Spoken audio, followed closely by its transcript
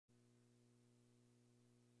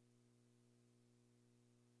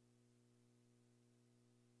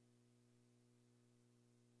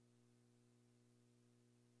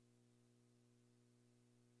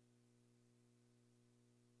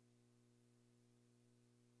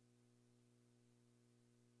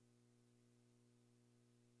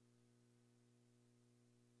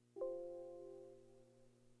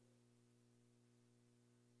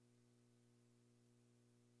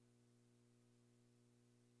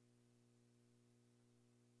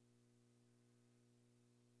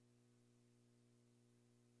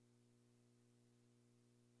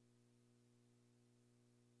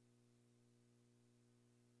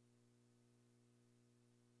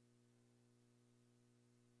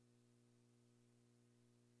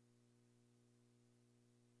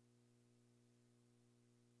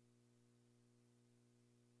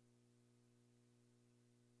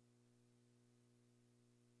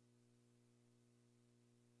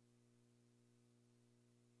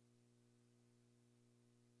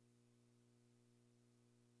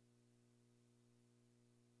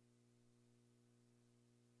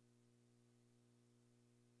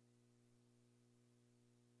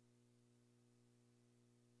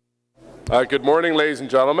Good morning, ladies and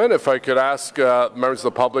gentlemen. If I could ask members of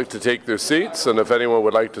the public to take their seats, and if anyone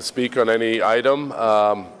would like to speak on any item,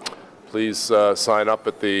 please sign up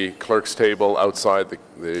at the clerk's table outside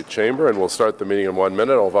the chamber, and we'll start the meeting in 1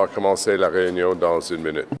 minute. On va commencer la réunion dans une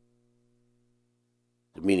minute.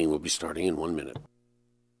 The meeting will be starting in 1 minute.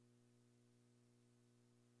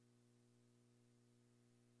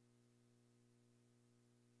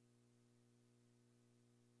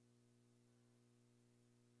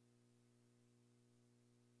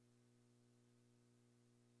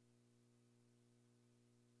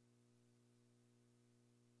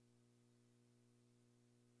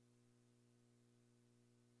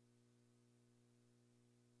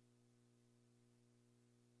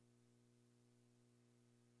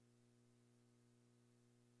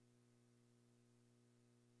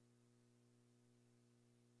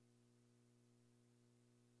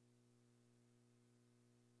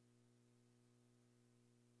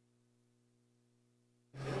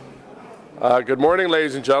 Good morning,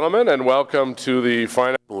 ladies and gentlemen, and welcome to the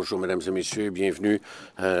finance. Bonjour, mesdames et messieurs, bienvenue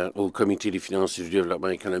au Comité des finances et du développement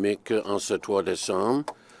économique en ce 3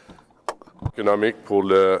 décembre. Économique pour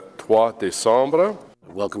le 3 décembre.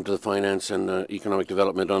 Welcome to the Finance and Economic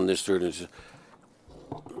Development on this third.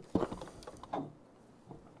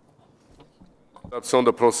 Adoption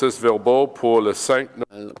de procès verbaux pour le 5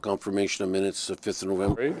 Confirmation of minutes of 5th of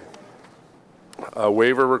November. A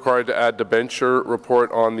waiver required to add debenture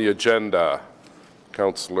report on the agenda.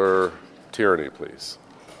 Councillor Tierney, please.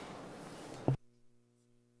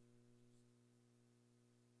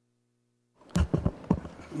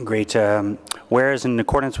 Great. Whereas in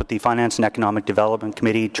accordance with the Finance and Economic Development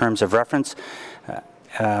Committee terms of reference,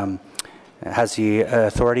 has the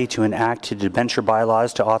authority to enact debenture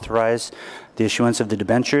bylaws to authorize the issuance of the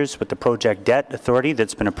debentures with the project debt authority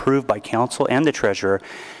that's been approved by Council and the Treasurer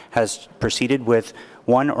has proceeded with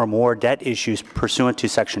one or more debt issues pursuant to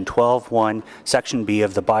Section 12(1), Section B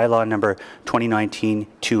of the bylaw number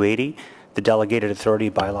 2019-280, the Delegated Authority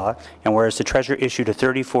bylaw, and whereas the Treasurer issued a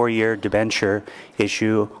 34-year debenture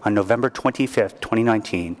issue on November 25,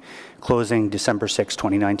 2019, closing December 6,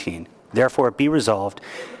 2019. Therefore, it be resolved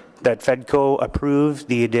that FEDCO approve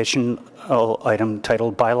the additional item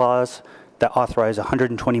titled Bylaws that authorize a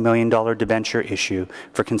 $120 million debenture issue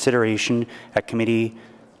for consideration at committee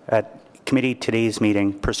today's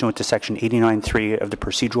meeting pursuant to Section 89.3 of the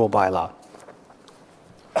procedural bylaw.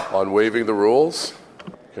 On waiving the rules,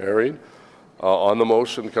 carried. On the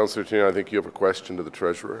motion, Councillor Tierney, I think you have a question to the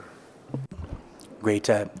Treasurer. Great.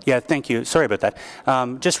 Yeah, thank you. Sorry about that.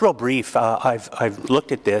 Just real brief, I've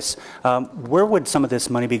looked at this. Where would some of this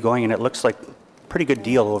money be going? And it looks like a pretty good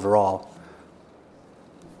deal overall.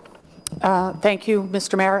 Thank you,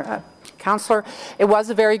 Mr. Mayor. Councillor, it was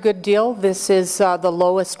a very good deal. This is the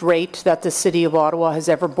lowest rate that the City of Ottawa has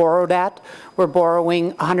ever borrowed at. We're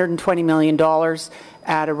borrowing $120 million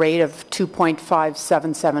at a rate of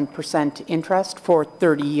 2.577% interest for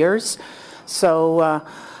 30 years. So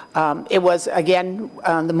it was, again,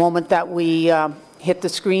 the moment that we hit the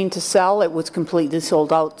screen to sell, it was completely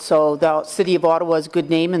sold out. So the City of Ottawa's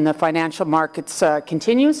good name in the financial markets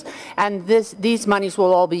continues, and these monies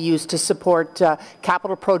will all be used to support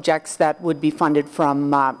capital projects that would be funded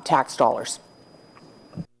from tax dollars.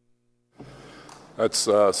 That's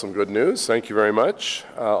some good news. Thank you very much.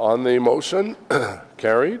 On the motion,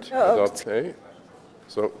 carried. Okay.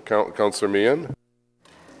 So, Councillor Meehan.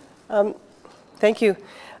 Thank you.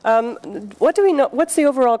 What do we know? What's the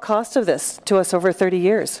overall cost of this to us over 30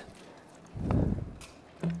 years?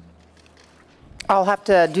 I'll have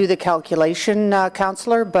to do the calculation,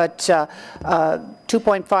 Councillor, but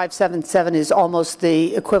 2.577 is almost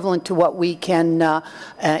the equivalent to what we can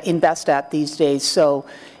invest at these days. So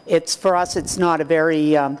it's, for us, it's not a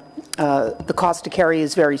very, the cost to carry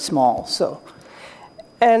is very small. So.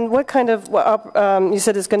 And what kind of, you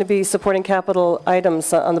said it's going to be supporting capital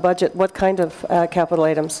items on the budget. What kind of capital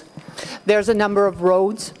items? There's a number of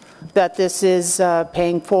roads that this is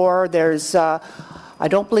paying for. There's, I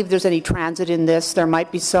don't believe there's any transit in this. There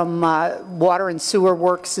might be some water and sewer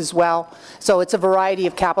works as well. So it's a variety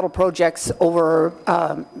of capital projects over,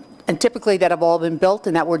 and typically that have all been built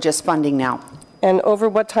and that we're just funding now. And over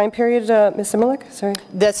what time period, Ms. Imilik? Sorry.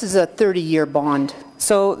 This is a 30-year bond.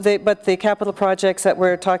 So, but the capital projects that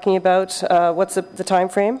we're talking about, what's the time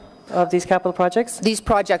frame of these capital projects? These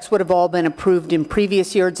projects would have all been approved in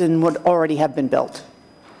previous years and would already have been built.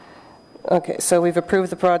 Okay, so we've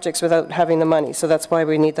approved the projects without having the money, so that's why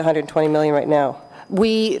we need the $120 million right now.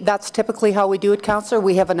 That's typically how we do it, Councillor.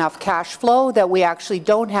 We have enough cash flow that we actually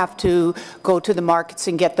don't have to go to the markets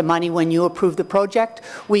and get the money when you approve the project.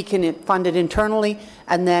 We can fund it internally,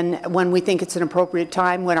 and then when we think it's an appropriate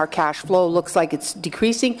time, when our cash flow looks like it's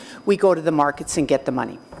decreasing, we go to the markets and get the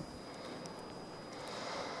money.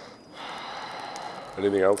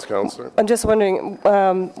 Anything else, Councillor? I'm just wondering,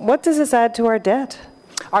 what does this add to our debt?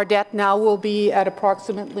 Our debt now will be at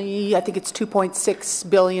approximately, I think it's $2.6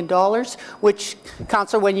 billion, which,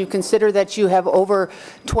 Councillor, when you consider that you have over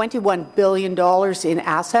 $21 billion in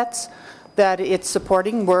assets that it's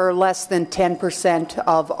supporting, we're less than 10%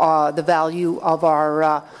 of the value of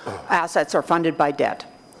our assets are funded by debt.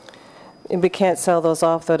 And we can't sell those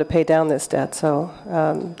off, though, to pay down this debt, so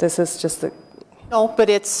this is just the... No, but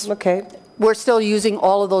it's... Okay. We're still using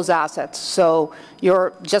all of those assets. So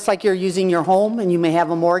you're just like you're using your home and you may have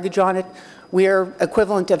a mortgage on it. We're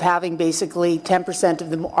equivalent of having basically 10%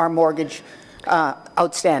 of our mortgage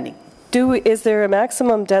outstanding. Is there a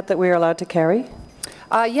maximum debt that we are allowed to carry?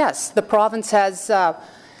 Yes, the province has a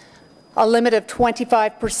limit of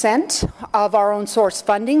 25% of our own source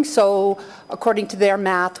funding. So according to their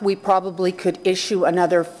math, we probably could issue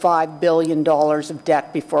another $5 billion of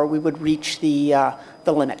debt before we would reach the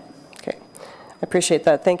limit. I appreciate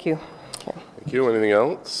that. Thank you. Okay. Thank you. Anything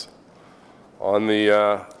else? On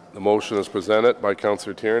the motion as presented by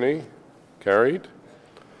Councillor Tierney, carried.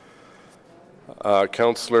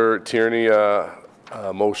 Councillor Tierney,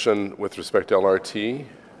 motion with respect to LRT.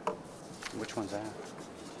 Which one's that?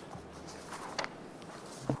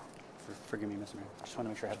 Forgive me, Mr. Mayor. I just want to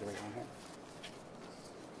make sure I have the right one here.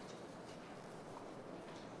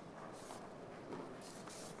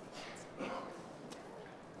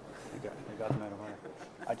 I got them out of order.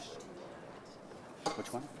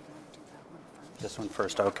 Which one? This one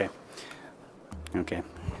first. Okay. Okay.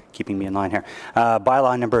 Keeping me in line here.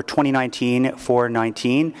 Bylaw number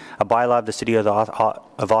 2019-419, a bylaw of the City of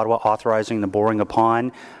Ottawa authorizing the borrowing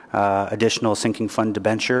upon additional sinking fund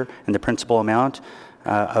debenture in the principal amount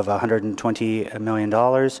of $120 million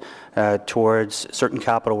towards certain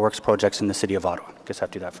capital works projects in the City of Ottawa. I guess I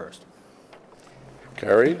have to do that first.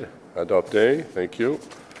 Carried. Adopté. Thank you.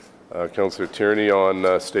 Councillor Tierney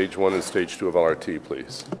on stage 1 and stage 2 of LRT,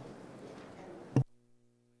 please.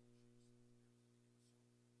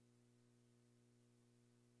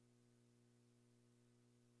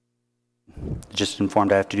 Just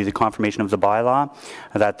informed I have to do the confirmation of the bylaw,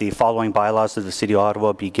 that the following bylaws of the City of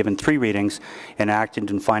Ottawa be given 3 readings and acted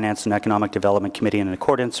in Finance and Economic Development Committee in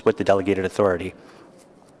accordance with the delegated authority.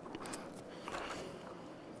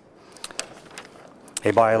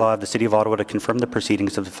 A bylaw of the City of Ottawa to confirm the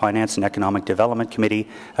proceedings of the Finance and Economic Development Committee,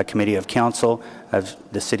 a committee of council of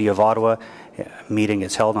the City of Ottawa. Meeting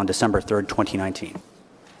is held on December 3rd, 2019.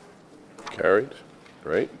 Carried.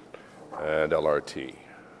 Great. And LRT.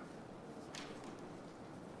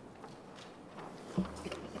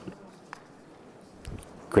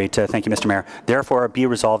 Great. Thank you, Mr. Mayor. Therefore, be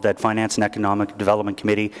resolved that Finance and Economic Development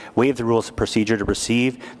Committee waive the rules of procedure to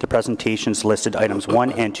receive the presentations listed items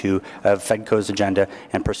 1 and 2 of FEDCO's agenda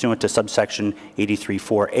and pursuant to subsection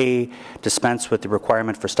 83(4)A, dispense with the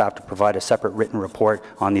requirement for staff to provide a separate written report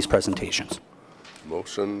on these presentations.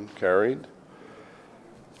 Motion carried.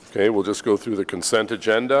 Okay, we'll just go through the consent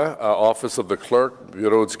agenda. Office of the Clerk,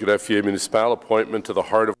 Bureau du Greffier Municipal, appointment to the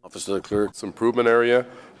Heart of Office of the Clerk's Improvement Area,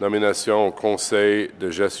 nomination au Conseil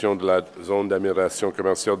de gestion de la zone d'amélioration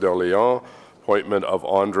commerciale d'Orléans, appointment of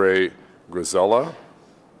Andre Grisella.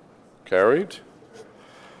 Carried.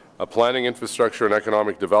 Planning, Infrastructure and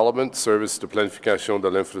Economic Development, Service de planification de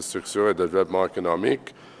l'infrastructure et de développement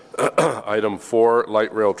économique. Item 4,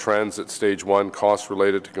 Light Rail Transit Stage 1, costs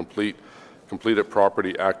related to completed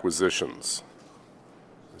property acquisitions.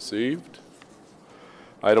 Received.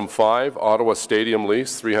 Item 5, Ottawa Stadium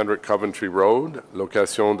Lease, 300 Coventry Road,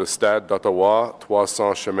 location de Stade d'Ottawa,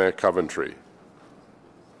 300 Chemin Coventry.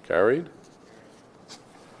 Carried.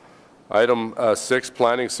 Item 6,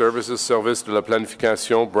 Planning Services, Service de la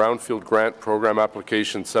Planification, Brownfield Grant Program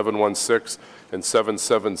Application 716 and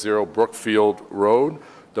 770 Brookfield Road,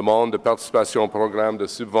 demande de participation au programme de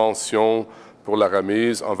subvention pour la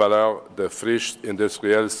remise en valeur de friches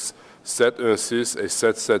industrielles 716 et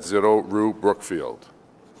 770 rue Brookfield.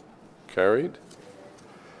 Carried.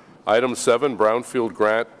 Item 7, Brownfield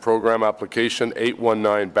Grant Program Application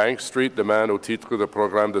 819 Bank Street, demande au titre de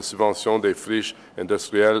programme de subvention des friches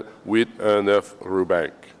industrielles 819 rue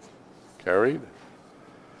Bank. Carried.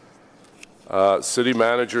 City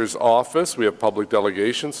Manager's Office, we have public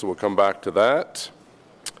delegations, so we'll come back to that.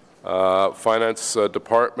 Finance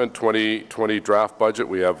Department 2020 draft budget,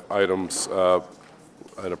 we have items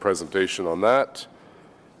and a presentation on that.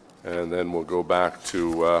 And then we'll go back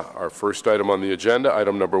to our first item on the agenda,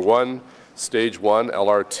 item number 1, Stage 1,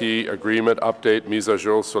 LRT Agreement Update, mise à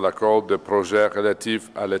jour sur l'accord de projet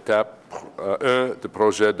relatif à l'étape 1 du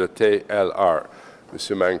projet de TLR.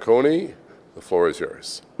 Monsieur Manconi, the floor is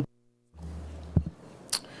yours.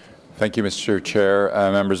 Thank you, Mr. Chair,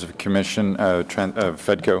 members of the Commission,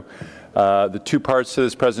 FEDCO. The two parts to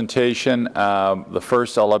this presentation. The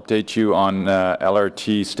first, I'll update you on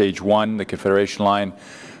LRT Stage 1, the Confederation Line,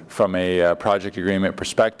 from a project agreement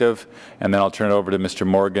perspective, and then I'll turn it over to Mr.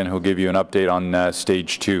 Morgan, who'll give you an update on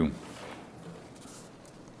Stage 2.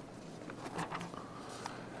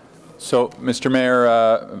 So, Mr.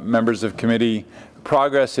 Mayor, members of committee,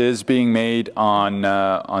 progress is being made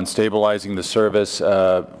on stabilizing the service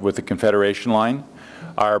with the Confederation Line.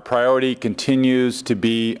 Our priority continues to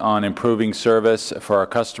be on improving service for our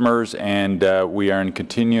customers, and we are in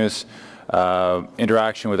continuous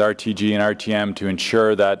interaction with RTG and RTM to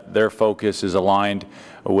ensure that their focus is aligned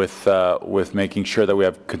with making sure that we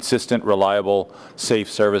have consistent, reliable, safe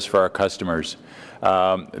service for our customers.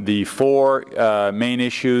 The four main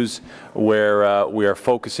issues where we are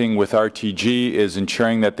focusing with RTG is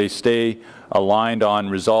ensuring that they stay aligned on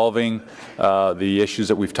resolving the issues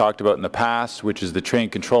that we've talked about in the past, which is the train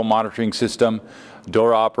control monitoring system,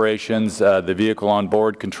 door operations, the vehicle on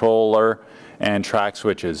board controller, and track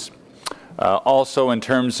switches. Also, in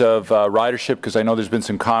terms of ridership, because I know there's been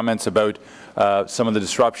some comments about some of the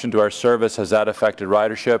disruption to our service, has that affected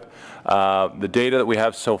ridership? The data that we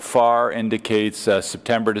have so far indicates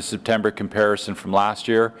September to September comparison from last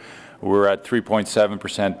year. We're at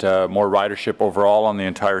 3.7% more ridership overall on the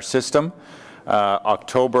entire system.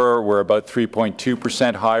 October, we're about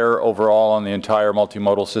 3.2% higher overall on the entire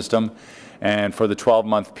multimodal system. And for the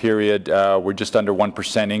 12-month period, we're just under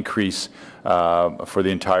 1% increase for the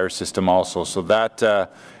entire system also. So that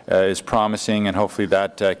is promising, and hopefully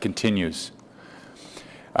that continues.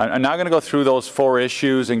 I'm now going to go through those four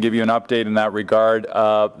issues and give you an update in that regard.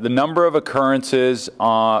 The number of occurrences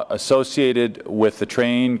associated with the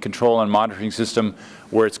train control and monitoring system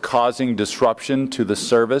where it's causing disruption to the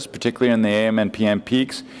service, particularly in the AM and PM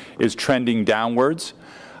peaks, is trending downwards.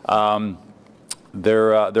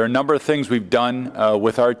 There are a number of things we've done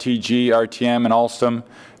with RTG, RTM, and Alstom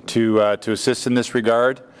to assist in this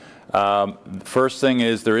regard. The first thing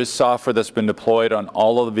is there is software that's been deployed on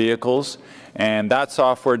all of the vehicles, and that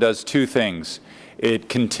software does two things. It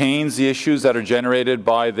contains the issues that are generated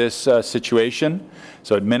by this situation,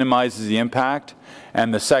 so it minimizes the impact.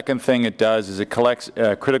 And the second thing it does is it collects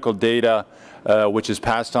critical data which is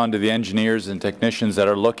passed on to the engineers and technicians that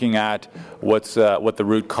are looking at what the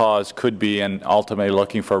root cause could be and ultimately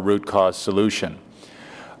looking for a root cause solution.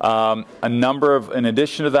 In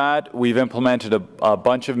addition to that, we've implemented a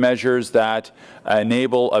bunch of measures that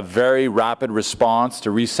enable a very rapid response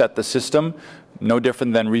to reset the system, no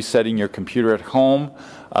different than resetting your computer at home.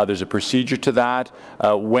 There's a procedure to that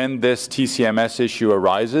when this TCMS issue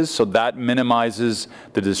arises, so that minimizes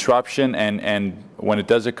the disruption, and when it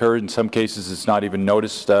does occur, in some cases it's not even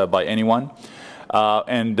noticed by anyone.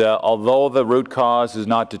 Although the root cause is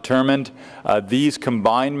not determined, these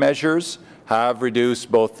combined measures have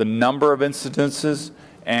reduced both the number of incidences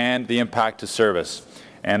and the impact to service.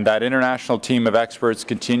 And that international team of experts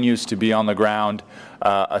continues to be on the ground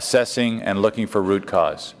assessing and looking for root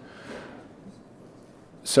cause.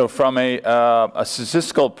 So from a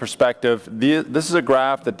statistical perspective, this is a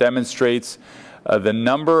graph that demonstrates the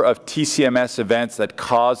number of TCMS events that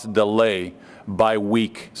caused delay by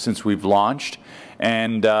week since we've launched.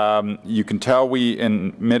 And you can tell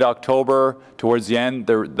in mid-October, towards the end,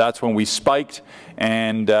 that's when we spiked,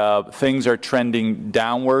 and things are trending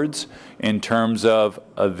downwards in terms of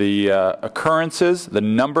the occurrences, the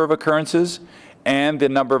number of occurrences, and the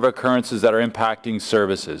number of occurrences that are impacting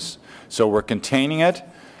services. So we're containing it,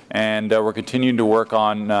 and we're continuing to work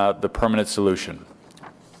on the permanent solution.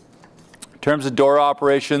 In terms of door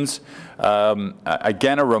operations,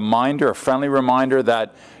 again, a friendly reminder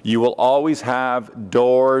that you will always have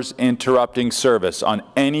doors interrupting service on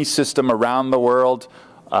any system around the world.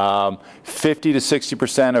 50 to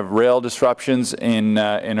 60% of rail disruptions in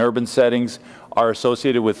urban settings are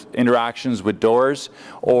associated with interactions with doors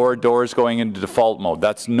or doors going into default mode.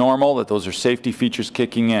 That's normal, that those are safety features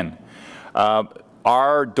kicking in.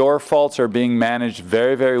 Our door faults are being managed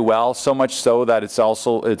very, very well, so much so that it's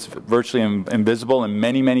virtually invisible in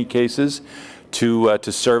many, many cases to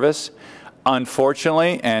service.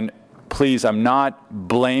 Unfortunately, and please, I'm not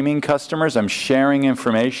blaming customers, I'm sharing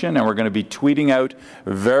information, and we're going to be tweeting out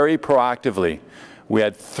very proactively. We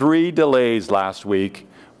had 3 delays last week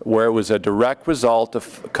where it was a direct result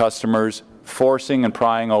of customers forcing and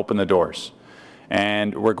prying open the doors.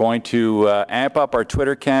 And we're going to amp up our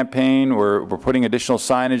Twitter campaign. We're putting additional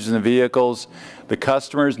signage in the vehicles. The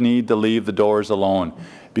customers need to leave the doors alone,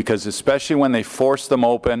 because especially when they force them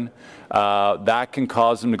open, that can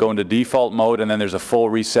cause them to go into default mode, and then there's a full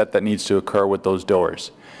reset that needs to occur with those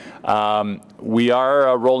doors. We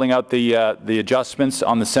are rolling out the adjustments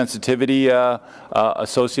on the sensitivity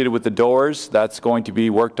associated with the doors. That's going to be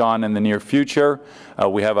worked on in the near future.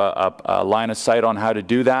 We have a line of sight on how to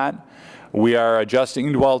do that. We are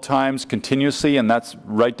adjusting dwell times continuously, and that's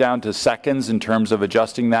right down to seconds in terms of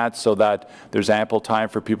adjusting that so that there's ample time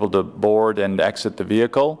for people to board and exit the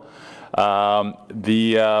vehicle.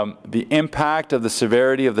 The impact of the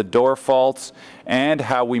severity of the door faults and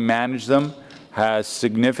how we manage them has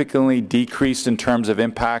significantly decreased in terms of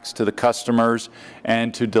impacts to the customers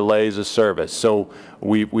and to delays of service. So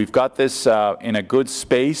we've got this in a good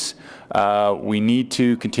space. We need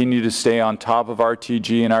to continue to stay on top of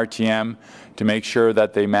RTG and RTM to make sure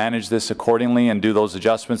that they manage this accordingly and do those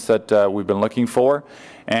adjustments that we've been looking for.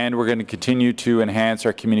 And we're going to continue to enhance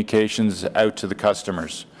our communications out to the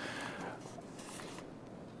customers.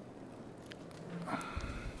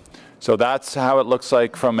 So that's how it looks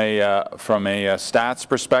like from a stats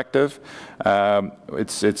perspective.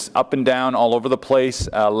 It's up and down all over the place.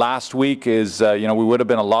 Last week is, we would have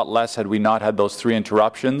been a lot less had we not had those 3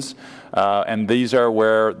 interruptions. And these are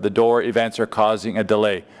where the door events are causing a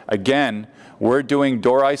delay. Again, we're doing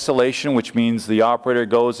door isolation, which means the operator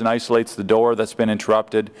goes and isolates the door that's been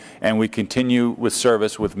interrupted, and we continue with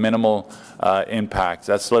service with minimal impacts.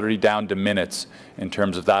 That's literally down to minutes in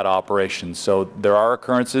terms of that operation. So there are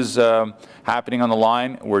occurrences happening on the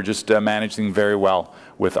line. We're just managing very well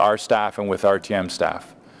with our staff and with RTM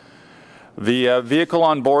staff. The vehicle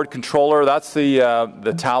on board controller, that's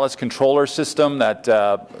the Thales controller system that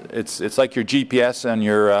it's like your GPS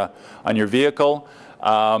on your vehicle.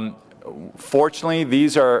 Fortunately,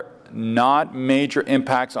 these are not major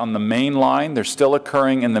impacts on the main line. They're still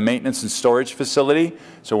occurring in the maintenance and storage facility.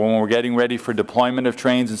 So when we're getting ready for deployment of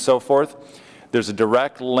trains and so forth, there's a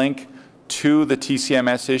direct link to the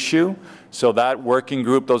TCMS issue. So that working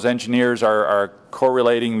group, those engineers are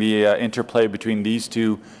correlating the interplay between these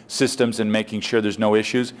 2 systems and making sure there's no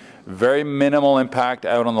issues. Very minimal impact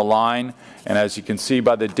out on the line. And as you can see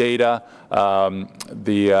by the data,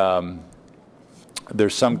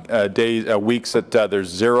 there's some weeks that there's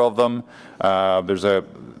 0 of them.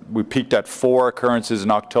 We peaked at 4 occurrences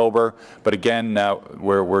in October, but again,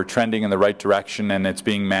 we're trending in the right direction and it's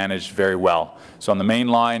being managed very well. So on the main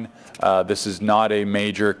line, this is not a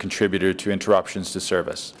major contributor to interruptions to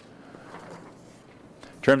service.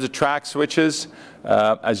 In terms of track switches,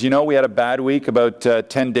 as you know, we had a bad week about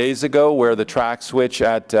 10 days ago where the track switch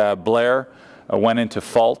at Blair went into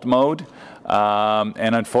fault mode.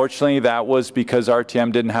 And unfortunately, that was because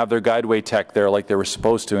RTM didn't have their guideway tech there like they were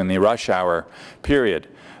supposed to in the rush hour period.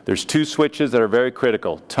 There's 2 switches that are very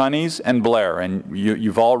critical, Tunney's and Blair, and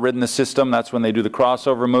you've all ridden the system. That's when they do the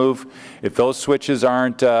crossover move. If those switches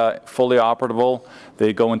aren't fully operable,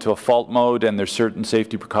 they go into a fault mode, and there's certain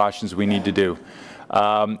safety precautions we need to do.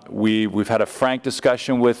 We've had a frank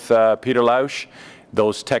discussion with Peter Lausch.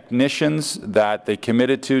 Those technicians that they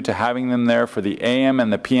committed to having them there for the AM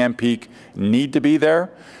and the PM peak need to be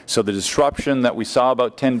there. So the disruption that we saw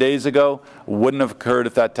about 10 days ago wouldn't have occurred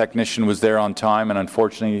if that technician was there on time, and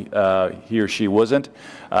unfortunately he or she wasn't.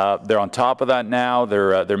 They're on top of that now.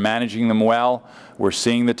 They're managing them well. We're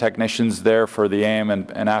seeing the technicians there for the AM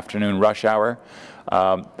and afternoon rush hour.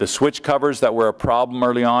 The switch covers that were a problem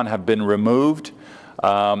early on have been removed.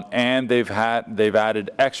 And they've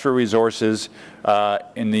added extra resources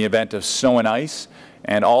in the event of snow and ice.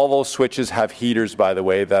 And all those switches have heaters, by the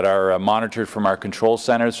way, that are monitored from our control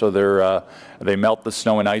center, so they melt the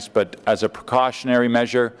snow and ice. But as a precautionary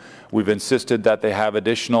measure, we've insisted that they have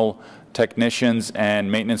additional technicians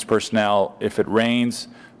and maintenance personnel if it rains,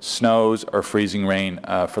 snows, or freezing rain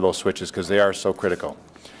for those switches, because they are so critical.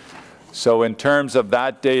 So in terms of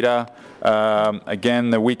that data, again,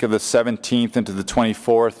 the week of the 17th into the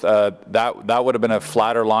 24th, that would have been a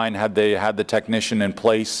flatter line had they had the technician in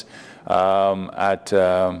place at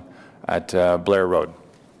Blair Road.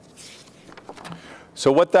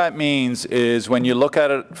 So what that means is when you look at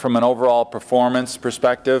it from an overall performance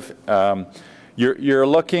perspective, you're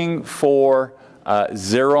looking for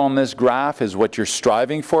 0 on this graph is what you're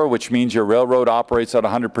striving for, which means your railroad operates at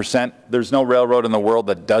 100%. There's no railroad in the world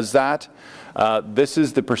that does that. This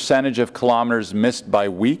is the percentage of kilometers missed by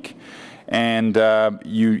week. And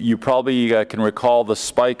you probably can recall the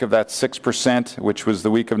spike of that 6%, which was the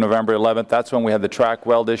week of November 11th. That's when we had the track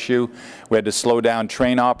weld issue. We had to slow down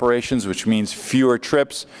train operations, which means fewer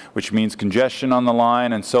trips, which means congestion on the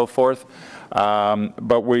line and so forth.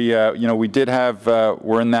 But we, we did have,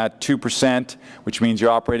 we're in that 2%, which means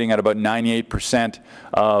you're operating at about 98%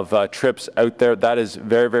 of trips out there. That is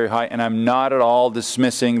very, very high. And I'm not at all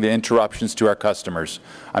dismissing the interruptions to our customers.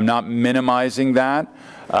 I'm not minimizing that.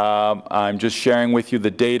 I'm just sharing with you the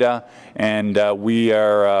data, and we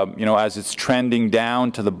are, as it's trending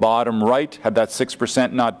down to the bottom right, had that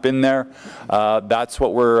 6% not been there, that's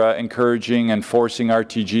what we're encouraging and forcing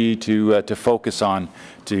RTG to focus on,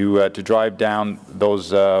 to drive down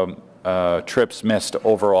those trips missed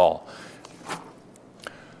overall.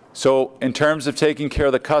 So in terms of taking care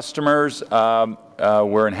of the customers,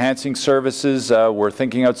 we're enhancing services. We're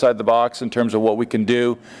thinking outside the box in terms of what we can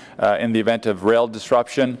do in the event of rail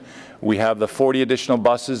disruption. We have the 40 additional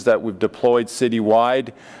buses that we've deployed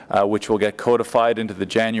citywide, which will get codified into the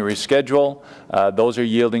January schedule. Those are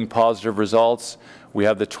yielding positive results. We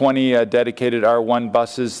have the 20 dedicated R1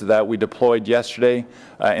 buses that we deployed yesterday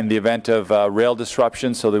in the event of rail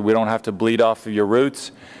disruption so that we don't have to bleed off of your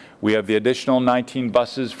routes. We have the additional 19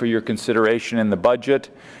 buses for your consideration in the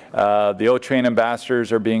budget. The O-Train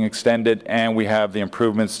ambassadors are being extended, and we have the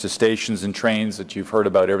improvements to stations and trains that you've heard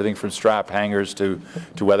about, everything from strap hangers to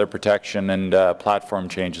weather protection and platform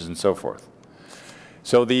changes and so forth.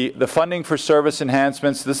 So the funding for service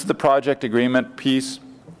enhancements, this is the project agreement piece.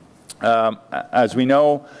 As we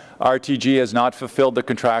know, RTG has not fulfilled the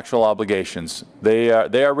contractual obligations. They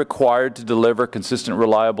are required to deliver consistent,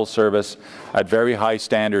 reliable service at very high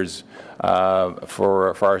standards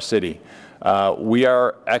for our city. We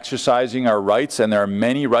are exercising our rights, and there are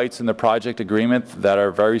many rights in the project agreement that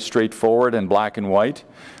are very straightforward and black and white.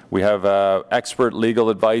 We have expert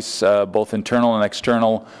legal advice, both internal and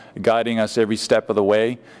external, guiding us every step of the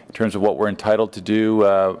way in terms of what we're entitled to do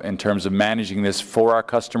in terms of managing this for our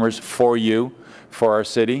customers, for you, for our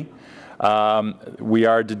city. We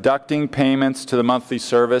are deducting payments to the monthly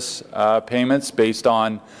service payments based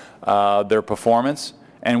on their performance,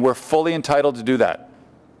 and we're fully entitled to do that.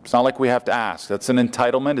 It's not like we have to ask. That's an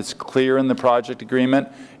entitlement. It's clear in the project agreement.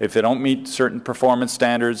 If they don't meet certain performance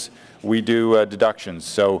standards, we do deductions.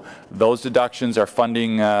 So those deductions are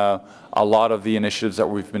funding a lot of the initiatives that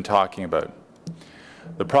we've been talking about.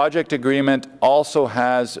 The project agreement also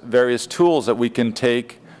has various tools that we can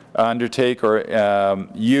undertake or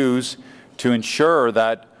use to ensure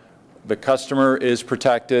that the customer is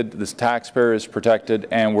protected, the taxpayer is protected,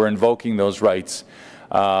 and we're invoking those rights.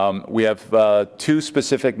 We have two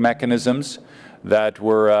specific mechanisms that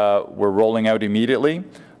we're rolling out immediately.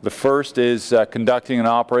 The first is conducting an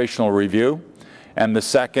operational review, and the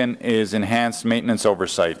second is enhanced maintenance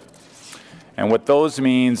oversight. And what those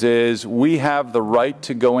means is we have the right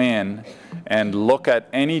to go in and look at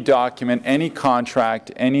any document, any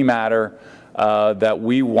contract, any matter that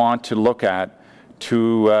we want to look at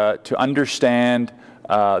to understand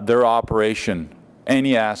their operation,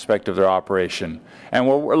 any aspect of their operation. And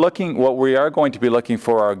what we are going to be looking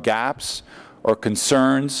for are gaps or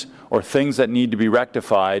concerns or things that need to be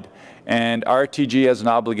rectified, and RTG has an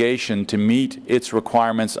obligation to meet its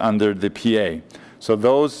requirements under the PA. So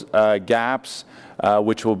those gaps,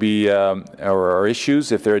 which will be or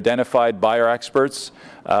issues, if they're identified by our experts,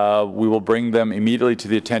 we will bring them immediately to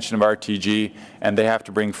the attention of RTG, and they have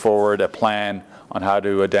to bring forward a plan on how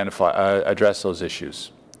to address those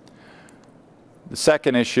issues. The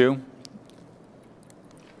second issue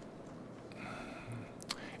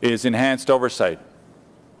is enhanced oversight.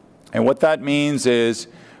 And what that means is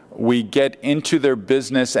we get into their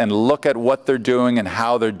business and look at what they're doing and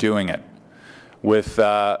how they're doing it. With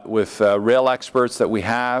rail experts that we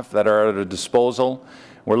have that are at our disposal,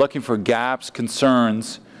 we're looking for gaps,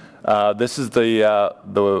 concerns. This is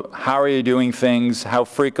the how are you doing things, how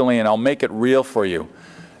frequently, and I'll make it real for you.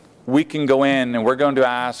 We can go in and we're going to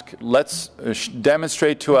ask, let's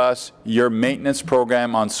demonstrate to us your maintenance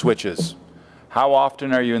program on switches. How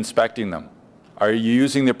often are you inspecting them? Are you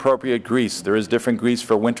using the appropriate grease? There is different grease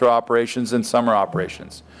for winter operations and summer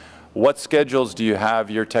operations. What schedules do you have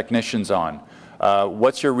your technicians on?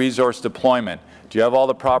 What's your resource deployment? Do you have all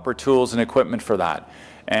the proper tools and equipment for that?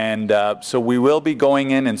 And so we will be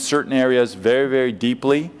going in certain areas very, very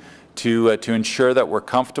deeply to ensure that we're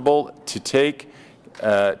comfortable to take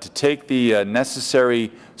the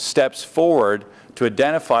necessary steps forward to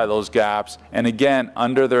identify those gaps. And again,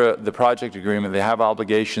 under the project agreement, they have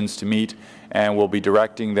obligations to meet, and we'll be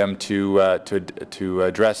directing them to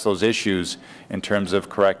address those issues in terms of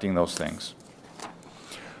correcting those things.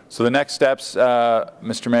 So the next steps,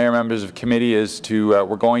 Mr. Mayor, members of committee, is to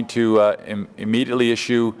we're going to immediately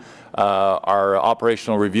issue our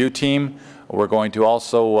operational review team. We're going to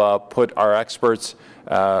also put our experts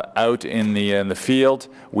out in the field.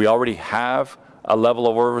 We already have a level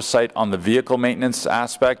of oversight on the vehicle maintenance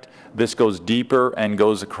aspect. This goes deeper and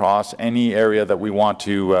goes across any area that we want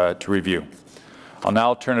to review. I'll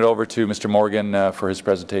now turn it over to Mr. Morgan for his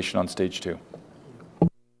presentation on stage 2.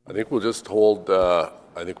 I think we'll just hold,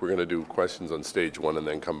 I think we're going to do questions on stage 1 and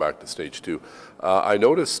then come back to stage 2. I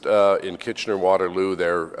noticed in Kitchener-Waterloo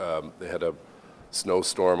there, they had a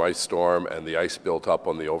snowstorm, ice storm, and the ice built up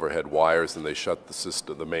on the overhead wires and they shut the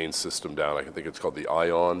system, the main system down. I think it's called the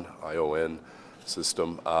ION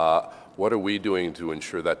system. What are we doing to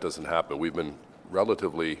ensure that doesn't happen? We've been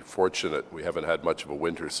relatively fortunate. We haven't had much of a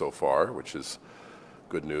winter so far, which is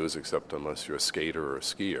good news, except unless you're a skater or a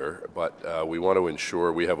skier. But we want to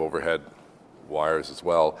ensure we have overhead wires as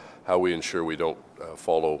well, how we ensure we don't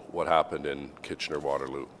follow what happened in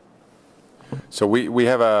Kitchener-Waterloo. So we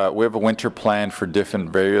have a winter plan for different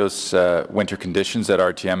various winter conditions that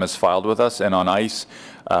RTM has filed with us, and on ice,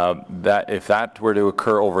 that if that were to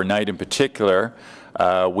occur overnight in particular,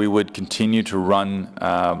 we would continue to run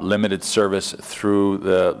limited service through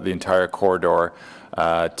the entire corridor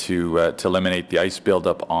to eliminate the ice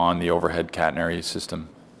buildup on the overhead catenary system.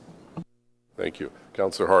 Thank you.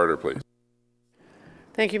 Councillor Harder, please.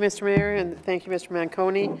 Thank you, Mr. Mayor, and thank you, Mr.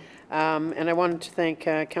 Manconi. And I wanted to thank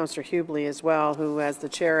Councillor Hubley as well, who, as the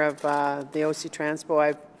chair of the OC Transpo,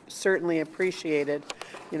 I've certainly appreciated,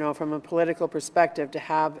 you know, from a political perspective, to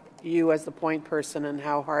have you as the point person and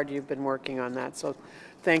how hard you've been working on that. So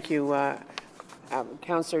thank you.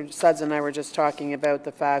 Councillor Suds and I were just talking about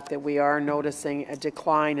the fact that we are noticing a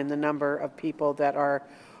decline in the number of people that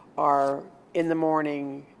are in the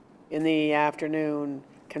morning, in the afternoon,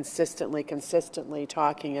 consistently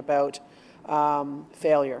talking about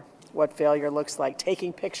failure, what failure looks like,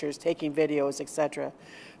 taking pictures, taking videos, etc.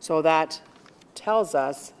 So that tells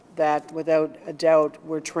us that without a doubt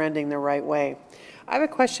we're trending the right way. I have a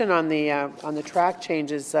question on the track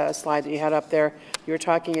changes slide that you had up there. You were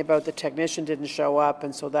talking about the technician didn't show up,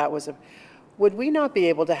 and so that was a. Would we not be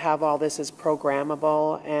able to have all this as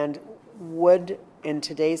programmable, and would in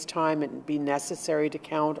today's time it be necessary to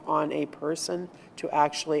count on a person to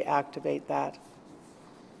actually activate that?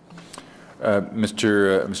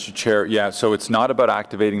 Mr. Chair, yeah, so it's not about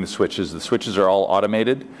activating the switches. The switches are all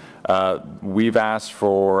automated. We've asked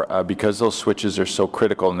for, because those switches are so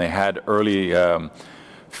critical and they had early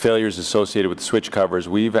failures associated with switch covers,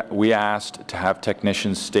 we asked to have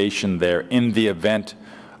technicians stationed there in the event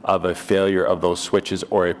of a failure of those switches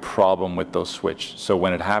or a problem with those switches. So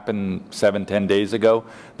when it happened 7-10 days ago,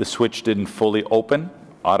 the switch didn't fully open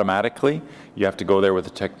automatically. You have to go there with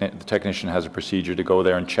the technician has a procedure to go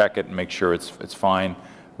there and check it and make sure it's fine,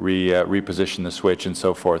 reposition the switch and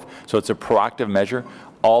so forth. So it's a proactive measure.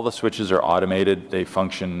 All the switches are automated. They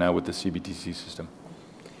function with the CBTC system.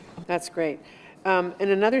 That's great. And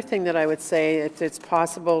another thing that I would say, if it's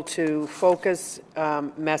possible to focus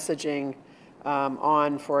messaging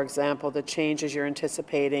on, for example, the changes you're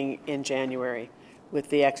anticipating in January with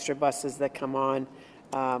the extra buses that come on.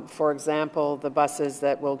 For example, the buses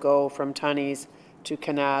that will go from Tunney's to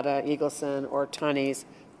Canada, Eagleson, or Tunney's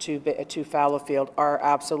to Fallowfield are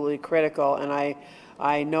absolutely critical, and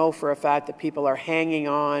I know for a fact that people are hanging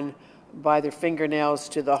on by their fingernails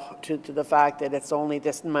to the fact that it's only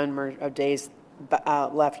this number of days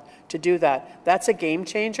left to do that. That's a game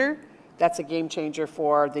changer. That's a game changer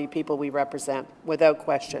for the people we represent, without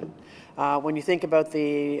question. When you think about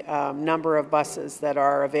the number of buses that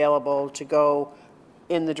are available to go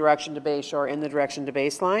in the direction to Bayshore, in the direction to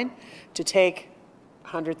Baseline, to take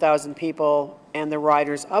 100,000 people and the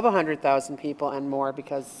riders of 100,000 people and more,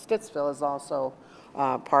 because Stittsville is also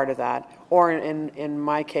part of that, or in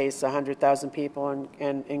my case 100,000 people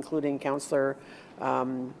and including Councillor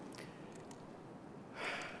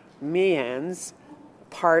Meehan's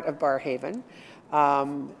part of Barrhaven.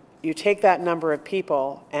 You take that number of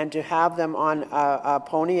people and to have them on a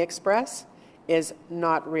Pony Express is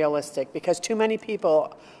not realistic, because too many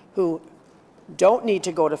people who don't need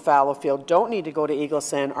to go to Fallowfield, don't need to go to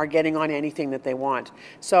Eagleson, are getting on anything that they want.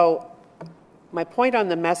 So my point on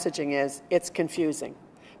the messaging is it's confusing,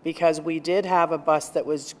 because we did have a bus that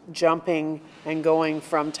was jumping and going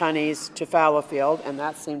from Tunney's to Fallowfield, and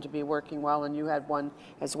that seemed to be working well, and you had one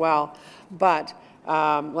as well. But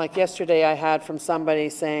like yesterday I had from somebody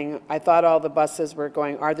saying, I thought all the buses were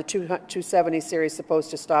going, are the 270 series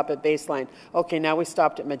supposed to stop at Baseline? Okay, now we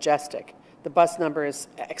stopped at Majestic. The bus number is,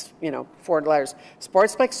 4 letters.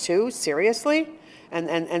 Sportsplex 2, seriously?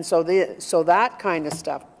 And so that kind of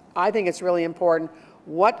stuff. I think it's really important.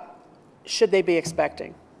 What should they be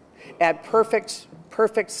expecting? At perfect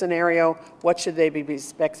scenario, what should they be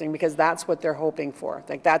expecting? Because that's what they're hoping for.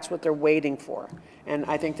 Like, that's what they're waiting for. And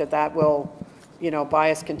I think that will,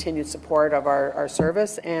 buy us continued support of our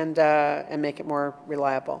service and make it more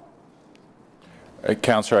reliable.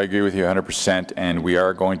 Councillor, I agree with you 100%, and we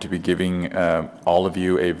are going to be giving all of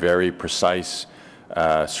you a very precise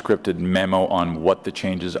scripted memo on what the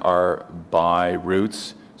changes are by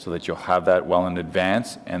routes, so that you'll have that well in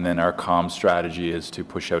advance. And then our comm strategy is to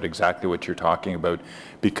push out exactly what you're talking about,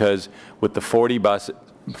 because with the 40 buses,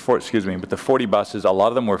 with the 40 buses, a lot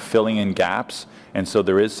of them were filling in gaps, and so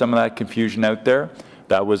there is some of that confusion out there.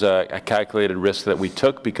 That was a calculated risk that we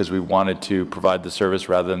took because we wanted to provide the service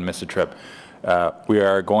rather than miss a trip. We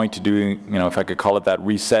are going to do, if I could call it that,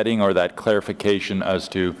 resetting or that clarification as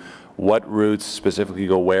to what routes specifically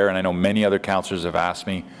go where. And I know many other councillors have asked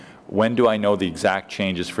me, when do I know the exact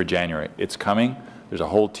changes for January? It's coming. There's a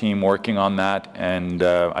whole team working on that, and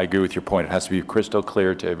I agree with your point. It has to be crystal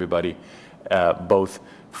clear to everybody, both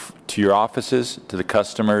to your offices, to the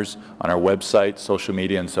customers, on our website, social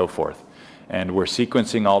media, and so forth. And we're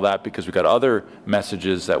sequencing all that because we've got other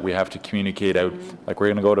messages that we have to communicate out. Like, we're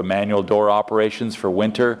going to go to manual door operations for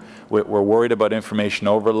winter. We're worried about information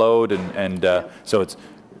overload, so it's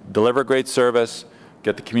deliver great service,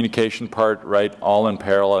 get the communication part right, all in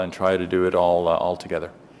parallel, and try to do it all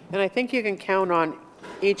together. And I think you can count on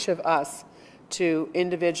each of us to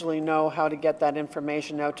individually know how to get that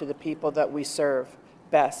information out to the people that we serve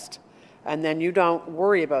best. And then you don't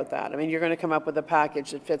worry about that. I mean, you're going to come up with a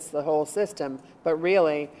package that fits the whole system, but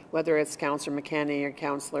really, whether it's Councillor McKenney or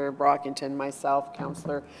Councillor Brockington, myself,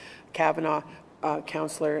 Councillor Kavanagh,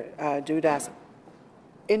 Councillor Dudas,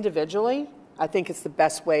 individually, I think it's the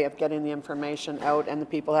best way of getting the information out and the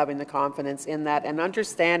people having the confidence in that and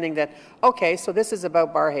understanding that, okay, so this is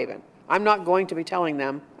about Barrhaven. I'm not going to be telling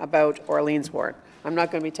them about Orleans Ward. I'm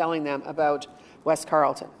not going to be telling them about West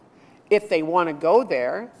Carleton. If they want to go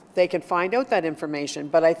there, they can find out that information.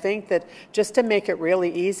 But I think that just to make it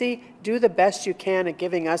really easy, do the best you can at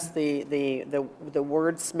giving us the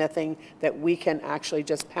wordsmithing that we can actually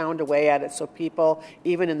just pound away at it, so people,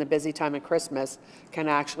 even in the busy time of Christmas, can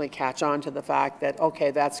actually catch on to the fact that,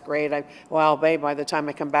 okay, that's great. By the time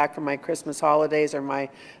I come back from my Christmas holidays or my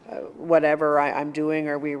whatever I'm doing,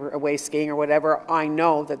 or we were away skiing or whatever, I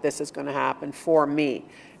know that this is going to happen for me.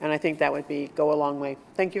 And I think that would go a long way.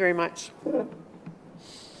 Thank you very much.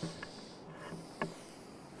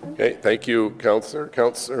 Okay, thank you, Councillor.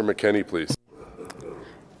 Councillor McKenney, please.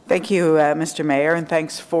 Thank you, Mr. Mayor, and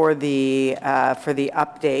thanks for the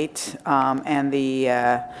update and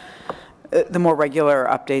the more regular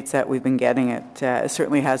updates that we've been getting. It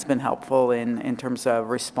certainly has been helpful in terms of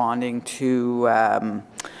responding to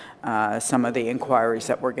some of the inquiries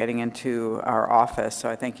that we're getting into our office. So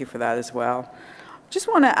I thank you for that as well. Just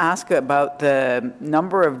want to ask about the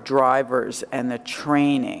number of drivers and the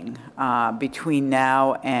training between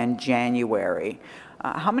now and January.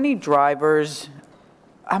 How many new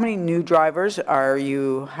drivers are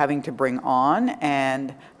you having to bring on,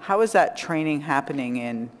 and how is that training happening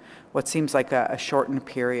in what seems like a shortened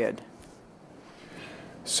period?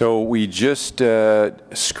 So we just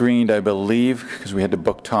screened, I believe, because we had to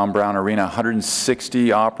book Tom Brown Arena,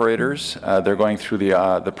 160 operators. They're going through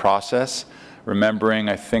the process. Remembering,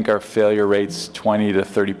 I think our failure rate's 20 to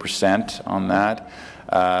 30% on that.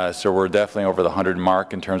 So we're definitely over the 100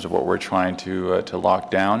 mark in terms of what we're trying to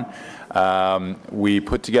lock down. We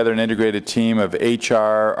put together an integrated team of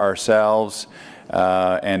HR, ourselves,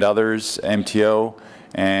 and others, MTO,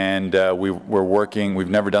 and we're working.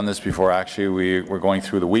 We've never done this before, actually. We're going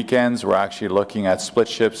through the weekends. We're actually looking at split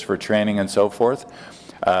shifts for training and so forth.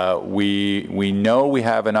 We know we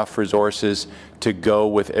have enough resources to go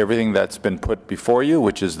with everything that's been put before you,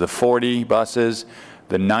 which is the 40 buses,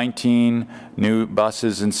 the 19 new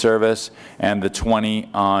buses in service, and the 20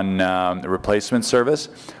 on the replacement service.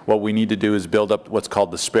 What we need to do is build up what's called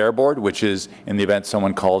the spare board, which is in the event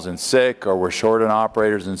someone calls in sick or we're short on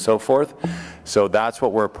operators and so forth. So that's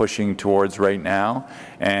what we're pushing towards right now.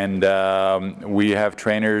 And we have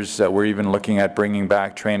trainers. We're even looking at bringing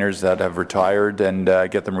back trainers that have retired and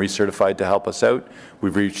get them recertified to help us out.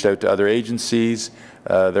 We've reached out to other agencies.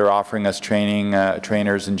 They're offering us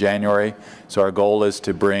trainers in January. So our goal is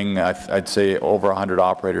to bring, I'd say, over 100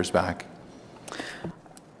 operators back.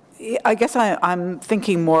 I guess I'm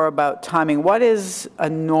thinking more about timing. What is a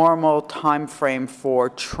normal time frame for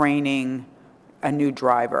training a new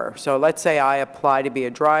driver? So let's say I apply to be a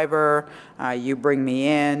driver, you bring me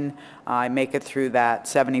in, I make it through that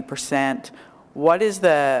 70%. what is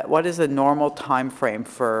the normal time frame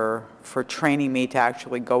for training me to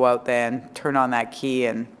actually go out there and turn on that key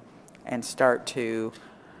and start to,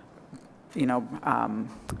 you know,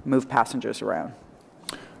 move passengers around?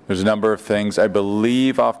 There's a number of things. I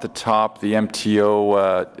believe off the top, the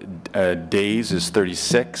MTO days is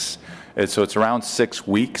 36. So it's around 6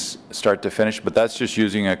 weeks, start to finish, but that's just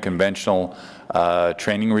using a conventional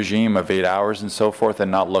training regime of 8 hours and so forth,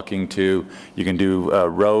 and not looking to, you can do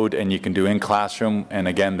road and you can do in classroom, and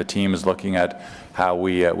again, the team is looking at how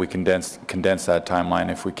we condense that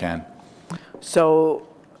timeline if we can. So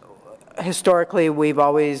historically, we've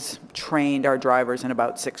always trained our drivers in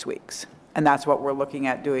about 6 weeks, and that's what we're looking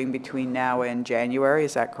at doing between now and January,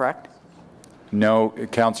 is that correct? No,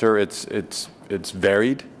 Councillor, it's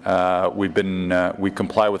varied. We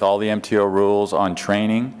comply with all the MTO rules on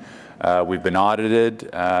training. We've been audited.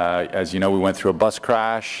 As you know, we went through a bus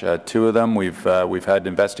crash, 2 of them. We've had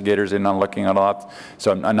investigators in on looking at a lot.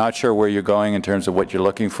 So I'm not sure where you're going in terms of what you're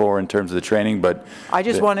looking for in terms of the training, but I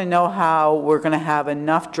just want to know how we're going to have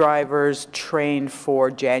enough drivers trained for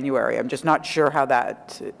January. I'm just not sure how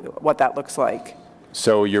what that looks like.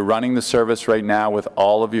 So you're running the service right now with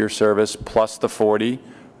all of your service plus the 40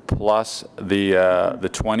 plus the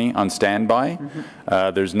 20 on standby.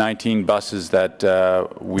 There's 19 buses that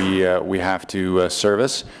we have to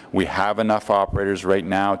service. We have enough operators right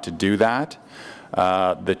now to do that.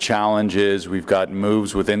 The challenge is we've got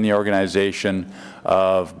moves within the organization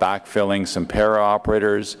of backfilling some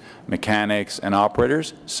para-operators, mechanics, and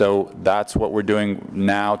operators. So that's what we're doing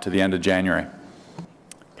now to the end of January.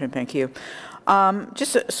 Okay, thank you.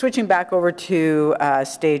 Just switching back over to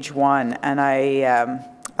stage 1, and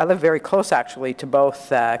I live very close actually to both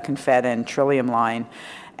Confed and Trillium Line,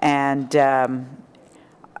 and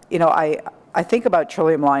you know, I think about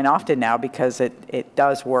Trillium Line often now because it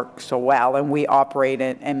does work so well, and we operate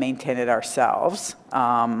it and maintain it ourselves.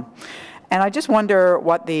 And I just wonder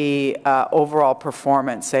what the overall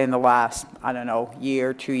performance, say in the last, I don't know,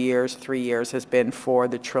 year, 2 years, 3 years, has been for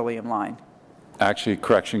the Trillium Line. Actually,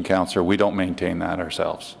 correction, Councillor, we don't maintain that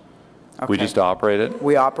ourselves. Okay. We just operate it.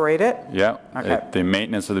 We operate it? Yeah. Okay. The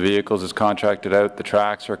maintenance of the vehicles is contracted out, the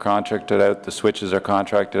tracks are contracted out, the switches are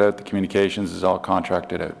contracted out, the communications is all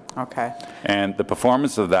contracted out. Okay. And the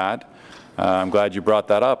performance of that, I'm glad you brought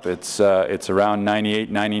that up. It's around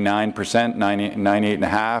 98, 99%,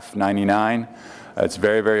 98.5, 99. It's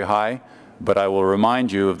very, very high. But I will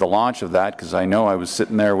remind you of the launch of that, because I know I was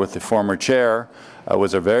sitting there with the former chair. It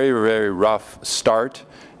was a very, very rough start,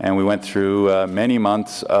 and we went through many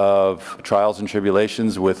months of trials and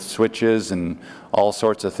tribulations with switches and all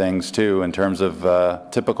sorts of things too in terms of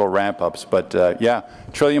typical ramp-ups. But yeah,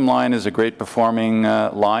 Trillium Line is a great performing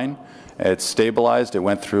line. It's stabilized. It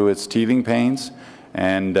went through its teething pains,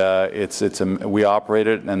 and we operate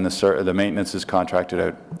it, and the maintenance is contracted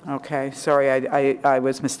out. Okay, sorry, I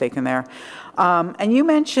was mistaken there. And you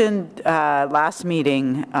mentioned last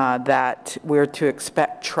meeting that we're to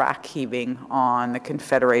expect track heaving on the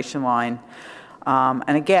Confederation Line.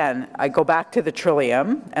 And again, I go back to the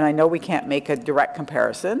Trillium, and I know we can't make a direct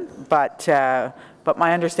comparison, but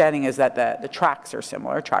my understanding is that the tracks are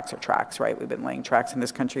similar. Tracks are tracks, right? We've been laying tracks in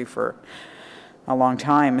this country for a long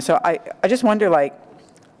time. So I just wonder, like,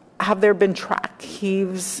 have there been track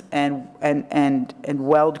heaves and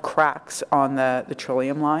weld cracks on the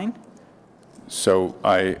Trillium Line? So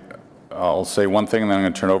I'll say one thing, and then I'm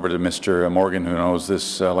going to turn over to Mr. Morgan, who knows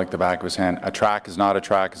this like the back of his hand. A track is not a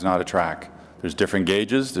track is not a track. There's different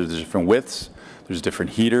gauges, there's different widths, there's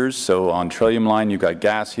different heaters. So on Trillium Line, you've got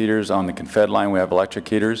gas heaters. On the Confed Line, we have electric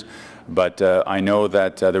heaters. But I know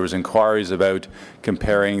that there was inquiries about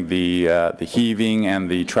comparing the heaving and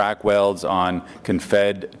the track welds on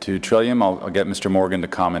Confed to Trillium. I'll get Mr. Morgan to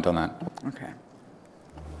comment on that. Okay.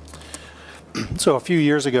 So a few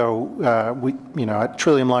years ago, at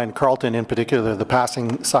Trillium Line, Carlton in particular, the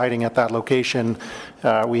passing siding at that location,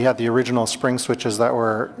 we had the original spring switches that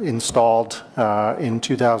were installed in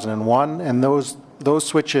 2001, and those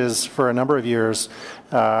switches for a number of years,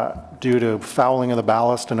 due to fouling of the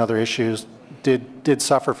ballast and other issues, did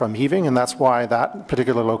suffer from heaving, and that's why that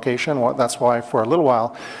particular location, that's why for a little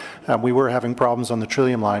while we were having problems on the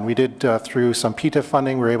Trillium Line. We did, through some PTIF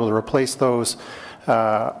funding, we were able to replace those,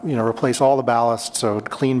 replace all the ballast, so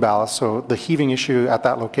clean ballast. So the heaving issue at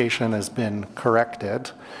that location has been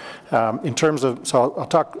corrected. In terms of, so I'll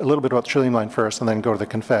talk a little bit about the Trillium Line first and then go to the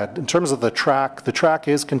Confed. In terms of the track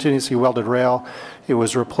is continuously welded rail. It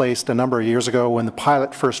was replaced a number of years ago when the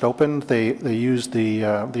pilot first opened. They used the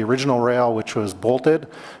original rail, which was bolted.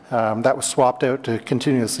 That was swapped out to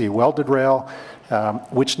continuously welded rail,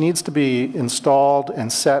 which needs to be installed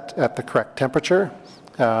and set at the correct temperature.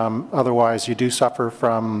 Otherwise, you do suffer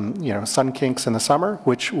from, sun kinks in the summer,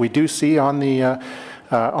 which we do see on the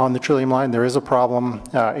Trillium line. There is a problem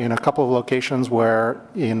in a couple of locations where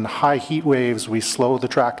in high heat waves, we slow the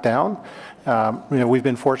track down. We've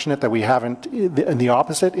been fortunate that we haven't, in the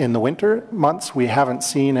opposite, in the winter months, we haven't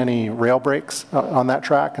seen any rail breaks on that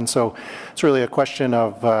track. And so it's really a question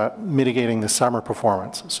of mitigating the summer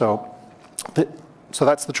performance. So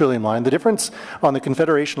that's the Trillium line. The difference on the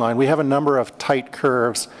Confederation line, we have a number of tight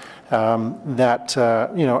curves that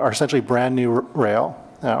are essentially brand new rail.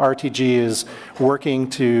 RTG is working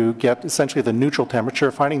to get essentially the neutral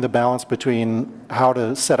temperature, finding the balance between how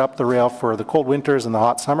to set up the rail for the cold winters and the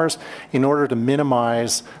hot summers in order to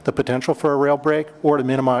minimize the potential for a rail break, or to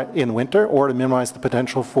minimize in winter, or to minimize the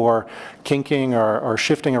potential for kinking or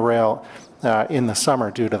shifting a rail in the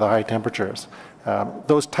summer due to the high temperatures.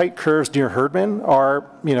 Those tight curves near Herdman are,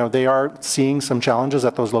 they are seeing some challenges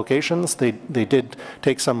at those locations. They did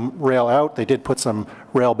take some rail out, they did put some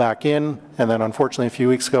rail back in, and then unfortunately a few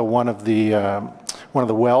weeks ago one of the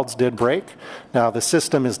welds did break. Now the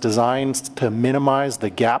system is designed to minimize the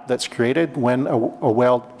gap that's created when a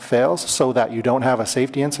weld fails so that you don't have a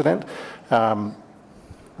safety incident.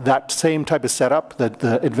 That same type of setup,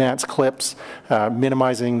 the advanced clips,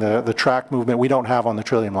 minimizing the track movement, we don't have on the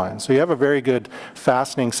Trillium line. So you have a very good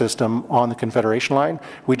fastening system on the Confederation line.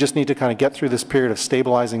 We just need to kind of get through this period of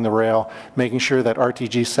stabilizing the rail, making sure that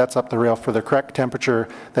RTG sets up the rail for the correct temperature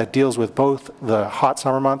that deals with both the hot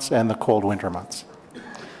summer months and the cold winter months.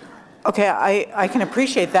 Okay, I can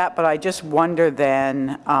appreciate that, but I just wonder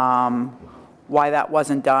then why that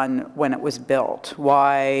wasn't done when it was built.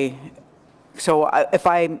 Why? So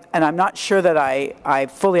and I'm not sure that I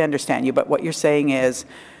fully understand you, but what you're saying is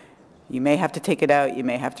you may have to take it out, you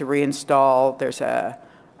may have to reinstall. There's a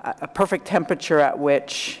perfect temperature at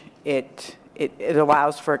which it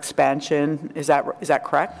allows for expansion. Is that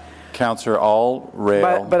correct? Councillor, all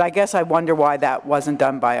rail. But I guess I wonder why that wasn't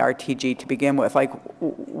done by RTG to begin with. Like,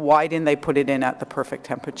 why didn't they put it in at the perfect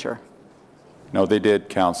temperature? No, they did,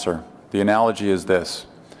 Councillor. The analogy is this.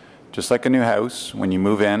 Just like a new house, when you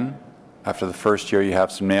move in, after the first year, you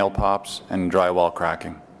have some nail pops and drywall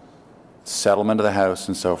cracking, settlement of the house,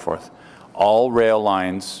 and so forth. All rail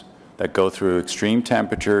lines that go through extreme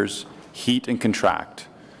temperatures, heat and contract.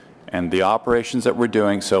 And the operations that we're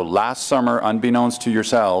doing, so last summer, unbeknownst to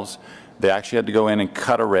yourselves, they actually had to go in and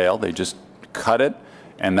cut a rail. They just cut it,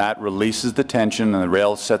 and that releases the tension, and the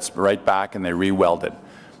rail sets right back, and they re-weld it.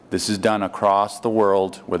 This is done across the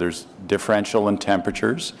world where there's differential in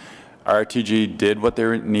temperatures. RTG did what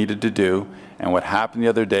they needed to do, and what happened the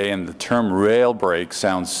other day, and the term rail break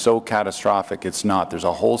sounds so catastrophic, it's not. There's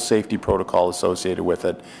a whole safety protocol associated with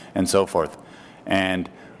it, and so forth. And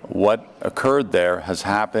what occurred there has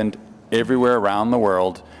happened everywhere around the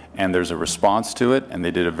world, and there's a response to it, and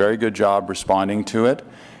they did a very good job responding to it.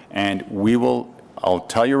 And we will, I'll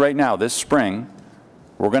tell you right now, this spring,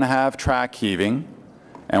 we're going to have track heaving,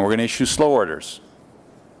 and we're going to issue slow orders.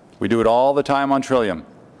 We do it all the time on Trillium.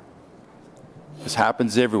 This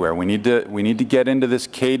happens everywhere. We need to get into this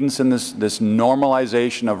cadence and this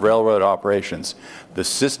normalization of railroad operations. The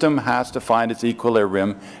system has to find its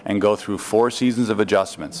equilibrium and go through 4 seasons of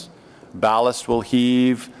adjustments. Ballast will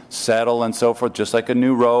heave, settle, and so forth, just like a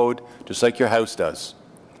new road, just like your house does.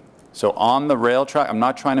 So on the rail track, I'm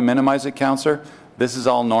not trying to minimize it, Councillor. This is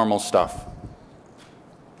all normal stuff.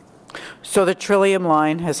 So the Trillium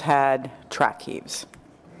line has had track heaves?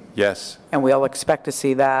 Yes. And we'll expect to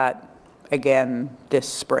see that again this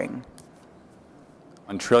spring?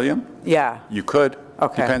 On Trillium? Yeah. You could.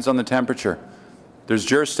 Okay. Depends on the temperature. There's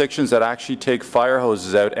jurisdictions that actually take fire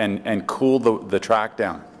hoses out and cool the track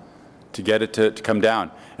down to get it to come down.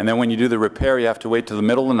 And then when you do the repair, you have to wait till the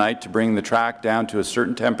middle of the night to bring the track down to a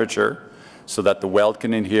certain temperature so that the weld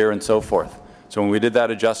can adhere and so forth. So when we did that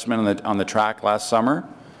adjustment on the track last summer,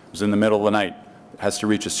 it was in the middle of the night. It has to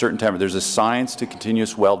reach a certain temperature. There's a science to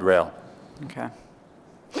continuous weld rail. Okay.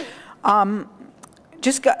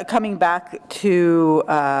 Just coming back to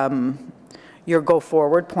your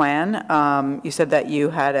go-forward plan, you said that you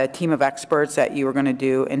had a team of experts that you were going to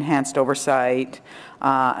do enhanced oversight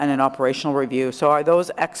and an operational review. So are those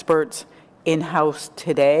experts in-house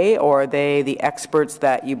today, or are they the experts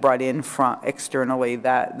that you brought in from externally,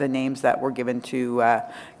 that the names that were given to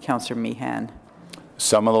Councillor Meehan?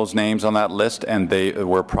 Some of those names on that list, and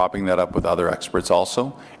we're propping that up with other experts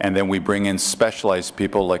also. And then we bring in specialized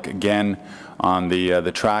people, like again, on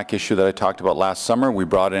the track issue that I talked about last summer, we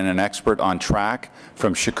brought in an expert on track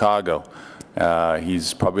from Chicago.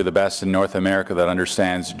 He's probably the best in North America that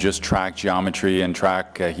understands just track geometry and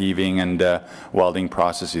track heaving and welding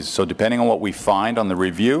processes. So depending on what we find on the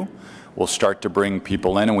review, we'll start to bring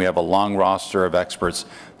people in, and we have a long roster of experts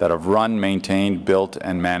that have run, maintained, built,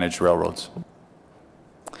 and managed railroads.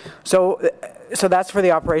 So that's for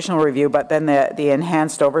the operational review, but then the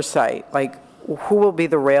enhanced oversight, like who will be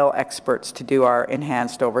the rail experts to do our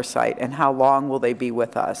enhanced oversight, and how long will they be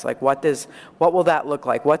with us? Like what will that look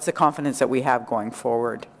like? What's the confidence that we have going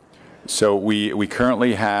forward? So we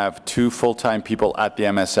currently have 2 full-time people at the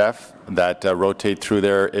MSF that rotate through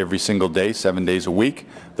there every single day, 7 days a week.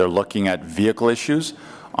 They're looking at vehicle issues.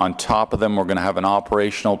 On top of them, we're going to have an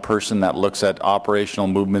operational person that looks at operational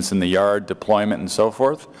movements in the yard, deployment, and so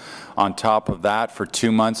forth. On top of that, for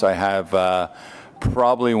 2 months, I have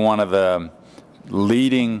probably one of the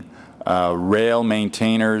leading rail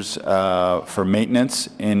maintainers for maintenance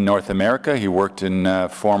in North America. He worked in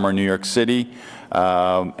former New York City.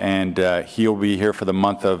 And he'll be here for the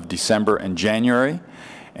month of December and January.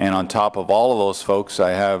 And on top of all of those folks,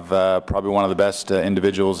 I have probably one of the best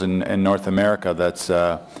individuals in North America that's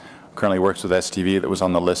currently works with STV that was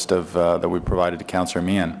on the list of that we provided to Councillor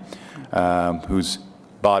Meehan, who's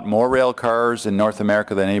bought more rail cars in North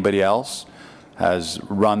America than anybody else, has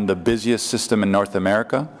run the busiest system in North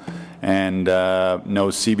America, and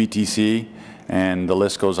knows CBTC. And the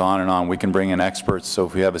list goes on and on. We can bring in experts. So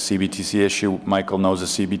if we have a CBTC issue, Michael knows a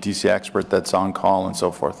CBTC expert that's on call and so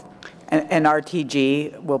forth. And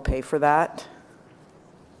RTG will pay for that?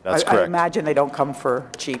 That's correct. I imagine they don't come for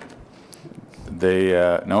cheap. They,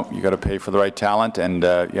 no, you got to pay for the right talent, and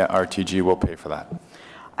yeah, RTG will pay for that.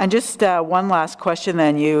 And just one last question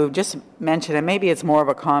then. You just mentioned, and maybe it's more of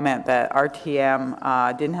a comment, that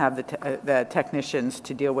RTM didn't have the technicians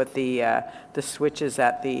to deal with the switches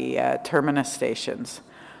at the terminus stations.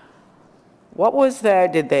 What was there?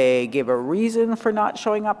 Did they give a reason for not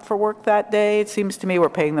showing up for work that day? It seems to me we're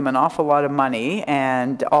paying them an awful lot of money,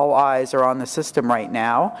 and all eyes are on the system right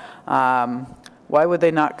now. Why would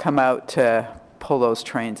they not come out to pull those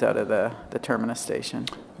trains out of the terminus station?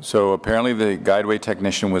 So apparently the guideway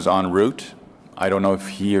technician was en route. I don't know if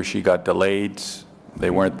he or she got delayed. They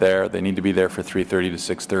weren't there. They need to be there for 3:30 to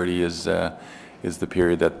 6:30 is the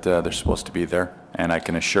period that they're supposed to be there. And I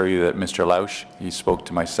can assure you that Mr. Lausch, he spoke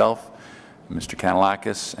to myself, Mr.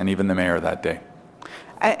 Kanalakis, and even the mayor that day.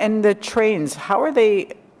 And the trains, how are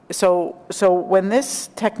they, so when this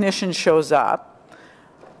technician shows up,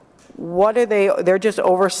 what are they're just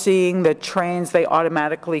overseeing the trains, they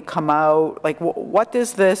automatically come out? Like, what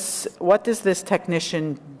does this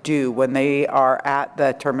technician do when they are at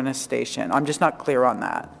the terminus station? I'm just not clear on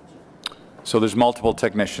that. So there's multiple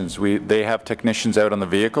technicians. They have technicians out on the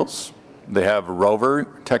vehicles. They have rover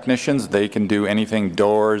technicians. They can do anything,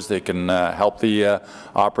 doors. They can help the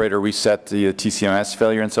operator reset the TCMS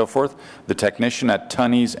failure and so forth. The technician at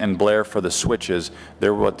Tunney's and Blair for the switches,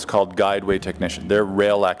 they're what's called guideway technician. They're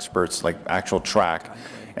rail experts, like actual track.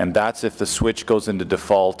 And that's if the switch goes into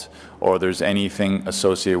default or there's anything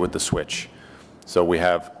associated with the switch. So we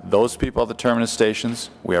have those people at the terminus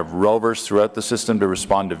stations. We have rovers throughout the system to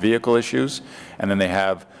respond to vehicle issues. And then they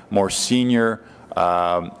have more senior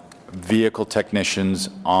vehicle technicians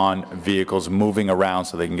on vehicles moving around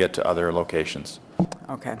so they can get to other locations.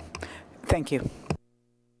 Okay. Thank you.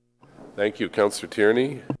 Thank you. Councillor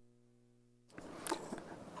Tierney.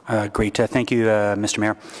 Great. Thank you, Mr.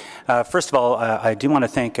 Mayor. First of all, I do want to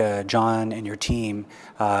thank John and your team.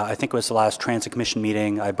 I think it was the last Transit Commission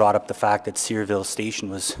meeting I brought up the fact that Searville Station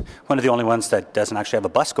was one of the only ones that doesn't actually have a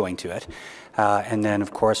bus going to it. And then,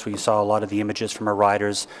 of course, we saw a lot of the images from our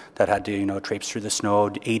riders that had to, traipse through the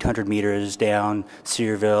snow, 800 meters down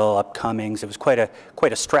Searville, up Cummings. It was quite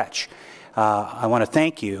a stretch. I want to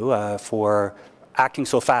thank you for acting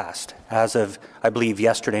so fast. As of, I believe,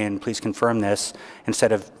 yesterday, and please confirm this,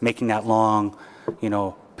 instead of making that long,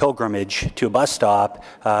 pilgrimage to a bus stop,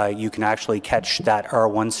 you can actually catch that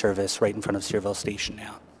R1 service right in front of Searville Station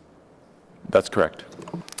now. That's correct.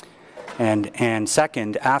 And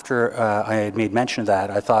second, after I had made mention of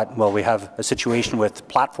that, I thought, well, we have a situation with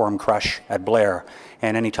platform crush at Blair,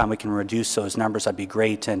 and anytime we can reduce those numbers, that'd be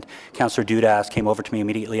great. And Councillor Dudas came over to me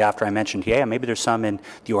immediately after I mentioned, yeah, maybe there's some in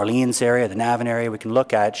the Orleans area, the Navan area we can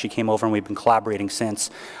look at. She came over and we've been collaborating since.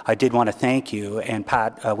 I did want to thank you, and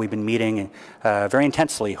Pat, we've been meeting very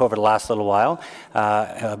intensely over the last little while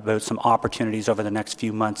about some opportunities over the next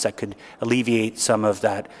few months that could alleviate some of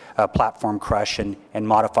that platform crush and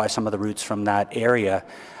modify some of the routes from that area.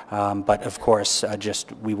 But of course,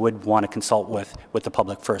 we would want to consult with the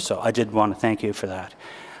public first. So I did want to thank you for that.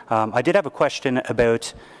 I did have a question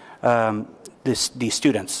about these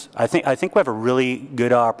students. I think we have a really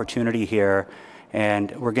good opportunity here,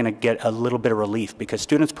 and we're going to get a little bit of relief because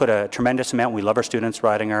students put a tremendous amount. We love our students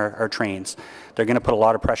riding our trains. They're going to put a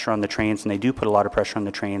lot of pressure on the trains, and they do put a lot of pressure on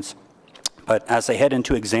the trains. But as they head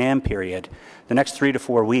into exam period, the next 3 to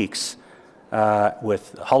 4 weeks,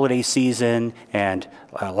 with holiday season and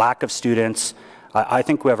lack of students, I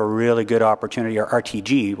think we have a really good opportunity, or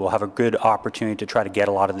RTG will have a good opportunity to try to get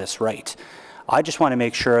a lot of this right. I just want to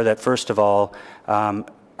make sure that, first of all,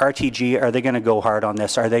 RTG, are they going to go hard on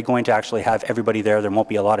this? Are they going to actually have everybody there? There won't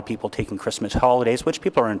be a lot of people taking Christmas holidays, which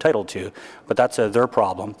people are entitled to, but that's their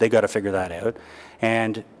problem. They got to figure that out.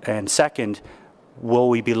 And second, will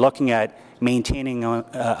we be looking at maintaining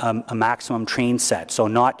a maximum train set? So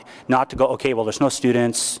not to go, okay, well, there's no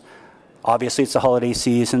students. Obviously, it's the holiday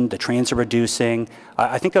season. The trains are reducing.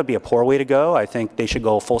 I think that would be a poor way to go. I think they should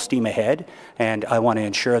go full steam ahead. And I want to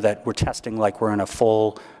ensure that we're testing like we're in a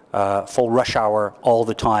full rush hour all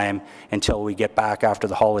the time until we get back after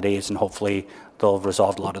the holidays, and hopefully they'll have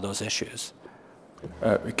resolved a lot of those issues.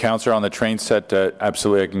 Councillor, on the train set,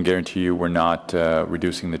 absolutely, I can guarantee you we're not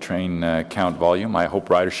reducing the train count volume. I hope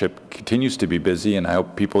ridership continues to be busy, and I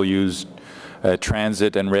hope people use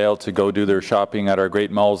transit and rail to go do their shopping at our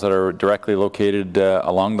great malls that are directly located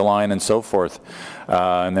along the line and so forth.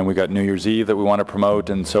 And then we got New Year's Eve that we want to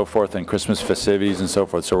promote and so forth, and Christmas festivities and so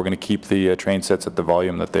forth. So we're going to keep the train sets at the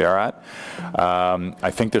volume that they are at.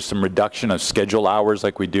 I think there's some reduction of schedule hours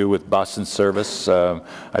like we do with bus and service.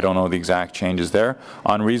 I don't know the exact changes there.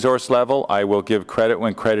 On resource level, I will give credit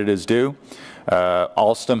when credit is due.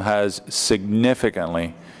 Alstom has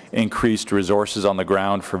significantly increased resources on the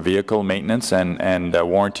ground for vehicle maintenance and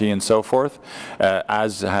warranty and so forth,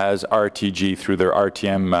 as has RTG through their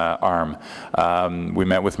RTM arm. We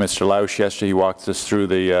met with Mr. Lausch yesterday. He walked us through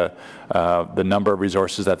the number of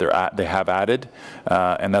resources that they have added,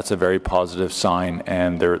 and that's a very positive sign,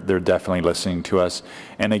 and they're definitely listening to us.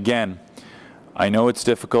 And again, I know it's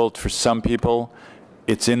difficult for some people.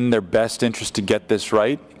 It's in their best interest to get this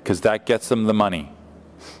right, because that gets them the money.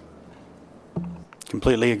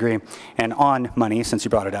 Completely agree. And on money, since you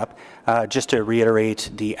brought it up, just to reiterate,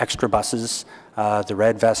 the extra buses, the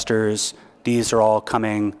red vesters, these are all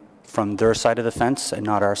coming from their side of the fence and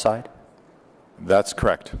not our side? That's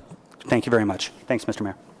correct. Thank you very much. Thanks, Mr.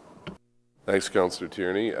 Mayor. Thanks, Councillor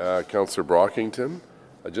Tierney. Councillor Brockington,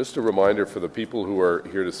 just a reminder for the people who are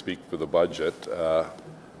here to speak for the budget,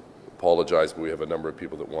 apologize, but we have a number of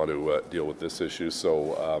people that want to deal with this issue,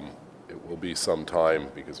 so it will be some time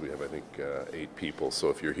because we have, I think, 8 people. So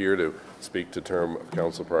if you're here to speak to term of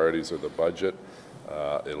council priorities or the budget,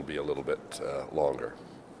 it'll be a little bit longer.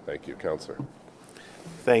 Thank you, Councillor.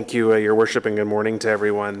 Thank you, Your Worship, and good morning to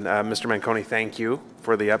everyone. Mr. Manconi, thank you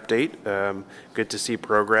for the update. Good to see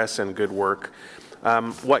progress and good work.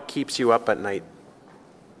 What keeps you up at night?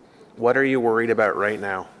 What are you worried about right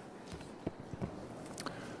now?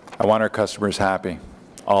 I want our customers happy,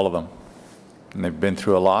 all of them. And they've been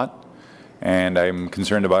through a lot. And I'm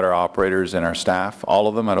concerned about our operators and our staff, all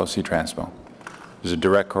of them at OC Transpo. There's a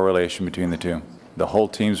direct correlation between the two. The whole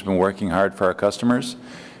team's been working hard for our customers,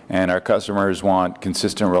 and our customers want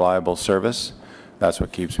consistent, reliable service. That's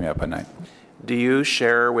what keeps me up at night. Do you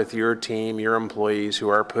share with your team, your employees who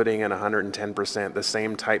are putting in 110%, the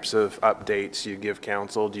same types of updates you give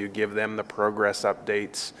council? Do you give them the progress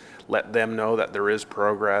updates, let them know that there is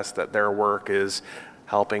progress, that their work is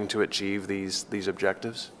helping to achieve these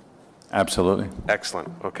objectives? Absolutely.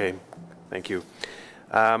 Excellent. Okay. Thank you.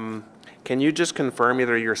 Can you just confirm,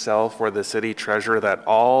 either yourself or the city treasurer, that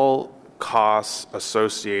all costs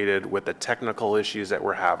associated with the technical issues that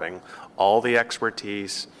we're having, all the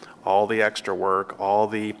expertise, all the extra work, all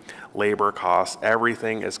the labor costs,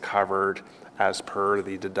 everything is covered as per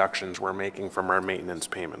the deductions we're making from our maintenance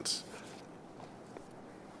payments?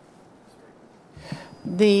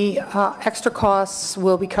 The extra costs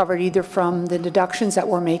will be covered either from the deductions that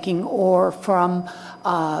we're making or from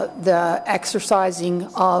the exercising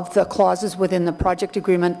of the clauses within the project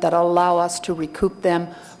agreement that allow us to recoup them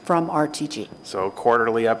from RTG. So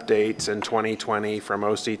quarterly updates in 2020 from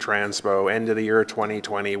OC Transpo, end of the year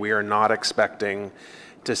 2020, we are not expecting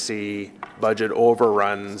to see budget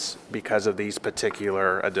overruns because of these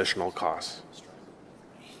particular additional costs.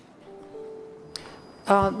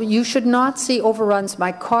 You should not see overruns.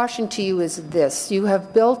 My caution to you is this. You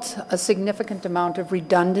have built a significant amount of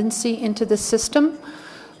redundancy into the system.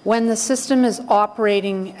 When the system is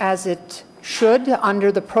operating as it should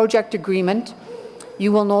under the project agreement,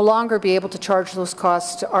 you will no longer be able to charge those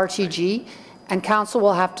costs to RTG, and council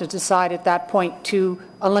will have to decide at that point to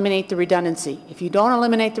eliminate the redundancy. If you don't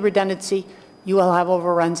eliminate the redundancy, you will have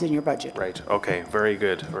overruns in your budget. Right. Okay. Very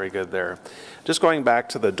good there. Just going back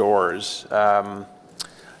to the doors,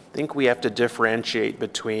 I think we have to differentiate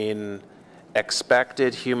between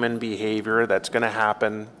expected human behavior that's going to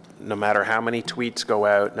happen no matter how many tweets go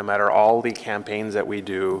out, no matter all the campaigns that we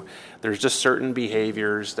do, there's just certain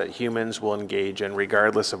behaviors that humans will engage in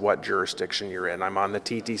regardless of what jurisdiction you're in. I'm on the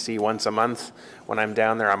TTC once a month. When I'm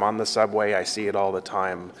down there, I'm on the subway. I see it all the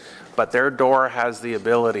time. But their door has the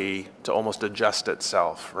ability to almost adjust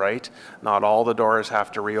itself, right? Not all the doors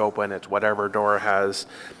have to reopen. It's whatever door has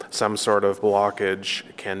some sort of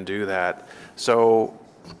blockage can do that. So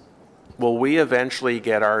will we eventually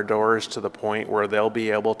get our doors to the point where they'll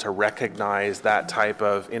be able to recognize that type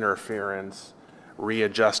of interference,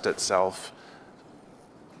 readjust itself?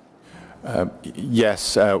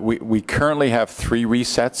 Yes, we currently have 3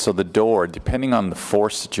 resets, so the door, depending on the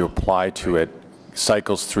force that you apply to it,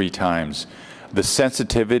 cycles 3 times. The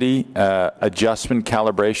sensitivity adjustment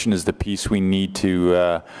calibration is the piece we need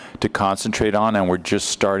to concentrate on, and we're just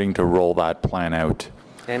starting to roll that plan out.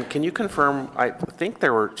 And can you confirm, I think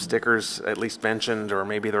there were stickers at least mentioned, or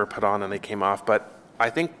maybe they were put on and they came off, but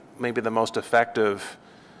I think maybe the most effective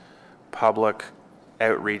public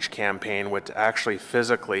outreach campaign would actually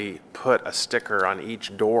physically put a sticker on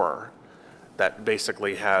each door that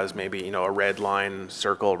basically has maybe, you know, a red line,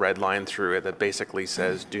 circle, red line through it that basically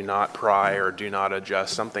says do not pry or do not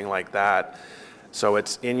adjust, something like that. So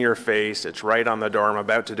it's in your face, it's right on the door, I'm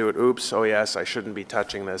about to do it, oops, oh yes, I shouldn't be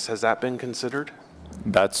touching this. Has that been considered?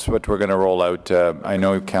 That's what we're going to roll out. I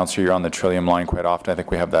know, Councillor, you're on the Trillium line quite often. I think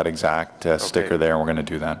we have that exact sticker there, and we're going to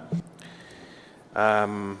do that.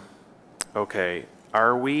 Okay.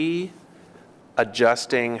 Are we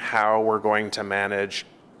adjusting how we're going to manage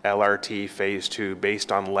LRT Phase 2 based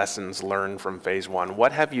on lessons learned from Phase 1?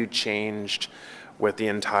 What have you changed with the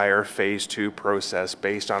entire Phase 2 process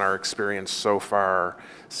based on our experience so far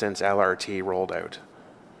since LRT rolled out?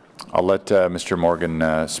 I'll let Mr.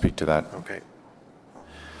 Morgan speak to that. Okay.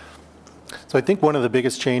 So I think one of the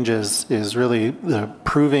biggest changes is really the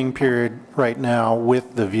proving period right now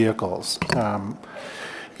with the vehicles.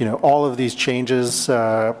 You know, all of these changes,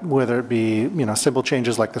 whether it be, you know, simple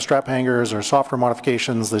changes like the strap hangers or software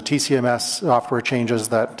modifications, the TCMS software changes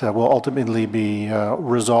that will ultimately be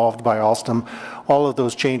resolved by Alstom, all of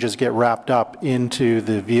those changes get wrapped up into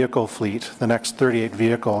the vehicle fleet, the next 38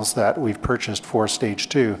 vehicles that we've purchased for Stage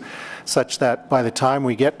 2, such that by the time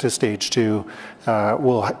we get to Stage 2,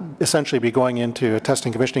 we'll essentially be going into a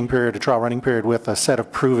testing commissioning period, a trial running period with a set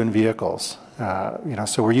of proven vehicles. You know,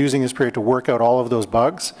 so we're using this period to work out all of those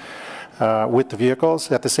bugs with the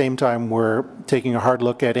vehicles. At the same time, we're taking a hard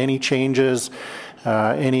look at any changes,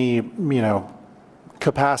 any, you know,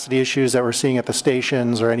 capacity issues that we're seeing at the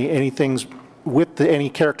stations, or any things with any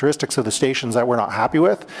characteristics of the stations that we're not happy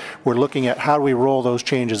with. We're looking at how do we roll those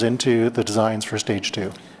changes into the designs for Stage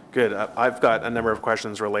 2. Good. I've got a number of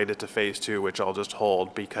questions related to Phase 2, which I'll just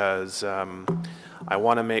hold because I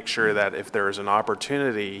want to make sure that if there is an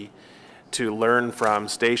opportunity to learn from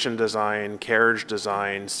station design, carriage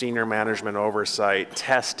design, senior management oversight,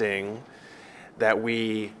 testing, that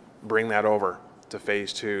we bring that over to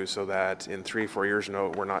Phase 2 so that in 3-4 years,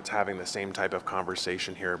 we're not having the same type of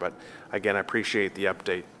conversation here. But again, I appreciate the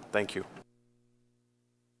update. Thank you.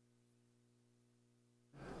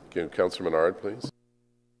 Again, Councillor Menard, please.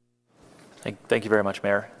 Thank you very much,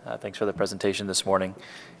 Mayor. Thanks for the presentation this morning.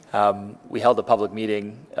 We held a public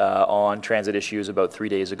meeting on transit issues about 3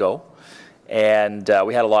 days ago, and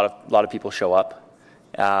we had a lot of people show up.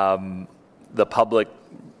 The public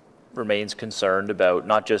remains concerned about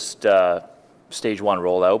not just Stage 1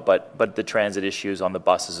 rollout, but the transit issues on the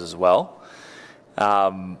buses as well.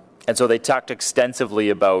 And so they talked extensively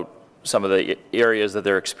about some of the areas that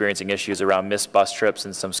they're experiencing issues around missed bus trips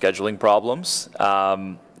and some scheduling problems.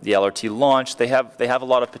 The LRT launch, they have a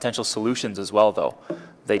lot of potential solutions as well, though.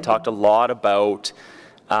 They talked a lot about,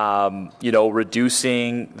 you know,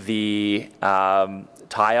 reducing the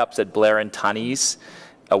tie-ups at Blair and Tunney's,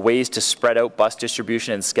 ways to spread out bus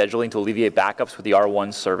distribution and scheduling to alleviate backups with the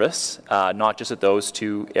R1 service, not just at those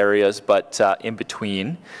 2 areas, but in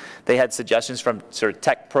between. They had suggestions from sort of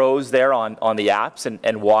tech pros there on the apps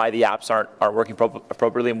and why the apps aren't working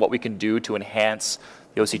appropriately and what we can do to enhance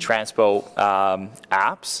the OC Transpo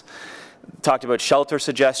apps. Talked about shelter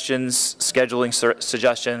suggestions, scheduling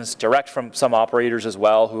suggestions, direct from some operators as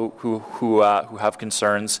well who have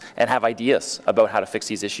concerns and have ideas about how to fix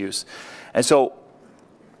these issues. And so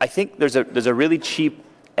I think there's a really cheap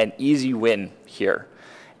and easy win here.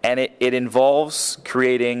 And it involves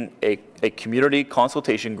creating a community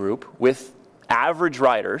consultation group with average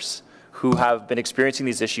riders who have been experiencing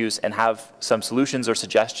these issues and have some solutions or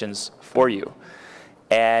suggestions for you.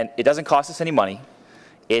 And it doesn't cost us any money.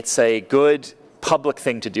 It's a good public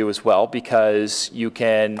thing to do as well, because you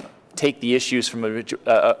can take the issues from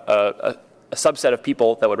a a subset of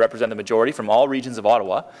people that would represent the majority from all regions of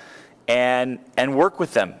Ottawa and work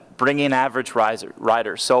with them, bring in average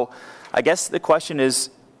riders. So I guess the question is,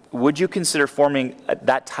 would you consider forming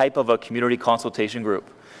that type of a community consultation group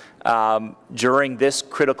during this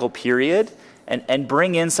critical period and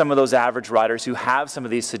bring in some of those average riders who have some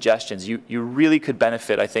of these suggestions? You really could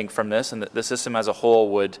benefit, I think, from this, and the system as a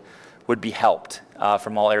whole would be helped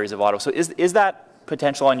from all areas of Ottawa. So is that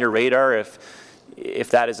potential on your radar if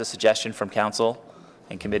that is a suggestion from council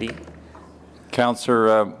and committee?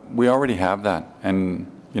 Councillor, we already have that. And,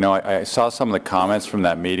 you know, I saw some of the comments from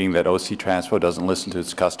that meeting that OC Transpo doesn't listen to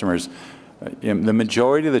its customers. The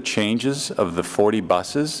majority of the changes of the 40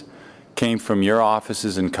 buses came from your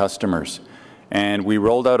offices and customers. And we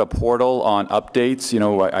rolled out a portal on updates. You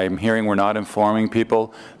know, I'm hearing we're not informing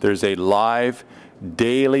people. There's a live,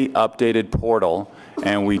 daily updated portal,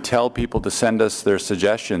 and we tell people to send us their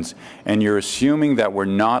suggestions. And you're assuming that we're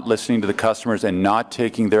not listening to the customers and not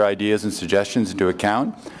taking their ideas and suggestions into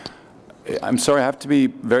account. I'm sorry, I have to be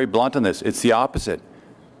very blunt on this. It's the opposite.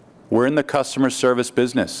 We're in the customer service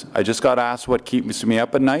business. I just got asked what keeps me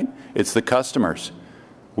up at night. It's the customers.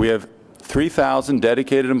 We have 3,000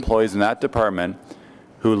 dedicated employees in that department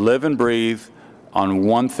who live and breathe on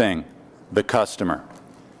one thing, the customer.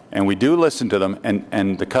 And we do listen to them,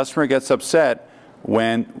 and the customer gets upset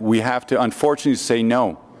when we have to, unfortunately, say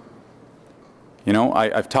no. You know,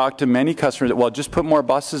 I've talked to many customers, well, just put more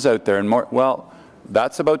buses out there and more. Well,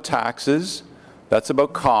 that's about taxes, that's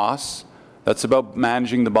about costs, that's about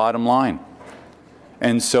managing the bottom line.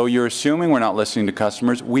 And so you're assuming we're not listening to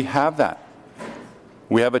customers. We have that.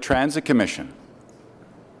 We have a transit commission,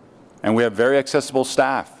 and we have very accessible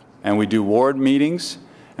staff, and we do ward meetings,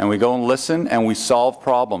 and we go and listen, and we solve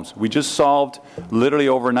problems. We just solved, literally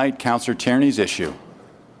overnight, Councillor Tierney's issue.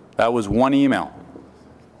 That was one email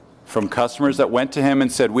from customers that went to him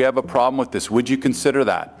and said, we have a problem with this. Would you consider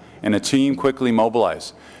that? And a team quickly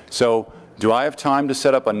mobilized. So do I have time to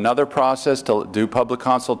set up another process to do public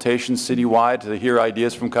consultations citywide to hear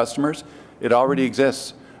ideas from customers? It already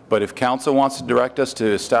exists. But if council wants to direct us to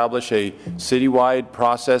establish a citywide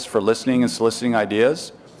process for listening and soliciting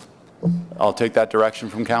ideas, I'll take that direction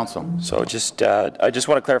from council. So just, I just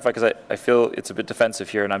want to clarify, because I feel it's a bit defensive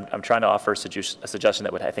here, and I'm trying to offer a suggestion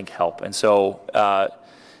that would, I think, help. And so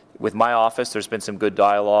with my office, there's been some good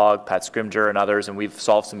dialogue, Pat Scrimger and others, and we've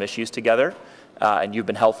solved some issues together. And you've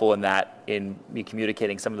been helpful in that, in me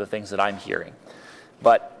communicating some of the things that I'm hearing.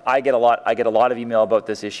 But I get a lot of email about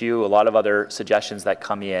this issue, a lot of other suggestions that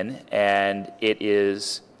come in, and it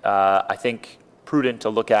is, I think, prudent to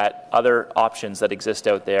look at other options that exist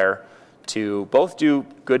out there to both do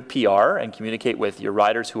good PR and communicate with your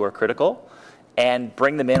riders who are critical, and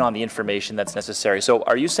bring them in on the information that's necessary. So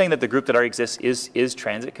are you saying that the group that already exists is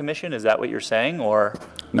Transit Commission? Is that what you're saying, or?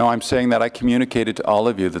 No, I'm saying that I communicated to all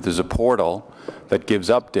of you that there's a portal that gives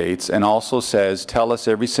updates and also says, tell us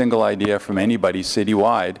every single idea from anybody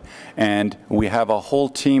citywide, and we have a whole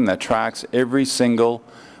team that tracks every single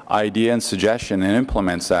idea and suggestion and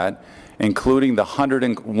implements that, including the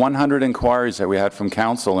 100 inquiries that we had from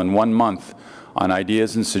council in 1 month on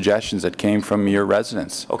ideas and suggestions that came from your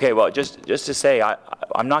residents. Okay, well, just to say,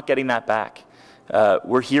 I'm not getting that back.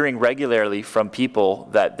 We're hearing regularly from people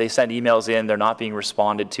that they send emails in, they're not being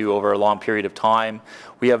responded to over a long period of time.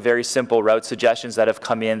 We have very simple route suggestions that have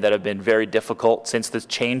come in that have been very difficult since this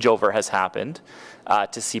changeover has happened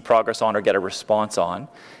to see progress on or get a response on.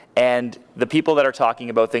 And the people that are talking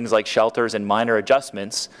about things like shelters and minor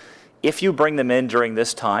adjustments, if you bring them in during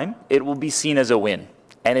this time, it will be seen as a win.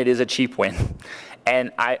 And it is a cheap win.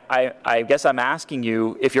 And I guess I'm asking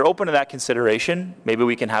you, if you're open to that consideration, maybe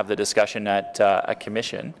we can have the discussion at a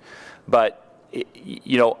commission. But,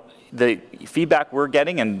 you know, the feedback we're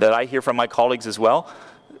getting, and that I hear from my colleagues as well,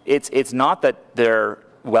 it's not that they're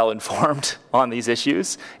well informed on these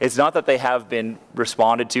issues. It's not that they have been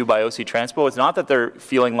responded to by OC Transpo. It's not that they're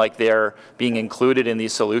feeling like they're being included in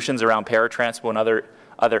these solutions around paratranspo and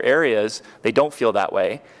other areas. They don't feel that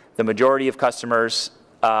way. The majority of customers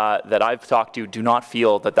that I've talked to do not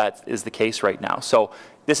feel that that is the case right now. So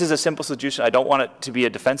this is a simple solution. I don't want it to be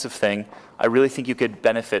a defensive thing. I really think you could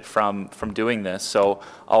benefit from doing this. So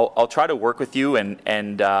I'll try to work with you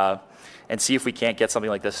and see if we can't get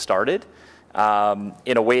something like this started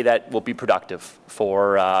in a way that will be productive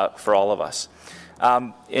for all of us.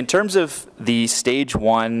 In terms of the stage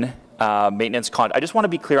 1 maintenance contract, I just want to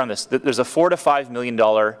be clear on this. There's a $4 to $5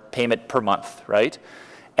 million payment per month, right?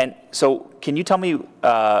 And so can you tell me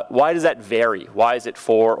why does that vary? Why is it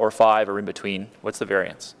 4 or 5 or in between? What's the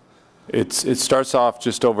variance? It starts off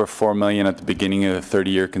just over $4 million at the beginning of the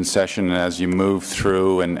 30-year concession, and as you move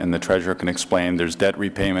through, and the treasurer can explain, there's debt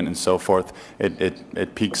repayment and so forth,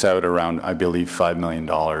 it peaks out around, I believe, $5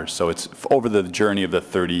 million. So it's over the journey of the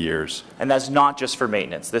 30 years. And that's not just for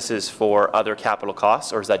maintenance. This is for other capital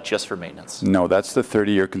costs, or is that just for maintenance? No, that's the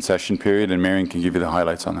 30-year concession period, and Marion can give you the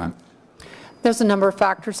highlights on that. There's a number of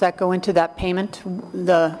factors that go into that payment.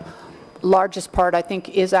 The largest part, I think,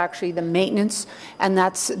 is actually the maintenance, and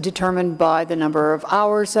that's determined by the number of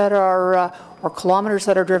hours that are, or kilometers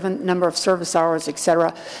that are driven, number of service hours,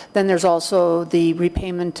 etc. Then there's also the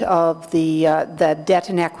repayment of the debt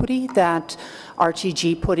and equity that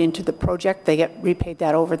RTG put into the project. They get repaid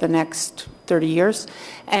that over the next 30 years.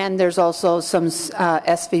 And there's also some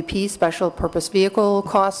SVP, special purpose vehicle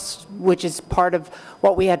costs, which is part of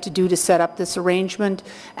what we had to do to set up this arrangement.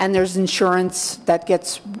 And there's insurance that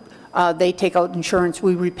gets they take out insurance,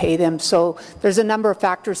 we repay them. So there's a number of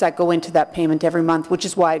factors that go into that payment every month, which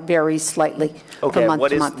is why it varies slightly from month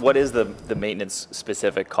to month. What is the maintenance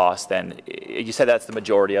specific cost then? You said that's the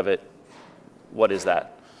majority of it. What is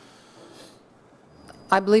that?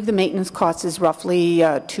 I believe the maintenance cost is roughly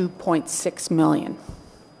 $2.6 million.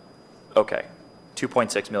 Okay,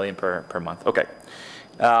 $2.6 million per month. Okay.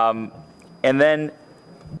 And then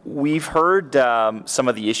we've heard some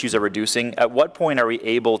of the issues are reducing. At what point are we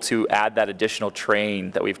able to add that additional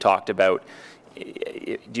train that we've talked about?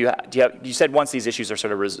 You said once these issues are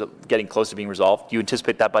sort of getting close to being resolved, do you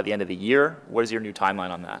anticipate that by the end of the year? What is your new timeline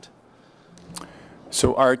on that?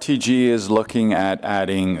 So RTG is looking at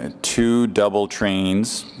adding 2 double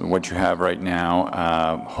trains, what you have right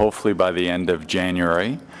now, hopefully by the end of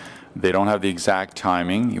January. They don't have the exact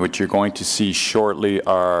timing. What you're going to see shortly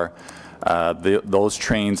are those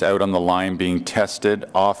trains out on the line being tested,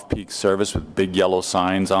 off-peak service with big yellow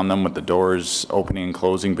signs on them with the doors opening and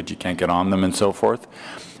closing, but you can't get on them and so forth.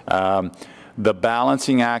 The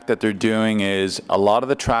balancing act that they're doing is a lot of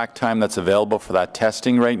the track time that's available for that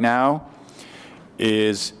testing right now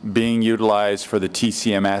is being utilized for the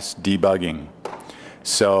TCMS debugging.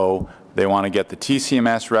 So they want to get the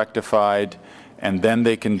TCMS rectified, and then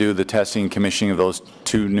they can do the testing and commissioning of those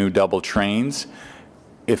 2 new double trains.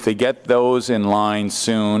 If they get those in line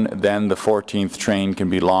soon, then the 14th train can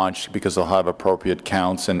be launched because they'll have appropriate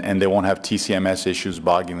counts and they won't have TCMS issues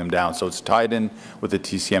bogging them down. So it's tied in with the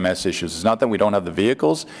TCMS issues. It's not that we don't have the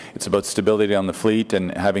vehicles, it's about stability on the fleet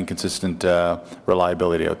and having consistent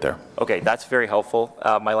reliability out there. Okay, that's very helpful.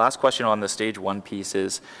 My last question on the stage 1 piece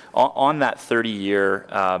is, on that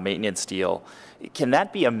 30-year maintenance deal, can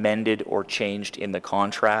that be amended or changed in the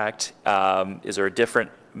contract? Is there a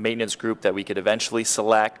different maintenance group that we could eventually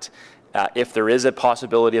select? If there is a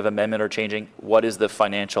possibility of amendment or changing, what is the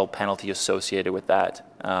financial penalty associated with that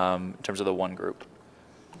in terms of the one group?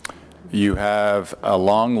 You have a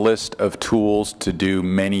long list of tools to do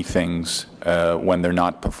many things when they're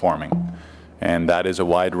not performing. And that is a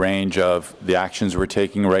wide range of the actions we're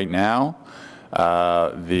taking right now.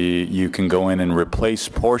 You can go in and replace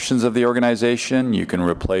portions of the organization. You can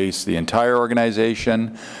replace the entire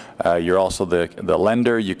organization. You're also the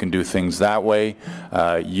lender. You can do things that way.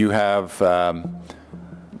 You have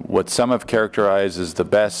what some have characterized as the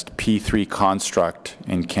best P3 construct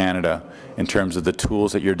in Canada in terms of the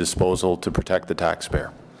tools at your disposal to protect the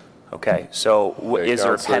taxpayer. Okay, so is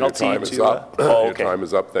there a penalty your time to... is up. Your time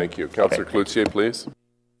is up. Thank you. Councillor Cloutier, please.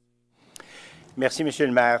 Merci, Monsieur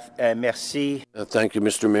le Maire. Merci. Thank you,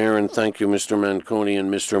 Mr. Mayor, and thank you, Mr. Manconi and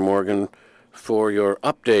Mr. Morgan, for your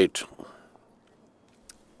update.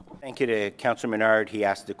 Thank you to Councillor Menard. He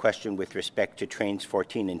asked the question with respect to trains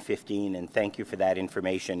 14 and 15, and thank you for that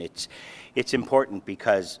information. It's important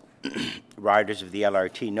because riders of the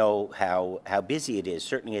LRT know how busy it is,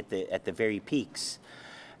 certainly at the very peaks.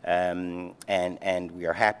 And we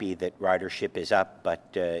are happy that ridership is up, but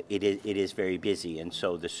it is very busy, and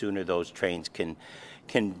so the sooner those trains can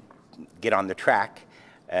get on the track,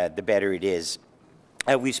 the better it is.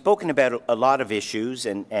 We've spoken about a lot of issues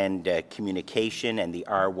and communication and the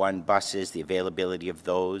R1 buses, the availability of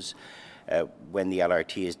those when the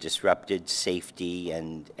LRT is disrupted, safety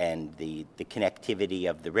and the connectivity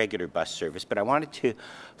of the regular bus service. But I wanted to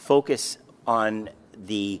focus on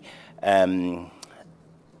the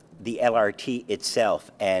LRT itself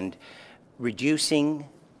and reducing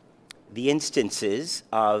the instances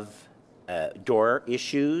of door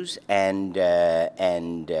issues and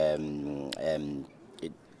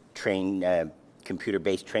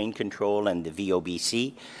computer-based train control and the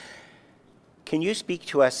VOBC. Can you speak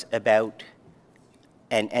to us about,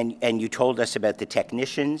 and you told us about the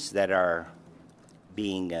technicians that are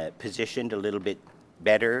being positioned a little bit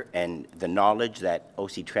better and the knowledge that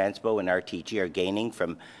OC Transpo and RTG are gaining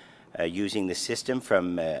from using the system,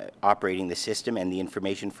 from operating the system, and the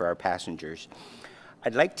information for our passengers.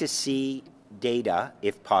 I'd like to see data,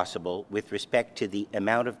 if possible, with respect to the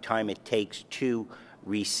amount of time it takes to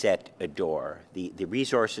reset a door. The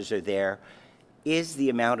resources are there. Is the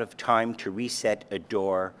amount of time to reset a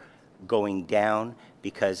door going down?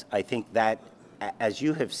 Because I think that, as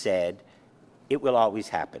you have said, it will always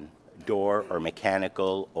happen. Door or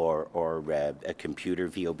mechanical or a computer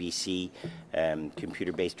VOBC,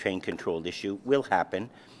 computer-based train controlled issue will happen.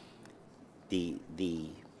 The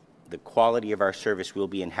quality of our service will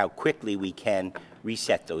be in how quickly we can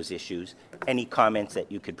reset those issues. Any comments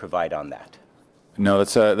that you could provide on that? No,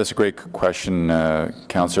 that's a great question,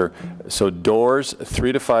 Councillor. So doors,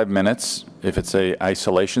 3 to 5 minutes if it's a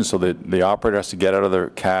isolation, so that the operator has to get out of their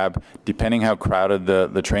cab, depending how crowded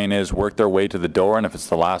the train is, work their way to the door, and if it's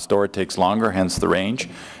the last door, it takes longer, hence the range.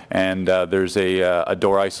 And there's a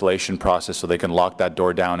door isolation process, so they can lock that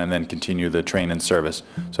door down and then continue the train in service.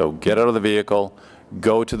 So get out of the vehicle,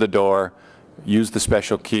 go to the door, use the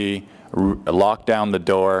special key, lock down the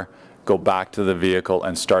door, go back to the vehicle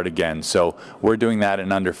and start again. So we're doing that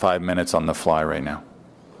in under 5 minutes on the fly right now.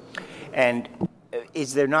 And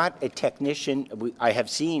is there not a technician? I have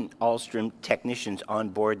seen Alstom technicians on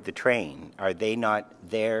board the train. Are they not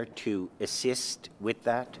there to assist with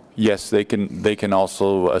that? Yes, they can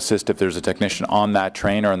also assist if there's a technician on that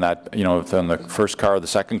train or on that, if on the first car or the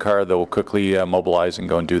second car, they'll quickly mobilize and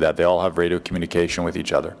go and do that. They all have radio communication with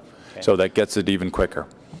each other. Okay. So that gets it even quicker.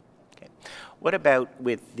 What about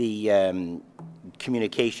with the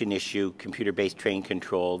communication issue, computer-based train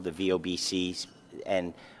control, the VOBCs,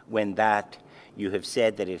 and when that, you have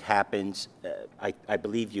said that it happens, I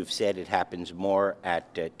believe you've said it happens more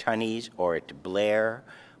at Tunney's or at Blair,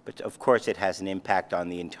 but of course it has an impact on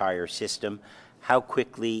the entire system. How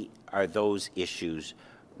quickly are those issues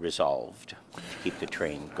resolved to keep the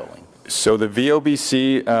train going? So the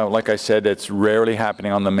VOBC, like I said, it's rarely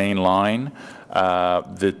happening on the main line.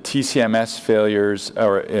 The TCMS failures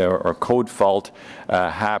or code fault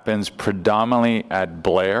happens predominantly at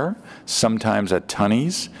Blair, sometimes at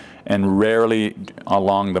Tunney's, and rarely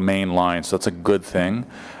along the main line, so that's a good thing.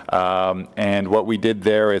 And what we did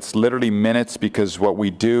there, it's literally minutes, because what we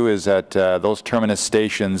do is at those terminus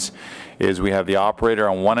stations is we have the operator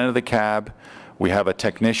on one end of the cab, we have a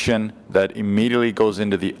technician that immediately goes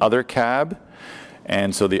into the other cab,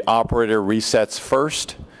 and so the operator resets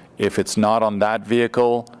first. If it's not on that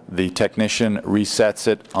vehicle, the technician resets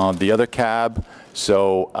it on the other cab,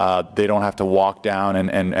 so they don't have to walk down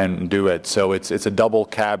and do it. So it's a double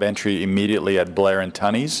cab entry immediately at Blair and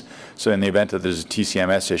Tunney's. So in the event that there's a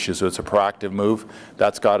TCMS issue, so it's a proactive move.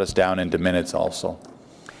 That's got us down into minutes also.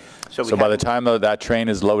 So by the time that train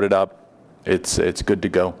is loaded up, it's good to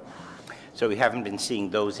go. So we haven't been seeing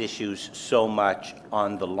those issues so much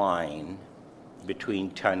on the line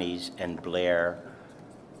between Tunney's and Blair.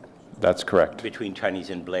 That's correct. Between Tunney's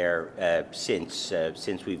and Blair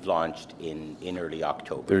since we've launched in early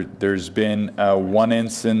October. There's been one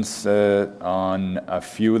instance on a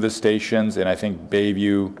few of the stations, and I think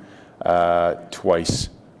Bayview twice.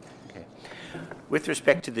 Okay. With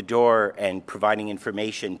respect to the door and providing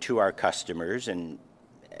information to our customers and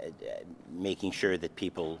making sure that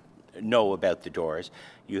people know about the doors,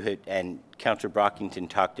 and Councillor Brockington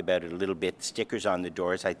talked about it a little bit, stickers on the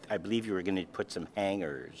doors. I believe you were going to put some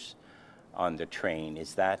hangers on the train.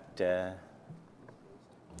 Is that the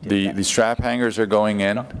strap hangers are going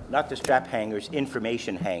in? Not the strap hangers,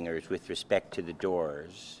 information hangers with respect to the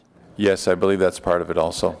doors. Yes, I believe that's part of it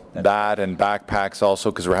also. That and backpacks also,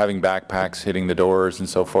 because we're having backpacks hitting the doors and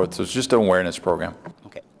so forth. So it's just an awareness program.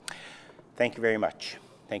 Okay. Thank you very much.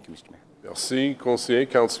 Thank you, Mr. Mayor. Merci, Conseiller.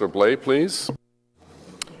 Councillor Blais, please.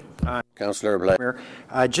 Councillor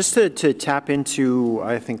Blais. Just to tap into,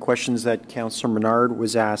 I think, questions that Councillor Menard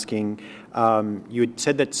was asking, you had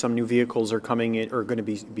said that some new vehicles are coming in, or going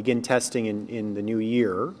to begin testing in the new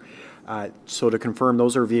year. So to confirm,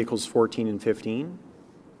 those are vehicles 14 and 15?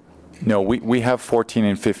 No, we have 14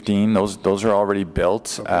 and 15. Those are already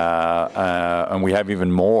built, okay. And we have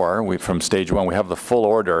even more. From stage one, we have the full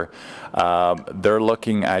order. They're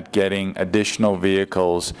looking at getting additional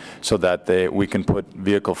vehicles so that we can put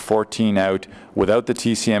vehicle 14 out without the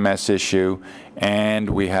TCMS issue, and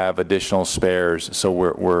we have additional spares. So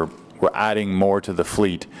we're adding more to the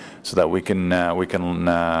fleet so that we can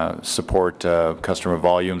support customer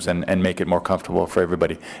volumes and make it more comfortable for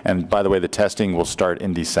everybody. And by the way, the testing will start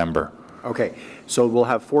in December. Okay, so we'll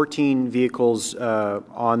have 14 vehicles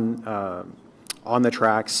on the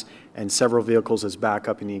tracks and several vehicles as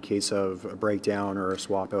backup in the case of a breakdown or a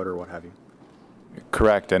swap out or what have you.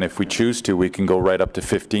 Correct, and if we choose to, we can go right up to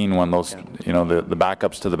 15 when those, you know, the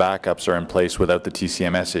backups to the backups are in place without the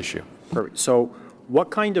TCMS issue. Perfect. So what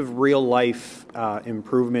kind of real-life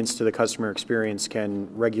improvements to the customer experience can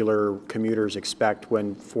regular commuters expect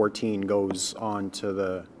when 14 goes on to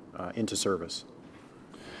the into service?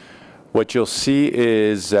 What you'll see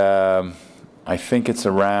is, I think it's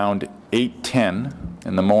around 8:10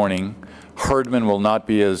 in the morning, Herdman will not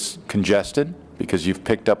be as congested because you've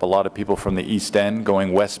picked up a lot of people from the East End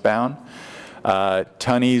going westbound.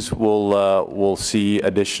 Tunney's will see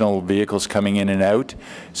additional vehicles coming in and out.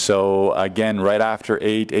 So again, right after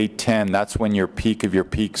 8:10, that's when your peak of your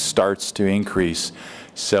peak starts to increase.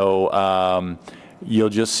 So you'll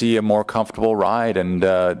just see a more comfortable ride, and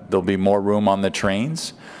there'll be more room on the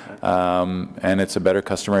trains, and it's a better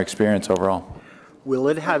customer experience overall. Will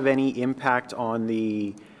it have any impact on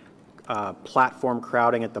the platform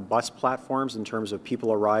crowding at the bus platforms in terms of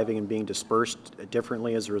people arriving and being dispersed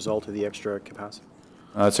differently as a result of the extra capacity?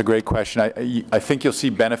 That's a great question. I think you'll see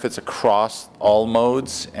benefits across all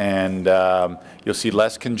modes, and you'll see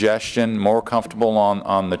less congestion, more comfortable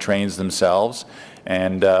on the trains themselves,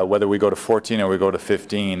 and whether we go to 14 or we go to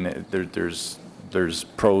 15, there's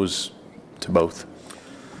pros to both.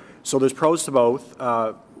 So there's pros to both.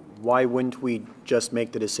 Why wouldn't we just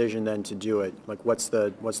make the decision then to do it? Like, what's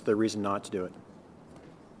the reason not to do it?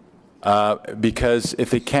 Because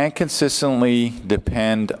if they can't consistently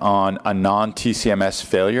depend on a non-TCMS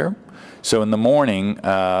failure, so in the morning,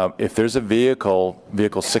 if there's a vehicle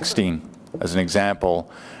 16 as an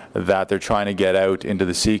example, that they're trying to get out into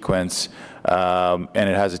the sequence, and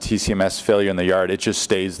it has a TCMS failure in the yard, it just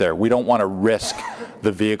stays there. We don't want to risk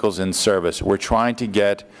the vehicles in service. We're trying to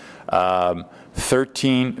get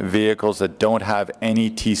 13 vehicles that don't have any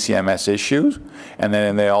TCMS issues, and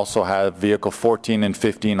then they also have vehicle 14 and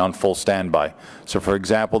 15 on full standby. So for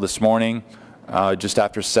example, this morning, just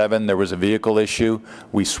after 7, there was a vehicle issue.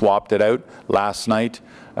 We swapped it out. Last night,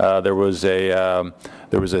 there was a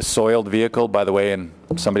soiled vehicle, by the way, and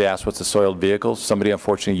somebody asked what's a soiled vehicle. Somebody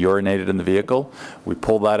unfortunately urinated in the vehicle. We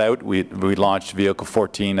pulled that out. We launched vehicle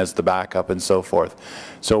 14 as the backup and so forth.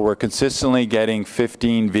 So we're consistently getting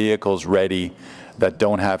 15 vehicles ready that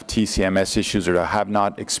don't have TCMS issues or have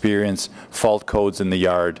not experienced fault codes in the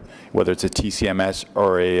yard, whether it's a TCMS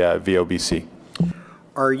or a VOBC.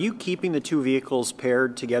 Are you keeping the two vehicles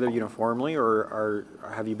paired together uniformly, or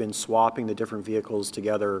have you been swapping the different vehicles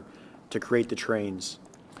together to create the trains?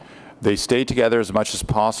 They stay together as much as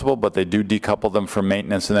possible, but they do decouple them from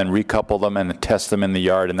maintenance and then recouple them and test them in the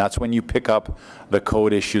yard. And that's when you pick up the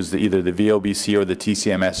code issues, either the VOBC or the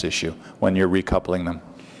TCMS issue, when you're recoupling them.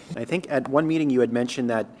 I think at one meeting you had mentioned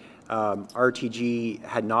that RTG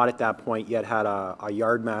had not at that point yet had a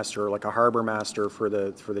yard master, like a harbor master for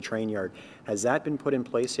the train yard. Has that been put in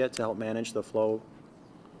place yet to help manage the flow?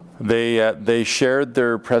 They shared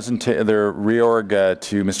their reorg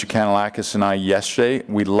to Mr. Kanellakis and I yesterday.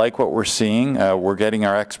 We like what we're seeing. We're getting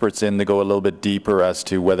our experts in to go a little bit deeper as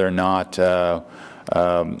to whether or not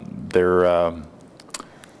they're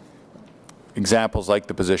examples like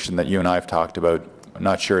the position that you and I have talked about. I'm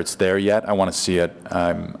not sure it's there yet. I want to see it,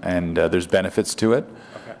 and there's benefits to it.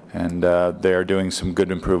 Okay. And they are doing some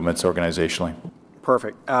good improvements organizationally.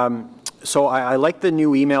 Perfect. So I like the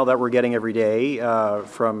new email that we're getting every day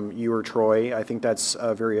from you or Troy. I think that's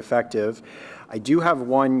very effective. I do have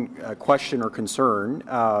one question or concern,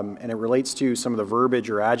 and it relates to some of the verbiage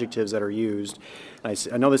or adjectives that are used. I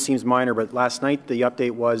know this seems minor, but last night the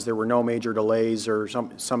update was there were no major delays or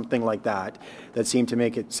something like that seemed to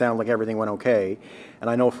make it sound like everything went okay. And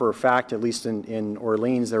I know for a fact, at least in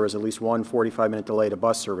Orleans, there was at least one 45-minute delay to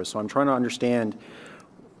bus service. So I'm trying to understand,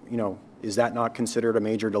 you know, is that not considered a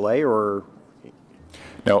major delay, or?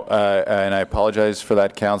 No, and I apologize for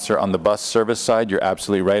that, Councillor. On the bus service side, you're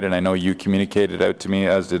absolutely right, and I know you communicated out to me,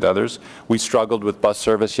 as did others. We struggled with bus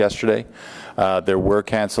service yesterday. There were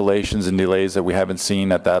cancellations and delays that we haven't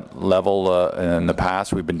seen at that level in the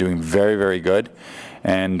past. We've been doing very, very good.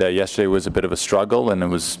 And yesterday was a bit of a struggle, and it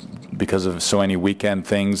was because of so many weekend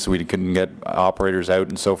things. We couldn't get operators out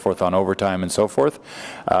and so forth on overtime and so forth.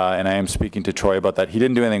 And I am speaking to Troy about that. He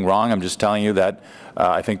didn't do anything wrong. I'm just telling you that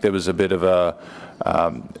I think there was a bit of a,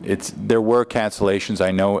 there were cancellations, I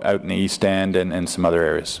know, out in the East End and some other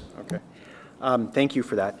areas. Okay. Thank you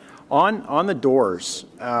for that. On the doors,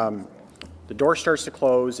 the door starts to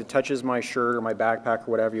close, it touches my shirt or my backpack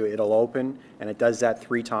or whatever, it'll open, and it does that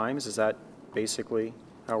 3 times. Is that basically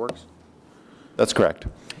how it works? That's correct.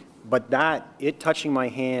 But it touching my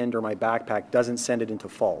hand or my backpack doesn't send it into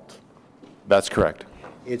fault. That's correct.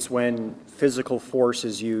 It's when physical force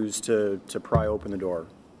is used to pry open the door.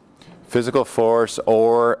 physical force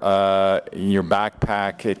or your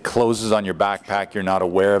backpack, it closes on your backpack, you're not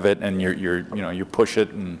aware of it, and you push it,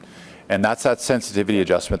 and that's that sensitivity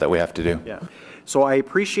adjustment that we have to do. Yeah. So I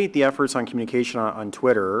appreciate the efforts on communication on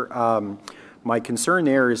Twitter. My concern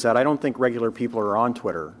there is that I don't think regular people are on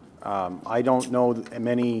Twitter. I don't know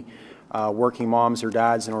many working moms or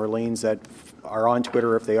dads in Orleans that are on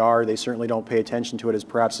Twitter. If they are, they certainly don't pay attention to it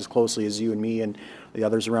perhaps as closely as you and me and the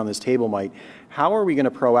others around this table might. How are we going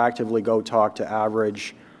to proactively go talk to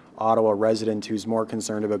average Ottawa resident who's more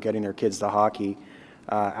concerned about getting their kids to hockey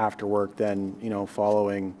after work than,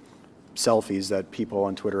 following selfies that people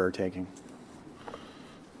on Twitter are taking?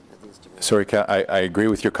 Sorry, I agree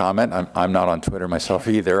with your comment. I'm not on Twitter myself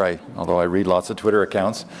either, although I read lots of Twitter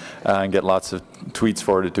accounts and get lots of tweets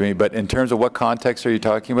forwarded to me. But in terms of what context are you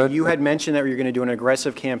talking about? You had mentioned that you're going to do an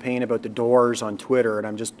aggressive campaign about the doors on Twitter, and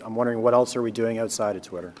I'm wondering what else are we doing outside of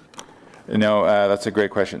Twitter? No, that's a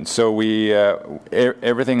great question. So we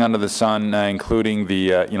everything under the sun, including the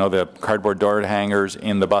the cardboard door hangers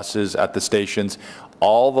in the buses at the stations,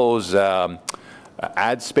 all those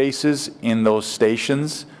ad spaces in those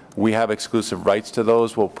stations. We have exclusive rights to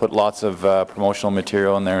those. We'll put lots of promotional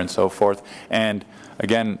material in there and so forth. And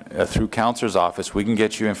again, through Councillor's office, we can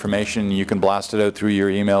get you information. You can blast it out through your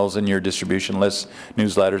emails and your distribution lists,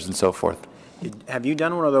 newsletters, and so forth. Have you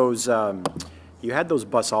done one of those? You had those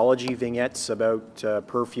busology vignettes about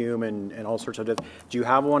perfume and all sorts of stuff. Do you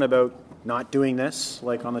have one about not doing this,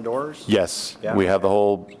 like on the doors? Yes. Yeah. We have the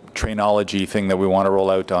whole trainology thing that we want to roll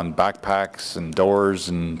out on backpacks and doors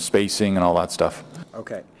and spacing and all that stuff.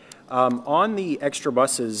 Okay. On the extra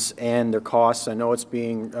buses and their costs, I know it's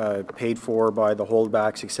being paid for by the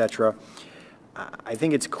holdbacks, etc. I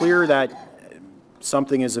think it's clear that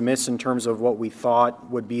something is amiss in terms of what we thought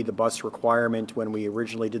would be the bus requirement when we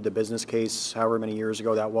originally did the business case, however many years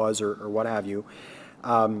ago that was, or what have you.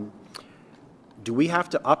 Do we have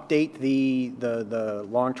to update the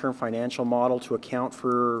long-term financial model to account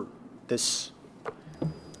for this?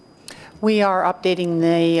 We are updating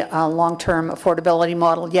the long-term affordability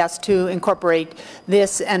model, yes, to incorporate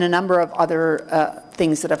this and a number of other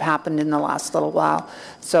things that have happened in the last little while.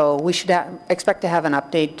 So we should expect to have an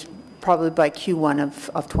update probably by Q1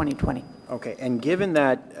 of 2020. Okay, and given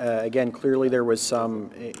that, again, clearly there was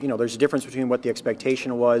some, there's a difference between what the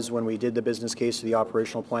expectation was when we did the business case to the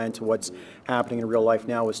operational plan to what's happening in real life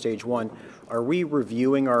now with stage 1. Are we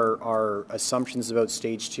reviewing our assumptions about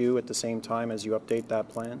stage 2 at the same time as you update that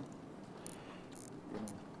plan?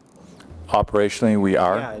 Operationally, we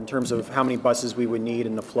are. Yeah, in terms of how many buses we would need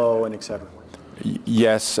and the flow and et cetera.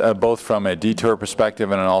 Yes, both from a detour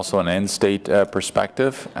perspective and also an end state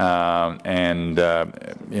perspective, and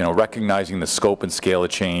recognizing the scope and scale of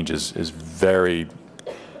change is very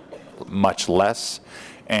much less,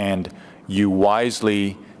 and you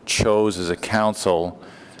wisely chose as a council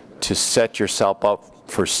to set yourself up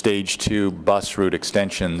for stage 2 bus route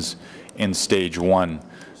extensions in stage 1.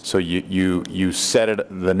 So you set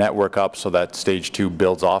the network up so that stage 2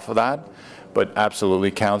 builds off of that. But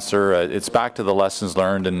absolutely, Councillor, it's back to the lessons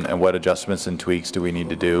learned and what adjustments and tweaks do we need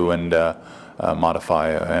to do and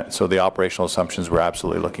modify. So the operational assumptions, we're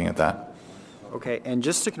absolutely looking at that. Okay, and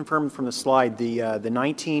just to confirm from the slide, the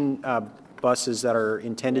 19 buses that are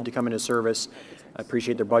intended to come into service, I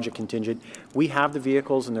appreciate their budget contingent. We have the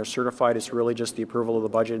vehicles and they're certified. It's really just the approval of the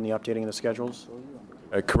budget and the updating of the schedules?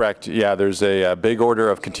 Correct. Yeah, there's a big order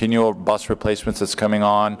of continual bus replacements that's coming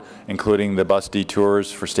on, including the bus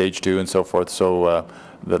detours for stage 2 and so forth. So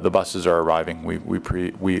the buses are arriving.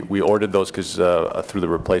 We ordered those because through the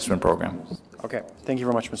replacement program. Okay. Thank you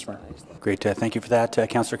very much, Mr. Mayor. Great. Thank you for that,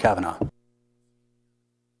 Councillor Kavanagh.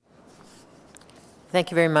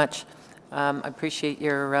 Thank you very much. I appreciate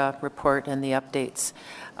your report and the updates.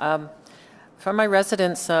 From my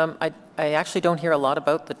residents, I actually don't hear a lot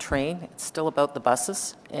about the train. It's still about the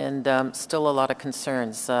buses and still a lot of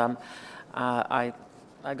concerns. I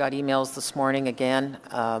got emails this morning again,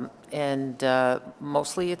 and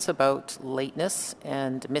mostly it's about lateness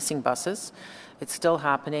and missing buses. It's still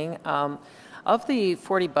happening. Of the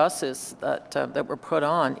 40 buses that were put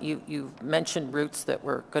on, you mentioned routes that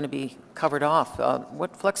were going to be covered off.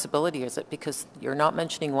 What flexibility is it? Because you're not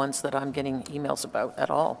mentioning ones that I'm getting emails about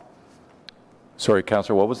at all. Sorry,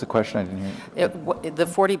 Councillor, what was the question? I didn't hear. The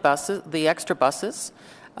 40 buses, the extra buses,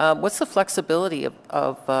 what's the flexibility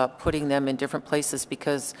of putting them in different places?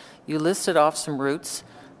 Because you listed off some routes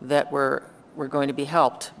that were going to be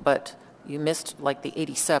helped, but you missed, like the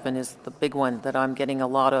 87 is the big one that I'm getting a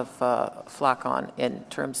lot of flack on in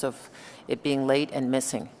terms of it being late and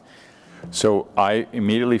missing. So I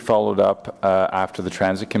immediately followed up after the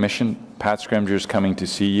Transit Commission. Pat Scrimgeour is coming to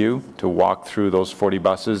see you to walk through those 40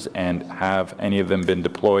 buses and have any of them been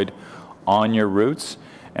deployed on your routes.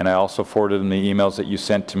 And I also forwarded them the emails that you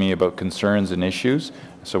sent to me about concerns and issues.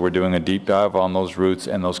 So we're doing a deep dive on those routes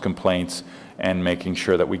and those complaints and making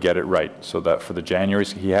sure that we get it right. So that for the January,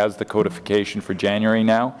 he has the codification for January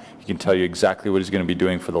now. He can tell you exactly what he's going to be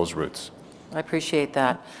doing for those routes. I appreciate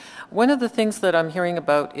that. One of the things that I'm hearing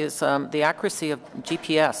about is the accuracy of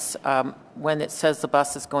GPS when it says the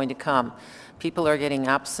bus is going to come. People are getting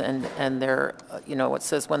apps and they're, you know, it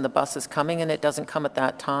says when the bus is coming and it doesn't come at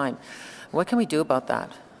that time. What can we do about that?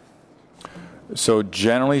 So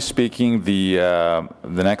generally speaking, the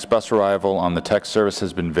next bus arrival on the text service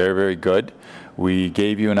has been very, very good. We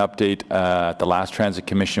gave you an update at the last Transit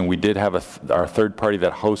Commission. We did have our third party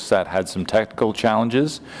that hosts that had some technical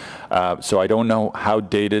challenges. So I don't know how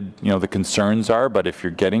dated, you know, the concerns are, but if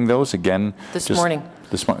you're getting those, again, This morning,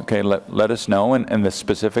 okay, let us know, and the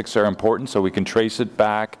specifics are important so we can trace it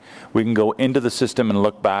back. We can go into the system and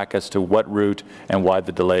look back as to what route and why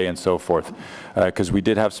the delay and so forth, because we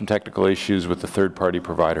did have some technical issues with the third-party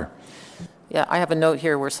provider. yeah, I have a note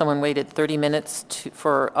here where someone waited 30 minutes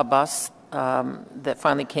for a bus that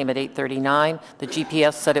finally came at 8:39. The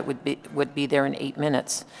GPS said it would be there in 8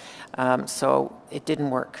 minutes, so it didn't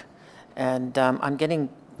work. And I'm getting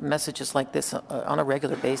messages like this on a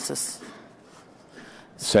regular basis.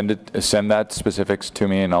 Send that specifics to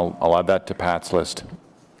me, and I'll add that to Pat's list.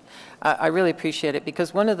 I really appreciate it,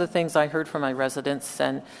 because one of the things I heard from my residents,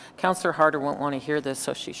 and Councillor Harder won't want to hear this,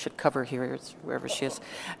 so she should cover here, wherever she is,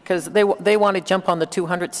 because they want to jump on the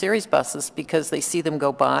 200 series buses because they see them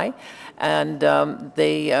go by, and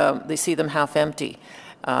they see them half empty,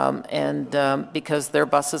 and because their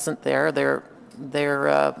bus isn't there, they're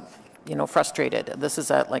you know, frustrated. This is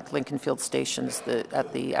at like Lincoln Field stations,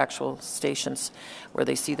 at the actual stations where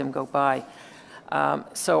they see them go by.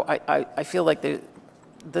 So I feel like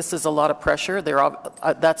this is a lot of pressure.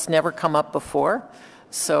 That's never come up before.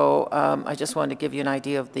 So I just wanted to give you an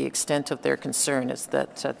idea of the extent of their concern, is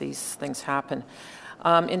that these things happen.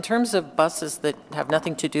 In terms of buses that have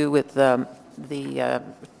nothing to do with the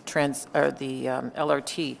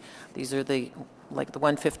LRT, these are like the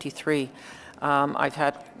 153. I've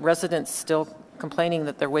had residents still complaining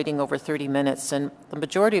that they're waiting over 30 minutes, and the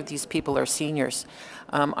majority of these people are seniors.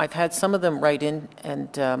 I've had some of them write in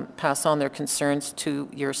and pass on their concerns to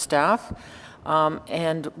your staff,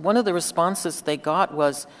 and one of the responses they got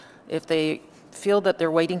was if they feel that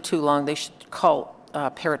they're waiting too long, they should call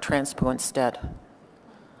Paratranspo instead.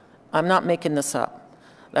 I'm not making this up.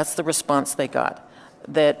 That's the response they got,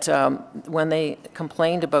 that when they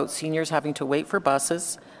complained about seniors having to wait for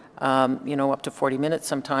buses, you know, up to 40 minutes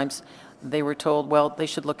sometimes, they were told, well, they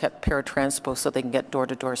should look at Paratranspo so they can get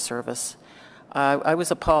door-to-door service. I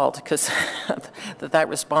was appalled because that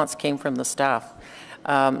response came from the staff.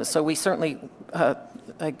 So we certainly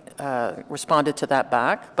responded to that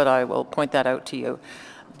back, but I will point that out to you,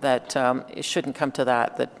 that it shouldn't come to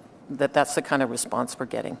that's the kind of response we're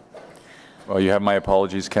getting. Well, you have my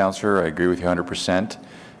apologies, Councillor. I agree with you 100%.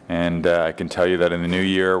 And I can tell you that in the new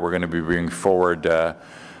year, we're going to be bringing forward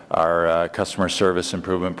our customer service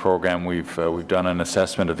improvement program. We've done an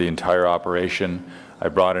assessment of the entire operation. I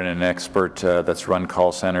brought in an expert that's run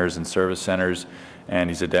call centers and service centers, and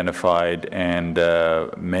he's identified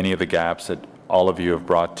many of the gaps that all of you have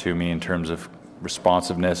brought to me in terms of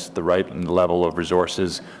responsiveness, the right level of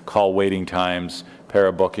resources, call waiting times,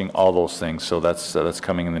 para-booking, all those things. So that's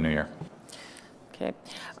coming in the new year. Okay.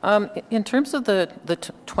 In terms of the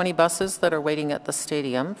 20 buses that are waiting at the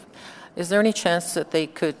stadium, is there any chance that they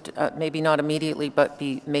could maybe not immediately, but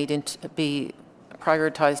be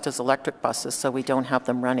prioritized as electric buses so we don't have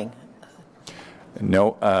them running?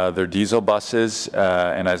 No, they're diesel buses,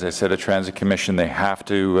 and as I said at Transit Commission, they have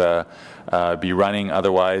to be running.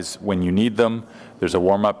 Otherwise, when you need them, there's a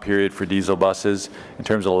warm-up period for diesel buses. In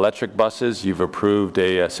terms of electric buses, you've approved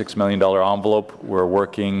a $6 million envelope. We're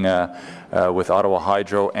working with Ottawa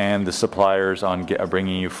Hydro and the suppliers on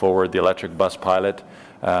bringing you forward the electric bus pilot.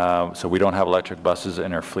 So we don't have electric buses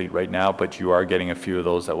in our fleet right now, but you are getting a few of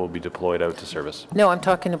those that will be deployed out to service. No, I'm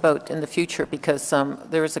talking about in the future, because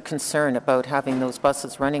there is a concern about having those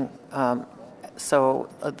buses running.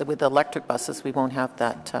 With the electric buses, we won't have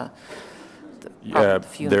that.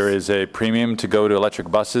 There is a premium to go to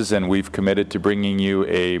electric buses, and we've committed to bringing you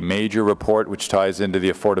a major report which ties into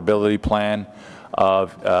the affordability plan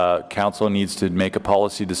of council needs to make a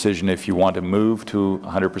policy decision if you want to move to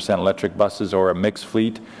 100% electric buses or a mixed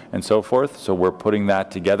fleet and so forth. So we're putting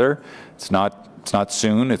that together. It's not it's not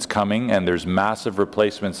soon, it's coming, and there's massive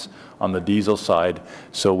replacements on the diesel side.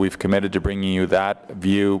 So we've committed to bringing you that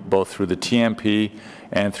view both through the TMP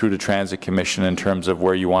and through the Transit Commission in terms of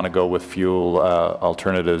where you want to go with fuel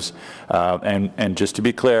alternatives. And just to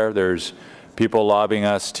be clear, there's people lobbying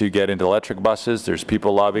us to get into electric buses. There's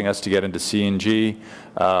people lobbying us to get into CNG,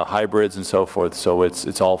 hybrids, and so forth. So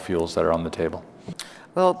it's all fuels that are on the table.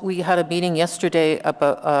 Well, we had a meeting yesterday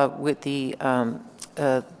about with the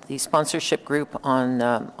sponsorship group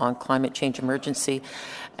on climate change emergency,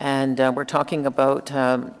 and we're talking about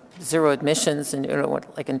zero emissions, and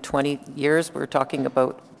like in 20 years, we're talking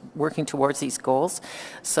about working towards these goals.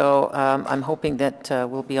 So I'm hoping that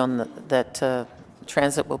we'll be on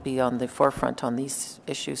transit will be on the forefront on these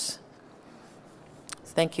issues.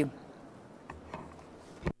 Thank you.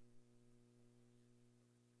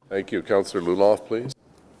 Thank you. Councillor Luloff, please.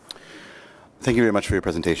 Thank you very much for your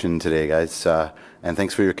presentation today, guys, and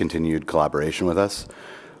thanks for your continued collaboration with us.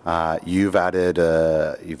 You've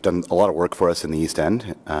done a lot of work for us in the East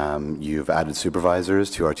End. You've added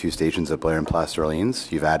supervisors to our 2 stations at Blair and Place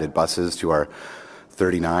d'Orleans. You've added buses to our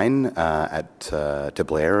 39 to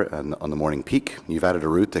Blair on the morning peak. You've added a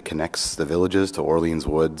route that connects the villages to Orleans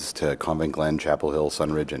Woods, to Convent Glen, Chapel Hill,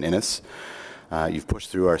 Sunridge, and Innis. You've pushed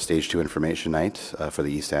through our Stage 2 information night for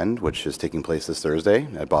the East End, which is taking place this Thursday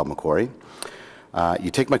at Bob Macquarie. You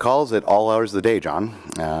take my calls at all hours of the day, John,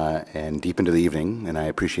 and deep into the evening, and I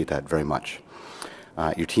appreciate that very much.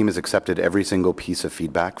 Your team has accepted every single piece of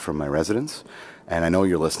feedback from my residents, and I know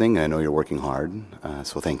you're listening, and I know you're working hard,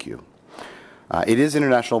 so thank you. It is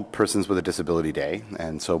International Persons with a Disability Day,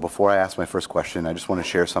 and so before I ask my first question, I just want to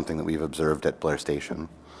share something that we've observed at Blair Station.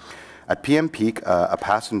 At PM peak, a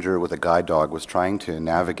passenger with a guide dog was trying to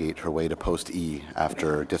navigate her way to Post E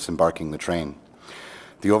after disembarking the train.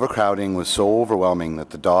 The overcrowding was so overwhelming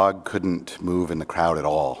that the dog couldn't move in the crowd at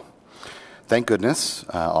all. Thank goodness,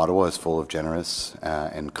 Ottawa is full of generous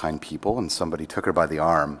and kind people, and somebody took her by the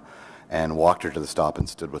arm and walked her to the stop and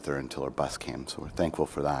stood with her until her bus came, so we're thankful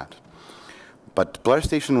for that. But Blair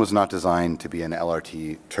Station was not designed to be an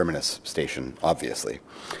LRT terminus station, obviously.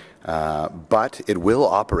 But it will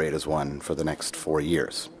operate as one for the next 4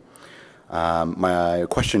 years. My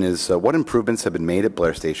question is, what improvements have been made at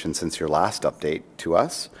Blair Station since your last update to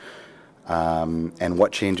us? And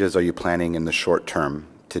what changes are you planning in the short term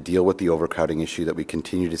to deal with the overcrowding issue that we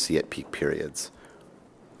continue to see at peak periods?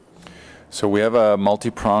 So we have a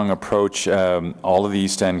multi-pronged approach. All of the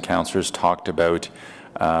East End councillors talked about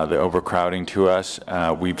the overcrowding to us.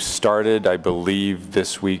 We've started, I believe,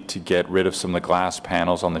 this week to get rid of some of the glass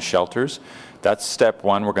panels on the shelters. That's step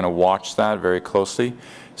one. We're going to watch that very closely.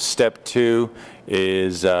 Step two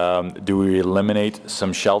is, do we eliminate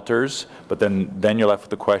some shelters? But then you're left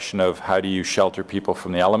with the question of how do you shelter people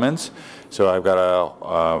from the elements? So I've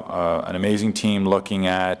got an amazing team looking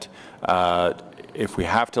at if we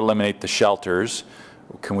have to eliminate the shelters,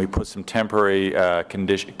 can we put some temporary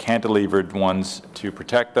cantilevered ones to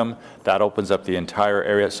protect them? That opens up the entire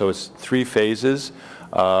area. So it's 3 phases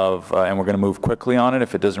of, and we're going to move quickly on it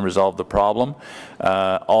if it doesn't resolve the problem,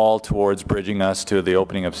 all towards bridging us to the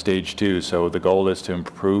opening of Stage 2. So the goal is to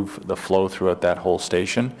improve the flow throughout that whole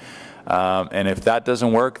station. And if that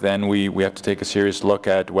doesn't work, then we have to take a serious look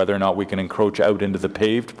at whether or not we can encroach out into the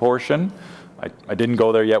paved portion. I didn't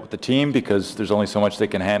go there yet with the team because there's only so much they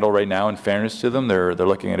can handle right now. In fairness to them, they're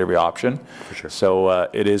looking at every option. For sure. So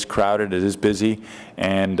it is crowded, it is busy,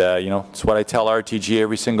 and you know, it's what I tell RTG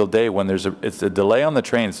every single day when it's a delay on the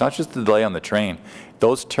train. It's not just a delay on the train.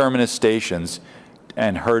 Those terminus stations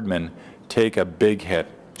and Herdman take a big hit.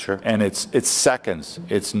 Sure. And it's seconds.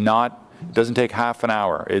 It's not. It doesn't take half an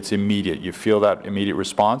hour. It's immediate. You feel that immediate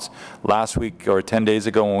response. Last week or 10 days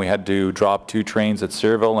ago when we had to drop 2 trains at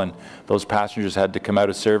Sirville and those passengers had to come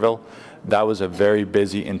out of Sirville, that was a very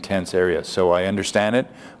busy, intense area. So I understand it.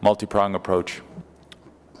 Multi-pronged approach.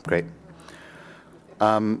 Great.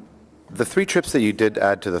 The 3 trips that you did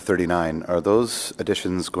add to the 39, are those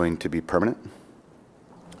additions going to be permanent?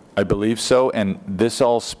 I believe so, and this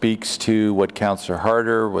all speaks to what Councillor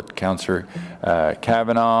Harder, what Councillor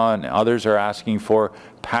Kavanagh and others are asking for.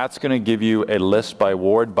 Pat's going to give you a list by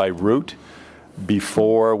ward, by route,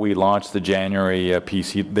 before we launch the January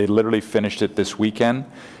piece. They literally finished it this weekend,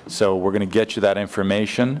 so we're going to get you that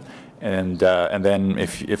information, and then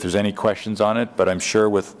if there's any questions on it, but I'm sure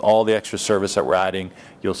with all the extra service that we're adding,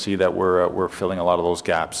 you'll see that we're filling a lot of those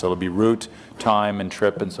gaps. So it'll be route, time, and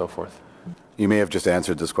trip, and so forth. You may have just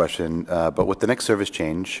answered this question, but with the next service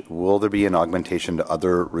change, will there be an augmentation to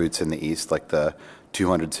other routes in the east, like the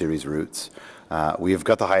 200 series routes? We've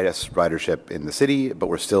got the highest ridership in the city, but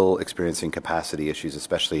we're still experiencing capacity issues,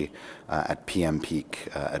 especially at PM peak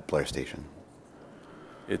at Blair Station.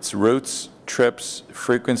 It's routes, trips,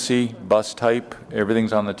 frequency, bus type,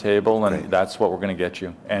 everything's on the table, and that's what we're going to get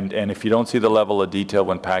you. And if you don't see the level of detail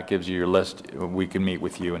when Pat gives you your list, we can meet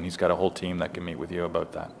with you, and he's got a whole team that can meet with you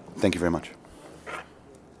about that. Thank you very much.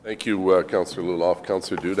 Thank you, Councillor Luloff.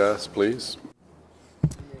 Councillor Dudas, please.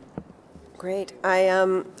 Great.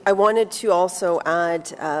 I wanted to also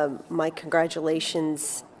add my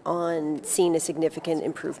congratulations on seeing a significant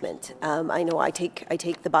improvement. I know I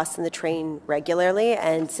take the bus and the train regularly,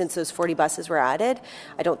 and since those 40 buses were added,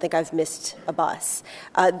 I don't think I've missed a bus.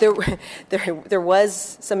 There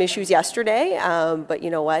was some issues yesterday, but you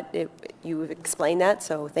know what? You explained that,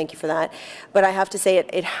 so thank you for that. But I have to say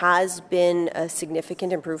it has been a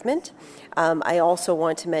significant improvement. I also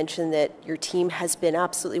want to mention that your team has been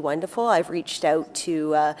absolutely wonderful. I've reached out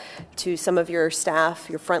to some of your staff,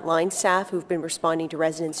 your frontline staff, who've been responding to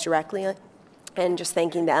residents directly, and just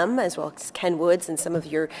thanking them, as well as Ken Woods and some of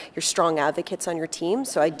your strong advocates on your team.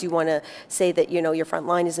 So I do want to say that, you know, your front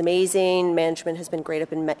line is amazing. Management has been great. I've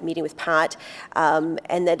been meeting with Pat, and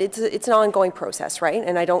that it's an ongoing process, right?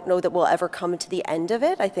 And I don't know that we'll ever come to the end of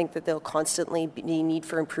it. I think that there'll constantly be need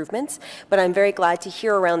for improvements. But I'm very glad to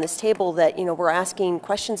hear around this table that, you know, we're asking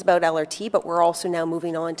questions about LRT, but we're also now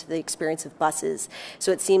moving on to the experience of buses.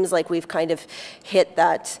 So it seems like we've kind of hit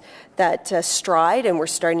that stride, and we're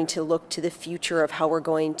starting to look to the future of how we're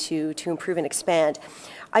going to improve and expand.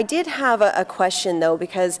 I did have a question, though,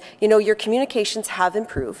 because, you know, your communications have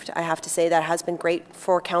improved. I have to say that has been great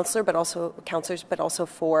for councillors, but also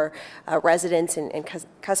for residents and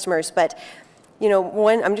customers. But, you know,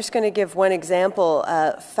 I'm just going to give one example.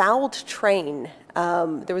 Fouled train.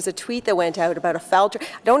 There was a tweet that went out about a fouled train.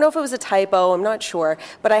 I don't know if it was a typo, I'm not sure,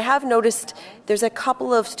 but I have noticed there's a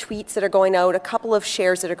couple of tweets that are going out, a couple of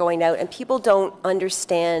shares that are going out, and people don't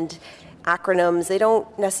understand acronyms. They don't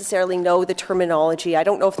necessarily know the terminology. I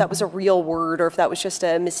don't know if that was a real word or if that was just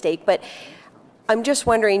a mistake, but I'm just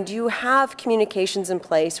wondering, do you have communications in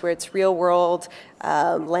place where it's real world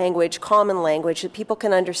language, common language that people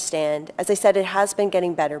can understand? As I said, it has been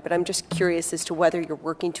getting better, but I'm just curious as to whether you're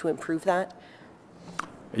working to improve that.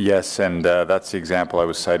 Yes, and that's the example I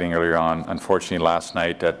was citing earlier on. Unfortunately, last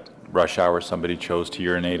night at rush hour, somebody chose to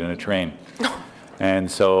urinate in a train. And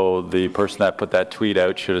so the person that put that tweet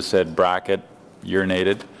out should have said bracket,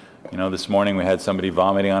 urinated. You know, this morning we had somebody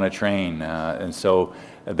vomiting on a train. And so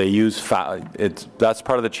they use, that's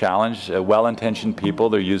part of the challenge. Well-intentioned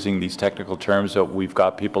people, they're using these technical terms, but we've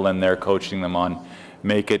got people in there coaching them on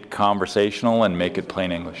make it conversational and make it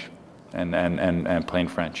plain English and plain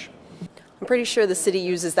French. I'm pretty sure the city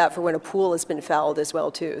uses that for when a pool has been fouled as well,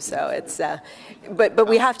 too. So it's, but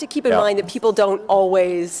we have to keep in mind that people don't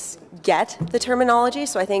always get the terminology.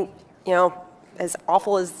 So I think, you know, as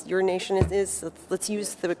awful as urination is, let's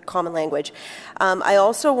use the common language. I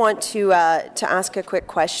also want to ask a quick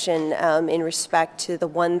question in respect to the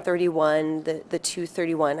 131, the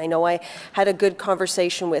 231. I know I had a good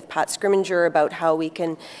conversation with Pat Scrimminger about how we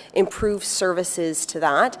can improve services to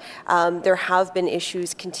that. There have been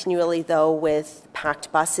issues continually, though, with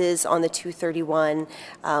packed buses on the 231.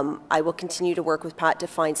 I will continue to work with Pat to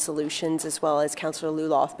find solutions, as well as Councillor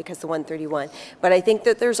Luloff, because the 131. But I think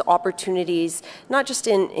that there's opportunities, not just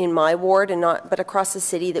in my ward but across the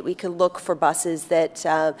city, that we could look for buses that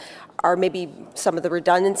are maybe some of the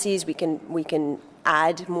redundancies. We can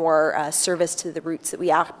add more service to the routes that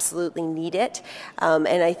we absolutely need it. And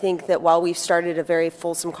I think that while we've started a very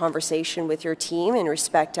fulsome conversation with your team in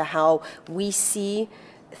respect to how we see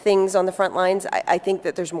things on the front lines, I think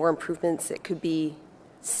that there's more improvements that could be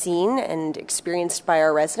seen and experienced by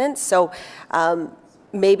our residents. So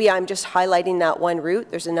maybe I'm just highlighting that one route.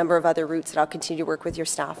 There's a number of other routes that I'll continue to work with your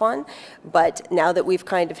staff on. But now that we've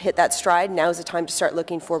kind of hit that stride, now's the time to start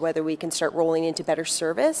looking for whether we can start rolling into better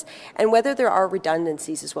service and whether there are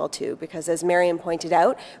redundancies as well, too. Because as Marion pointed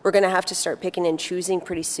out, we're going to have to start picking and choosing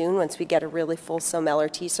pretty soon once we get a really fulsome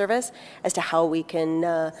LRT service as to how we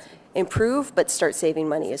can improve but start saving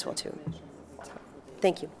money as well, too.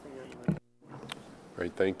 Thank you.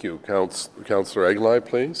 Great, thank you. Councillor Eglai,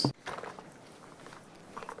 please.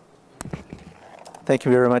 Thank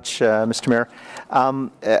you very much, Mr. Mayor.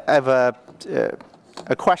 I have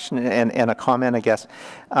a question and a comment, I guess.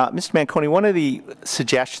 Mr. Manconi, one of the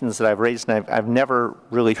suggestions that I've raised and I've never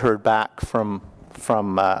really heard back from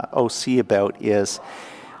OC about is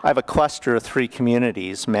I have a cluster of 3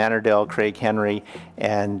 communities, Mannerdale, Craig Henry,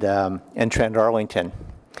 and Trent Arlington.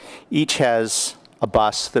 Each has a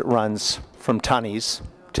bus that runs from Tunney's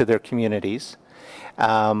to their communities,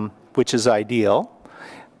 which is ideal,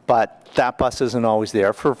 but that bus isn't always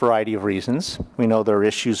there for a variety of reasons. We know there are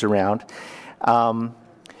issues around.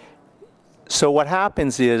 So what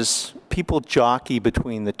happens is people jockey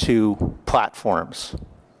between the two platforms,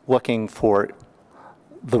 looking for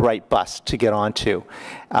the right bus to get onto,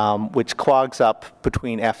 which clogs up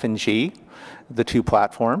between F and G, the two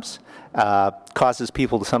platforms, causes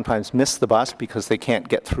people to sometimes miss the bus because they can't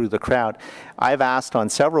get through the crowd. I've asked on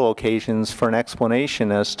several occasions for an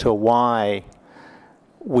explanation as to why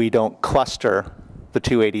we don't cluster the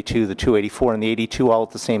 282, the 284, and the 82 all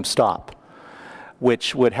at the same stop,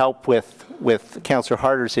 which would help with Councillor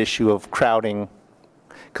Harder's issue of crowding,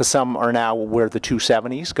 because some are now where the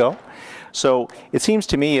 270s go. So it seems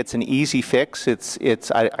to me it's an easy fix.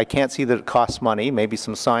 I can't see that it costs money, maybe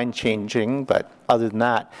some sign changing, but other than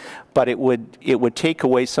that. But it would take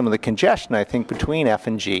away some of the congestion, I think, between F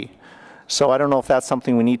and G. So I don't know if that's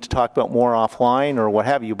something we need to talk about more offline or what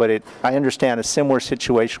have you, but I understand a similar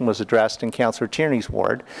situation was addressed in Councillor Tierney's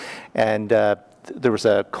ward, and there was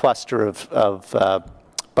a cluster of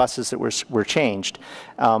buses that were changed.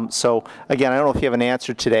 So again, I don't know if you have an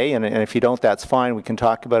answer today, and if you don't, that's fine. We can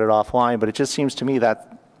talk about it offline. But it just seems to me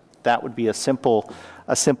that that would be a simple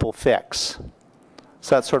fix.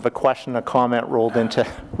 So that's sort of a question, a comment rolled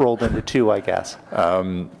into two, I guess.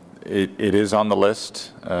 It is on the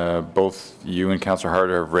list. Both you and Councillor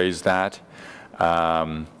Harder have raised that.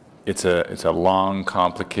 It's a long,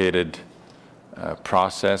 complicated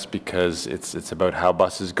process because it's about how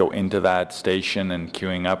buses go into that station and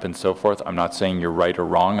queuing up and so forth. I'm not saying you're right or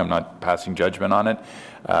wrong. I'm not passing judgment on it.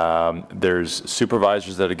 There's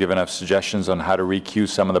supervisors that have given us suggestions on how to requeue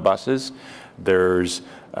some of the buses. There's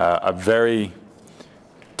a very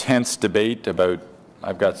tense debate about,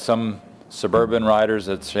 I've got some suburban riders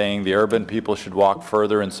that's saying the urban people should walk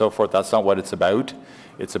further and so forth. That's not what it's about.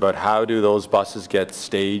 It's about how do those buses get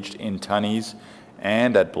staged in Tunney's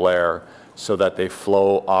and at Blair so that they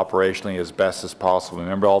flow operationally as best as possible.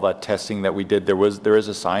 Remember all that testing that we did? There is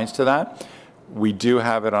a science to that. We do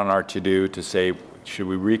have it on our to-do to say, should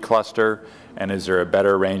we recluster, and is there a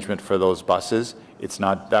better arrangement for those buses? It's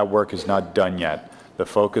not, that work is not done yet. The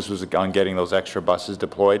focus was on getting those extra buses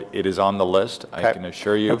deployed. It is on the list, I can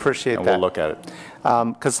assure you. Appreciate and that. We'll look at it.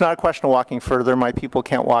 Because it's not a question of walking further. My people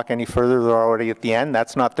can't walk any further. They're already at the end.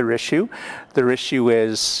 That's not their issue. Their issue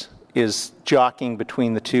is jockeying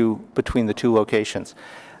between the two locations.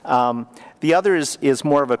 The other is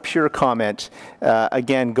more of a pure comment,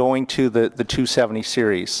 again, going to the 270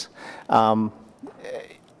 series. Some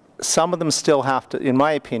of them still have to, in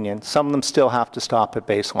my opinion, some of them still have to stop at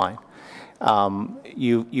Baseline.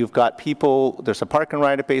 You've got people, there's a park and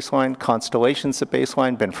ride at Baseline, Constellation's at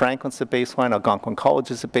Baseline, Ben Franklin's at Baseline, Algonquin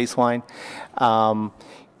College is at Baseline.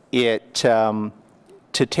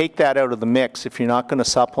 To take that out of the mix, if you're not going to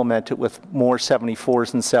supplement it with more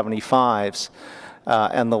 74s and 75s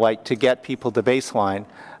and the like to get people to Baseline,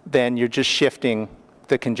 then you're just shifting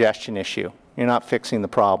the congestion issue. You're not fixing the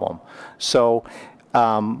problem. So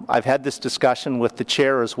I've had this discussion with the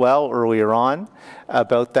chair as well earlier on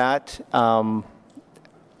about that.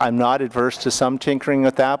 I'm not adverse to some tinkering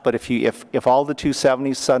with that, but if all the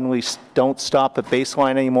 270s suddenly don't stop at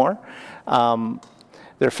Baseline anymore,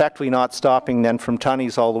 they're effectively not stopping then from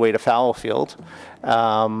Tunney's all the way to Fallowfield.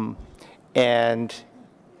 And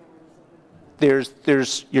you're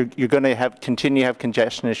going to continue to have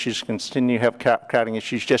congestion issues, continue to have crowding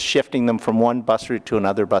issues, just shifting them from one bus route to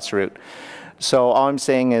another bus route. So all I'm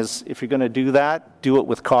saying is, if you're going to do that, do it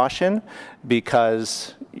with caution,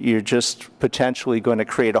 because you're just potentially going to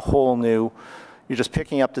create a whole new, you're just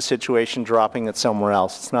picking up the situation, dropping it somewhere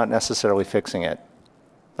else. It's not necessarily fixing it.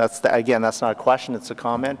 Again, that's not a question, it's a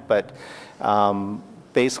comment, but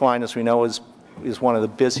Baseline, as we know, is one of the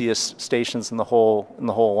busiest stations in the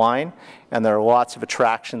whole line, and there are lots of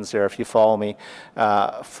attractions there, if you follow me,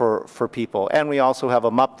 for people. And we also have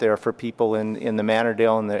them up there for people in the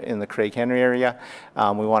Manordale, in the Craig Henry area.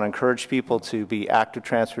 We want to encourage people to be active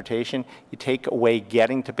transportation. You take away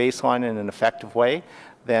getting to Baseline in an effective way,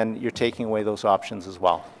 then you're taking away those options as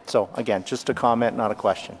well. So again, just a comment, not a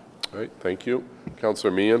question. All right, thank you.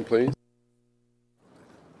 Councillor Meehan, please.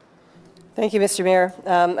 Thank you, Mr. Mayor.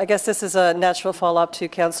 I guess this is a natural follow-up to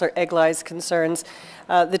Councillor Eglai's concerns.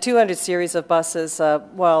 The 200 series of buses,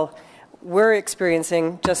 while we're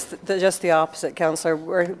experiencing just the opposite, Councillor.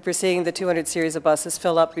 We're seeing the 200 series of buses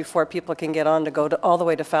fill up before people can get on to go all the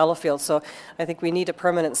way to Fallowfield. So I think we need a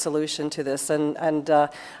permanent solution to this, and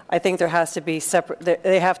I think there has to be separate.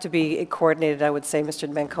 They have to be coordinated, I would say, Mr.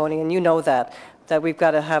 Manconi, and you know that we've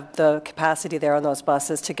got to have the capacity there on those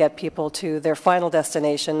buses to get people to their final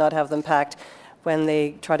destination, not have them packed when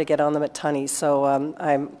they try to get on them at Tunney's. So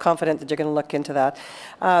I'm confident that you're going to look into that.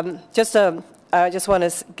 Just a I just want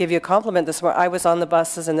to give you a compliment this morning. I was on the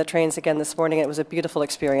buses and the trains again this morning. It was a beautiful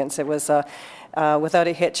experience. It was without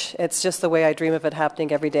a hitch. It's just the way I dream of it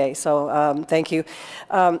happening every day. So thank you.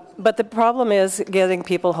 But the problem is getting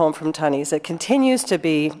people home from Tunney's. It continues to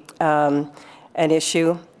be an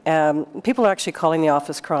issue. People are actually calling the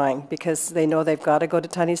office crying because they know they've got to go to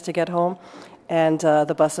Tunney's to get home, and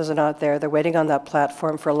the buses are not there. They're waiting on that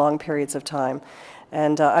platform for long periods of time.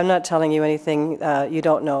 And I'm not telling you anything you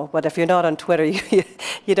don't know, but if you're not on Twitter,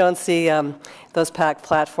 you don't see those packed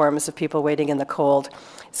platforms of people waiting in the cold.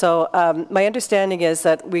 So my understanding is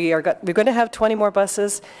that we're going to have 20 more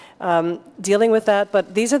buses dealing with that,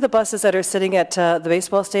 but these are the buses that are sitting at the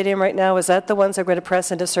baseball stadium right now. Is that the ones that are going to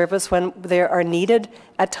press into service when they are needed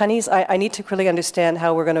at Tunney's? I need to really understand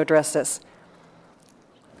how we're going to address this.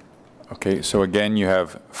 Okay, so again, you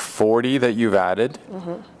have 40 that you've added.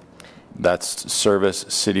 Mm-hmm. That's service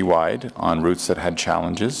citywide on routes that had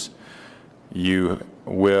challenges. You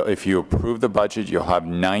will, if you approve the budget, you'll have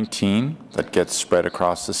 19 that get spread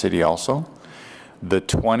across the city also. The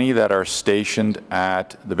 20 that are stationed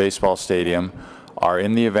at the baseball stadium are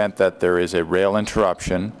in the event that there is a rail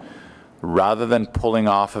interruption. Rather than pulling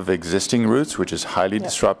off of existing routes, which is highly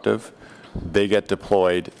disruptive, they get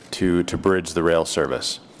deployed to bridge the rail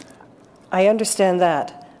service. I understand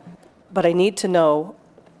that, but I need to know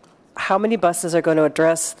how many buses are going to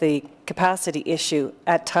address the capacity issue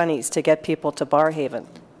at Tunney's to get people to Barrhaven?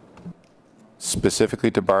 Specifically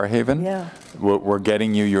to Barrhaven? Yeah. We're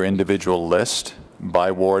getting you your individual list by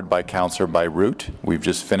ward, by councillor, by route. We've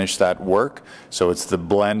just finished that work. So it's the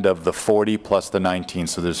blend of the 40 plus the 19.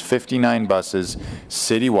 So there's 59 buses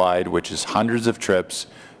citywide, which is hundreds of trips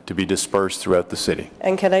to be dispersed throughout the city.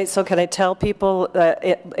 And can I tell people,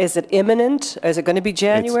 is it imminent? Is it going to be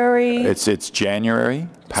January? It's January.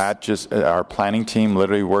 Pat our planning team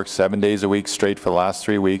literally works 7 days a week straight for the last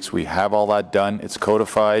 3 weeks. We have all that done. It's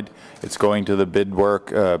codified. It's going to the bid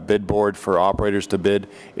board for operators to bid.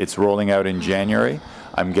 It's rolling out in January.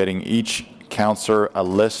 I'm getting each councillor a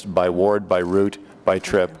list by ward, by route, by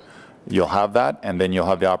trip. You'll have that, and then you'll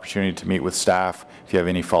have the opportunity to meet with staff if you have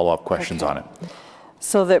any follow-up questions on it.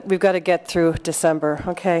 So that we've got to get through December.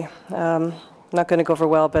 Okay. Not going to go over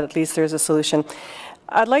well, but at least there's a solution.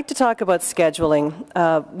 I'd like to talk about scheduling.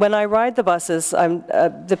 When I ride the buses,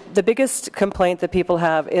 the biggest complaint that people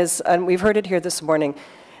have is, and we've heard it here this morning,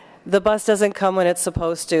 the bus doesn't come when it's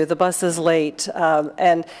supposed to. The bus is late.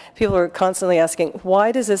 And people are constantly asking,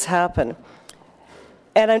 why does this happen?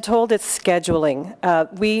 And I'm told it's scheduling.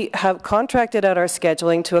 We have contracted out our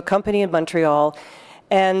scheduling to a company in Montreal.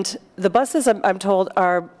 And the buses, I'm told,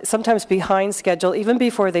 are sometimes behind schedule even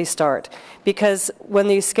before they start, because when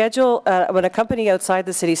they schedule, when a company outside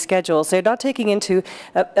the city schedules, they're not taking into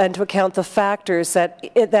account the factors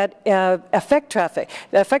that affect traffic,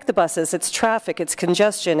 that affect the buses. It's traffic, it's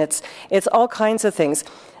congestion, it's all kinds of things.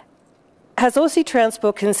 Has OC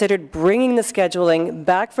Transpo considered bringing the scheduling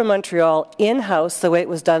back from Montreal in-house the way it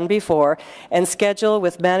was done before, and schedule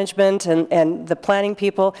with management and the planning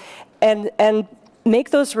people, and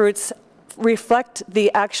make those routes reflect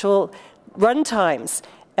the actual run times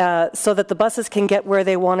so that the buses can get where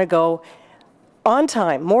they want to go on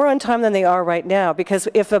time, more on time than they are right now? Because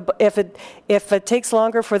if it takes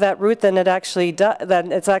longer for that route than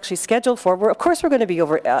it's actually scheduled for, of course we're going to be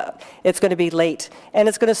it's going to be late, and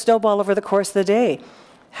it's going to snowball over the course of the day.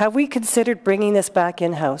 Have we considered bringing this back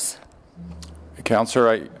in-house?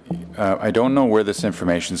 Councillor, I don't know where this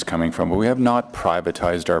information is coming from, but we have not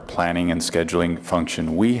privatized our planning and scheduling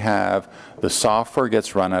function. We have, the software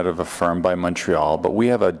gets run out of a firm by Montreal, but we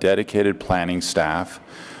have a dedicated planning staff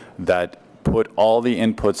that put all the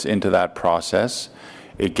inputs into that process.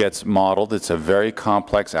 It gets modeled. It's a very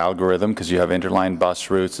complex algorithm because you have interline bus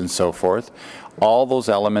routes and so forth. All those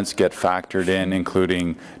elements get factored in,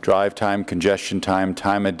 including drive time, congestion time,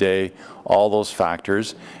 time of day, all those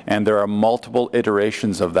factors. And there are multiple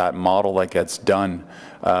iterations of that model that gets done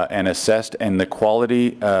and assessed, and the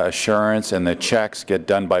quality assurance and the checks get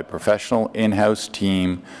done by professional in-house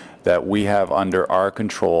team that we have under our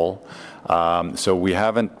control. So we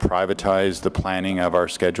haven't privatized the planning of our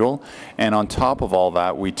schedule. And on top of all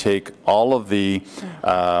that, we take all of the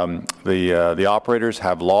operators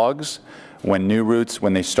have logs when new routes,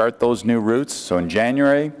 when they start those new routes. So in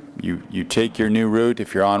January, you take your new route.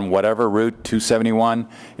 If you're on whatever route, 271,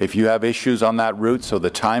 if you have issues on that route, so the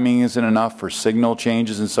timing isn't enough for signal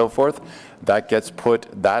changes and so forth, that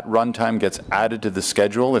runtime gets added to the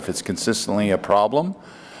schedule if it's consistently a problem.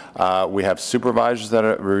 We have supervisors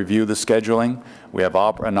that review the scheduling. We have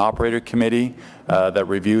an operator committee that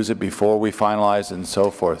reviews it before we finalize it and so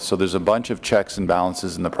forth. So there's a bunch of checks and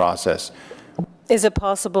balances in the process. Is it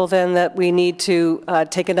possible then that we need to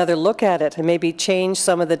take another look at it and maybe change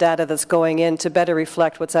some of the data that's going in to better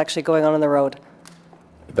reflect what's actually going on the road?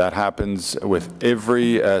 That happens with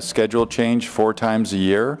every schedule change 4 times a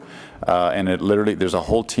year. And it literally, there's a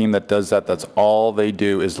whole team that does that. That's all they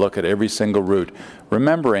do is look at every single route.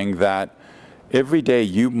 Remembering that every day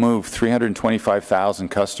you move 325,000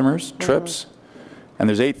 customers, trips, and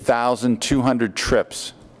there's 8,200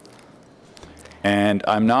 trips. And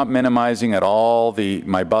I'm not minimizing at all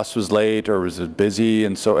my bus was late or was busy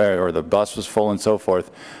and so, or the bus was full and so forth.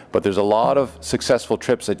 But there's a lot of successful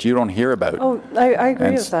trips that you don't hear about. Oh, I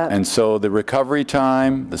agree with that. And so the recovery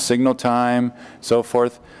time, the signal time, so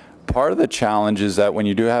forth. Part of the challenge is that when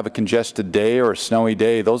you do have a congested day or a snowy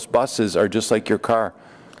day, those buses are just like your car.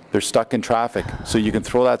 They're stuck in traffic. So you can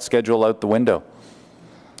throw that schedule out the window.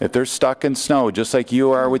 If they're stuck in snow, just like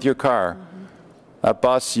you are with your car, that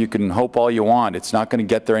bus, you can hope all you want. It's not going to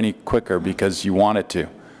get there any quicker because you want it to.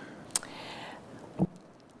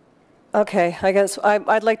 Okay, I guess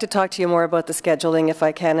I'd like to talk to you more about the scheduling if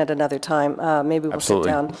I can at another time. Maybe we'll Absolutely.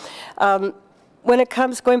 sit down. When it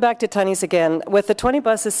comes, going back to Tunney's again, with the 20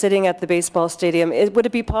 buses sitting at the baseball stadium, would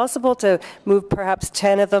it be possible to move perhaps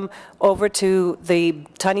 10 of them over to the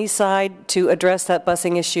Tunney side to address that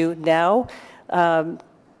busing issue now?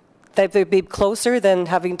 That they'd be closer than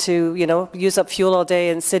having to, you know, use up fuel all day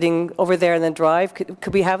and sitting over there and then drive.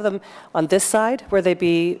 Could we have them on this side where they'd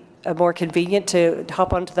be more convenient to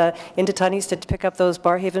hop onto into Tunney's to pick up those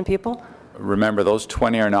Barrhaven people? Remember, those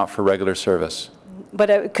 20 are not for regular service.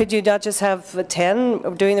 But could you not just have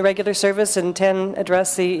 10 doing the regular service and 10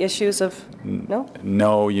 address the issues of, no?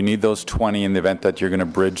 No, you need those 20 in the event that you're going to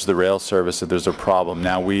bridge the rail service if there's a problem.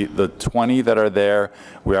 Now, the 20 that are there,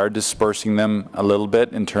 we are dispersing them a little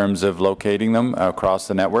bit in terms of locating them across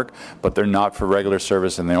the network, but they're not for regular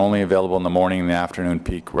service, and they're only available in the morning and the afternoon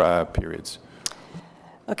peak periods.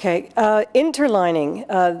 Okay, interlining.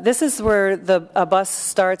 This is where a bus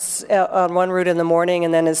starts on one route in the morning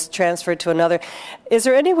and then is transferred to another. Is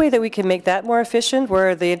there any way that we can make that more efficient,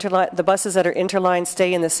 where the buses that are interlined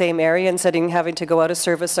stay in the same area instead of having to go out of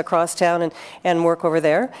service across town and work over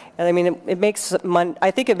there? And I mean,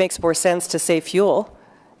 I think it makes more sense to save fuel,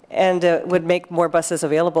 and would make more buses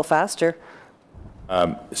available faster.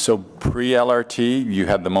 So pre-LRT, you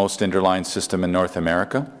had the most interline system in North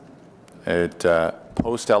America.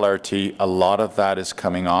 Post-LRT, a lot of that is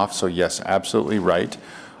coming off, so yes, absolutely right.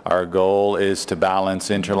 Our goal is to balance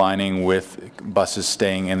interlining with buses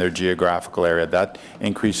staying in their geographical area. That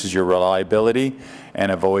increases your reliability and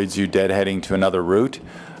avoids you deadheading to another route.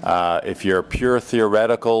 If you're a pure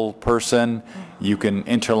theoretical person, you can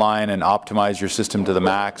interline and optimize your system to the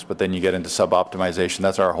max, but then you get into sub-optimization.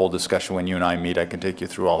 That's our whole discussion when you and I meet. I can take you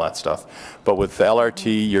through all that stuff. But with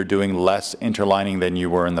LRT, you're doing less interlining than you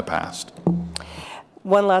were in the past.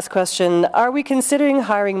 One last question. Are we considering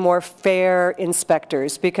hiring more fare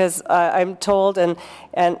inspectors? Because I'm told, and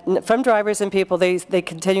from drivers and people, they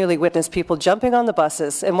continually witness people jumping on the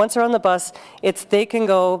buses. And once they're on the bus, they can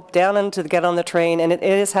go down and get on the train, and it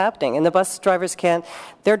is happening. And the bus drivers can't,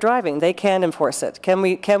 they're driving, they can't enforce it. Can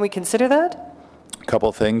we consider that? A couple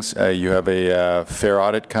of things. You have a fare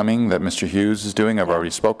audit coming that Mr. Hughes is doing. I've already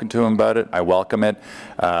spoken to him about it. I welcome it.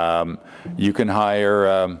 You can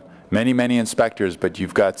hire many inspectors, but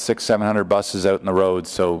you've got 600-700 buses out in the road,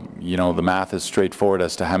 so you know the math is straightforward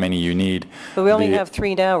as to how many you need. But we only have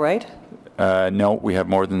 3 now, right? No, we have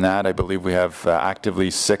more than that. I believe we have actively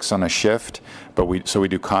 6 on a shift, but so we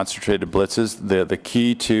do concentrated blitzes. The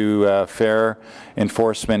key to fare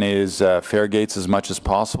enforcement is fare gates as much as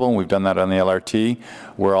possible, and we've done that on the LRT.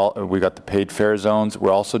 We got the paid fare zones.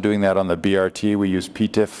 We're also doing that on the BRT. We use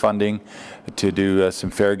PTIF funding to do some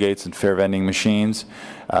fare gates and fare vending machines.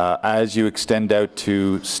 As you extend out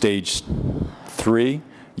to stage 3,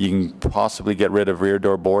 you can possibly get rid of rear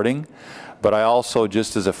door boarding. But I also,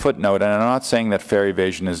 just as a footnote, and I'm not saying that fare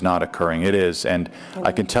evasion is not occurring, it is. And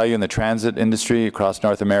I can tell you in the transit industry across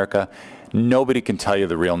North America, nobody can tell you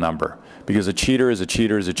the real number, because a cheater is a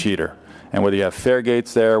cheater is a cheater. And whether you have fare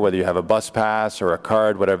gates there, whether you have a bus pass or a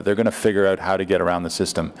card, whatever, they're going to figure out how to get around the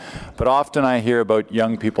system. But often I hear about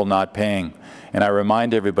young people not paying. And I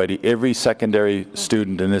remind everybody, every secondary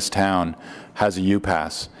student in this town has a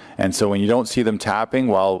U-Pass. And so when you don't see them tapping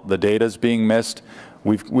while the data is being missed,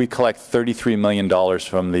 we collect $33 million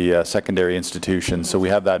from the secondary institutions, so we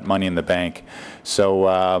have that money in the bank.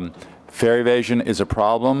 So fare evasion is a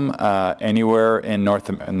problem anywhere in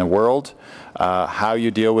the world. How you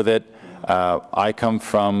deal with it, I come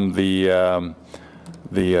from the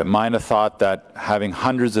mind of thought that having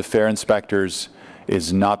hundreds of fare inspectors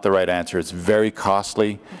is not the right answer. It's very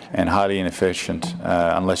costly and highly inefficient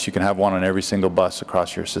unless you can have one on every single bus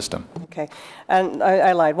across your system. Okay. And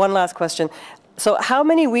I lied. One last question. So how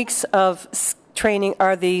many weeks of training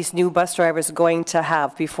are these new bus drivers going to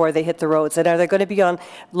have before they hit the roads? And are they going to be on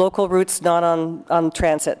local routes, not on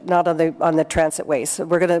transit, not on the transit ways? So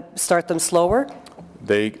we're going to start them slower?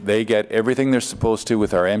 They get everything they're supposed to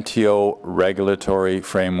with our MTO regulatory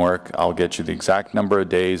framework. I'll get you the exact number of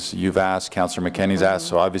days. You've asked, Councillor McKenney's asked,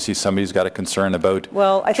 so obviously somebody's got a concern about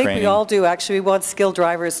Well, I think training. we all do, actually. We want skilled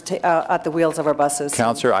drivers at the wheels of our buses.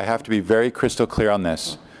 Councillor, I have to be very crystal clear on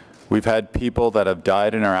this. We've had people that have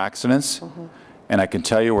died in our accidents, and I can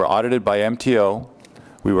tell you we're audited by MTO,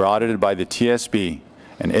 we were audited by the TSB,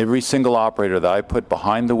 and every single operator that I put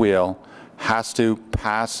behind the wheel has to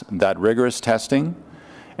pass that rigorous testing.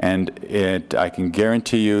 And I can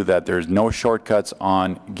guarantee you that there's no shortcuts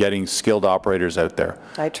on getting skilled operators out there.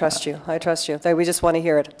 I trust you. I trust you. We just want to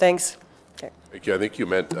hear it. Thanks. Okay. Thank you. I think you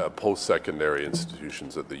meant post-secondary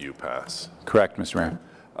institutions at the UPass. Correct, Mr.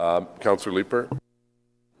 Mayor. Councillor Leeper.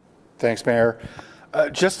 Thanks, Mayor.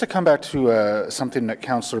 Just to come back to something that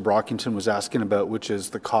Councillor Brockington was asking about, which is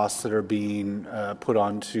the costs that are being put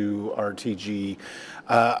onto RTG.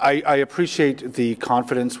 I appreciate the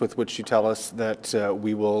confidence with which you tell us that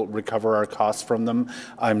we will recover our costs from them.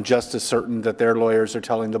 I'm just as certain that their lawyers are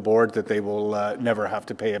telling the board that they will never have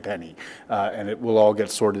to pay a penny, and it will all get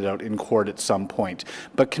sorted out in court at some point.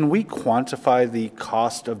 But can we quantify the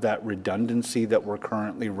cost of that redundancy that we're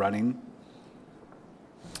currently running?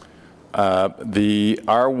 The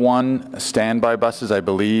R1 standby buses, I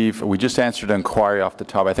believe, we just answered an inquiry off the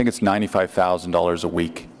top. I think it's $95,000 a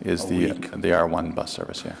week is the R1 bus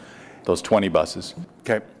service, yeah. Those 20 buses.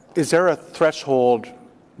 Okay. Is there a threshold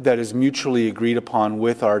that is mutually agreed upon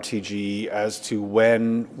with RTG as to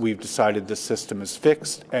when we've decided the system is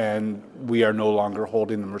fixed and we are no longer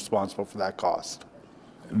holding them responsible for that cost?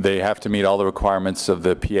 They have to meet all the requirements of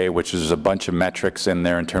the PA, which is a bunch of metrics in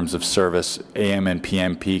there in terms of service, AM and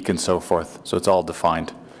PM peak and so forth. So it's all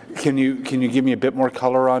defined. Can you give me a bit more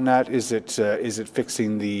color on that? Is it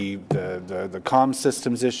fixing the comm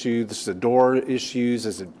systems issue, the door issues?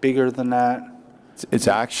 Is it bigger than that? It's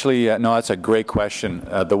actually, no, that's a great question.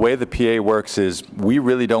 The way the PA works is we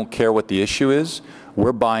really don't care what the issue is.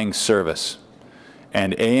 We're buying service.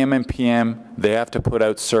 And AM and PM, they have to put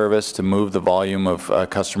out service to move the volume of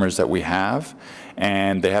customers that we have,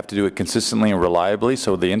 and they have to do it consistently and reliably,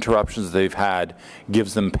 so the interruptions they've had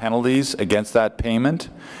gives them penalties against that payment.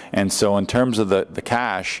 And so in terms of the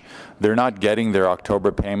cash, they're not getting their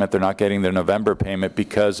October payment, they're not getting their November payment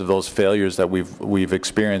because of those failures that we've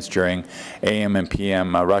experienced during AM and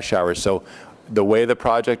PM rush hours. So the way the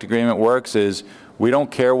project agreement works is we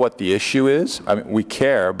don't care what the issue is. I mean, we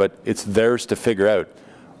care, but it's theirs to figure out.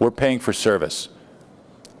 We're paying for service,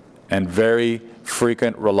 and very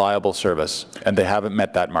frequent, reliable service, and they haven't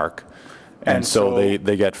met that mark. And so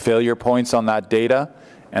they get failure points on that data,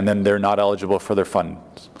 and then they're not eligible for their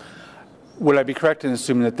funds. Would I be correct in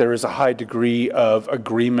assuming that there is a high degree of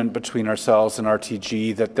agreement between ourselves and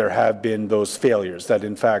RTG that there have been those failures, that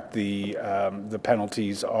in fact the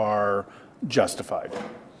penalties are justified?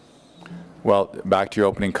 Well, back to your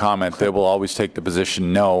opening comment, they will always take the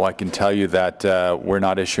position no. I can tell you that we're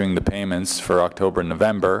not issuing the payments for October and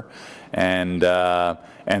November, and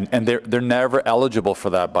they're never eligible for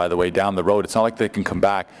that, by the way, down the road. It's not like they can come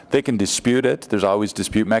back. They can dispute it. There's always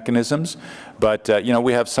dispute mechanisms. But, you know,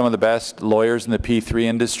 we have some of the best lawyers in the P3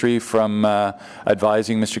 industry from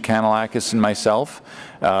advising Mr. Kanellakis and myself.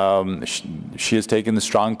 She has taken the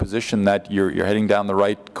strong position that you're heading down the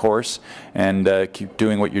right course and keep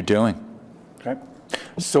doing what you're doing. Okay.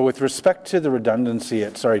 So with respect to the redundancy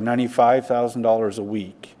at, $95,000 a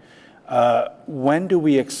week, when do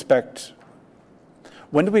we expect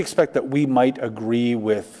that we might agree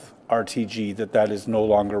with RTG that is no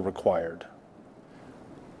longer required?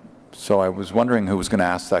 So I was wondering who was going to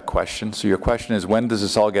ask that question. So your question is, when does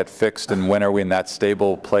this all get fixed and when are we in that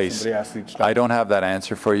stable place? I don't have that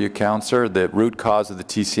answer for you, Councillor. The root cause of the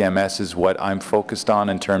TCMS is what I'm focused on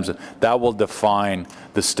in terms of, that will define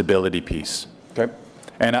the stability piece. Okay.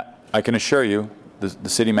 And I can assure you, the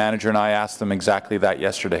city manager and I asked them exactly that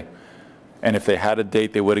yesterday. And if they had a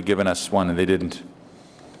date, they would have given us one, and they didn't.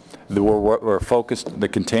 We're focused, the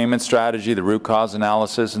containment strategy, the root cause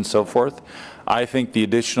analysis, and so forth. I think the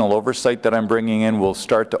additional oversight that I'm bringing in will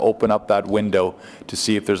start to open up that window to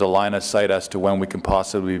see if there's a line of sight as to when we can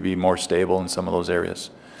possibly be more stable in some of those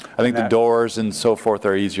areas. I think the doors and so forth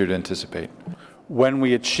are easier to anticipate. When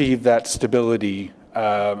we achieve that stability,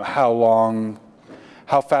 how long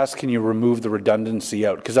how fast can you remove the redundancy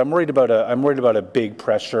out? Because I'm worried about a big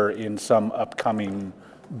pressure in some upcoming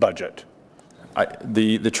budget.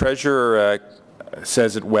 The treasurer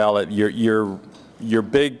says it well. Your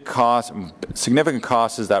big cost, significant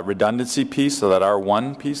cost is that redundancy piece, so that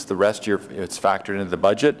R1 piece. The rest, it's factored into the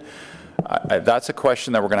budget. That's a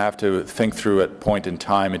question that we're going to have to think through at point in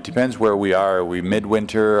time. It depends where we are. Are we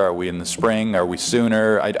midwinter? Are we in the spring? Are we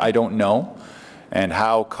sooner? I don't know. And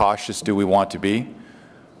how cautious do we want to be?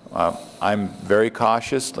 I'm very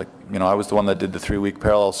cautious. Like, you know, I was the one that did the 3-week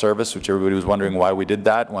parallel service, which everybody was wondering why we did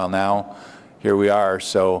that. Well, now here we are.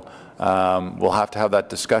 So we'll have to have that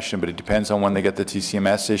discussion, but it depends on when they get the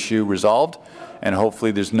TCMS issue resolved, and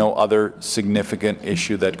hopefully there's no other significant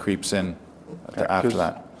issue that creeps in after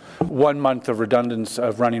that. 1 month of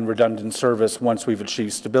running redundant service once we've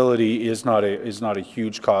achieved stability is not a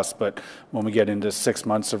huge cost, but when we get into 6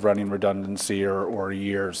 months of running redundancy or a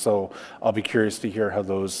year, so I'll be curious to hear how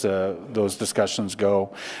those discussions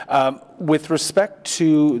go. With respect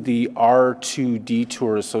to the R2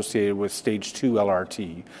 detour associated with Stage 2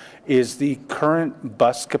 LRT, is the current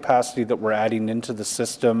bus capacity that we're adding into the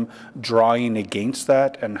system drawing against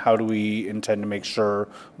that, and how do we intend to make sure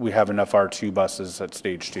we have enough R2 buses at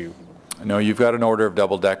Stage 2? No, you've got an order of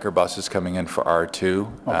double-decker buses coming in for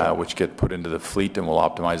R2, which get put into the fleet, and we'll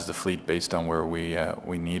optimize the fleet based on where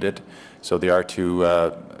we need it. So the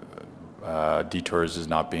R2 detours is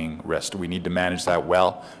not being rested. We need to manage that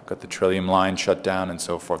well. We've got the Trillium line shut down and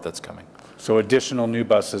so forth that's coming. So additional new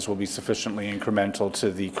buses will be sufficiently incremental to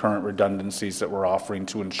the current redundancies that we're offering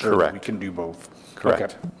to ensure that we can do both. Correct.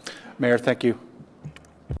 Okay. Mayor, thank you.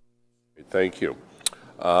 Thank you.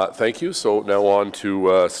 Thank you. So now on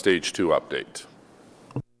to Stage 2 update.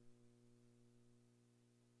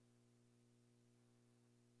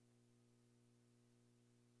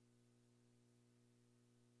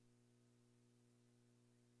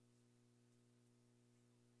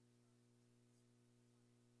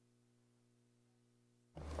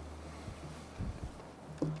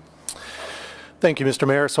 Thank you, Mr.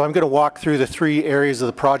 Mayor. So I'm going to walk through the 3 areas of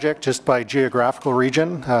the project just by geographical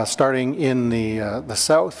region, starting in the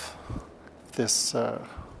south. This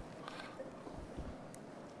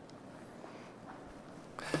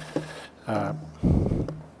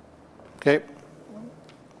okay.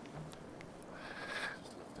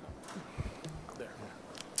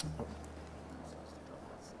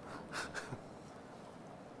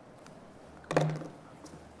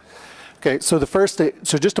 Okay, so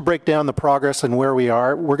just to break down the progress and where we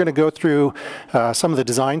are, we're going to go through some of the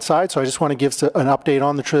design side. So I just want to give an update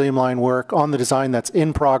on the Trillium line work, on the design that's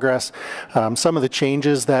in progress, some of the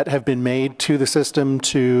changes that have been made to the system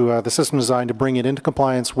design to bring it into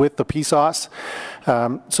compliance with the PSOS.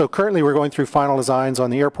 So currently we're going through final designs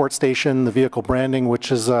on the airport station, the vehicle branding,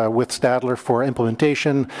 which is with Stadler for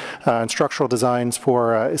implementation, and structural designs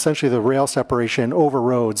for essentially the rail separation over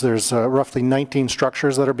roads. There's roughly 19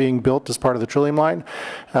 structures that are being built as part of the Trillium line,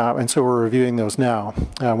 and so we're reviewing those now.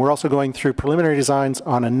 We're also going through preliminary designs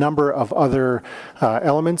on a number of other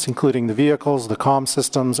elements, including the vehicles, the comm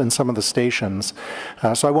systems, and some of the stations.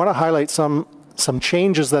 So I want to highlight some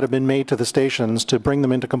changes that have been made to the stations to bring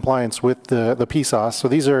them into compliance with the PSOS. So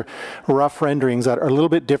these are rough renderings that are a little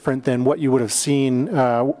bit different than what you would have seen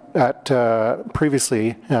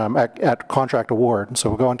previously at contract award. So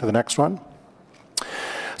we'll go on to the next one.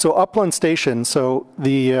 So Upland Station, so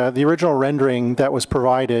the original rendering that was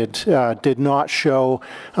provided did not show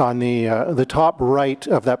on the top right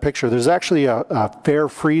of that picture. There's actually a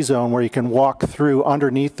fare-free zone where you can walk through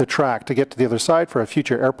underneath the track to get to the other side for a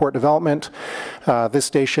future airport development. This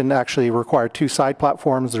station actually required 2 side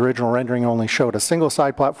platforms. The original rendering only showed a single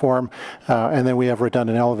side platform, and then we have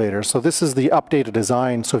redundant elevators. So this is the updated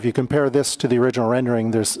design. So if you compare this to the original rendering,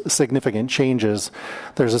 there's significant changes.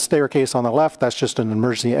 There's a staircase on the left. That's just an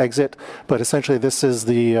emergency exit, but essentially this is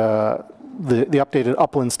the updated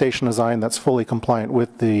Upland Station design that's fully compliant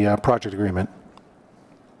with the project agreement.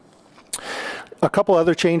 A couple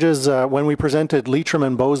other changes when we presented Leitrim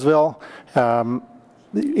and Bowesville.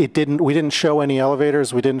 We didn't show any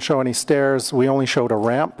elevators, we didn't show any stairs, we only showed a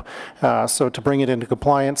ramp. So to bring it into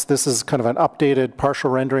compliance, this is kind of an updated partial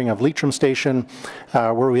rendering of Leitrim Station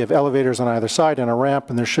where we have elevators on either side and a ramp,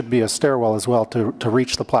 and there should be a stairwell as well to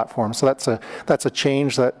reach the platform. So that's a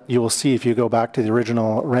change that you will see if you go back to the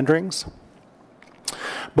original renderings.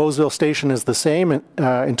 Bowesville Station is the same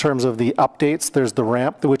in terms of the updates. There's the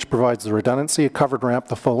ramp, which provides the redundancy, a covered ramp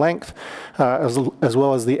the full length, as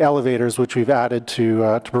well as the elevators, which we've added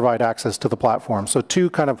to provide access to the platform. So 2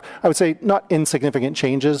 kind of, I would say, not insignificant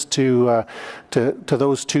changes to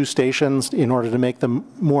those 2 stations in order to make them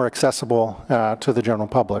more accessible to the general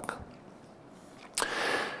public.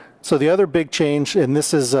 So the other big change, and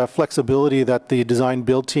this is flexibility that the design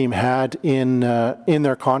build team had in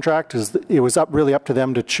their contract, is it was really up to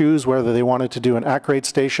them to choose whether they wanted to do an at-grade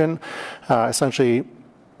station, essentially,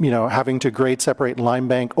 having to grade separate line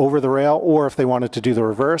bank over the rail, or if they wanted to do the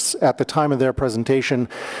reverse. At the time of their presentation,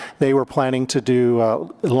 they were planning to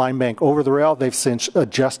do line bank over the rail. They've since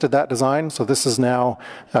adjusted that design, so this is now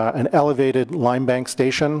an elevated line bank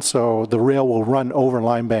station, so the rail will run over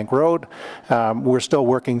Line Bank Road. We're still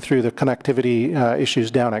working through the connectivity issues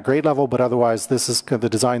down at grade level, but otherwise this is the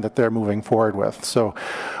design that they're moving forward with. So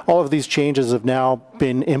all of these changes have now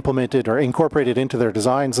been implemented or incorporated into their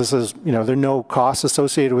designs. This is, there are no costs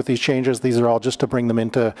associated with these changes. These are all just to bring them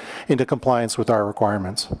into compliance with our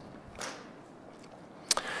requirements.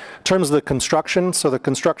 In terms of the construction, so the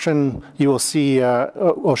construction, you will see,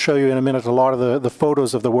 I'll show you in a minute a lot of the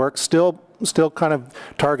photos of the work. Still kind of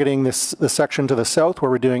targeting the section to the south where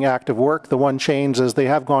we're doing active work. The one change is they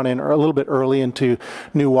have gone in a little bit early into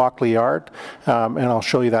New Walkley Yard, and I'll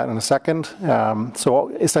show you that in a second. So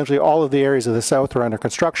essentially all of the areas of the south are under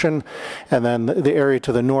construction, and then the area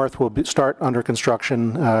to the north will start under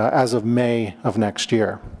construction as of May of next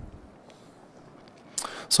year.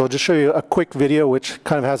 So I'll just show you a quick video which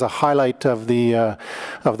kind of has a highlight of the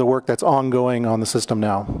work that's ongoing on the system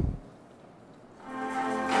now.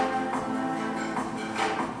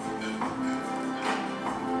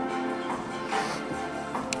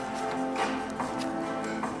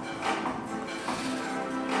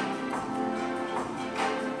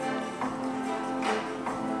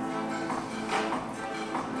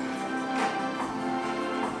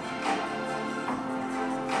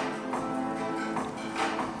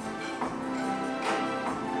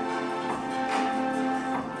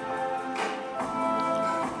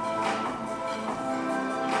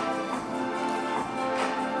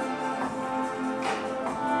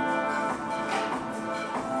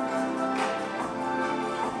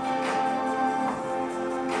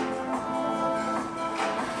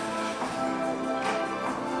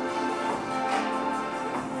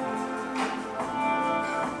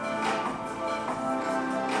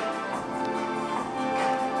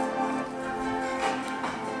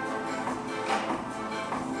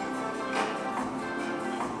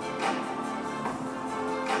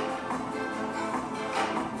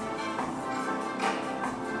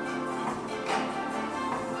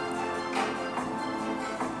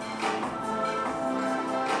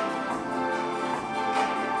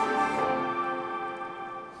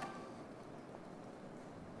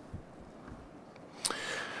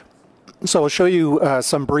 So I'll show you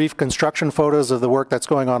some brief construction photos of the work that's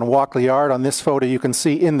going on in Walkley Yard. On this photo you can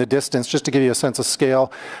see in the distance, just to give you a sense of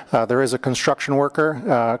scale, there is a construction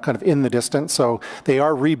worker kind of in the distance. So they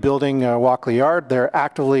are rebuilding Walkley Yard.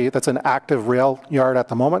 That's an active rail yard at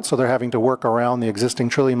the moment, so they're having to work around the existing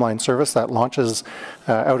Trillium Line service that launches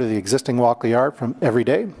out of the existing Walkley Yard from every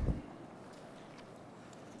day.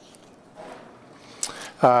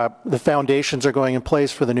 The foundations are going in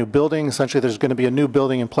place for the new building. Essentially, there's going to be a new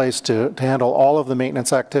building in place to handle all of the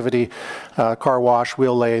maintenance activity, car wash,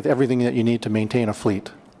 wheel lathe, everything that you need to maintain a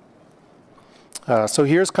fleet. So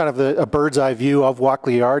here's kind of a bird's eye view of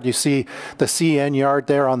Walkley Yard. You see the CN yard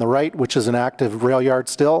there on the right, which is an active rail yard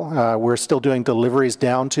still. We're still doing deliveries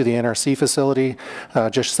down to the NRC facility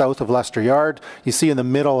just south of Leicester Yard. You see in the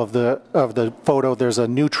middle of the photo there's a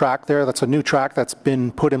new track there. That's a new track that's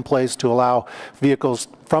been put in place to allow vehicles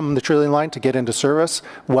from the Trillium Line to get into service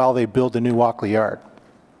while they build the new Walkley Yard.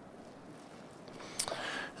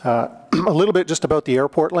 A little bit just about the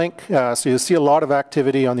airport link. So you'll see a lot of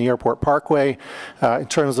activity on the airport parkway in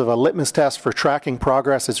terms of a litmus test for tracking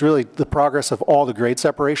progress. It's really the progress of all the grade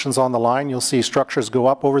separations on the line. You'll see structures go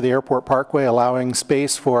up over the airport parkway, allowing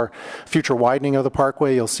space for future widening of the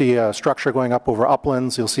parkway. You'll see a structure going up over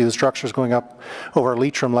Uplands. You'll see the structures going up over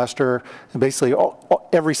Leitrim, Leicester. And basically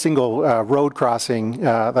every single road crossing,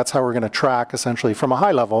 that's how we're going to track essentially from a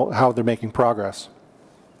high level how they're making progress.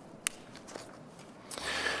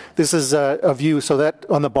 This is a view, so that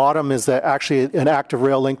on the bottom is actually an active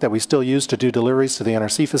rail link that we still use to do deliveries to the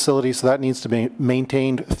NRC facility, so that needs to be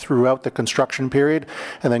maintained throughout the construction period.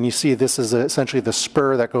 And then you see this is essentially the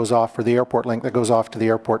spur that goes off for the airport link that goes off to the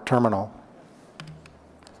airport terminal.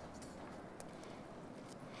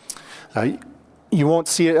 You won't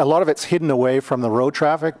see it, a lot of it's hidden away from the road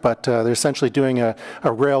traffic, but they're essentially doing a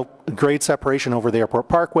rail grade separation over the airport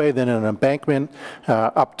parkway, then an embankment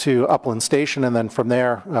up to Upland Station, and then from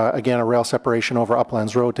there, again, a rail separation over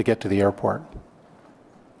Uplands Road to get to the airport.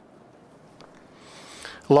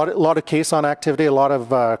 A lot of caisson activity, a lot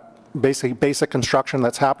of basically basic construction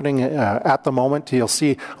that's happening at the moment. You'll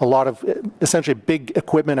see a lot of essentially big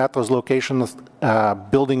equipment at those locations,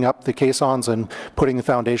 building up the caissons and putting the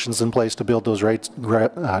foundations in place to build those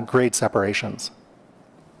grade separations.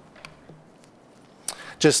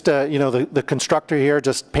 Just, the constructor here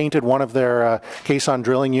just painted one of their caisson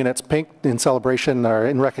drilling units pink in celebration or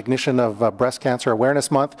in recognition of Breast Cancer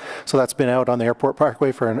Awareness Month. So that's been out on the Airport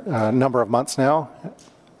Parkway for a number of months now.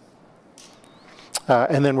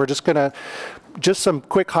 And then we're just going to, just some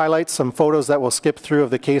quick highlights, some photos that we'll skip through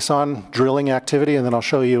of the caisson drilling activity, and then I'll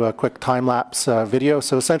show you a quick time-lapse video.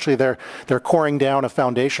 So essentially they're coring down a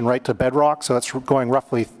foundation right to bedrock, so it's going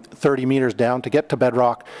roughly 30 meters down to get to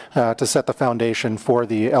bedrock to set the foundation for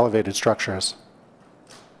the elevated structures.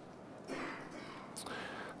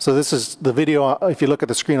 So this is the video. If you look at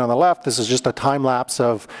the screen on the left, this is just a time lapse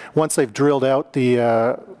of once they've drilled out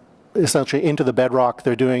the essentially into the bedrock,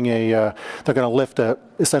 they're doing they're going to lift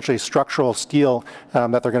essentially structural steel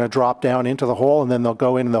that they're going to drop down into the hole, and then they'll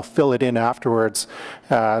go in and they'll fill it in afterwards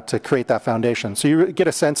to create that foundation. So you get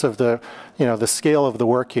a sense of the scale of the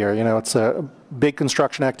work here. It's a big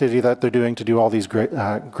construction activity that they're doing to do all these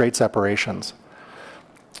grade separations.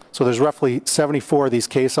 So there's roughly 74 of these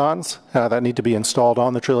caissons that need to be installed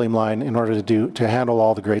on the Trillium line in order to handle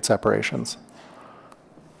all the grade separations.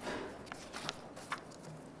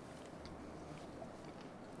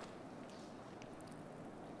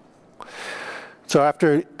 So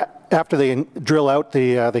after they drill out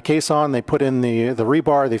the caisson, they put in the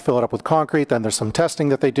rebar, they fill it up with concrete, then there's some testing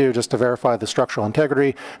that they do just to verify the structural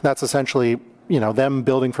integrity. That's essentially, them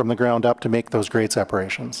building from the ground up to make those grade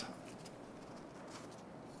separations.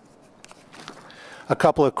 A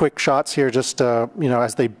couple of quick shots here, just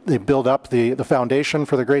as they build up the foundation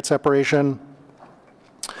for the grade separation.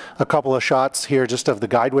 A couple of shots here just of the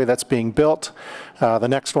guideway that's being built. The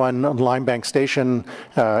next one on Limebank Station,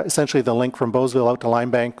 essentially the link from Bowesville out to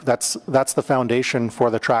Limebank, that's the foundation for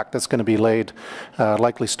the track that's going to be laid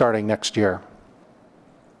likely starting next year.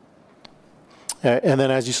 And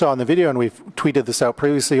then as you saw in the video, and we've tweeted this out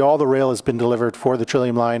previously, all the rail has been delivered for the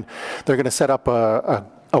Trillium line. They're going to set up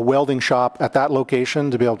a welding shop at that location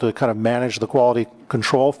to be able to kind of manage the quality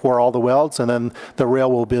control for all the welds, and then the rail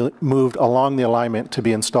will be moved along the alignment to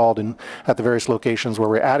be installed at the various locations where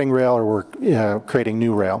we're adding rail or we're creating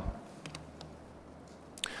new rail.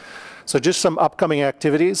 So just some upcoming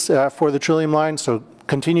activities for the Trillium line. So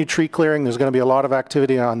continued tree clearing. There's going to be a lot of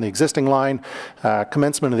activity on the existing line.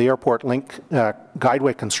 Commencement of the Airport Link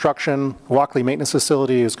guideway construction. Walkley Maintenance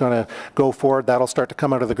Facility is going to go forward. That'll start to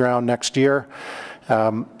come out of the ground next year.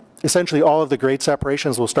 Essentially, all of the grade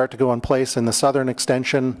separations will start to go in place in the southern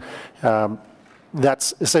extension.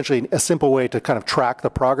 That's essentially a simple way to kind of track the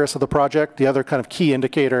progress of the project. The other kind of key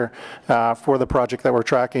indicator for the project that we're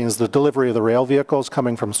tracking is the delivery of the rail vehicles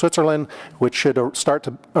coming from Switzerland, which should start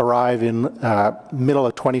to arrive in middle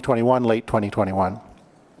of 2021, late 2021.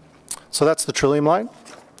 So that's the Trillium line.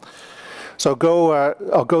 So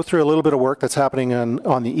I'll go through a little bit of work that's happening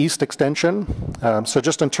on the east extension. So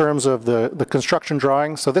just in terms of the construction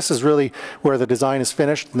drawing, so this is really where the design is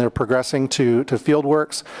finished and they're progressing to field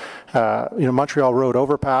works. Montreal Road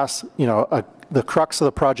overpass, the crux of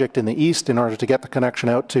the project in the east in order to get the connection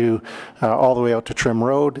out to all the way out to Trim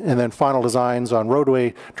Road, and then final designs on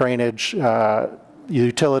roadway drainage,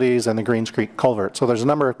 utilities, and the Greens Creek culvert. So there's a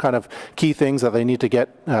number of kind of key things that they need to get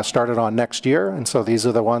started on next year, and so these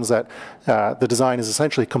are the ones that the design is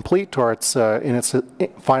essentially complete or it's in its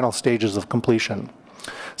final stages of completion.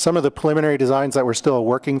 Some of the preliminary designs that we're still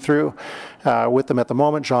working through with them at the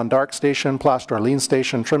moment: Jeanne d'Arc Station, Place d'Orléans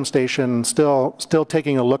Station, Trim Station, still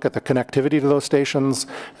taking a look at the connectivity to those stations.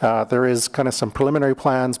 There is kind of some preliminary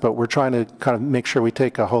plans, but we're trying to kind of make sure we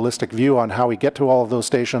take a holistic view on how we get to all of those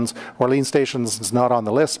stations. Orleans Station is not on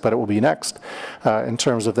the list, but it will be next in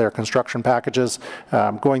terms of their construction packages.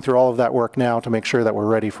 Going through all of that work now to make sure that we're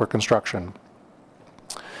ready for construction.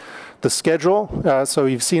 The schedule, so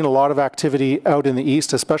you've seen a lot of activity out in the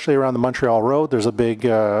east, especially around the Montreal Road. There's a big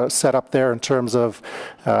setup there in terms of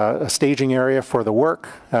a staging area for the work.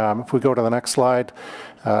 If we go to the next slide,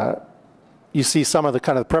 you see some of the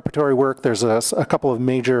kind of preparatory work. There's a couple of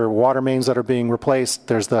major water mains that are being replaced.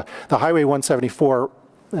 There's the Highway 174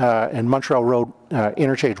 and Montreal Road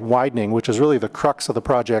interchange widening, which is really the crux of the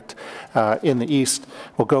project in the east.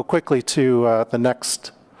 We'll go quickly to the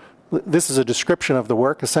next. This is a description of the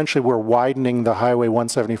work. Essentially, we're widening the Highway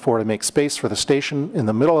 174 to make space for the station in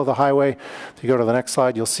the middle of the highway. If you go to the next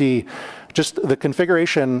slide, you'll see just the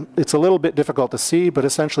configuration. It's a little bit difficult to see, but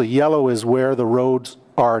essentially yellow is where the roads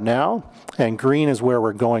are now, and green is where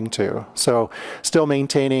we're going to. So still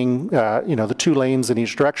maintaining, the 2 lanes in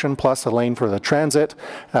each direction plus a lane for the transit.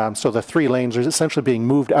 So the 3 lanes are essentially being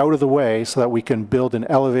moved out of the way so that we can build an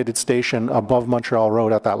elevated station above Montreal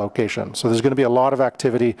Road at that location. So there's going to be a lot of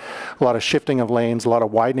activity, a lot of shifting of lanes, a lot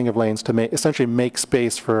of widening of lanes to essentially make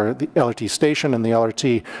space for the LRT station and the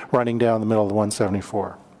LRT running down the middle of the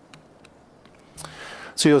 174.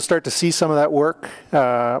 So you'll start to see some of that work,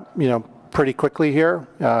 pretty quickly here.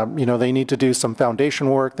 They need to do some foundation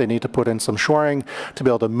work. They need to put in some shoring to be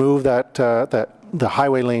able to move the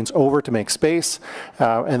highway lanes over to make space,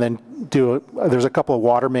 and then there's a couple of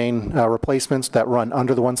water main replacements that run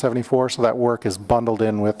under the 174, so that work is bundled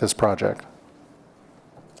in with this project.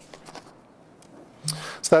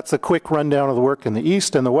 So that's a quick rundown of the work in the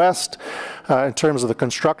east and the west in terms of the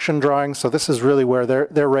construction drawings. So this is really where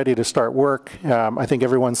they're ready to start work. I think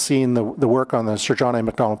everyone's seen the work on the Sir John A.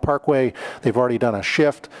 Macdonald Parkway. They've already done a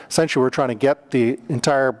shift. Essentially, we're trying to get the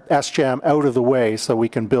entire SJAM out of the way so we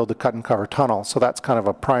can build the cut and cover tunnel. So that's kind of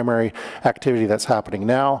a primary activity that's happening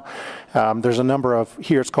now. There's a number of,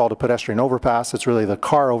 here it's called a pedestrian overpass. It's really the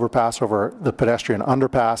car overpass over the pedestrian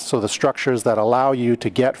underpass. So the structures that allow you to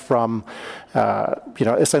get from,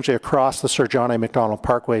 essentially across the Sir John A. Macdonald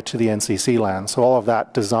Parkway to the NCC land. So all of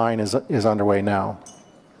that design is underway now.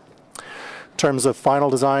 In terms of final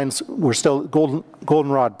designs, we're still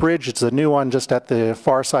Goldenrod Bridge. It's a new one just at the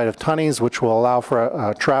far side of Tunney's, which will allow for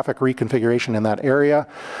a traffic reconfiguration in that area.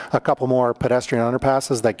 A couple more pedestrian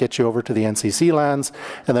underpasses that get you over to the NCC lands.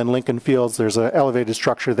 And then Lincoln Fields, there's an elevated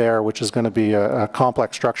structure there, which is going to be a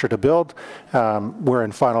complex structure to build. We're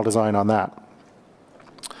in final design on that.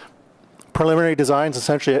 Preliminary designs,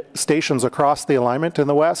 essentially stations across the alignment in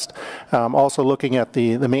the west. Also looking at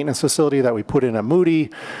the maintenance facility that we put in at Moody.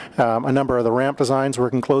 A number of the ramp designs,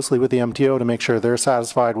 working closely with the MTO to make sure they're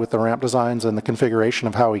satisfied with the ramp designs and the configuration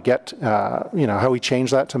of how we get, how we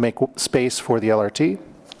change that to make space for the LRT.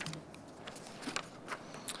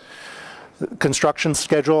 Construction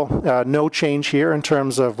schedule, no change here in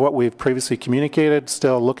terms of what we've previously communicated.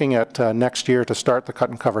 Still looking at next year to start the cut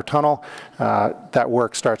and cover tunnel. That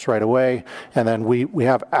work starts right away. And then we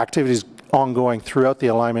have activities ongoing throughout the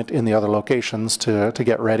alignment in the other locations to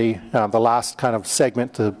get ready. The last kind of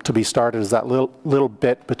segment to be started is that little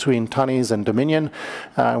bit between Tunney's and Dominion.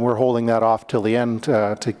 And we're holding that off till the end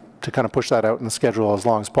to kind of push that out in the schedule as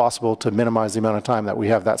long as possible to minimize the amount of time that we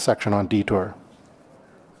have that section on detour.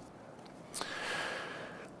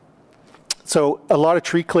 So a lot of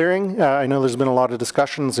tree clearing. I know there's been a lot of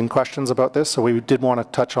discussions and questions about this, so we did want to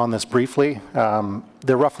touch on this briefly.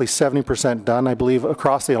 They're roughly 70% done, I believe,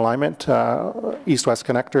 across the alignment. East-West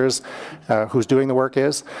Connectors, who's doing the work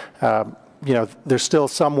is. There's still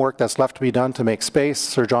some work that's left to be done to make space.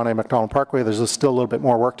 Sir John A. Macdonald Parkway, there's still a little bit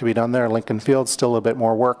more work to be done there. Lincoln Fields, still a little bit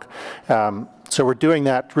more work. So we're doing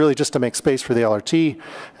that really just to make space for the LRT.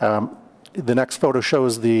 The next photo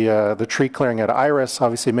shows the tree clearing at Iris,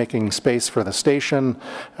 obviously making space for the station.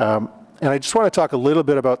 And I just want to talk a little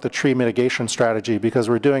bit about the tree mitigation strategy because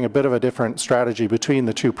we're doing a bit of a different strategy between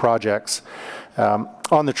the two projects.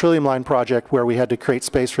 On the Trillium Line project, where we had to create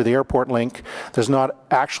space for the airport link, there's not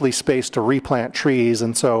actually space to replant trees,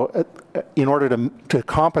 and so in order to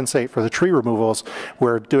compensate for the tree removals,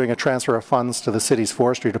 we're doing a transfer of funds to the city's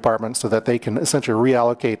forestry department so that they can essentially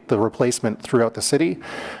reallocate the replacement throughout the city.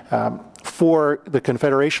 For the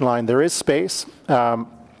Confederation Line, there is space.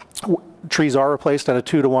 Trees are replaced at a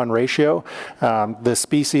 2-to-1 ratio. The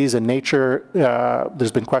species and nature,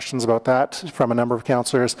 there's been questions about that from a number of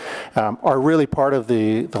councillors, are really part of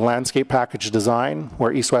the landscape package design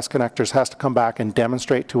where East-West Connectors has to come back and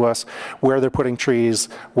demonstrate to us where they're putting trees,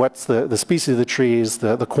 what's the species of the trees,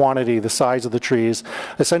 the quantity, the size of the trees.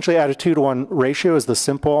 Essentially at a 2-to-1 ratio is the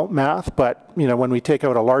simple math, but when we take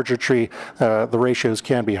out a larger tree, the ratios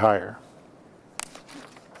can be higher.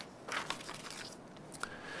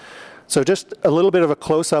 So just a little bit of a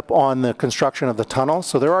close-up on the construction of the tunnel.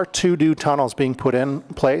 So there are 2 new tunnels being put in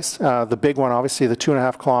place. The big one, obviously, the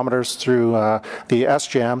 2.5 kilometers through the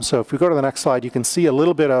SJAM. So if we go to the next slide, you can see a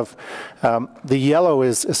little bit of the yellow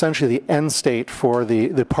is essentially the end state for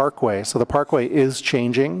the parkway. So the parkway is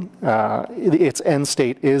changing. Its end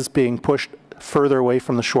state is being pushed further away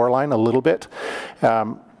from the shoreline a little bit.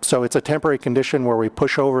 So it's a temporary condition where we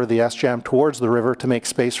push over the SJAM towards the river to make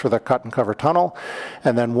space for the cut and cover tunnel.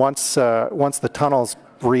 And then once the tunnel's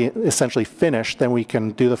essentially finished, then we can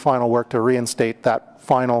do the final work to reinstate that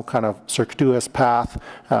final kind of circuitous path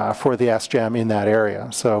for the SJAM in that area.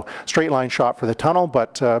 So straight line shot for the tunnel,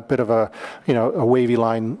 but a bit of a wavy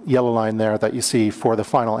line, yellow line there that you see for the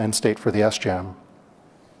final end state for the SJAM.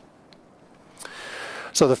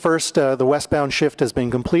 So the first, the westbound shift has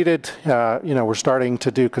been completed. We're starting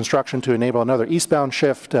to do construction to enable another eastbound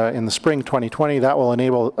shift in the spring 2020. That will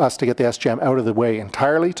enable us to get the SGM out of the way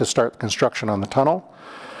entirely to start construction on the tunnel.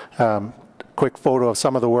 Quick photo of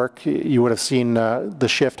some of the work. You would have seen the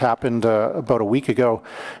shift happened about a week ago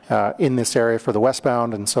in this area for the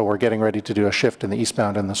westbound, and so we're getting ready to do a shift in the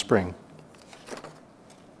eastbound in the spring.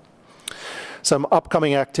 Some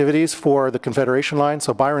upcoming activities for the Confederation Line.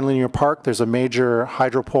 So Byron Linear Park, there's a major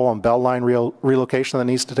hydro pole and bell line relocation that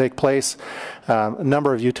needs to take place. A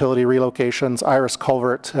number of utility relocations. Iris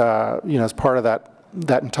Culvert, as part of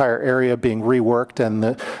that entire area being reworked, and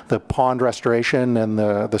the pond restoration and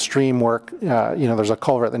the stream work, there's a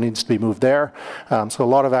culvert that needs to be moved there. So a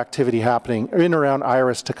lot of activity happening in and around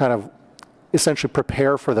Iris to kind of essentially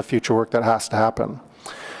prepare for the future work that has to happen.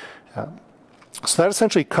 So that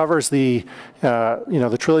essentially covers the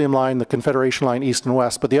Trillium Line, the Confederation Line, east and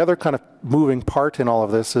west. But the other kind of moving part in all of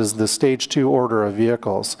this is the Stage 2 order of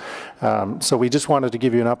vehicles. So we just wanted to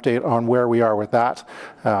give you an update on where we are with that.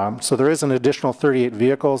 So there is an additional 38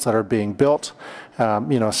 vehicles that are being built.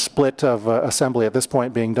 A split of assembly at this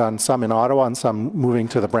point being done, some in Ottawa and some moving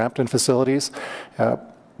to the Brampton facilities.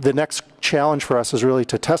 The next challenge for us is really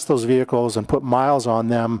to test those vehicles and put miles on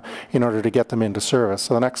them in order to get them into service.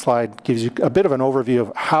 So the next slide gives you a bit of an overview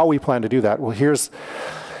of how we plan to do that. Well,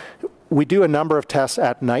 we do a number of tests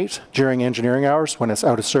at night during engineering hours when it's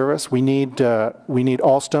out of service. We need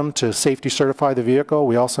Alstom to safety certify the vehicle.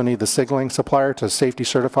 We also need the signaling supplier to safety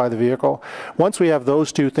certify the vehicle. Once we have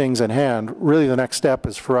those two things in hand, really the next step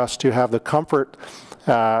is for us to have the comfort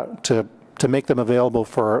to make them available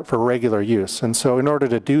for regular use. And so in order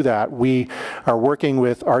to do that, we are working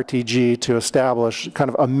with RTG to establish kind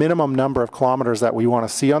of a minimum number of kilometers that we want to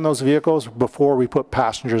see on those vehicles before we put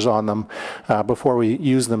passengers on them, before we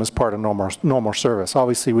use them as part of normal service.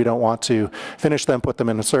 Obviously, we don't want to finish them, put them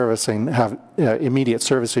into service, and have immediate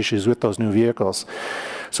service issues with those new vehicles.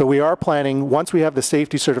 So we are planning, once we have the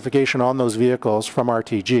safety certification on those vehicles from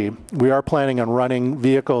RTG, we are planning on running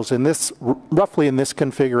vehicles in this, roughly in this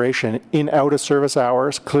configuration, in out of service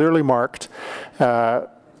hours, clearly marked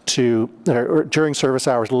during service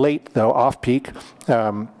hours, late though, off peak,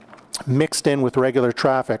 mixed in with regular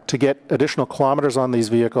traffic to get additional kilometers on these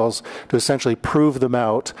vehicles to essentially prove them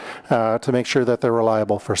out to make sure that they're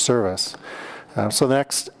reliable for service. So the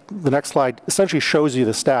next slide essentially shows you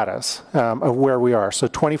the status of where we are. So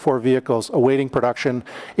 24 vehicles awaiting production,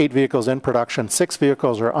 8 vehicles in production, 6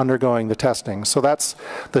 vehicles are undergoing the testing. So that's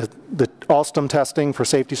the Alstom testing for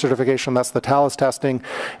safety certification, that's the Thales testing,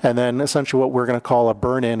 and then essentially what we're going to call a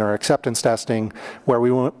burn-in or acceptance testing, where we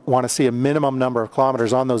want to see a minimum number of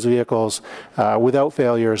kilometers on those vehicles without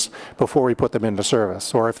failures before we put them into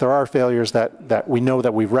service. Or if there are failures, that we know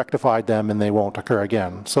that we've rectified them and they won't occur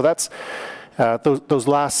again. So that's those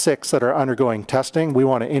last 6 that are undergoing testing, we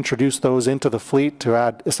want to introduce those into the fleet to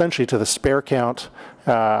add essentially to the spare count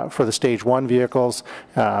for the Stage 1 vehicles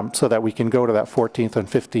so that we can go to that 14th and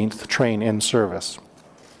 15th train in service.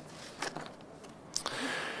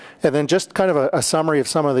 And then just kind of a summary of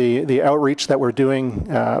some of the outreach that we're doing.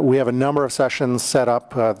 We have a number of sessions set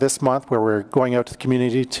up this month where we're going out to the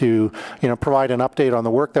community to provide an update on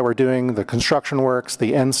the work that we're doing, the construction works,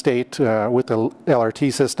 the end state with the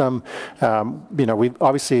LRT system. We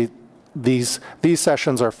obviously these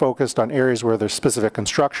sessions are focused on areas where there's specific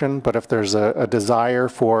construction, but if there's a desire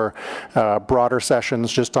for broader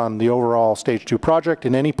sessions just on the overall Stage 2 project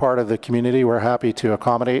in any part of the community, we're happy to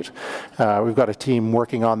accommodate. We've got a team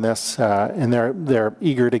working on this, and they're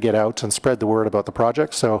eager to get out and spread the word about the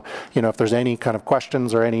project. So, if there's any kind of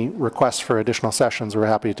questions or any requests for additional sessions, we're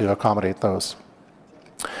happy to accommodate those.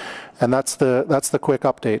 And that's the quick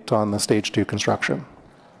update on the Stage 2 construction.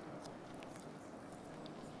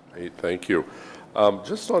 Thank you.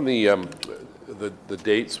 Just on the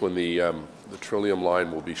dates when the Trillium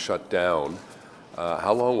Line will be shut down,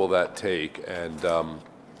 how long will that take? And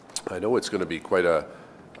I know it's going to be quite a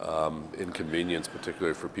inconvenience,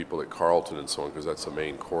 particularly for people at Carleton and so on, because that's the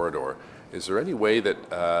main corridor. Is there any way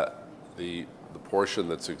that the portion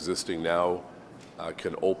that's existing now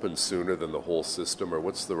can open sooner than the whole system, or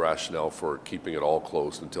what's the rationale for keeping it all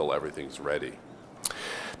closed until everything's ready?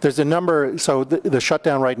 There's a number, so the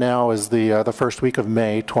shutdown right now is the first week of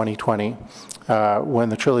May 2020, when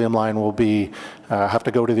the Trillium Line will have to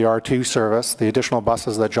go to the R2 service. The additional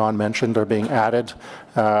buses that John mentioned are being added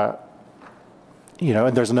you know,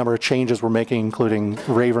 and there's a number of changes we're making, including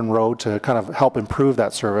Raven Road, to kind of help improve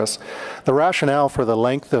that service. The rationale for the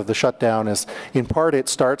length of the shutdown is, in part, it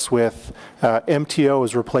starts with MTO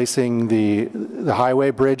is replacing the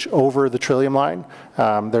highway bridge over the Trillium line.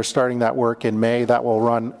 They're starting that work in May. That will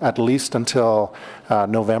run at least until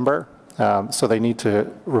November. So they need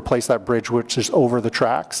to replace that bridge, which is over the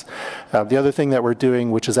tracks. The other thing that we're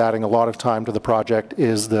doing, which is adding a lot of time to the project,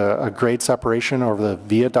 is a grade separation over the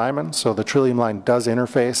VIA diamond. So the Trillium line does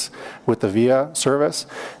interface with the VIA service.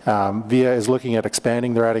 VIA is looking at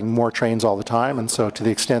expanding. They're adding more trains all the time. And so to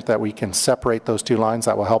the extent that we can separate those two lines,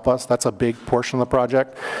 that will help us. That's a big portion of the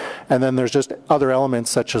project. And then there's just other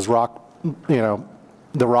elements such as rock, you know,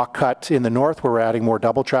 the rock cut in the north where we're adding more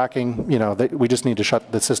double tracking, you know, we just need to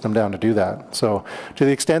shut the system down to do that. So to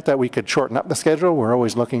the extent that we could shorten up the schedule, we're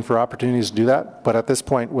always looking for opportunities to do that. But at this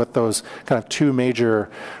point, with those kind of two major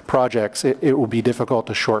projects, it will be difficult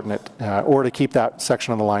to shorten it or to keep that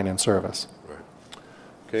section of the line in service. Right.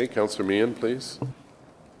 Okay, Councillor Meehan, please.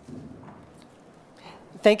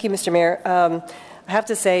 Thank you, Mr. Mayor. I have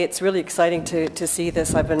to say it's really exciting to see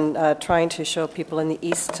this. I've been trying to show people in the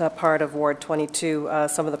east part of Ward 22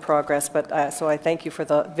 some of the progress, but so I thank you for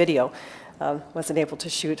the video. Wasn't able to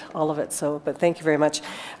shoot all of it, but thank you very much.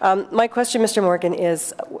 My question, Mr. Morgan,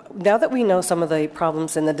 is now that we know some of the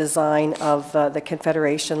problems in the design of the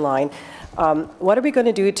Confederation line, what are we going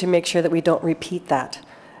to do to make sure that we don't repeat that?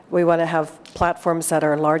 We want to have platforms that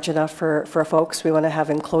are large enough for folks. We want to have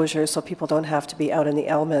enclosures so people don't have to be out in the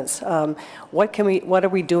elements. What are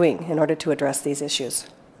we doing in order to address these issues?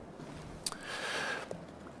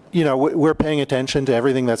 You know, we're paying attention to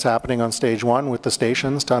everything that's happening on stage one with the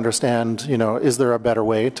stations to understand, you know, is there a better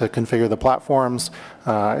way to configure the platforms?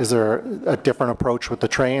 Is there a different approach with the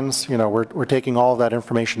trains? You know, we're taking all of that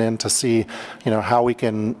information in to see, you know, how we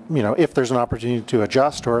can, you know, if there's an opportunity to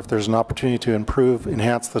adjust or if there's an opportunity to improve,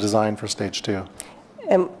 enhance the design for stage two.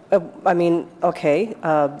 And I mean, okay.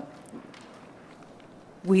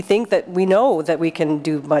 We think that we know that we can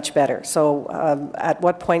do much better. So at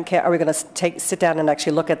what point are we going to sit down and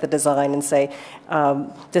actually look at the design and say,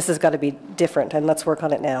 this has got to be different and let's work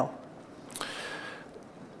on it now?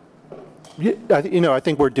 You know, I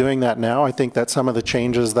think we're doing that now. I think that some of the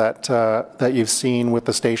changes that that you've seen with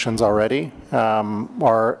the stations already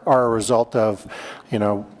are a result of, you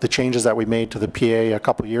know, the changes that we made to the PA a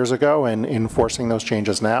couple of years ago and enforcing those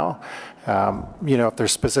changes now. You know, if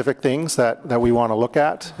there's specific things that we want to look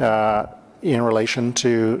at in relation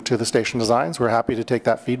to the station designs, we're happy to take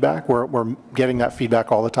that feedback. We're getting that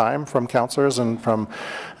feedback all the time from councillors and from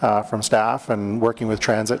staff and working with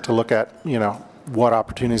transit to look at, you know, what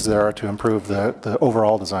opportunities there are to improve the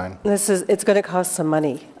overall design. It's going to cost some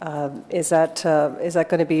money. Is that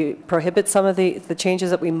going to prohibit some of the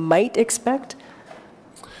changes that we might expect?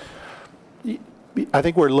 I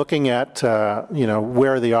think we're looking at you know,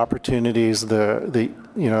 where are the opportunities, the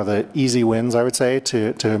you know, the easy wins, I would say,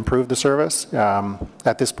 to improve the service.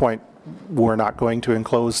 At this point, we're not going to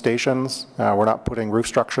enclose stations. We're not putting roof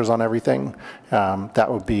structures on everything.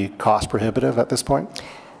 That would be cost prohibitive at this point.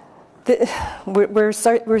 We're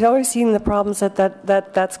already seeing the problems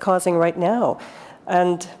that's causing right now,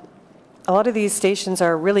 and a lot of these stations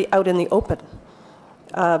are really out in the open.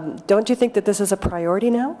 Don't you think that this is a priority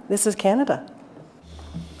now? This is Canada.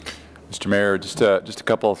 Mr. Mayor, just a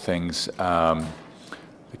couple of things.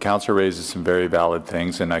 The council raises some very valid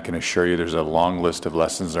things, and I can assure you there's a long list of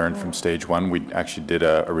lessons learned from stage one. We actually did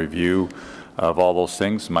a review of all those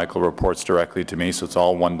things. Michael reports directly to me, so it's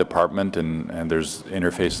all one department, and there's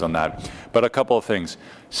interfaces on that. But a couple of things.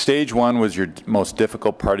 Stage one was your most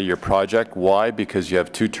difficult part of your project. Why? Because you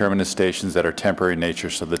have two terminus stations that are temporary in nature.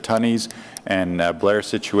 So the Tunney's and Blair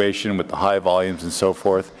situation with the high volumes and so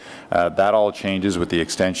forth, that all changes with the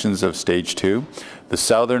extensions of stage two. The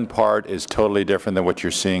southern part is totally different than what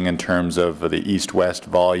you're seeing in terms of the east-west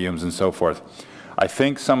volumes and so forth. I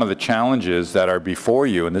think some of the challenges that are before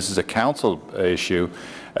you, and this is a council issue,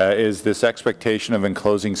 is this expectation of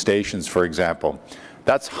enclosing stations, for example.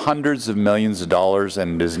 That's hundreds of millions of dollars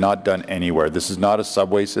and is not done anywhere. This is not a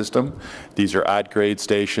subway system. These are at-grade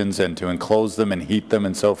stations, and to enclose them and heat them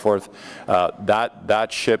and so forth, that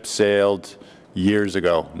ship sailed years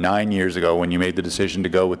ago, 9 years ago, when you made the decision to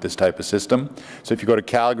go with this type of system. So if you go to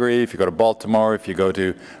Calgary, if you go to Baltimore, if you go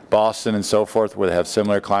to Boston and so forth, where they have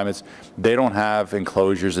similar climates, they don't have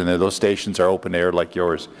enclosures in there. Those stations are open air like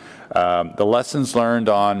yours. The lessons learned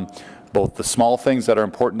on both the small things that are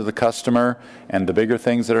important to the customer and the bigger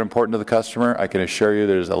things that are important to the customer, I can assure you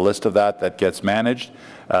there's a list of that gets managed.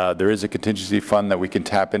 There is a contingency fund that we can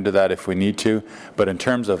tap into that if we need to. But in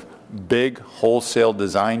terms of big wholesale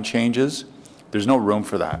design changes, there's no room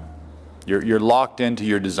for that. You're locked into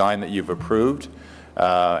your design that you've approved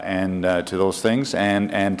and to those things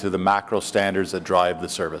and to the macro standards that drive the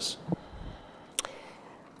service.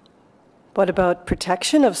 What about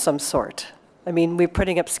protection of some sort? I mean, we're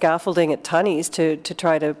putting up scaffolding at Tunney's to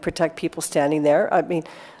try to protect people standing there. I mean,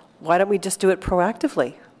 why don't we just do it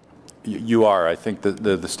proactively? You are. I think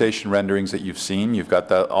the station renderings that you've seen, you've got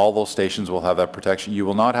that. All those stations will have that protection. You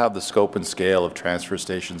will not have the scope and scale of transfer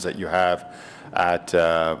stations that you have at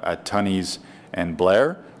Tunney's and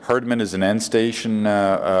Blair. Herdman is an end station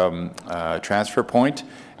transfer point,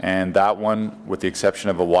 and that one, with the exception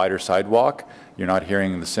of a wider sidewalk, you're not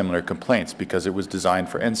hearing the similar complaints because it was designed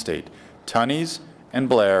for end state. Tunney's and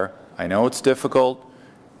Blair, I know it's difficult,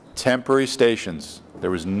 temporary stations. There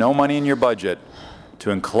was no money in your budget to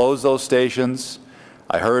enclose those stations.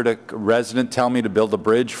 I heard a resident tell me to build a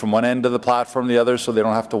bridge from one end of the platform to the other so they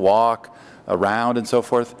don't have to walk around and so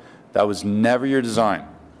forth. That was never your design.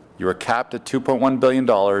 You were capped at $2.1 billion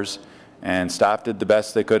and staff did the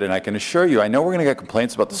best they could. And I can assure you, I know we're going to get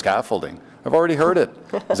complaints about the scaffolding. I've already heard it.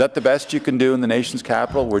 Is that the best you can do in the nation's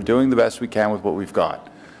capital? We're doing the best we can with what we've got.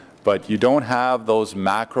 But you don't have those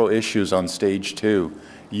macro issues on stage 2.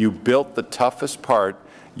 You built the toughest part.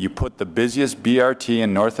 You put the busiest BRT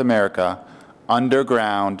in North America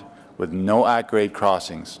underground with no at-grade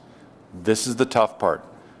crossings. This is the tough part.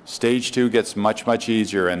 Stage 2 gets much, much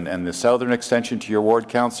easier, and the southern extension to your ward,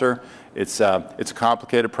 councillor, it's a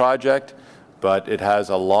complicated project, but it has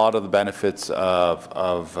a lot of the benefits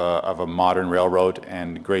of a modern railroad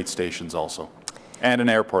and great stations also, and an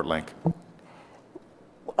airport link.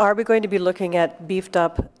 Are we going to be looking at beefed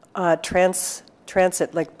up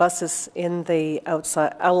transit, like buses in the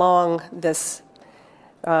outside, along this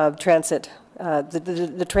transit,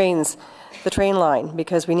 the trains, the train line,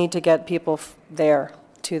 because we need to get people there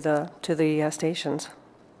to the stations?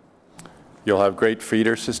 You'll have great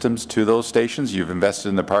feeder systems to those stations. You've invested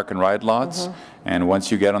in the park and ride lots. And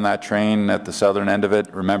once you get on that train at the southern end of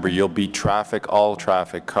it, remember, you'll beat traffic, all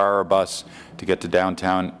traffic, car or bus, to get to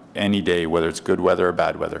downtown any day, whether it's good weather or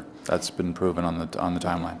bad weather. That's been proven on the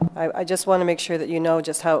timeline. I just want to make sure that you know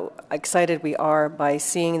just how excited we are by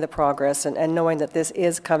seeing the progress and knowing that this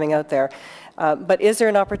is coming out there. But is there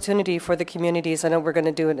an opportunity for the communities? I know we're going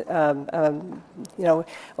to do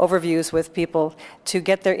overviews with people to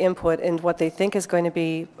get their input in what they think is going to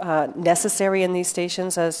be necessary in these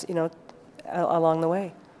stations, as along the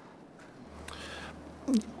way.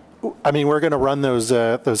 I mean, we're going to run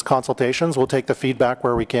those consultations. We'll take the feedback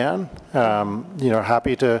where we can.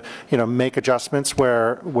 Happy to make adjustments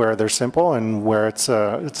where they're simple and where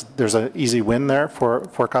there's an easy win there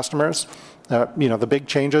for customers. The big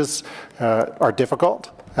changes are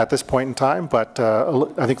difficult at this point in time, but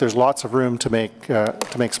I think there's lots of room to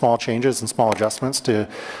make small changes and small adjustments to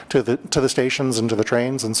the stations and to the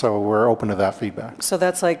trains, and so we're open to that feedback. So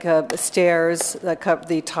that's like stairs,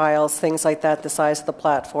 the tiles, things like that, the size of the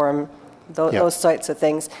platform, those types of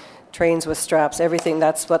things, trains with straps, everything.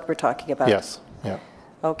 That's what we're talking about. Yes. Yeah.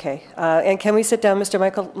 Okay. And can we sit down,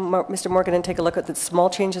 Mr. Morgan, and take a look at the small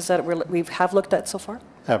changes that we have looked at so far?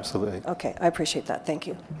 Absolutely. Okay. I appreciate that. Thank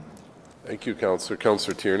you. Thank you, Councillor.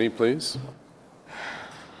 Councillor Tierney, please.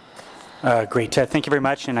 Great. Thank you very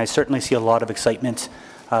much. And I certainly see a lot of excitement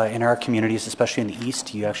in our communities, especially in the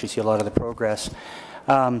East. You actually see a lot of the progress.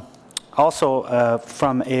 Also,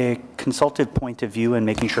 from a consultative point of view and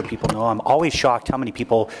making sure people know, I'm always shocked how many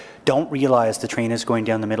people don't realize the train is going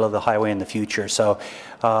down the middle of the highway in the future. So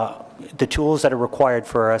the tools that are required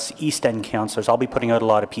for us East End councillors, I'll be putting out a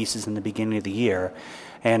lot of pieces in the beginning of the year.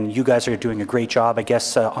 And you guys are doing a great job. I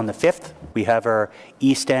guess on the 5th, we have our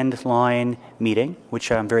East End line meeting,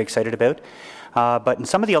 which I'm very excited about. But in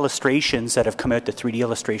some of the illustrations that have come out, the 3D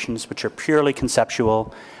illustrations, which are purely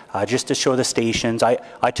conceptual, just to show the stations.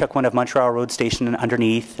 I took one of Montreal Road Station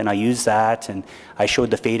underneath, and I used that, and I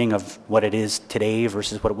showed the fading of what it is today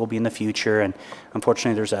versus what it will be in the future. And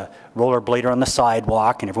unfortunately, there's a rollerblader on the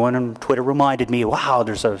sidewalk, and everyone on Twitter reminded me, wow,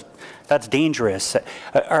 that's dangerous.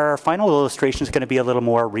 Our final illustration is going to be a little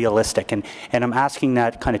more realistic, and I'm asking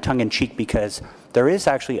that kind of tongue-in-cheek because there is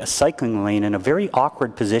actually a cycling lane in a very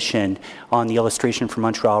awkward position on the illustration for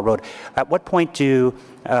Montreal Road. At what point do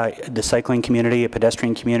the cycling community, a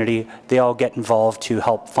pedestrian community, they all get involved to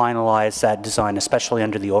help finalize that design, especially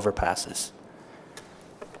under the overpasses?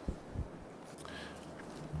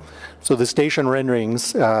 So the station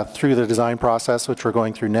renderings through the design process, which we're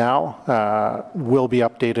going through now, will be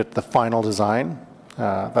updated to the final design.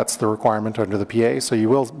 That's the requirement under the PA. So you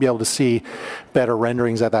will be able to see better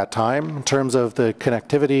renderings at that time. In terms of the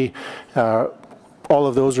connectivity, all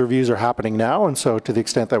of those reviews are happening now, and so to the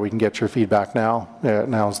extent that we can get your feedback now,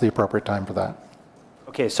 now is the appropriate time for that.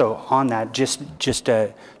 Okay, so on that,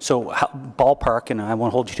 so ballpark, and I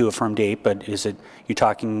won't hold you to a firm date, but is it, you're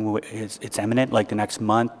talking, it's imminent, like the next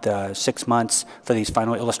month, 6 months for these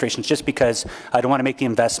final illustrations? Just because I don't want to make the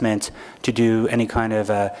investment to do any kind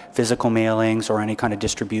of physical mailings or any kind of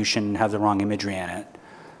distribution and have the wrong imagery in it.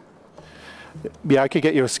 Yeah, I could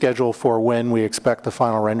get you a schedule for when we expect the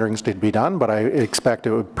final renderings to be done, but I expect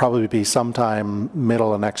it would probably be sometime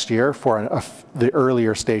middle of next year for the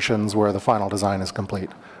earlier stations where the final design is complete.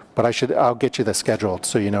 But I'll get you the schedule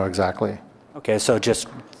so you know exactly. Okay, so just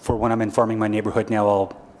for when I'm informing my neighborhood now,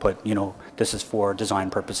 I'll put, this is for design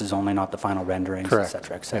purposes only, not the final renderings, correct, et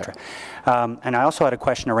cetera, et cetera. Yeah. And I also had a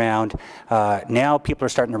question around, now people are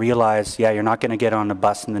starting to realize, yeah, you're not going to get on a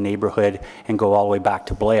bus in the neighborhood and go all the way back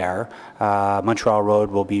to Blair. Montreal Road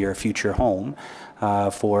will be your future home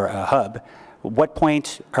for a hub. At what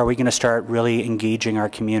point are we going to start really engaging our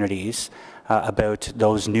communities about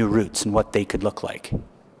those new routes and what they could look like?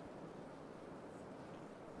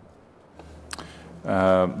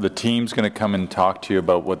 The team's going to come and talk to you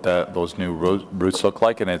about what those new routes look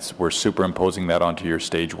like, and we're superimposing that onto your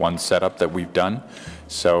stage 1 setup that we've done.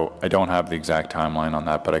 So I don't have the exact timeline on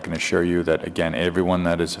that, but I can assure you that, again, everyone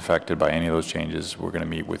that is affected by any of those changes, we're going to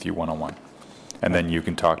meet with you one-on-one. And then you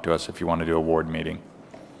can talk to us if you want to do a ward meeting.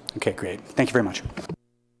 Okay, great. Thank you very much.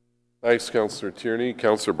 Thanks, Councillor Tierney.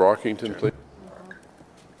 Councillor Brockington, please.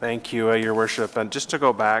 Thank you, Your Worship. And just to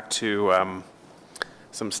go back to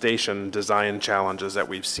some station design challenges that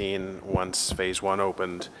we've seen once Phase 1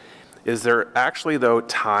 opened. Is there actually, though,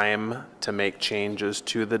 time to make changes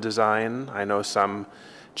to the design? I know some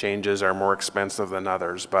changes are more expensive than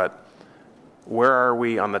others, but where are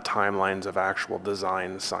we on the timelines of actual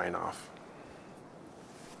design sign-off?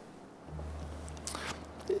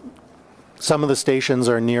 Some of the stations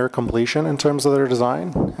are near completion in terms of their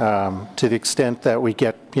design, to the extent that we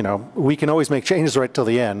get, we can always make changes right till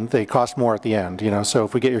the end. They cost more at the end, so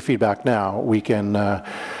if we get your feedback now, we can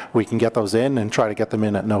get those in and try to get them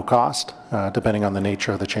in at no cost, depending on the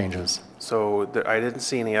nature of the changes. So I didn't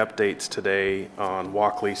see any updates today on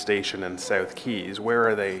Walkley Station and South Keys. Where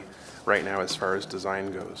are they right now as far as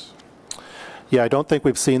design goes? Yeah, I don't think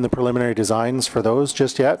we've seen the preliminary designs for those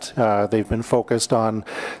just yet. They've been focused on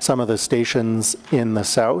some of the stations in the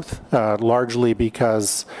south, largely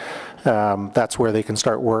because that's where they can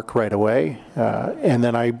start work right away. And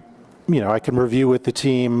then I can review with the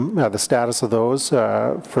team the status of those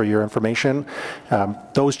for your information.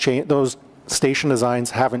 Those station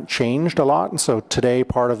designs haven't changed a lot, and so today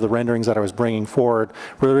part of the renderings that I was bringing forward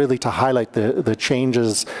were really to highlight the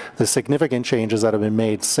changes, the significant changes that have been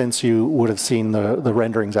made since you would have seen the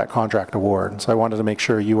renderings at contract award. So I wanted to make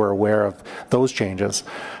sure you were aware of those changes.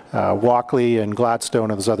 Walkley and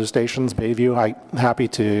Gladstone and those other stations, Bayview, I'm happy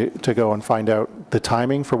to go and find out the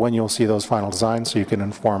timing for when you'll see those final designs so you can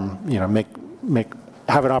inform,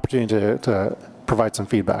 have an opportunity to provide some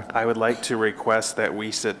feedback. I would like to request that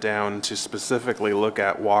we sit down to specifically look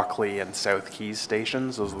at Walkley and South Keys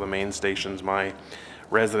stations. Those are the main stations my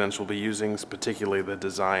residents will be using, particularly the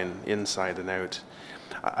design inside and out.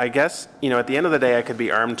 I guess, at the end of the day, I could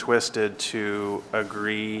be arm twisted to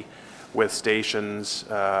agree with stations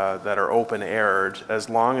that are open-aired as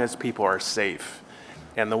long as people are safe.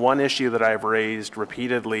 And the one issue that I've raised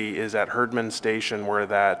repeatedly is at Herdman Station, where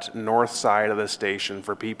that north side of the station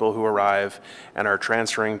for people who arrive and are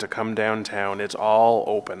transferring to come downtown, it's all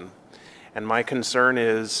open. And my concern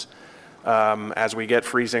is, as we get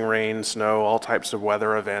freezing rain, snow, all types of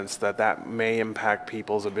weather events, that may impact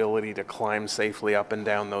people's ability to climb safely up and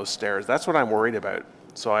down those stairs. That's what I'm worried about.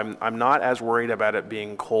 So I'm not as worried about it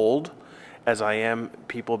being cold as I am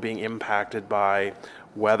people being impacted by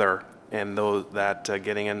weather and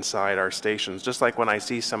getting inside our stations. Just like when I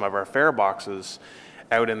see some of our fare boxes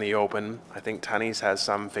out in the open, I think Tunney's has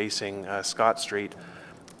some facing Scott Street.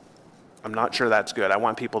 I'm not sure that's good. I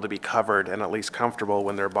want people to be covered and at least comfortable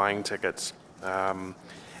when they're buying tickets. And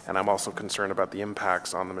I'm also concerned about the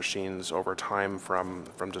impacts on the machines over time from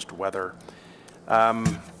just weather.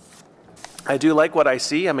 I do like what I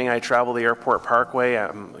see. I mean, I travel the Airport Parkway.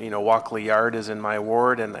 Walkley Yard is in my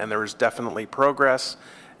ward, and there's definitely progress.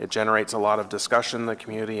 It generates a lot of discussion in the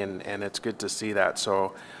community, and it's good to see that.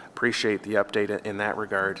 So appreciate the update in that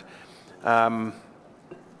regard.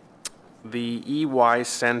 The EY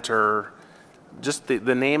Center, just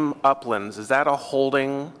the name Uplands, is that a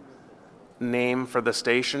holding name for the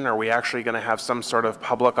station? Are we actually going to have some sort of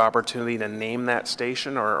public opportunity to name that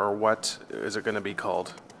station, or what is it going to be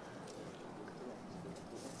called?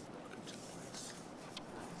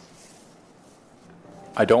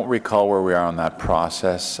 I don't recall where we are on that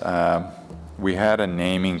process. We had a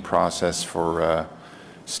naming process for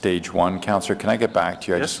stage 1. Councillor, can I get back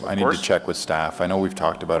to you? I need to check with staff. I know we've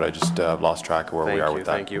talked about it. I just lost track of where we are with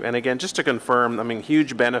that. Thank you. And again, just to confirm, I mean,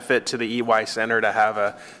 huge benefit to the EY Centre to have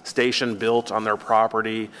a station built on their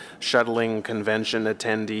property, shuttling convention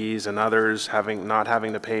attendees and others not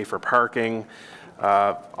having to pay for parking.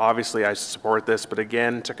 Obviously, I support this, but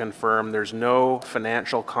again, to confirm, there's no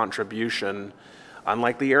financial contribution,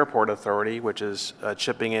 unlike the Airport Authority, which is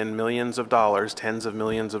chipping in millions of dollars, tens of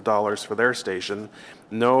millions of dollars for their station,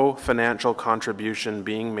 no financial contribution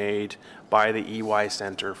being made by the EY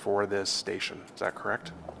Centre for this station. Is that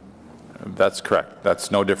correct? That's correct.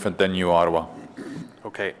 That's no different than you, Ottawa.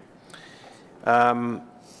 Okay.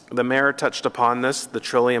 The mayor touched upon this, the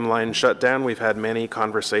Trillium line shutdown. We've had many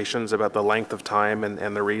conversations about the length of time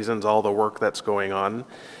and the reasons, all the work that's going on.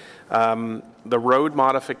 The road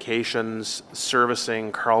modifications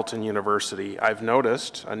servicing Carleton University, I've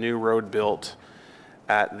noticed a new road built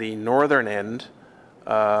at the northern end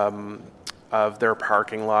of their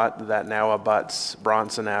parking lot that now abuts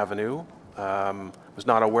Bronson Avenue. Was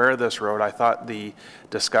not aware of this road. I thought the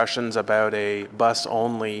discussions about a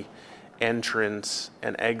bus-only entrance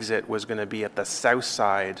and exit was going to be at the south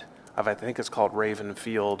side of, I think it's called Raven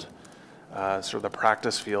Field, sort of the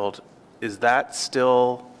practice field. Is that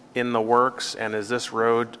still in the works, and is this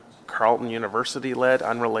road Carleton University led,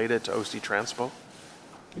 unrelated to OC Transpo?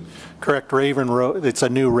 Correct. Raven Road, it's a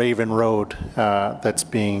new Raven Road that's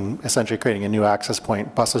being, essentially creating a new access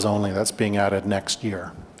point, buses only, that's being added next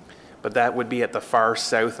year. But that would be at the far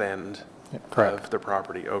south end correct. of the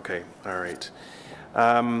property. Okay, all right.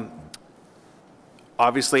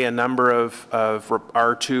 Obviously, a number of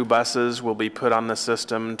R2 buses will be put on the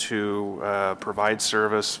system to provide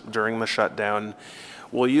service during the shutdown.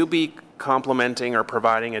 Will you be complementing or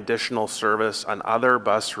providing additional service on other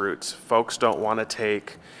bus routes? Folks don't want to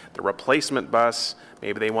take the replacement bus.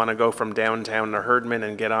 Maybe they want to go from downtown to Herdman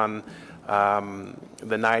and get on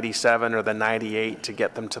the 97 or the 98 to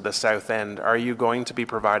get them to the south end. Are you going to be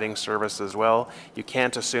providing service as well? You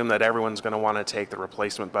can't assume that everyone's going to want to take the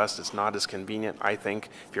replacement bus. It's not as convenient, I think,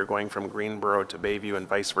 if you're going from Greenboro to Bayview and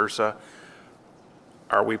vice versa.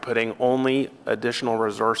 Are we putting only additional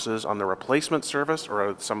resources on the replacement service, or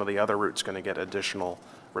are some of the other routes going to get additional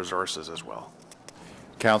resources as well?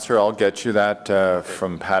 Councillor, I'll get you that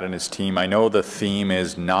from Pat and his team. I know the theme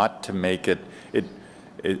is not to make it,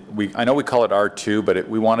 I know we call it R2, but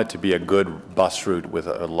we want it to be a good bus route with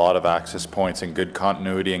a lot of access points and good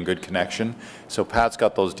continuity and good connection. So Pat's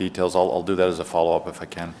got those details. I'll do that as a follow-up if I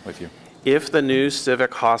can with you. If the new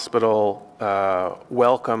Civic Hospital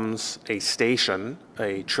welcomes a station,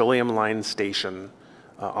 a Trillium Line station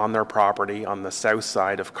on their property on the south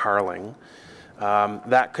side of Carling,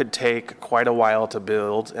 that could take quite a while to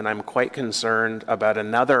build, and I'm quite concerned about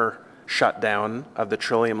another shutdown of the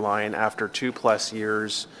Trillium Line after 2+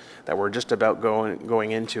 years that we're just about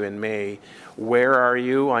going into in May. Where are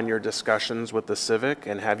you on your discussions with the Civic,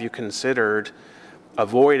 and have you considered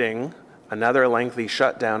avoiding another lengthy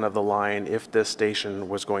shutdown of the line if this station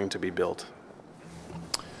was going to be built?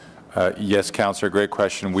 Yes, Councillor, great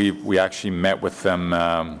question. We actually met with them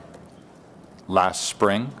last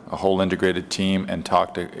spring, a whole integrated team, and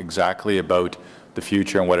talked exactly about the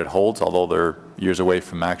future and what it holds, although they're years away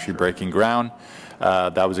from actually breaking ground.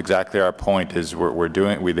 That was exactly our point, is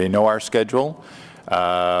they know our schedule.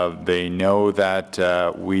 They know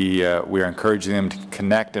that we are encouraging them to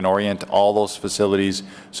connect and orient all those facilities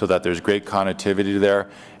so that there's great connectivity there,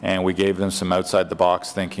 and we gave them some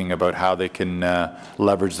outside-the-box thinking about how they can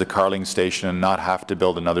leverage the Carling station and not have to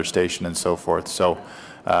build another station and so forth. So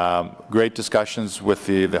great discussions with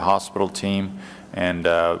the hospital team, and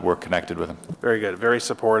we're connected with them. Very good. Very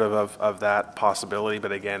supportive of that possibility,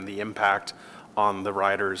 but again, the impact on the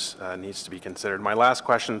riders needs to be considered. My last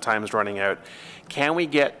question, time is running out. Can we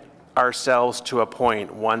get ourselves to a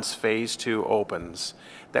point, once phase 2 opens,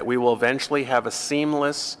 that we will eventually have a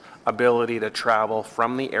seamless ability to travel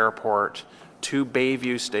from the airport to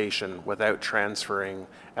Bayview Station without transferring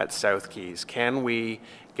at South Keys? Can we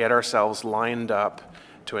get ourselves lined up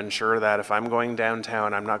to ensure that if I'm going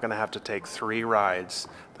downtown, I'm not going to have to take 3 rides,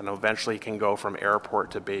 then eventually can go from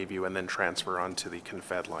airport to Bayview and then transfer onto the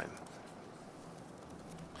Confed line?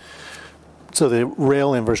 So the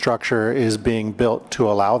rail infrastructure is being built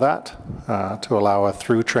to allow that, to allow a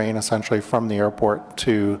through train essentially from the airport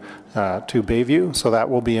to Bayview. So that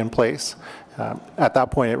will be in place. At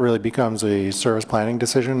that point, it really becomes a service planning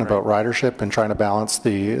decision about ridership and trying to balance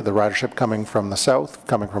the ridership coming from the south,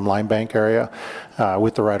 coming from Limebank area,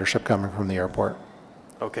 with the ridership coming from the airport.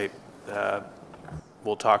 Okay,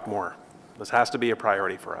 we'll talk more. This has to be a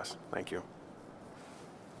priority for us. Thank you.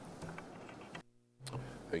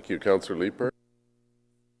 Thank you, Councillor Leeper.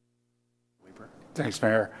 Thanks,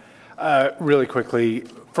 Mayor. Really quickly,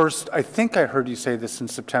 first, I think I heard you say this in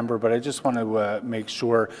September, but I just want to make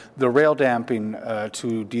sure the rail damping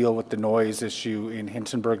to deal with the noise issue in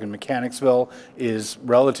Hintonburg and Mechanicsville is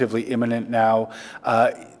relatively imminent now.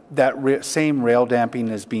 That same rail damping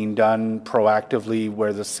is being done proactively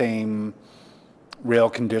where the same rail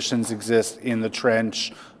conditions exist in the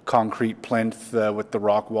trench, concrete plinth with the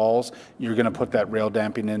rock walls. You're going to put that rail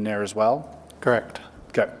damping in there as well? Correct.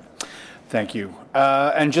 Okay. Thank you.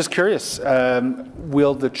 And just curious,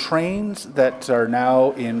 will the trains that are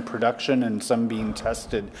now in production and some being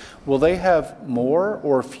tested, will they have more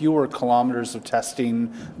or fewer kilometers of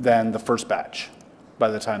testing than the first batch by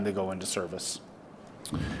the time they go into service?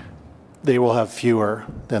 They will have fewer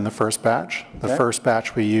than the first batch. The first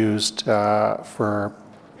batch we used for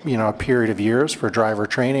a period of years for driver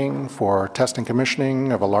training, for test and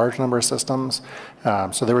commissioning of a large number of systems.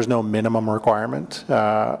 So there was no minimum requirement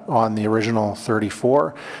on the original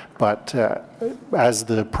 34. But as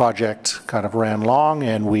the project kind of ran long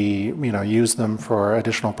and we used them for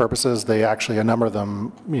additional purposes, they actually, a number of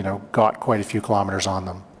them, got quite a few kilometers on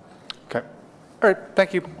them. Okay. All right.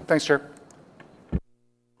 Thank you. Thanks, Chair.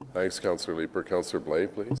 Thanks, Councillor Leeper. Councillor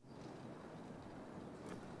Blais, please.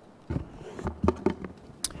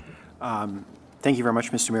 Thank you very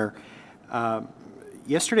much, Mr. Mayor.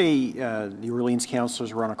 Yesterday, the Orleans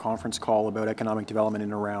councillors were on a conference call about economic development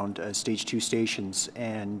in and around Stage 2 stations,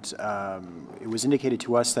 and it was indicated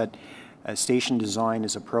to us that station design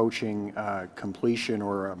is approaching completion,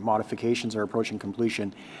 or modifications are approaching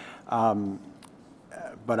completion.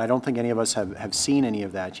 But I don't think any of us have seen any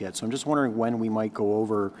of that yet. So I'm just wondering when we might go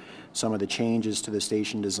over some of the changes to the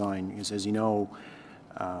station design, because as you know,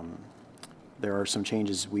 there are some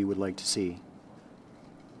changes we would like to see.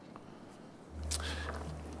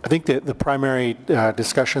 I think that the primary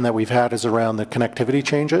discussion that we've had is around the connectivity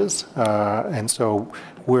changes. And so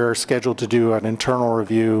we're scheduled to do an internal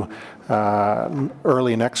review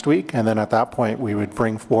early next week. And then at that point, we would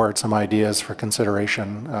bring forward some ideas for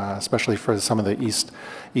consideration, especially for some of the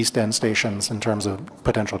East End stations in terms of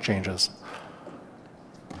potential changes.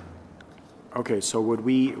 Okay, so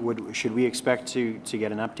should we expect to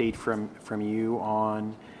get an update from you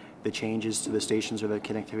on the changes to the stations or the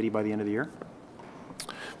connectivity by the end of the year?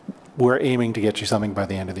 We're aiming to get you something by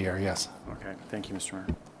the end of the year, yes. Okay, thank you, Mr. Mayor.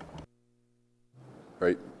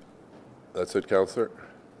 Right. That's it, Councillor.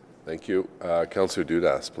 Thank you. Councillor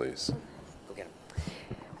Dudas, please. Okay.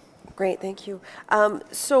 Great, thank you.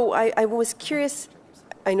 So I was curious,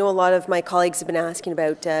 I know a lot of my colleagues have been asking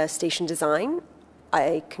about station design.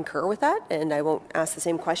 I concur with that, and I won't ask the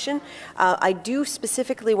same question. I do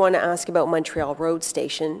specifically want to ask about Montreal Road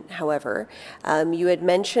Station, however. You had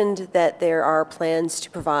mentioned that there are plans to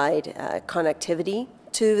provide connectivity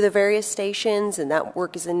to the various stations, and that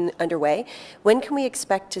work is underway. When can we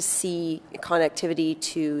expect to see connectivity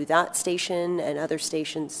to that station and other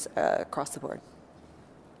stations across the board?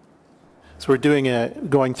 So we're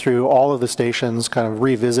going through all of the stations, kind of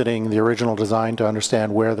revisiting the original design to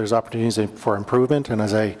understand where there's opportunities for improvement. And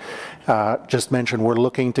as I just mentioned, we're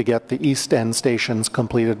looking to get the East End stations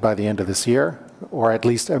completed by the end of this year, or at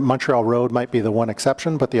least Montreal Road might be the one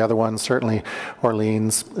exception, but the other ones, certainly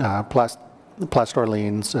Orleans, Place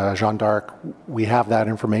d'Orleans, Jeanne d'Arc, we have that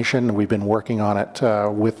information. We've been working on it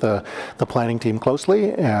with the planning team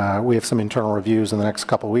closely. We have some internal reviews in the next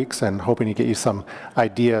couple of weeks and hoping to get you some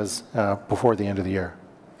ideas before the end of the year.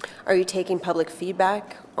 Are you taking public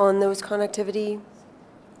feedback on those connectivity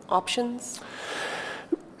options?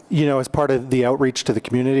 As part of the outreach to the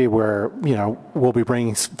community where, we'll be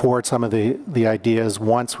bringing forward some of the ideas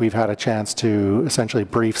once we've had a chance to essentially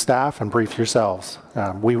brief staff and brief yourselves.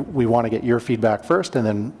 We want to get your feedback first and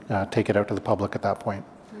then take it out to the public at that point.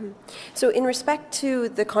 So in respect to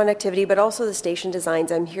the connectivity, but also the station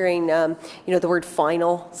designs, I'm hearing, the word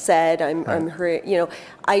final said. I'm hearing,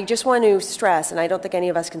 I just want to stress, and I don't think any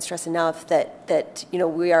of us can stress enough that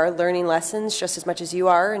we are learning lessons just as much as you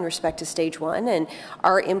are in respect to stage one, and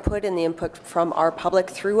our input and the input from our public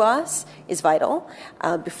through us is vital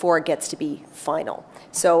before it gets to be final.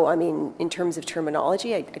 So, in terms of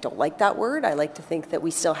terminology, I don't like that word. I like to think that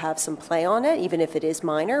we still have some play on it, even if it is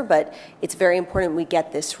minor, but it's very important we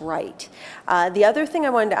get this right. The other thing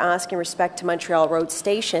I wanted to ask in respect to Montreal Road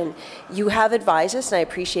Station, you have advised us, and I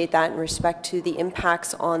appreciate that in respect to the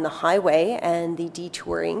impacts on the highway and the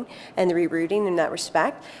detouring and the rerouting in that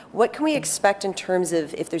respect. What can we expect in terms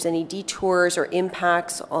of if there's any detours or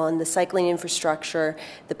impacts on the cycling infrastructure,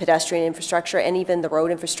 the pedestrian infrastructure, and even the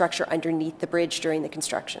road infrastructure underneath the bridge during the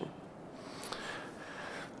construction?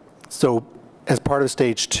 So as part of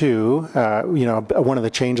stage 2, one of the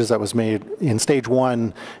changes that was made in stage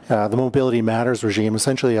 1, the mobility matters regime,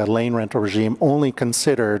 essentially a lane rental regime, only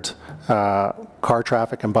considered car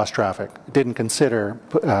traffic and bus traffic. It didn't consider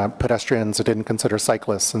pedestrians, it didn't consider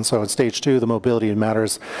cyclists. And so in stage 2, the Mobility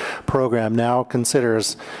Matters program now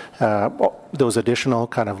considers those additional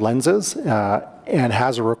kind of lenses and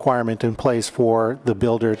has a requirement in place for the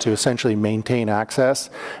builder to essentially maintain access.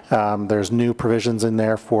 There's new provisions in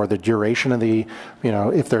there for the duration of the,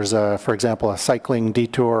 if there's for example, a cycling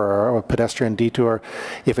detour or a pedestrian detour,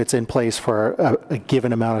 if it's in place for a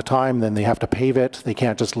given amount of time, then they have to pave it. They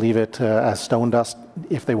can't just leave it as stone dust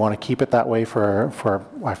if they want to keep it that way for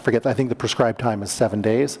I forget, I think the prescribed time is 7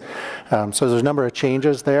 days. So there's a number of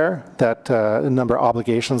changes there, that a number of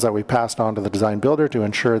obligations that we passed on to the design builder to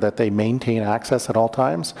ensure that they maintain access at all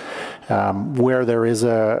times. Where there is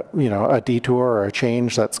a detour or a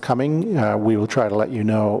change that's coming, we will try to let you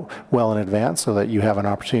know well in advance so that you have an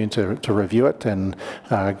opportunity to review it and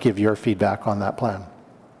give your feedback on that plan.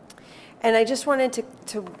 And I just wanted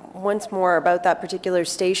to once more about that particular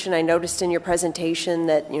station. I noticed in your presentation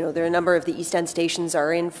that there are a number of the East End stations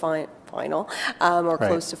are in final or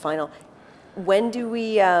close to final. When do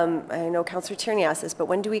we, I know Councillor Tierney asked this, but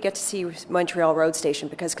when do we get to see Montreal Road Station?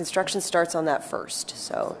 Because construction starts on that first,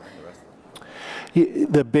 so.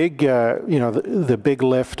 The big, the big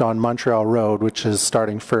lift on Montreal Road, which is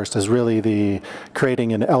starting first, is really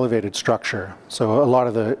creating an elevated structure. So a lot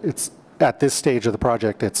of at this stage of the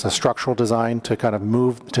project, it's a structural design to kind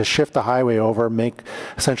of shift the highway over, make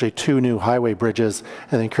essentially 2 new highway bridges,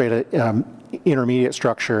 and then create an intermediate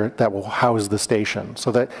structure that will house the station.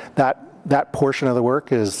 So that portion of the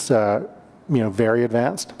work is very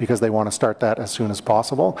advanced because they want to start that as soon as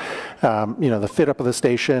possible. The fit up of the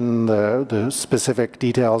station, the specific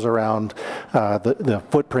details around the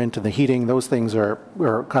footprint and the heating, those things are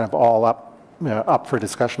kind of all up for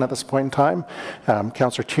discussion at this point in time.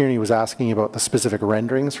 Councillor Tierney was asking about the specific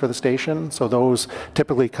renderings for the station. So those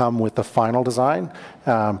typically come with the final design.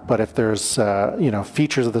 But if there's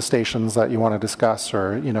features of the stations that you want to discuss,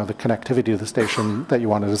 or the connectivity of the station that you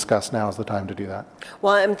want to discuss, now is the time to do that.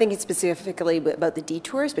 Well, I'm thinking specifically about the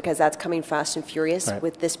detours, because that's coming fast and furious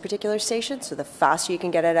with this particular station. So the faster you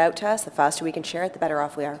can get it out to us, the faster we can share it, the better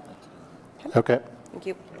off we are. Okay. Thank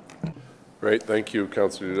you. Great, thank you,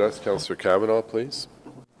 Councillor Dudas. Councillor Cavanaugh, please.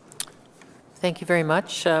 Thank you very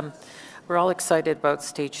much. We're all excited about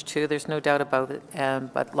stage 2. There's no doubt about it,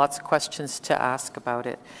 but lots of questions to ask about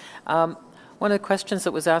it. One of the questions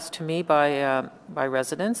that was asked to me by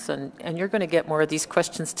residents, and you're going to get more of these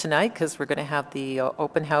questions tonight because we're going to have the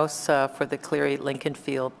open house for the Cleary Lincoln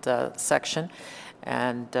Field section,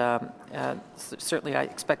 and certainly I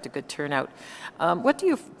expect a good turnout. What do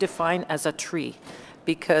you define as a tree?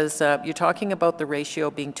 Because you're talking about the ratio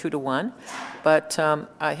being 2 to 1, but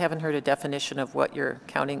I haven't heard a definition of what you're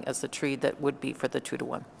counting as the tree that would be for the 2 to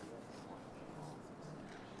 1.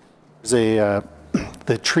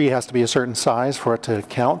 The tree has to be a certain size for it to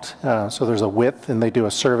count. So there's a width, and they do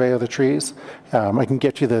a survey of the trees. I can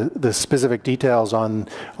get you the specific details on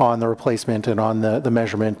the replacement and on the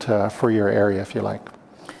measurement for your area if you like.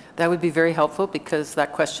 That would be very helpful, because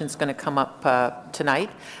that question is going to come up tonight.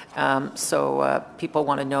 So people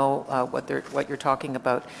want to know what you're talking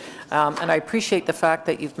about. And I appreciate the fact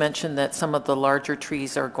that you've mentioned that some of the larger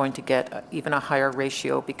trees are going to get even a higher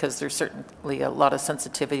ratio, because there's certainly a lot of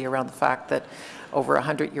sensitivity around the fact that over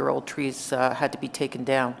 100-year-old trees had to be taken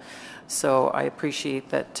down. So I appreciate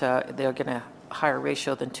that they're getting a higher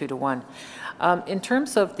ratio than 2 to 1. In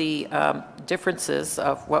terms of the differences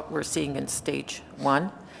of what we're seeing in stage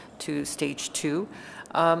 1 to stage 2,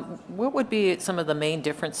 what would be some of the main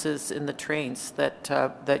differences in the trains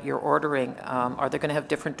that you're ordering? Are they going to have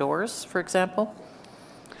different doors, for example?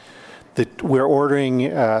 We're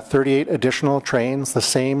ordering 38 additional trains, the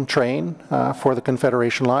same train for the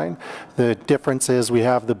Confederation line. The difference is we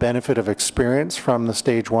have the benefit of experience from the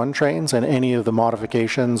stage 1 trains, and any of the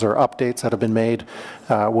modifications or updates that have been made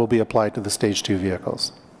will be applied to the stage 2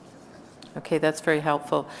 vehicles. Okay, that's very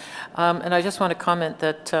helpful. And I just want to comment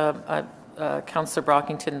that Councillor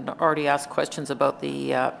Brockington already asked questions about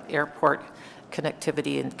the airport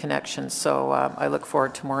connectivity and connections, so I look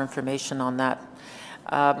forward to more information on that.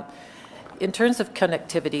 In terms of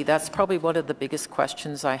connectivity, that's probably one of the biggest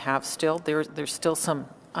questions I have still. There's still some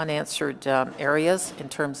unanswered areas in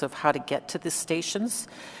terms of how to get to the stations,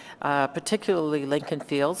 particularly Lincoln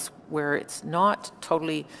Fields, where it's not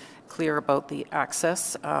totally clear about the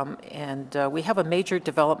access, and we have a major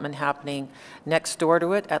development happening next door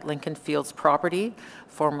to it at Lincoln Fields property,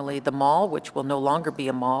 formerly the mall, which will no longer be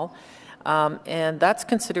a mall. And that's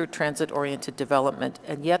considered transit-oriented development,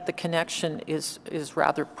 and yet the connection is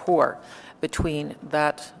rather poor between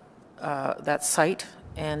that site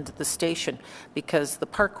and the station, because the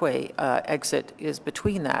Parkway exit is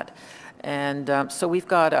between that. And so we've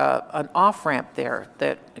got an off-ramp there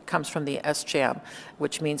that comes from the SJAM,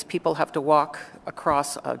 which means people have to walk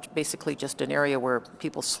across basically just an area where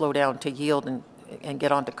people slow down to yield and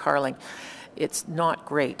get onto Carling. It's not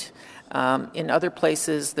great. In other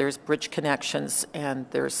places, there's bridge connections, and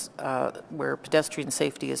there's where pedestrian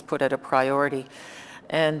safety is put at a priority.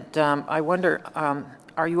 And I wonder,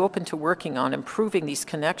 are you open to working on improving these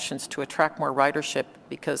connections to attract more ridership?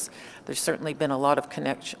 Because there's certainly been a lot of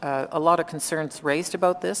concerns raised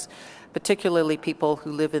about this, particularly people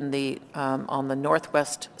who live in the on the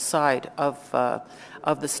northwest side of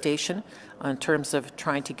the station, in terms of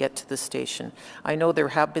trying to get to the station. I know there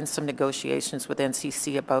have been some negotiations with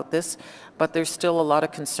NCC about this, but there's still a lot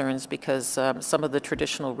of concerns because some of the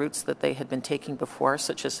traditional routes that they had been taking before,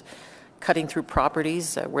 such as cutting through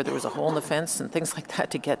properties where there was a hole in the fence and things like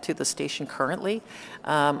that to get to the station currently,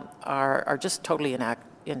 are just totally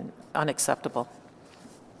unacceptable.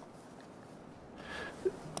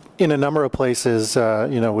 In a number of places,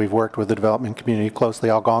 we've worked with the development community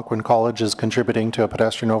closely. Algonquin College is contributing to a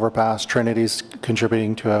pedestrian overpass. Trinity's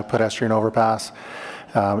contributing to a pedestrian overpass.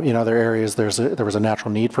 In other areas, there was a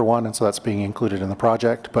natural need for one, and so that's being included in the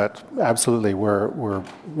project. But absolutely, we're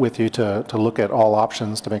with you to look at all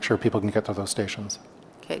options to make sure people can get to those stations.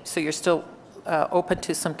 Okay, so you're still open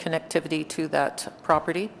to some connectivity to that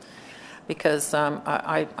property? Because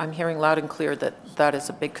I'm hearing loud and clear that that is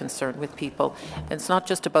a big concern with people. And it's not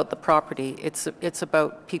just about the property, it's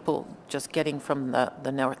about people just getting from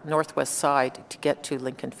the northwest side to get to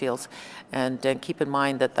Lincoln Fields. And keep in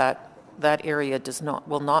mind that area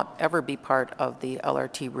will not ever be part of the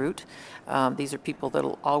LRT route. These are people that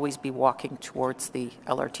will always be walking towards the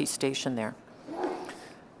LRT station there.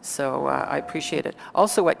 So I appreciate it.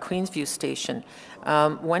 Also at Queensview Station,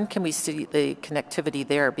 when can we see the connectivity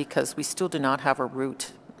there? Because we still do not have a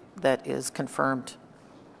route that is confirmed.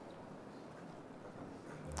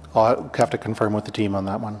 I'll have to confirm with the team on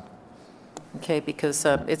that one. Okay, because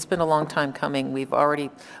it's been a long time coming. We've already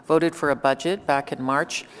voted for a budget back in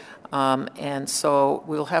March, and so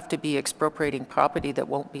we'll have to be expropriating property that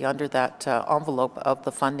won't be under that envelope of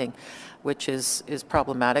the funding, which is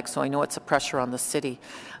problematic. So I know it's a pressure on the city,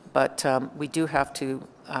 but we do have to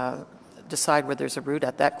decide where there's a route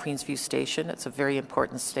at that Queensview station. It's a very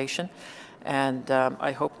important station, and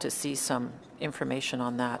I hope to see some information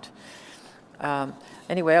on that.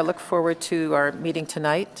 Anyway, I look forward to our meeting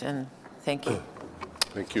tonight, and thank you.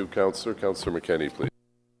 Thank you, Councillor. Councillor McKenney, please.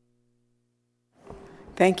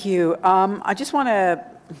 Thank you. I just want to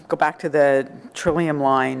go back to the Trillium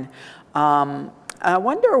line. I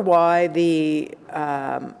wonder why the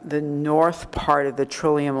north part of the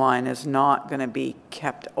Trillium line is not going to be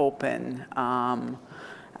kept open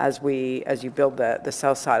as you build the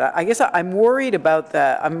south side. I guess I'm worried about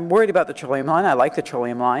the Trillium line. I like the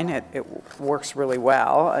Trillium line. It works really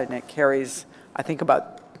well, and it carries, I think,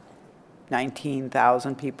 about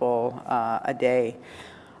 19,000 people a day.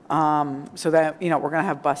 So that we're going to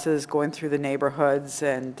have buses going through the neighborhoods,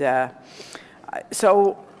 and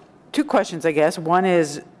so. Two questions, I guess. One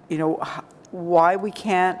is, why we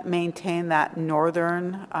can't maintain that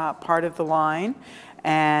northern part of the line,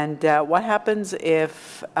 and what happens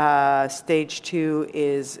if stage 2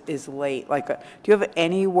 is late? Like, do you have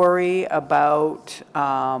any worry about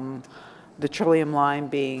the Trillium line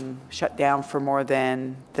being shut down for more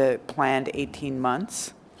than the planned 18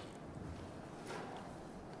 months?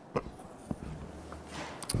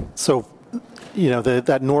 So,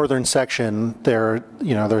 that northern section there,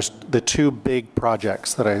 there's the two big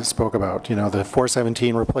projects that I spoke about, the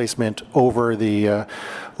 417 replacement over the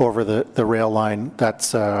rail line.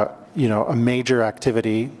 That's, a major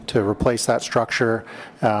activity to replace that structure.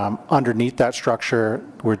 Underneath that structure,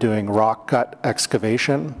 we're doing rock cut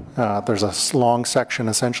excavation. There's a long section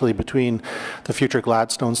essentially between the future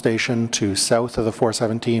Gladstone station to south of the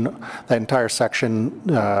 417. That entire section,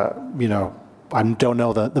 I don't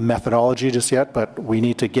know the methodology just yet, but we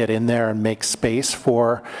need to get in there and make space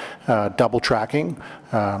for double tracking.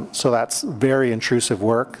 So that's very intrusive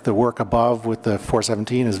work. The work above with the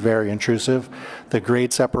 417 is very intrusive. The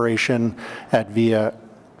grade separation at VIA,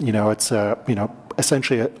 it's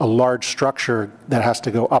essentially a large structure that has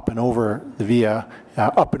to go up and over the VIA,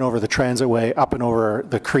 up and over the transitway, up and over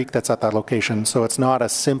the creek that's at that location. So it's not a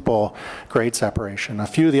simple grade separation. A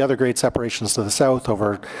few of the other grade separations to the south,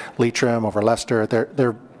 over Leitrim, over Leicester,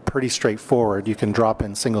 they're pretty straightforward. You can drop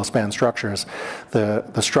in single span structures.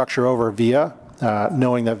 The structure over VIA,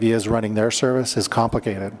 knowing that VIA is running their service is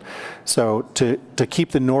complicated. So to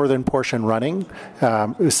keep the northern portion running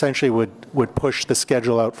essentially would push the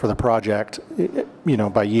schedule out for the project,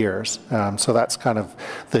 by years. So that's kind of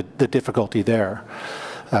the difficulty there.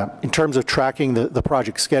 In terms of tracking the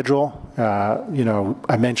project schedule,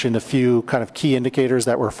 I mentioned a few kind of key indicators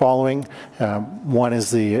that we're following. One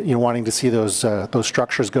is wanting to see those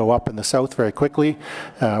structures go up in the south very quickly,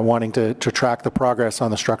 wanting to track the progress on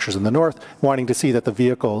the structures in the north, wanting to see that the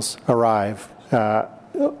vehicles arrive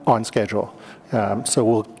on schedule. So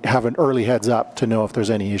we'll have an early heads up to know if there's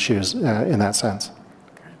any issues in that sense.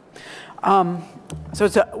 So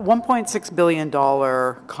it's a $1.6 billion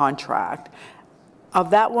contract.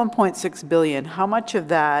 Of that $1.6 billion, how much of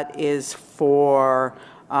that is for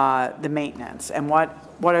the maintenance, and what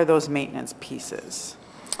are those maintenance pieces?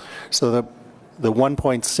 So the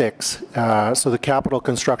 1.6, so the capital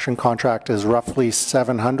construction contract is roughly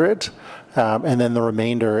 700, and then the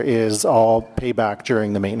remainder is all payback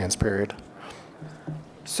during the maintenance period.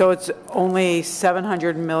 So it's only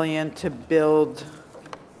 $700 million to build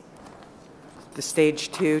the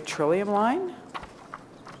Stage 2 Trillium line?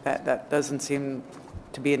 That doesn't seem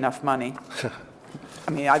to be enough money.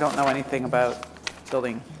 I mean, I don't know anything about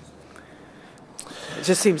building. It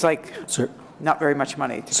just seems like not very much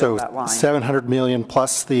money to build that line. So 700 million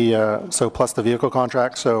plus the plus the vehicle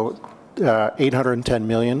contract. So 810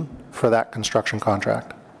 million for that construction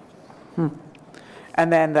contract.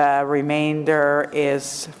 And then the remainder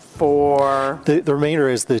is for the remainder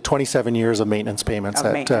is the 27 years of maintenance payments.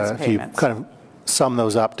 If you kind of sum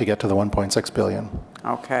those up to get to the 1.6 billion.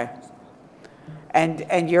 Okay.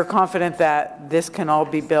 And you're confident that this can all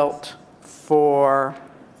be built for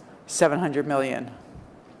 700 million?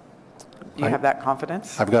 Do you have that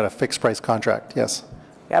confidence? I've got a fixed price contract, yes.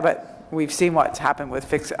 Yeah, but we've seen what's happened with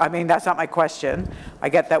fixed, I mean, that's not my question. I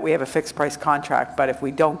get that we have a fixed price contract, but if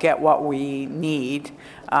we don't get what we need,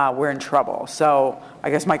 we're in trouble. So I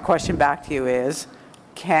guess my question back to you is,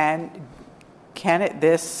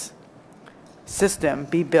 this system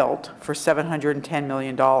be built for $710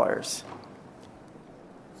 million?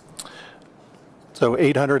 So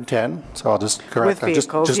 810, so I'll just correct. With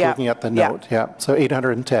vehicles, just looking at the note, yeah. So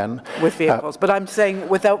 810. With vehicles, but I'm saying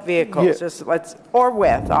without vehicles, just or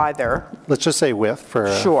with either. Let's just say with for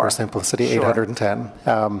simplicity,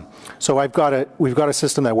 810. So we've got a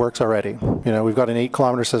system that works already. We've got an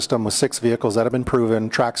 8-kilometer system with 6 vehicles that have been proven.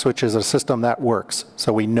 Track switch is a system that works,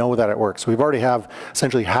 so we know that it works. We've already have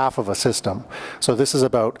essentially half of a system. So this is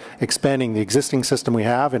about expanding the existing system we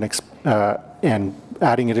have and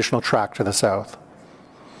adding additional track to the south.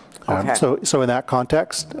 Okay. So in that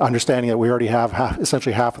context, understanding that we already have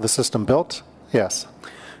essentially half of the system built, yes.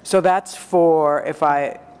 So that's for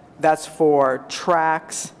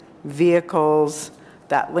tracks, vehicles,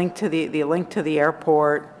 that link to the link to the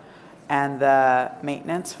airport, and the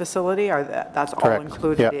maintenance facility. That's all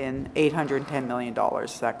included in $810 million.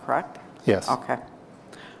 Is that correct? Yes. Okay.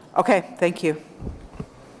 Okay. Thank you.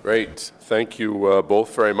 Great. Thank you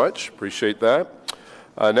both very much. Appreciate that.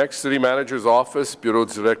 Next, City Manager's Office, Bureau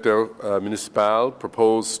Directeur Municipal,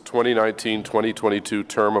 proposed 2019-2022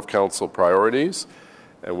 term of council priorities.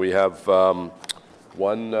 And we have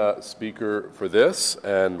one speaker for this,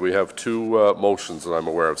 and we have 2 motions that I'm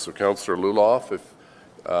aware of. So, Councillor Luloff,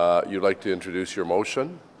 if you'd like to introduce your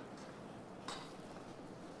motion.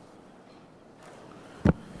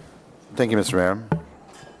 Thank you, Mr. Mayor.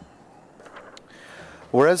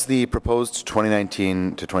 Whereas the proposed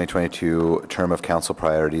 2019 to 2022 term of council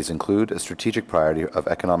priorities include a strategic priority of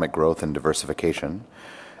economic growth and diversification,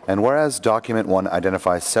 and whereas Document 1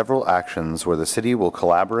 identifies several actions where the city will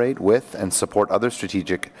collaborate with and support other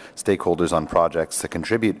strategic stakeholders on projects that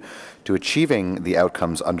contribute to achieving the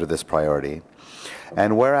outcomes under this priority,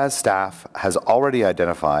 and whereas staff has already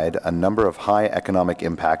identified a number of high economic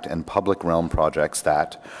impact and public realm projects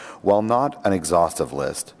that, while not an exhaustive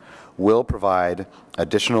list, will provide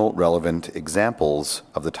additional relevant examples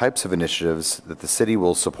of the types of initiatives that the city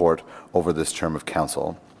will support over this term of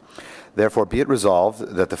council. Therefore, be it resolved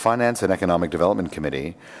that the Finance and Economic Development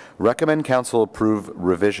Committee recommend council approve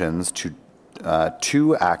revisions to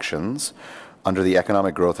 2 actions under the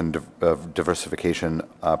economic growth and diversification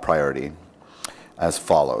priority as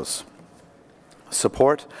follows.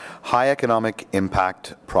 Support high economic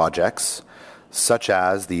impact projects such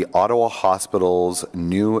as the Ottawa Hospital's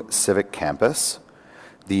new civic campus,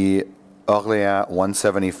 the Orléans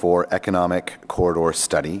 174 Economic Corridor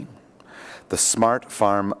Study, the Smart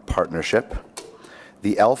Farm Partnership,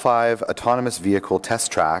 the L5 Autonomous Vehicle Test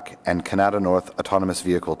Track and Canada North Autonomous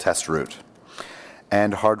Vehicle Test Route,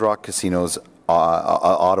 and Hard Rock Casinos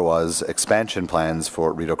Ottawa's expansion plans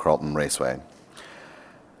for Rideau Carleton Raceway.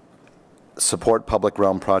 support public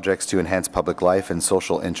realm projects to enhance public life and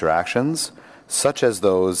social interactions, such as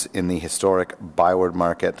those in the historic Byward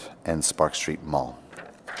Market and Spark Street Mall.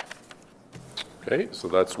 Okay, so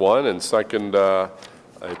that's one. And second, par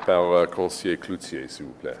Conseiller Cloutier, s'il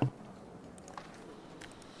vous plaît.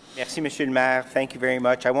 Merci, Monsieur le Maire. Thank you very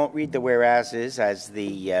much. I won't read the whereases as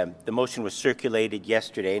the motion was circulated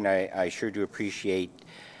yesterday, and I sure do appreciate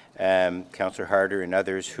Councillor Harder and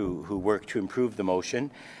others who worked to improve the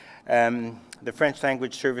motion. The French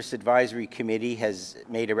Language Service Advisory Committee has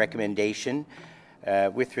made a recommendation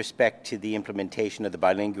with respect to the implementation of the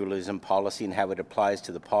bilingualism policy and how it applies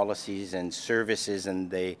to the policies and services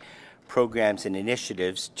and the programs and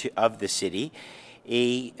initiatives of the city.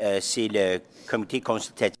 It's the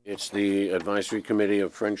Advisory Committee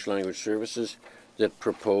of French Language Services that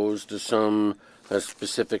proposed some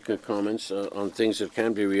specific comments on things that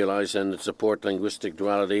can be realized and that support linguistic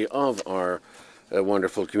duality of our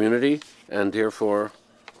wonderful community, and therefore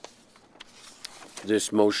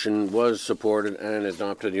this motion was supported and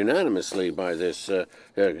adopted unanimously by this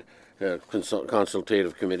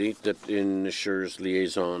consultative committee that ensures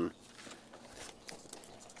liaison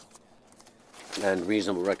and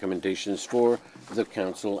reasonable recommendations for the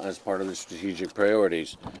Council as part of the strategic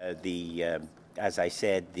priorities. As I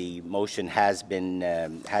said, the motion has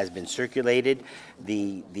been circulated.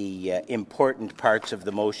 The important parts of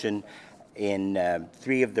the motion in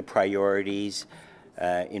three of the priorities.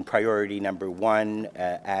 In priority number 1,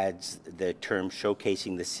 adds the term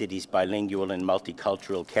showcasing the city's bilingual and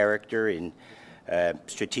multicultural character. In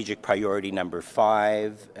strategic priority number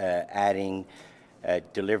 5, adding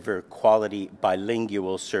deliver quality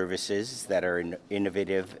bilingual services that are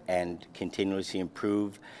innovative and continuously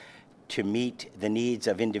improve to meet the needs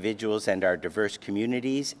of individuals and our diverse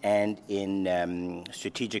communities. And in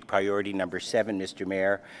strategic priority number 7, Mr.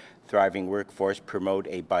 Mayor, thriving workforce, promote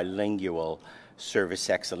a bilingual service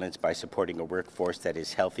excellence by supporting a workforce that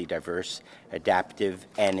is healthy, diverse, adaptive,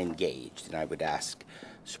 and engaged. And I would ask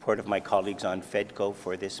support of my colleagues on FEDCO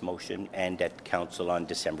for this motion and at Council on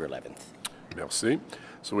December 11th. Merci.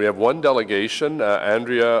 So we have one delegation,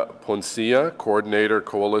 Andrea Poncia, Coordinator,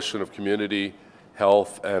 Coalition of Community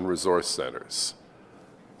Health and Resource Centers.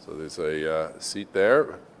 So there's a seat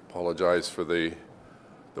there. Apologize for the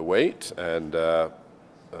wait. And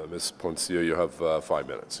Ms. Poncia, you have 5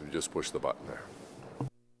 minutes. You just push the button there.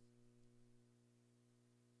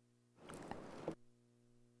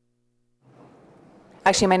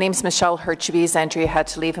 Actually, my name is Michelle Herchebys. Andrea had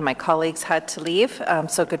to leave and my colleagues had to leave.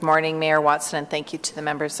 So good morning, Mayor Watson, and thank you to the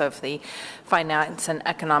members of the Finance and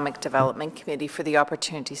Economic Development Committee for the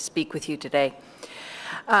opportunity to speak with you today.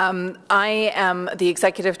 I am the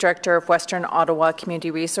Executive Director of Western Ottawa Community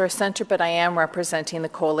Resource Centre, but I am representing the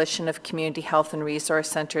Coalition of Community Health and Resource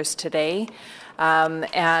Centres today. We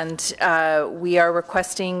are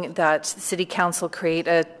requesting that the City Council create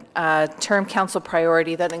a term council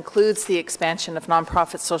priority that includes the expansion of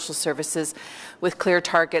nonprofit social services with clear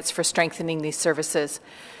targets for strengthening these services.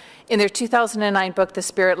 In their 2009 book, The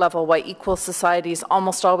Spirit Level, Why Equal Societies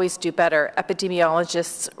Almost Always Do Better,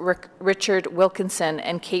 epidemiologists Richard Wilkinson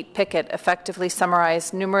and Kate Pickett effectively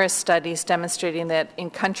summarized numerous studies demonstrating that in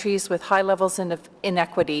countries with high levels of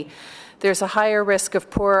inequity, there's a higher risk of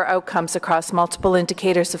poorer outcomes across multiple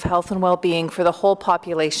indicators of health and well-being for the whole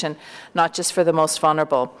population, not just for the most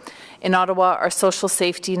vulnerable. In Ottawa, our social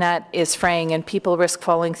safety net is fraying and people risk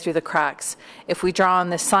falling through the cracks. If we draw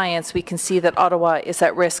on this science, we can see that Ottawa is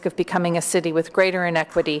at risk of becoming a city with greater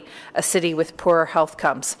inequity, a city with poorer health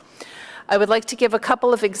outcomes. I would like to give a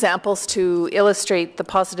couple of examples to illustrate the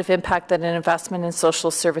positive impact that an investment in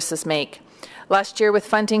social services make. Last year, with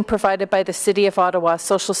funding provided by the City of Ottawa,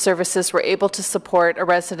 social services were able to support a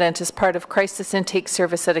resident as part of crisis intake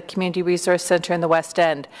service at a community resource centre in the West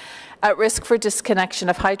End. At risk for disconnection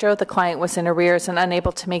of hydro, the client was in arrears and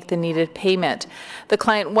unable to make the needed payment. The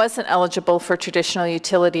client wasn't eligible for traditional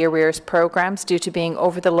utility arrears programs due to being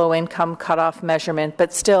over the low-income cutoff measurement,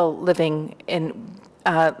 but still living in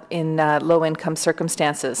low-income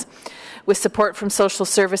circumstances. With support from social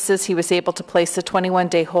services, he was able to place a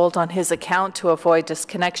 21-day hold on his account to avoid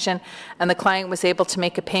disconnection, and the client was able to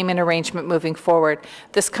make a payment arrangement moving forward.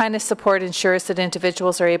 This kind of support ensures that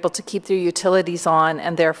individuals are able to keep their utilities on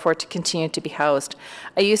and therefore to continue to be housed.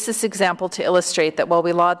 I use this example to illustrate that while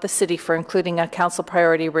we laud the city for including a council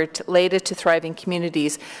priority related to thriving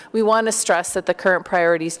communities, we want to stress that the current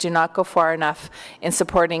priorities do not go far enough in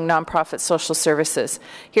supporting nonprofit social services.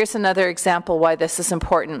 Here's another example why this is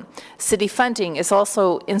important. City funding is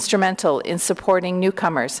also instrumental in supporting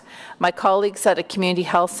newcomers. My colleagues at a community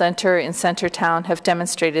health centre in Centretown have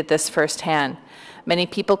demonstrated this firsthand. Many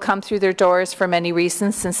people come through their doors for many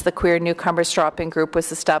reasons since the Queer Newcomers Drop-In Group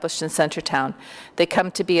was established in Centretown. They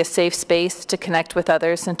come to be a safe space, to connect with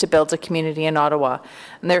others, and to build a community in Ottawa.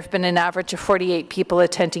 And there have been an average of 48 people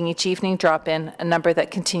attending each evening drop-in, a number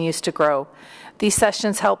that continues to grow. These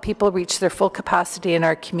sessions help people reach their full capacity in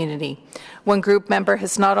our community. One group member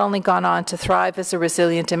has not only gone on to thrive as a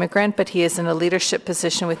resilient immigrant, but he is in a leadership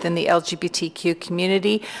position within the LGBTQ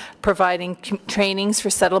community, providing trainings for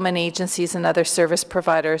settlement agencies and other service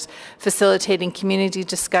providers, facilitating community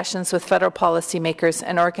discussions with federal policymakers,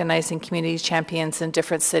 and organizing community champions in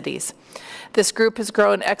different cities. This group has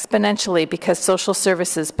grown exponentially because social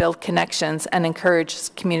services build connections and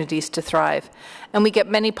encourage communities to thrive. And we get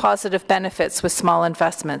many positive benefits with small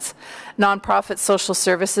investments. Nonprofit social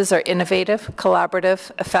services are innovative,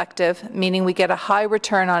 collaborative, effective, meaning we get a high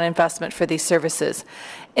return on investment for these services.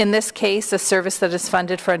 In this case, a service that is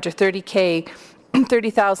funded for under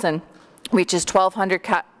 $30,000 reaches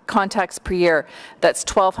 1,200 contacts per year. That's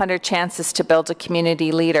 1,200 chances to build a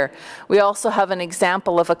community leader. We also have an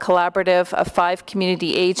example of a collaborative of 5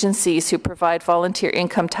 community agencies who provide volunteer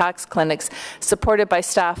income tax clinics supported by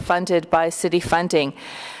staff funded by city funding.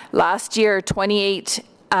 Last year,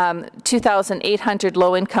 2,800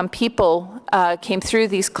 low-income people came through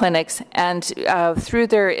these clinics and through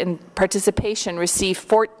their participation received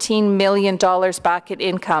 $14 million back in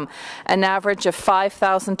income, an average of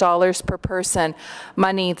 $5,000 per person,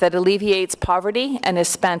 money that alleviates poverty and is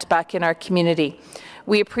spent back in our community.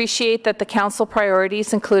 We appreciate that the Council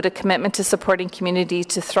priorities include a commitment to supporting community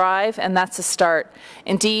to thrive, and that's a start.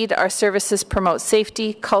 Indeed, our services promote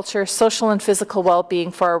safety, culture, social and physical well-being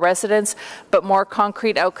for our residents, but more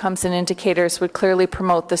concrete outcomes and indicators would clearly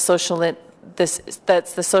promote the social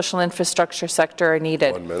infrastructure sector are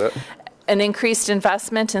needed. 1 minute. An increased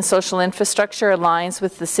investment in social infrastructure aligns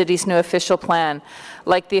with the city's new official plan.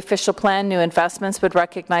 Like the official plan, new investments would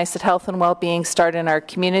recognize that health and well-being start in our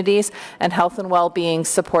communities, and health and well-being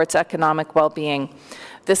supports economic well-being.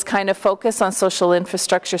 This kind of focus on social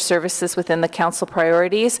infrastructure services within the Council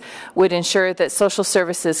priorities would ensure that social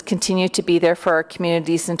services continue to be there for our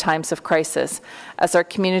communities in times of crisis. As our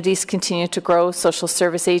communities continue to grow, social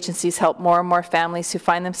service agencies help more and more families who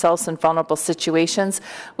find themselves in vulnerable situations.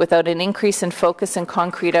 Without an increase in focus and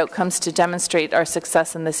concrete outcomes to demonstrate our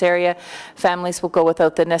success in this area, families will go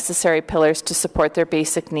without the necessary pillars to support their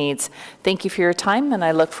basic needs. Thank you for your time, and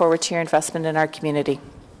I look forward to your investment in our community.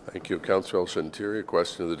 Thank you. Councillor El-Shantiry,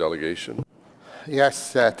 question of the delegation.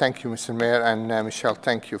 Yes, thank you, Mr. Mayor. And Michelle,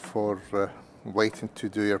 thank you for waiting to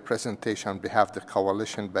do your presentation on behalf of the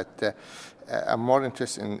coalition. But I'm more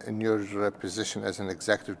interested in your position as an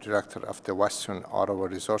executive director of the Western Ottawa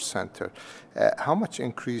Resource Centre. How much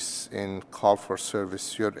increase in call for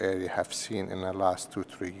service your area have seen in the last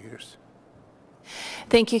 2-3 years?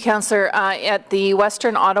 Thank you, Councillor. At the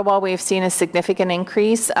Western Ottawa, we've seen a significant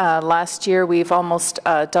increase. Last year, we've almost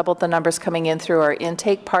doubled the numbers coming in through our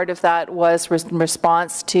intake. Part of that was in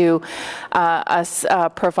response to us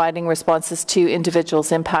providing responses to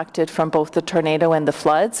individuals impacted from both the tornado and the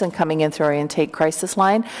floods and coming in through our intake crisis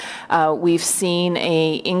line. We've seen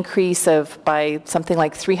an increase of by something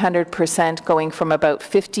like 300%, going from about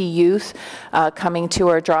 50 youth coming to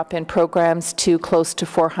our drop-in programs to close to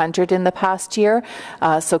 400 in the past year.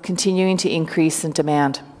 So continuing to increase in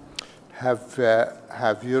demand.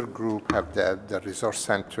 Have your group, have the resource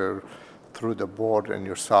center, through the board and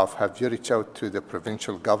yourself, have you reached out to the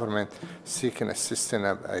provincial government seeking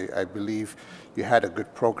assistance? I believe you had a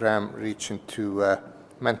good program reaching to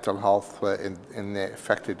mental health in the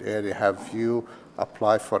affected area. Have you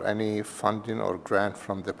applied for any funding or grant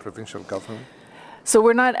from the provincial government? So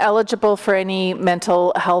we're not eligible for any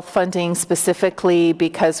mental health funding specifically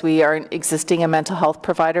because we aren't existing a mental health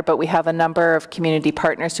provider, but we have a number of community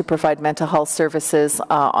partners who provide mental health services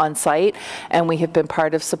on site, and we have been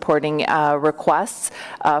part of supporting requests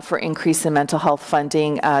for increase in mental health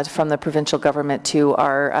funding from the provincial government to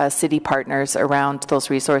our city partners around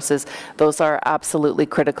those resources. Those are absolutely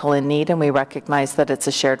critical in need, and we recognize that it's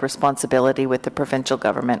a shared responsibility with the provincial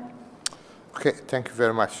government. Okay, thank you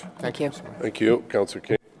very much. Thank you. Thank you. Councillor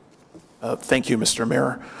King. Thank you, Mr.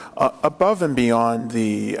 Mayor. Above and beyond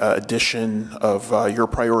the addition of your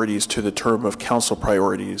priorities to the term of council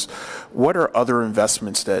priorities, what are other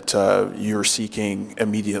investments that you're seeking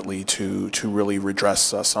immediately to really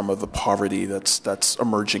redress some of the poverty that's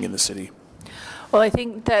emerging in the city? Well, I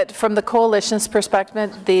think that from the coalition's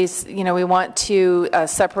perspective, these, we want to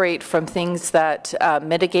separate from things that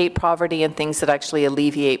mitigate poverty and things that actually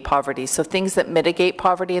alleviate poverty. So things that mitigate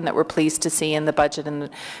poverty and that we're pleased to see in the budget and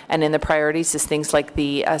in the priorities is things like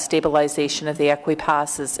the stabilization of the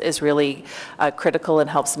Equipass is really critical and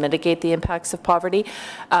helps mitigate the impacts of poverty.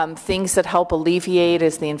 Things that help alleviate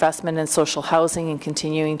is the investment in social housing and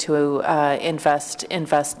continuing to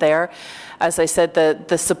invest there. As I said,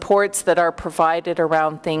 the supports that are provided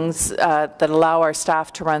around things that allow our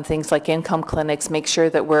staff to run things like income clinics, make sure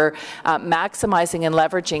that we're maximizing and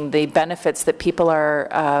leveraging the benefits that people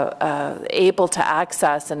are able to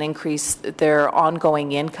access and increase their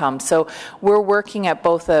ongoing income. So we're working at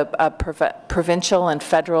both a provincial and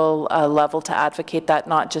federal level to advocate that,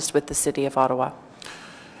 not just with the City of Ottawa.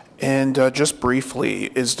 And just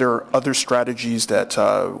briefly, is there other strategies that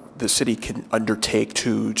the city can undertake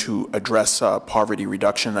to address poverty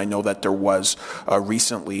reduction? I know that there was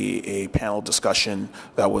recently a panel discussion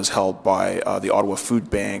that was held by the Ottawa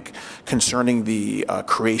Food Bank concerning the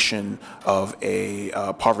creation of a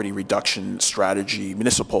poverty reduction strategy,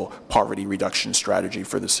 municipal poverty reduction strategy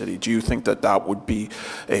for the city. Do you think that that would be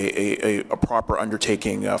a proper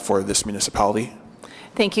undertaking for this municipality?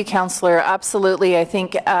 Thank you, Councillor. Absolutely. I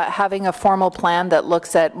think having a formal plan that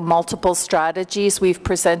looks at multiple strategies, we've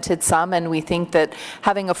presented some, and we think that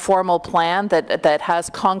having a formal plan that has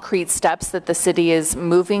concrete steps that the city is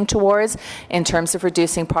moving towards in terms of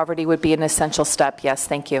reducing poverty would be an essential step. Yes,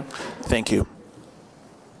 thank you. Thank you.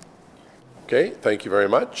 Okay, thank you very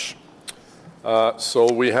much.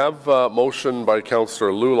 So we have a motion by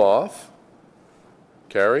Councillor Luloff.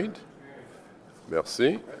 Carried.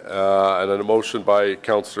 Merci. And then a motion by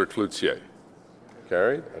Councillor Cloutier.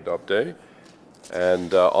 Carried. Adopté.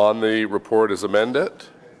 And on the report is amended.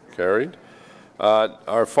 Carried.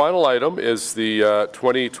 Our final item is the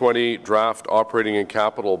 2020 draft operating and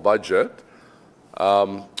capital budget.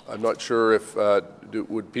 I'm not sure if,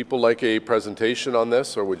 would people like a presentation on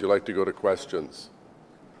this, or would you like to go to questions?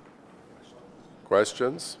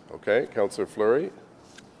 Questions? Okay. Councillor Fleury.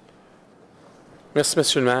 Yes,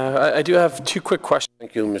 Mr. Mayor. I do have two quick questions.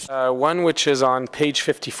 Thank you, Mr. One which is on page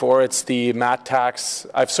 54. It's the MAT tax.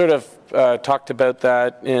 I've sort of talked about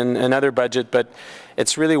that in another budget, but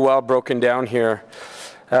it's really well broken down here.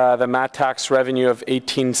 The MAT tax revenue of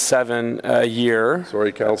 $18.7 a year.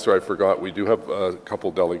 Sorry, Councillor, I forgot. We do have a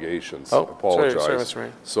couple delegations. Oh, apologize. sorry, Mr.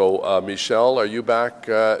 Mayor. So, Michelle, are you back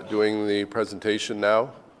doing the presentation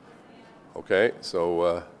now? Okay,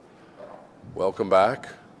 so welcome back.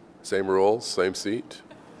 Same rules, same seat.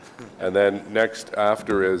 And then next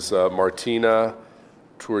after is Martina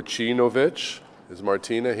Turcinovic. Is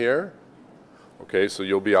Martina here? Okay, so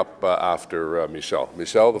you'll be up after Michelle.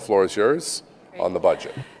 Michelle, the floor is yours on the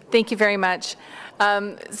budget. Thank you very much.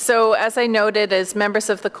 So as I noted, as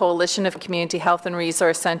members of the Coalition of Community Health and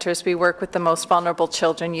Resource Centres, we work with the most vulnerable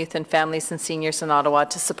children, youth and families and seniors in Ottawa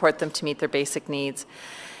to support them to meet their basic needs.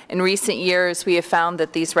 In recent years, we have found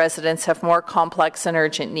that these residents have more complex and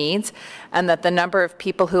urgent needs, and that the number of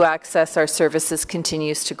people who access our services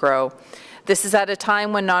continues to grow. This is at a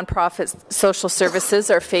time when nonprofit social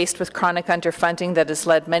services are faced with chronic underfunding that has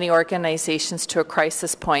led many organizations to a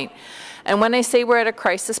crisis point. And when I say we're at a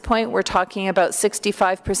crisis point, we're talking about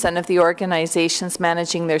 65% of the organizations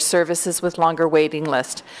managing their services with longer waiting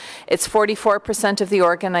lists. It's 44% of the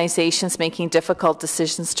organizations making difficult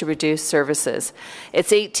decisions to reduce services.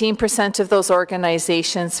 It's 18% of those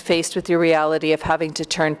organizations faced with the reality of having to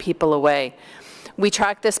turn people away. We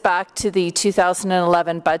track this back to the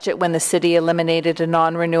 2011 budget when the city eliminated a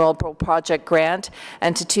non-renewable project grant,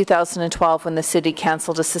 and to 2012 when the city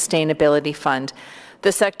cancelled a sustainability fund.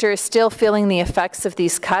 The sector is still feeling the effects of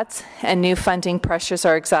these cuts, and new funding pressures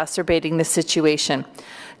are exacerbating the situation.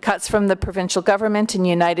 Cuts from the provincial government and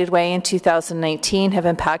United Way in 2019 have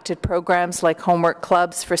impacted programs like homework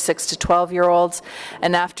clubs for 6 to 12-year-olds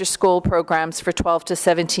and after-school programs for 12 to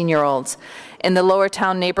 17-year-olds. In the Lower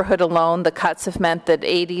Town neighbourhood alone, the cuts have meant that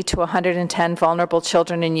 80 to 110 vulnerable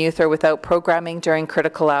children and youth are without programming during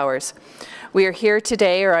critical hours. We are here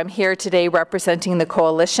today, or I'm here today representing the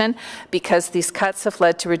Coalition, because these cuts have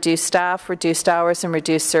led to reduced staff, reduced hours, and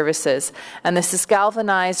reduced services. And this has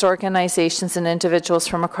galvanized organizations and individuals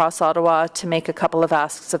from across Ottawa to make a couple of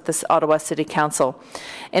asks of this Ottawa City Council.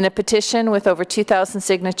 In a petition with over 2,000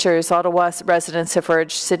 signatures, Ottawa residents have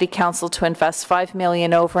urged City Council to invest $5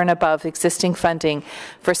 million over and above existing funding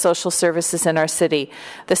for social services in our city.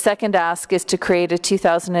 The second ask is to create a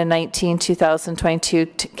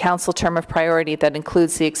 2019-2022 council term of priority that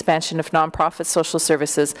includes the expansion of nonprofit social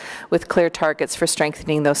services with clear targets for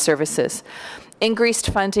strengthening those services. Increased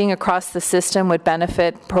funding across the system would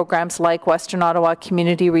benefit programs like Western Ottawa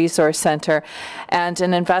Community Resource Centre, and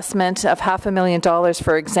an investment of $500,000,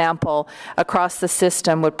 for example, across the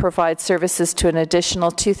system would provide services to an additional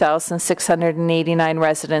 2,689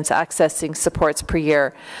 residents accessing supports per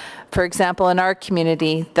year. For example, in our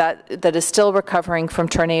community that is still recovering from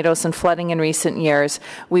tornadoes and flooding in recent years,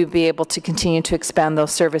 we would be able to continue to expand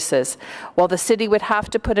those services. While the city would have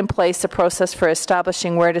to put in place a process for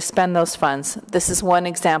establishing where to spend those funds, this is one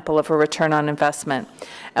example of a return on investment.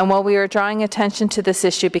 And while we are drawing attention to this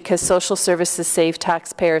issue because social services save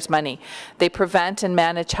taxpayers money, they prevent and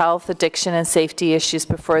manage health, addiction, and safety issues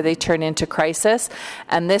before they turn into crisis,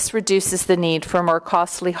 and this reduces the need for more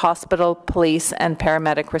costly hospital, police, and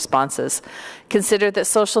paramedic responses. Consider that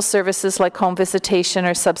social services like home visitation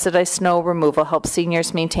or subsidized snow removal help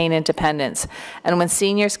seniors maintain independence. And when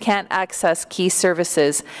seniors can't access key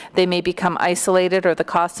services, they may become isolated, or the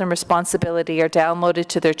costs and responsibility are downloaded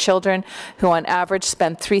to their children, who on average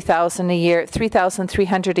spend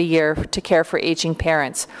 $3,300 a year to care for aging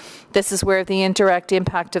parents. This is where the indirect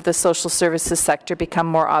impact of the social services sector become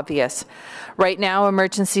more obvious. Right now,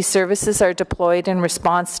 emergency services are deployed in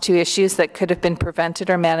response to issues that could have been prevented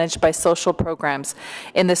or managed by social programs.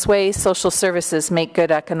 In this way, social services make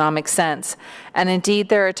good economic sense. And indeed,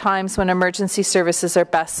 there are times when emergency services are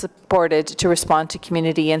best supported to respond to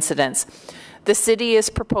community incidents. The city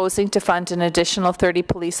is proposing to fund an additional 30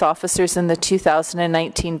 police officers in the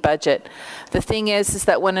 2019 budget. The thing is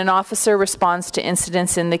that when an officer responds to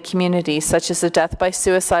incidents in the community, such as a death by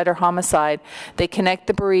suicide or homicide, they connect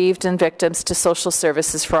the bereaved and victims to social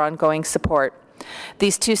services for ongoing support.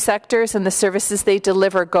 These two sectors and the services they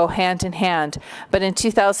deliver go hand in hand, but in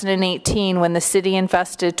 2018, when the city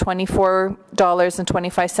invested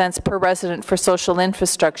 $24.25 per resident for social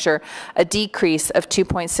infrastructure, a decrease of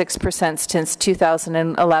 2.6% since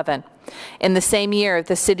 2011. In the same year,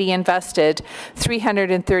 the city invested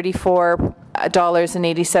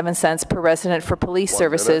 $334.87 per resident for police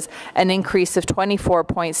services, an increase of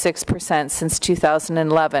 24.6% since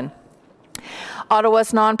 2011.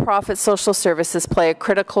 Ottawa's nonprofit social services play a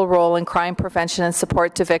critical role in crime prevention and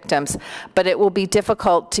support to victims, but it will be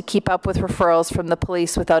difficult to keep up with referrals from the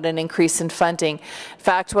police without an increase in funding. In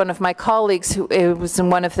fact, one of my colleagues who was in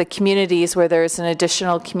one of the communities where there is an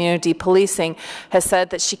additional community policing has said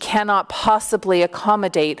that she cannot possibly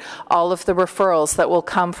accommodate all of the referrals that will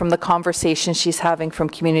come from the conversation she's having from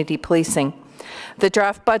community policing. The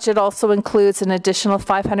draft budget also includes an additional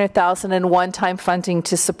 $500,000 in one-time funding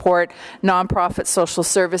to support nonprofit social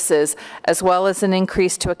services, as well as an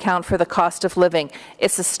increase to account for the cost of living.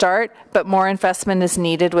 It's a start, but more investment is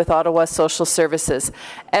needed with Ottawa social services.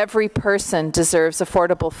 Every person deserves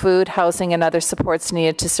affordable food, housing, and other supports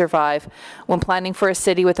needed to survive. When planning for a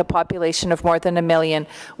city with a population of more than 1 million,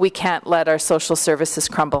 we can't let our social services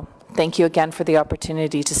crumble. Thank you again for the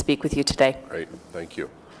opportunity to speak with you today. Great, thank you.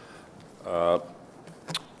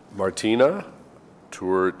 Martina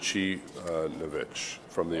Turcinevich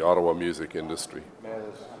from the Ottawa music industry.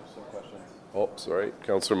 Oh, sorry,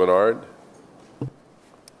 Councillor Menard.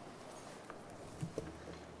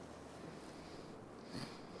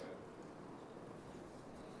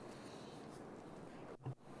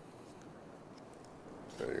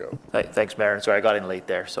 There you go. Thanks, Mayor. Sorry, I got in late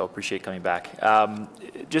there, so appreciate coming back.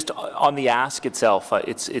 Just on the ask itself,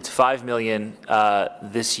 it's $5 million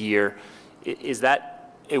this year. Is that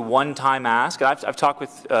a one-time ask? I've talked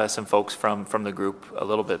with some folks from the group a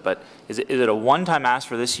little bit, but is it a one-time ask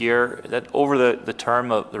for this year? Is that over the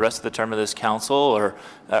term of the rest of the term of this council, or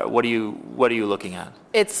what are you looking at?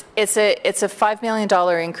 It's a $5 million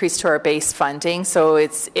increase to our base funding, so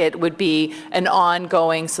it would be an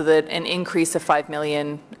ongoing, so that an increase of $5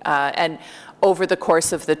 million and over the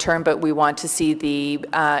course of the term, but we want to see the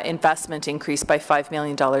investment increase by $5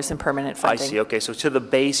 million in permanent funding. I see. Okay, so to the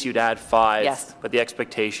base you'd add 5, yes, but the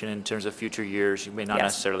expectation in terms of future years, you may not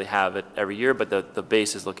necessarily have it every year, but the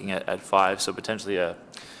base is looking at 5, so potentially a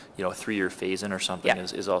 3-year phase-in or something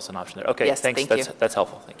is also an option there. Okay, yes, thanks. That's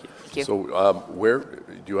helpful. Thank you. Thank you. So where do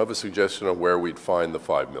you have a suggestion of where we'd find the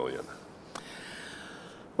 $5 million?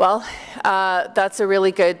 Well, that's a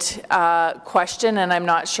really good question, and I'm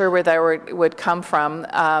not sure where that would come from.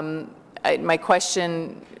 My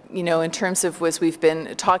question you know, in terms of as we've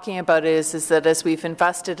been talking about is that as we've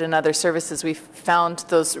invested in other services, we've found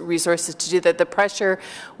those resources to do that. The pressure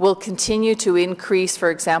will continue to increase,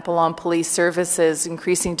 for example, on police services,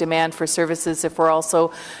 increasing demand for services if we're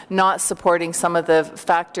also not supporting some of the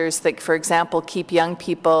factors that, for example, keep young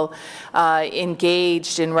people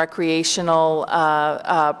engaged in recreational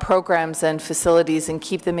programs and facilities and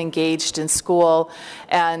keep them engaged in school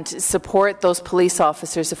and support those police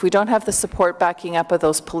officers. If we don't have the support backing up of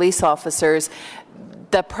those police officers,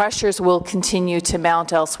 the pressures will continue to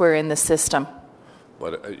mount elsewhere in the system.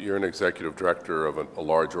 But you're an executive director of a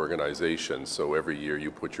large organization, so every year you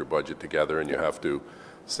put your budget together and you have to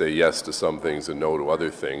say yes to some things and no to other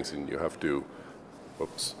things, and you have to,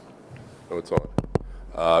 whoops, no, it's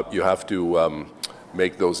on. You have to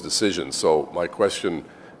make those decisions. So my question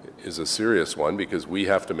is a serious one because we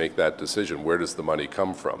have to make that decision. Where does the money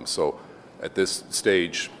come from? So at this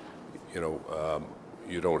stage, you know,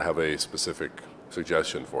 you don't have a specific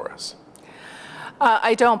suggestion for us.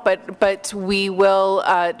 I don't, but we will.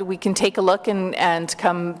 We can take a look and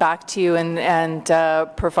come back to you and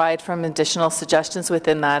provide some additional suggestions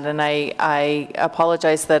within that. And I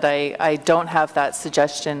apologize that I don't have that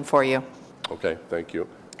suggestion for you. Okay, thank you.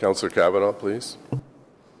 Councillor Kavanaugh, please.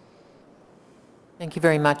 Thank you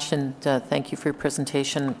very much, and thank you for your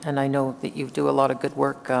presentation. And I know that you do a lot of good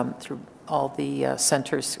work through all the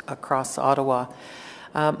centres across Ottawa.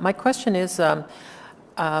 My question is,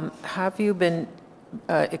 have you been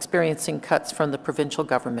experiencing cuts from the provincial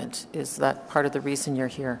government? Is that part of the reason you're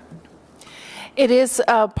here? It is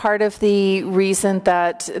part of the reason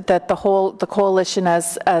that the coalition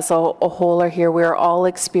as a whole are here. We're all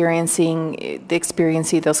experiencing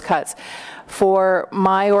those cuts. For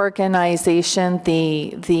my organization,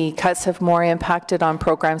 the cuts have more impacted on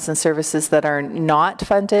programs and services that are not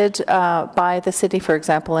funded by the city, for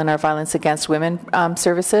example, in our violence against women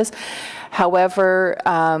services. However,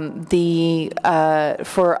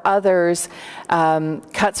 for others,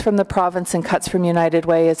 cuts from the province and cuts from United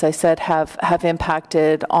Way, as I said, have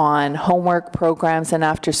impacted on homework programs and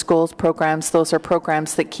after schools programs. Those are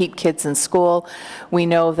programs that keep kids in school. We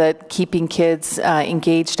know that keeping kids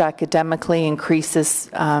engaged academically increases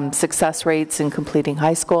success rates in completing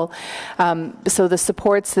high school. So the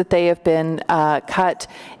supports that they have been cut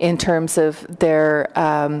in terms of their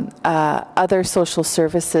other social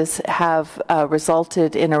services have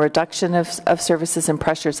resulted in a reduction of services and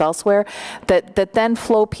pressures elsewhere that then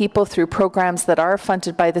flow people through programs that are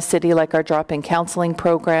funded by the city, like our drop-in counselling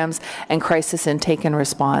programs and crisis intake and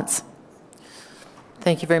response.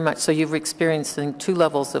 Thank you very much. So you've experienced two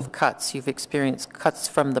levels of cuts. You've experienced cuts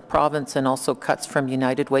from the province and also cuts from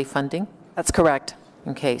United Way funding? That's correct.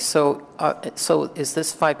 Okay, so is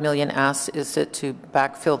this $5 million asked, is it to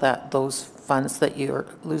backfill those funds that you're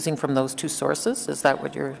losing from those two sources? Is that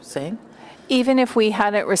what you're saying? Even if we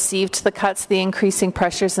hadn't received the cuts, the increasing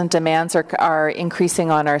pressures and demands are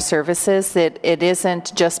increasing on our services. It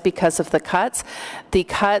isn't just because of the cuts. The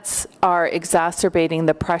cuts are exacerbating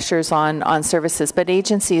the pressures on services, but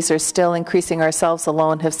agencies are still increasing. Ourselves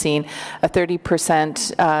alone have seen a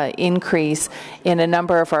 30% increase in a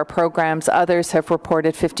number of our programs. Others have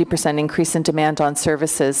reported 50% increase in demand on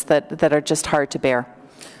services that are just hard to bear.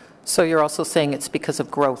 So you're also saying it's because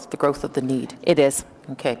of growth, the growth of the need? It is.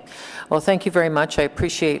 Okay. Well, thank you very much. I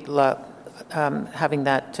appreciate having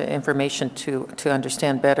that information to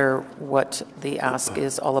understand better what the ask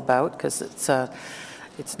is all about, because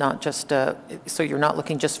it's not just so you're not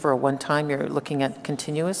looking just for a one-time, you're looking at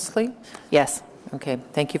continuously? Yes. Okay.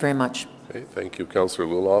 Thank you very much. Okay. Thank you. Councillor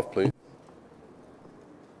Luloff, please.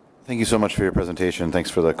 Thank you so much for your presentation. Thanks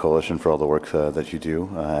for the coalition for all the work that you do,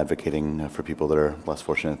 advocating for people that are less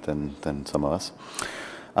fortunate than some of us.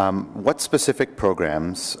 What specific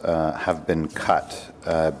programs have been cut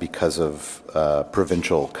because of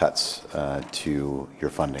provincial cuts to your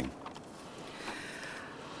funding?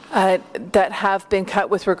 That have been cut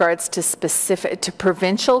with regards to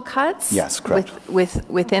provincial cuts? Yes, correct.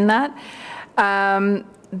 Within that?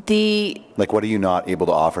 Like, what are you not able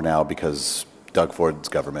to offer now because Doug Ford's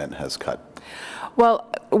government has cut? Well,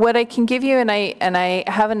 what I can give you, and I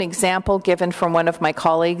have an example given from one of my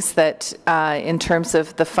colleagues that in terms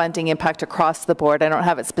of the funding impact across the board, I don't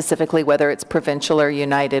have it specifically whether it's provincial or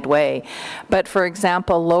United Way, but for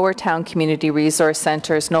example, Lower Town Community Resource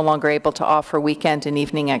Centre is no longer able to offer weekend and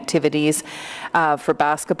evening activities for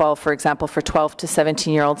basketball, for example, for 12 to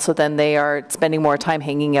 17-year-olds, so then they are spending more time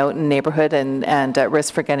hanging out in the neighborhood and at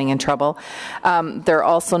risk for getting in trouble. They're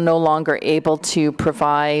also no longer able to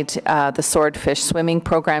provide the Swordfish swimming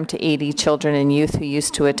program to 80 children and youth who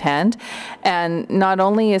used to attend. And not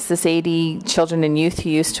only is this 80 children and youth who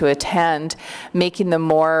used to attend making them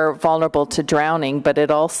more vulnerable to drowning, but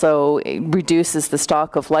it also reduces the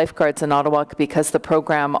stock of lifeguards in Ottawa, because the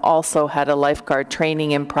program also had a lifeguard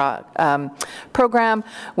training program,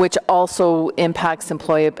 which also impacts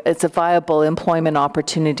it's a viable employment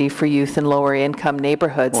opportunity for youth in lower income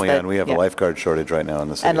neighborhoods. Well, yeah, and we have a lifeguard shortage right now in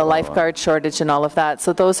the city. And a lifeguard shortage and all of that.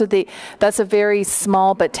 So that's a very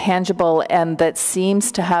small but tangible, and that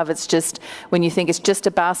seems to have, it's just, when you think it's just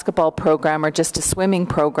a basketball program or just a swimming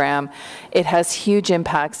program, it has huge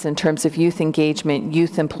impacts in terms of youth engagement,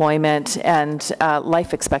 youth employment, and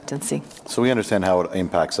life expectancy. So we understand how it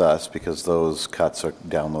impacts us, because those cuts are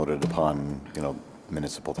downloaded upon,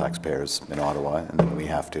 municipal taxpayers in Ottawa, and then we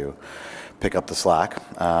have to pick up the slack.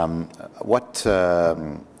 How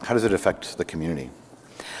does it affect the community?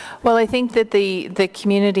 Well, I think that the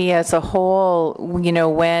community as a whole,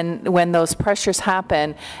 when those pressures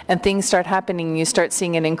happen and things start happening, you start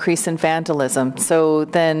seeing an increase in vandalism. So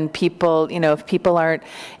then people,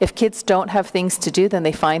 if kids don't have things to do, then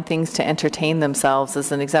they find things to entertain themselves,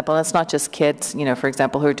 as an example. And it's not just kids, for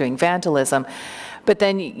example, who are doing vandalism. But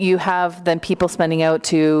then you have people spending out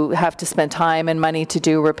to have to spend time and money to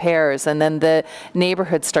do repairs, and then the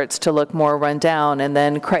neighborhood starts to look more run down, and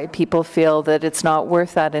then people feel that it's not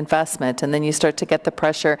worth that investment, and then you start to get the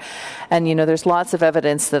pressure. And there's lots of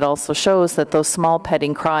evidence that also shows that those small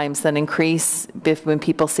petty crimes then increase when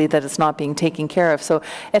people see that it's not being taken care of. So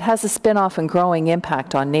it has a spin-off and growing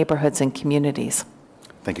impact on neighborhoods and communities.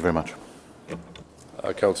 Thank you very much.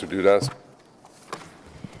 Councillor Dudas.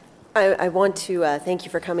 I want to thank you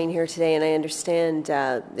for coming here today, and I understand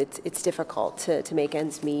it's difficult to make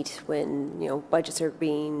ends meet when budgets are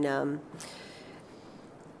being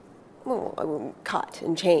cut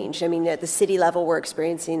and changed. I mean, at the city level, we're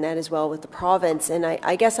experiencing that as well with the province, and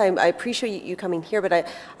I guess I appreciate you coming here, but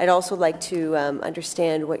I'd also like to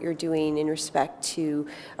understand what you're doing in respect to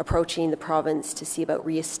approaching the province to see about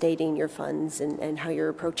reinstating your funds and how you're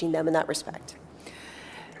approaching them in that respect.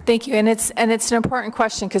 Thank you, and it's an important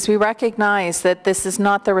question, because we recognize that this is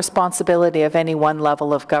not the responsibility of any one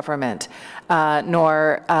level of government,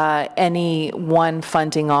 nor any one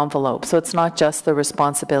funding envelope. So it's not just the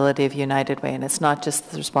responsibility of United Way, and it's not just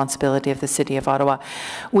the responsibility of the City of Ottawa.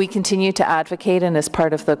 We continue to advocate, and as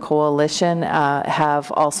part of the coalition,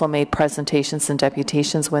 have also made presentations and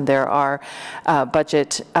deputations when there are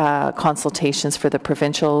budget consultations for the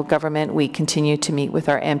provincial government. We continue to meet with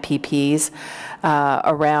our MPPs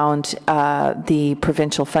around the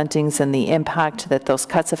provincial fundings and the impact that those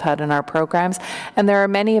cuts have had on our programs. And there are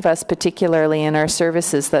many of us, particularly in our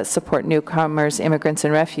services that support newcomers, immigrants,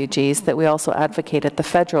 and refugees, that we also advocate at the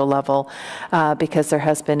federal level because there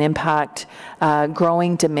has been impact,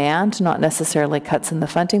 growing demand, not necessarily cuts in the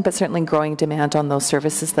funding, but certainly growing demand on those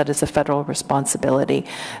services that is a federal responsibility.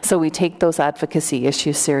 So we take those advocacy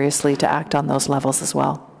issues seriously to act on those levels as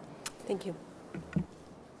well. Thank you.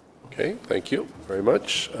 Okay, thank you very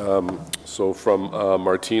much. So from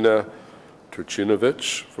Martina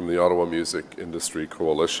Turchinovich from the Ottawa Music Industry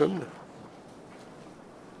Coalition.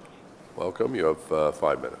 Welcome, you have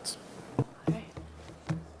 5 minutes.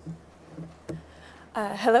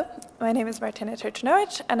 Hello, my name is Martina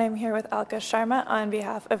Turchinovich, and I'm here with Alka Sharma on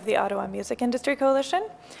behalf of the Ottawa Music Industry Coalition.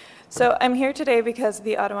 So I'm here today because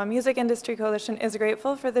the Ottawa Music Industry Coalition is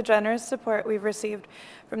grateful for the generous support we've received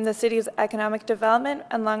from the city's Economic Development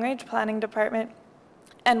and Long-Range Planning Department,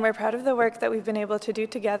 and we're proud of the work that we've been able to do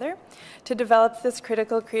together to develop this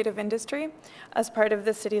critical creative industry as part of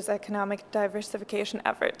the city's economic diversification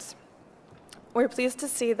efforts. We're pleased to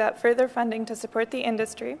see that further funding to support the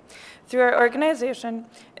industry through our organization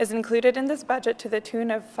is included in this budget to the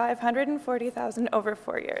tune of $540,000 over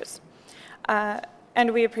 4 years.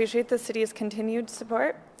 And we appreciate the city's continued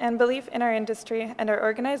support and belief in our industry and our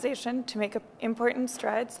organization to make important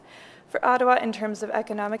strides for Ottawa in terms of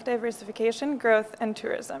economic diversification, growth, and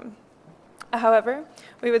tourism. However,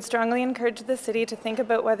 we would strongly encourage the city to think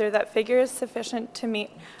about whether that figure is sufficient to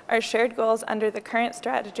meet our shared goals under the current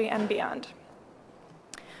strategy and beyond.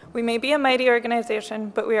 We may be a mighty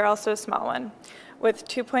organization, but we are also a small one, with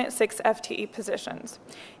 2.6 FTE positions.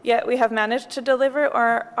 Yet we have managed to deliver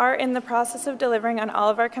or are in the process of delivering on all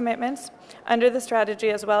of our commitments under the strategy,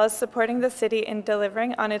 as well as supporting the city in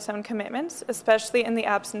delivering on its own commitments, especially in the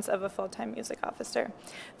absence of a full-time music officer,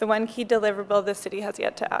 the one key deliverable the city has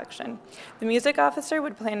yet to action. The music officer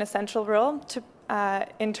would play an essential role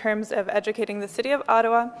in terms of educating the City of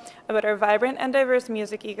Ottawa about our vibrant and diverse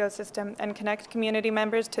music ecosystem and connect community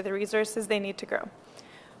members to the resources they need to grow.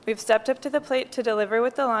 We've stepped up to the plate to deliver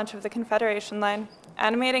with the launch of the Confederation Line,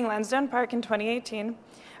 animating Lansdowne Park in 2018,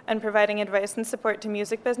 and providing advice and support to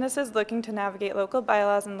music businesses looking to navigate local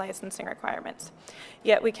bylaws and licensing requirements.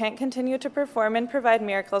 Yet we can't continue to perform and provide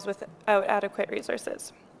miracles without adequate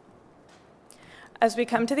resources. As we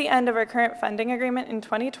come to the end of our current funding agreement in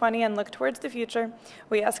 2020 and look towards the future,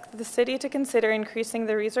 we ask the city to consider increasing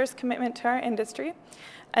the resource commitment to our industry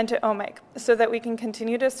and to OMIC so that we can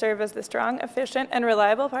continue to serve as the strong, efficient, and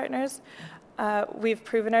reliable partners we've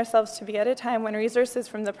proven ourselves to be at a time when resources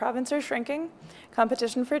from the province are shrinking,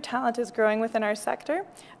 competition for talent is growing within our sector,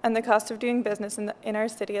 and the cost of doing business in our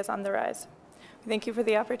city is on the rise. Thank you for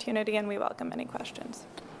the opportunity, and we welcome any questions.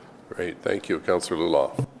 Great. Thank you. Councillor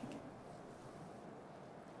Lulaw.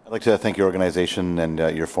 I'd like to thank your organization and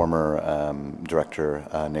your former director,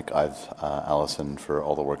 Nick Ives Allison, for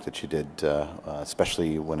all the work that she did,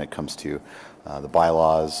 especially when it comes to the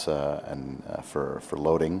bylaws and for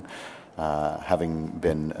loading. Having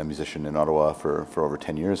been a musician in Ottawa for over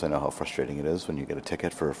 10 years, I know how frustrating it is when you get a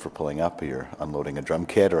ticket for pulling up. You're unloading a drum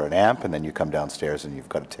kit or an amp, and then you come downstairs and you've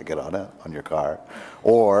got a ticket on your car.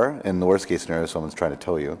 Or, in the worst case scenario, someone's trying to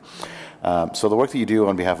tow you. So the work that you do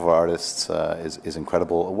on behalf of our artists is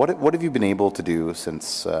incredible. What have you been able to do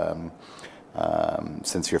since your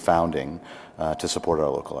founding to support our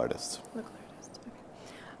local artists?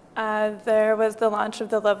 There was the launch of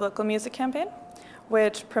the Love Local Music campaign,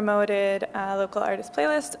 which promoted local artist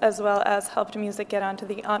playlists, as well as helped music get onto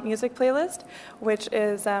the Aunt Music playlist, which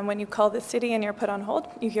is when you call the city and you're put on hold,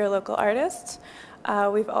 you hear local artists.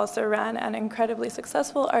 We've also ran an incredibly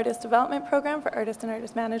successful artist development program for artists and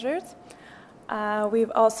artist managers.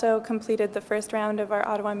 We've also completed the first round of our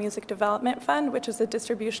Ottawa Music Development Fund, which is a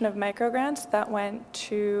distribution of microgrants that went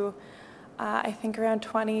to, I think, around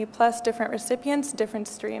 20 plus different recipients, different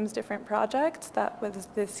streams, different projects. That was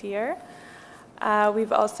this year.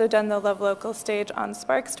 We've also done the Love Local stage on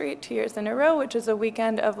Spark Street 2 years in a row, which is a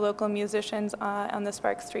weekend of local musicians on the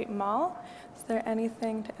Spark Street Mall. Is there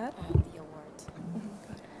anything to add? The awards.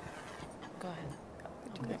 Go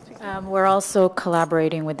ahead. We're also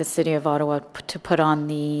collaborating with the City of Ottawa to put on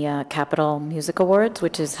the Capital Music Awards,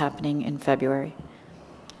 which is happening in February.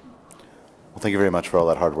 Well, thank you very much for all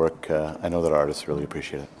that hard work. I know that our artists really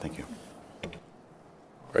appreciate it. Thank you.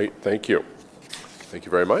 Great. Thank you. Thank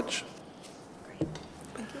you very much.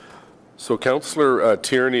 So Councillor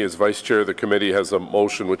Tierney, as Vice Chair of the committee, has a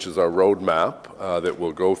motion which is our roadmap that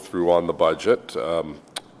we'll go through on the budget,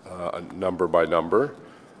 number by number.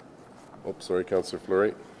 Oh, sorry, Councillor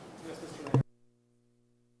Fleury.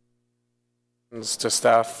 To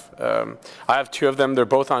staff, I have two of them. They're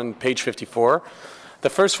both on page 54. The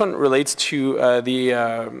first one relates to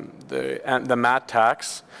the MAT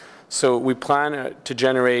tax. So we plan to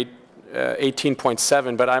generate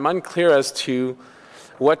 18.7, but I'm unclear as to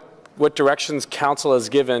what directions council has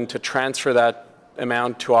given to transfer that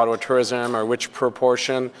amount to Ottawa Tourism, or which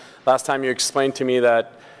proportion. Last time you explained to me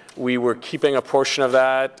that we were keeping a portion of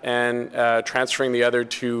that and transferring the other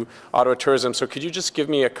to Ottawa Tourism. So could you just give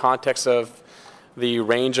me a context of the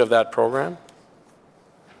range of that program?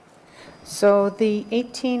 So the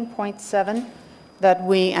 18.7 that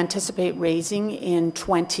we anticipate raising in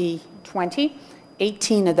 2020,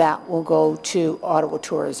 18 of that will go to Ottawa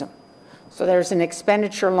Tourism. So there's an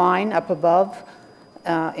expenditure line up above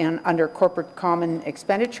and under corporate common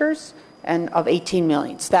expenditures and of 18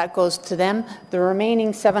 million. So that goes to them. The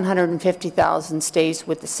remaining 750,000 stays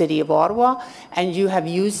with the City of Ottawa, and you have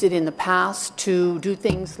used it in the past to do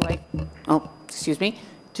things like,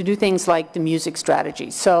 to do things like the music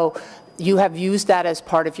strategy. So you have used that as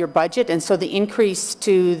part of your budget, and so the increase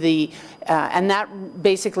to the, and that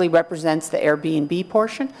basically represents the Airbnb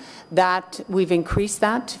portion, that we've increased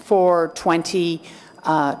that for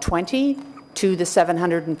 2020 to the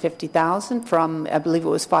 750,000 from, I believe it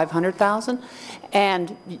was 500,000,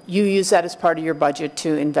 and you use that as part of your budget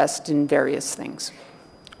to invest in various things.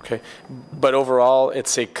 Okay, but overall,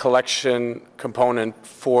 it's a collection component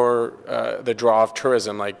for the draw of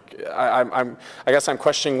tourism. Like, I guess I'm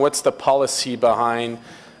questioning what's the policy behind.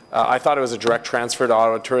 I thought it was a direct transfer to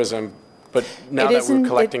Ottawa Tourism, but now that we're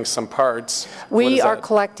collecting some parts, we are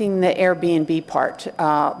collecting the Airbnb part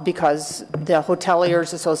because the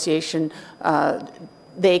Hoteliers Association,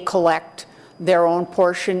 they collect their own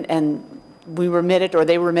portion, and we remit it, or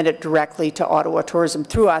they remit it directly to Ottawa Tourism,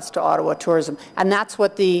 through us to Ottawa Tourism. And that's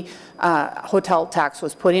what the hotel tax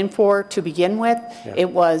was put in for to begin with. Yeah. It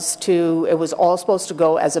was all supposed to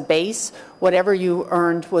go as a base. Whatever you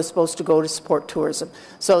earned was supposed to go to support tourism.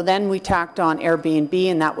 So then we tacked on Airbnb,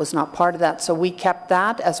 and that was not part of that. So we kept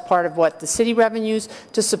that as part of what the city revenues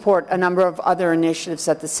to support a number of other initiatives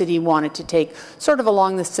that the city wanted to take, sort of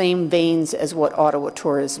along the same veins as what Ottawa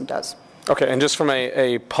Tourism does. Okay, and just from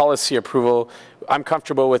a policy approval, I'm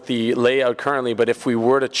comfortable with the layout currently, but if we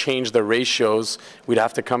were to change the ratios, we'd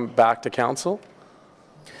have to come back to council?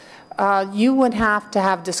 You would have to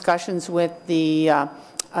have discussions with the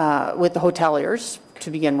hoteliers to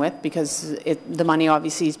begin with, because the money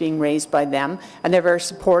obviously is being raised by them, and they're very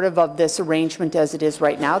supportive of this arrangement as it is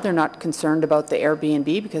right now. They're not concerned about the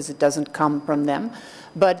Airbnb because it doesn't come from them.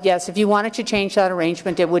 But yes, if you wanted to change that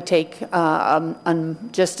arrangement, it would take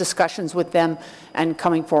just discussions with them and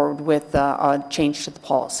coming forward with a change to the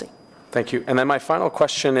policy. Thank you. And then my final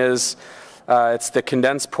question is, it's the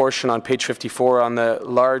condensed portion on page 54 on the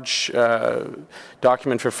large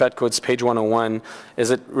document for FETCO, it's page 101,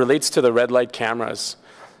 is it relates to the red light cameras.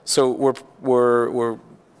 So we're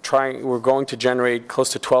going to generate close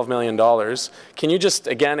to $12 million. Can you just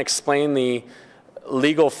again explain the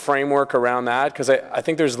legal framework around that? Because I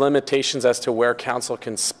think there's limitations as to where council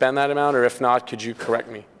can spend that amount, or if not, could you correct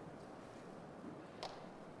me?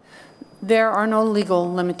 There are no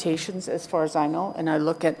legal limitations as far as I know, and I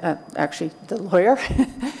look at actually the lawyer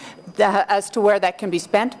as to where that can be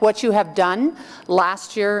spent. What you have done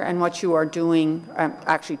last year and what you are doing,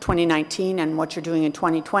 actually 2019 and what you're doing in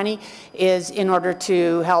 2020, is in order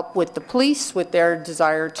to help with the police, with their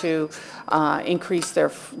desire to increase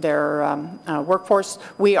their workforce,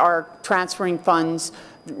 we are transferring funds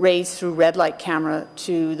raised through red light camera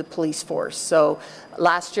to the police force. So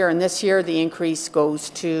last year and this year, the increase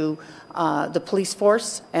goes to the police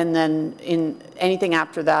force, and then in anything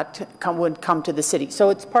after that would come to the city. So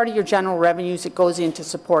it's part of your general revenues. It goes in to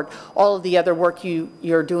support all of the other work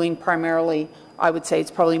you're doing. Primarily, I would say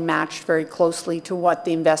it's probably matched very closely to what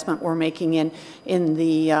the investment we're making in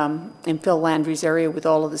Phil Landry's area with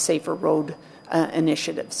all of the safer road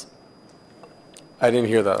initiatives. I didn't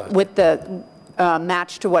hear that. With the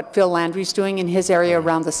match to what Phil Landry's doing in his area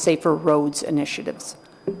around the safer roads initiatives.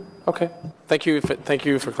 Okay. Thank you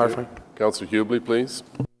for clarifying. Councillor Hubley, please.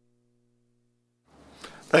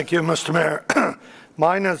 Thank you, Mr. Mayor.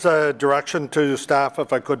 Mine is a direction to staff,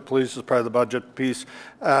 if I could please, as part of the budget piece.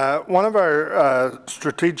 One of our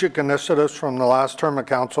strategic initiatives from the last term of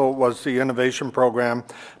council was the innovation program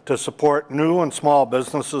to support new and small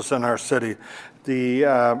businesses in our city.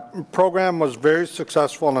 The program was very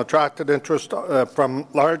successful and attracted interest from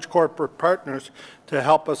large corporate partners to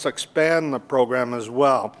help us expand the program as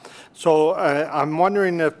well. So I'm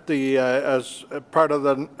wondering if as part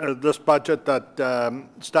of this budget that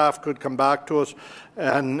staff could come back to us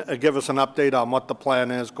and give us an update on what the plan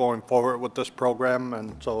is going forward with this program.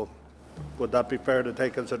 And so would that be fair to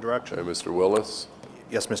take as a direction? Mr. Willis.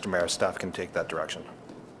 Yes, Mr. Mayor, staff can take that direction.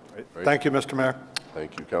 Right. Thank you, Mr. Mayor.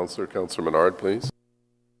 Thank you, Councillor. Councillor Menard, please.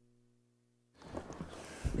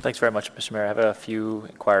 Thanks very much, Mr. Mayor. I have a few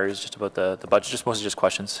inquiries just about the budget, mostly just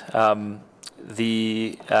questions. On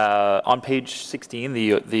page 16,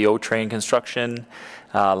 the O-Train construction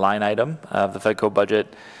line item of the FETCO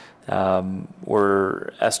budget,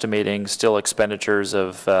 we're estimating still expenditures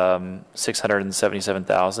of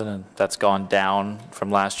 $677,000, and that's gone down from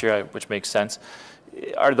last year, which makes sense.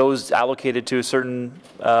 Are those allocated to a certain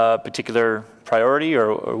particular priority,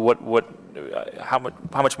 or how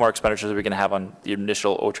much more expenditures are we going to have on the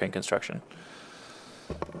initial O-Train construction?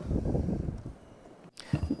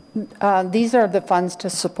 These are the funds to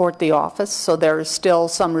support the office, so there is still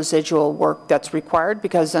some residual work that's required,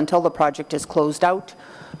 because until the project is closed out,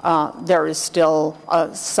 there is still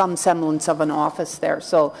some semblance of an office there.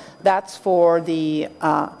 So that's for the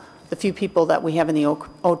few people that we have in the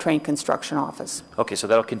O-Train construction office. Okay, so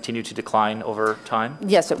that'll continue to decline over time?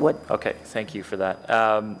 Yes, it would. Okay, thank you for that.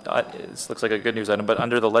 This looks like a good news item, but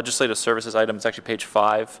under the legislative services item, it's actually page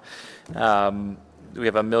 5. We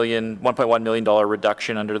have a $1.1 million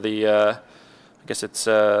reduction under the, I guess it's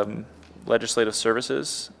legislative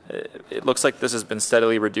services. It looks like this has been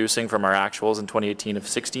steadily reducing from our actuals in 2018 of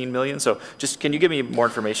 16 million. So just, can you give me more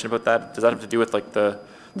information about that? Does that have to do with like the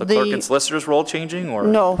clerk and solicitor's role changing, or?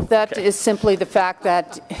 No, that is simply the fact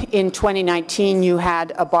that in 2019 you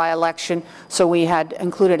had a by-election, so we had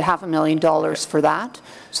included $500,000 for that.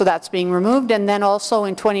 So that's being removed. And then also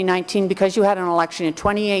in 2019, because you had an election in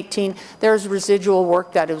 2018, there's residual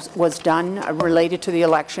work that was done related to the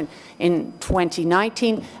election in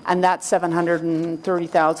 2019, and that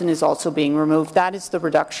 $730,000 is also being removed. That is the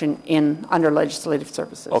reduction under legislative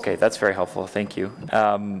services. Okay, that's very helpful. Thank you.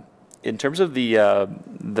 In terms of the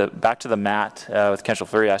back to the MAT, with Councillor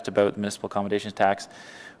Fleury asked about the municipal accommodations tax,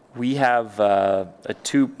 we have a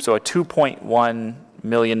 $2.1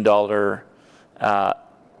 million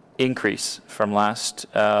increase from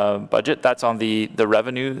last budget. That's on the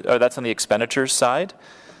revenue, or that's on the expenditures side.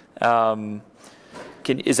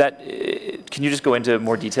 Can you just go into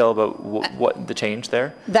more detail about what the change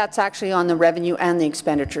there? That's actually on the revenue and the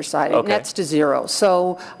expenditure side. It Okay. nets to zero.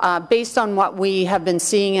 So based on what we have been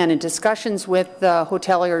seeing and in discussions with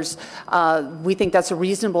hoteliers, we think that's a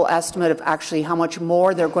reasonable estimate of actually how much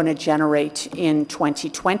more they're going to generate in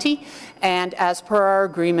 2020. And as per our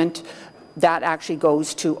agreement, that actually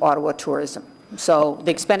goes to Ottawa Tourism. So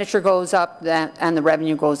the expenditure goes up and the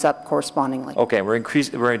revenue goes up correspondingly. Okay, we're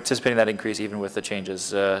anticipating that increase even with the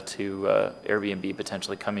changes to Airbnb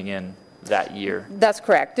potentially coming in that year. That's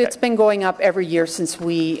correct. It's been going up every year since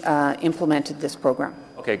we implemented this program.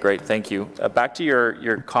 Okay, great, thank you. Back to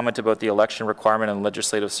your comment about the election requirement and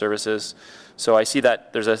legislative services. So I see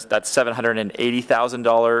that there's that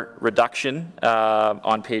 $780,000 reduction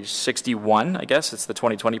on page 61, I guess. It's the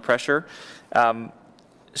 2020 pressure.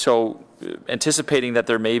 So anticipating that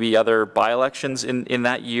there may be other by-elections in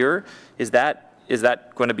that year, is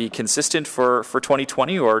that going to be consistent for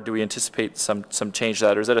 2020, or do we anticipate some change to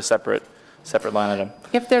that, or is it a separate line item?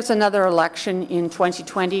 If there's another election in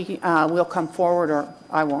 2020, we'll come forward, or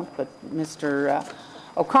I won't, but Mr.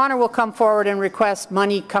 O'Connor will come forward and request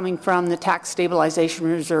money coming from the Tax Stabilization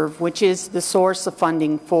Reserve, which is the source of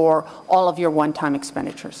funding for all of your one-time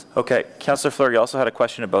expenditures. Okay, Councillor Fleury also had a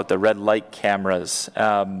question about the red light cameras.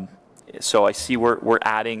 So I see we're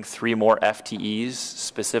adding 3 more FTEs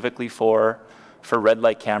specifically for red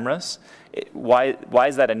light cameras. Why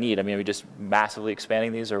is that a need? I mean, are we just massively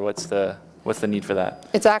expanding these, or what's the need for that?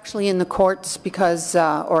 It's actually in the courts because,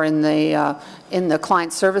 or in the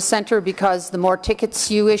client service center, because the more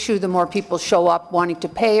tickets you issue, the more people show up wanting to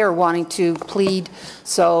pay or wanting to plead.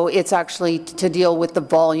 So it's actually to deal with the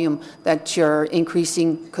volume that you're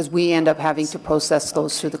increasing, because we end up having to process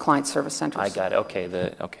those through the client service centers. I got it. Okay,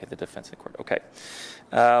 the defense in court. Okay,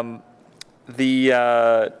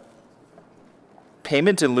 the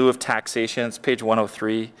payment in lieu of taxation. It's page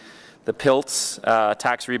 103. The PILTs,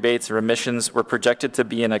 tax rebates and remissions, were projected to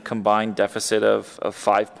be in a combined deficit of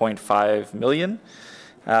 $5.5 million.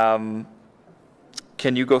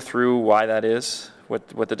 Can you go through why that is,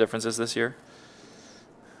 what the difference is this year?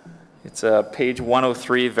 It's page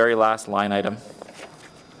 103, very last line item.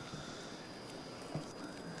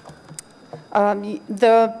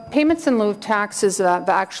 The payments in lieu of taxes have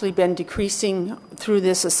actually been decreasing through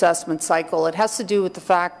this assessment cycle. It has to do with the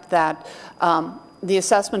fact that the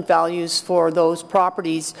assessment values for those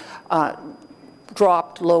properties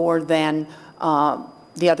dropped lower than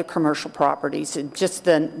the other commercial properties, just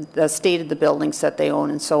the state of the buildings that they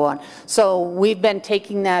own and so on. So we've been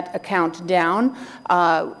taking that account down.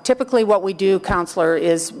 Typically what we do, Councillor,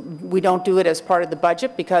 is we don't do it as part of the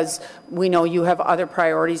budget because we know you have other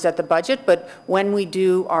priorities at the budget, but when we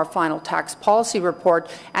do our final tax policy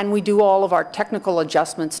report and we do all of our technical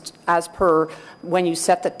adjustments as per when you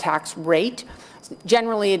set the tax rate,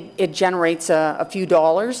 generally it generates a few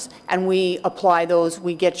dollars, and we apply those,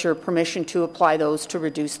 we get your permission to apply those to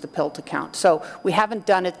reduce the PILT account. So we haven't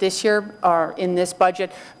done it this year or in this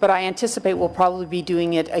budget, but I anticipate we'll probably be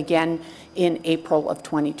doing it again in April of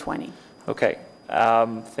 2020. Okay,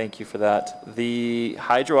 thank you for that. The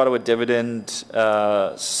Hydro Ottawa dividend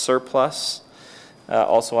surplus,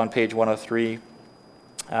 also on page 103,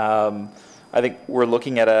 I think we're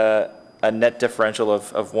looking at a net differential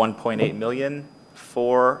of 1.8 million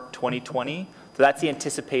for 2020. So that's the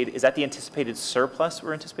anticipated, is that the anticipated surplus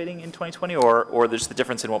we're anticipating in 2020, or there's the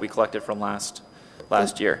difference in what we collected from last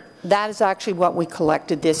year? That is actually what we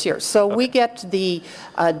collected this year. So we get the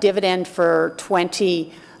dividend for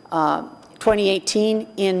 2018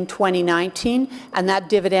 in 2019, and that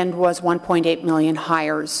dividend was 1.8 million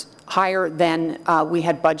higher than we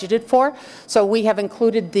had budgeted for. So we have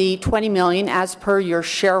included the 20 million as per your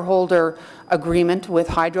shareholder agreement with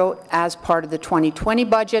Hydro as part of the 2020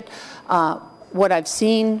 budget. What I've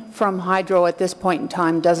seen from Hydro at this point in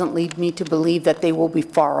time doesn't lead me to believe that they will be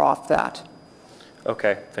far off that.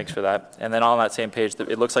 Okay, thanks for that. And then on that same page,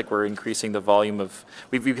 it looks like we're increasing the volume of,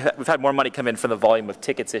 we've had more money come in from the volume of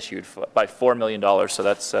tickets issued by $4 million, so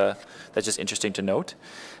that's just interesting to note.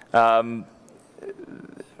 On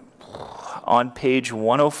page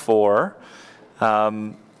 104,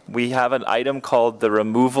 we have an item called the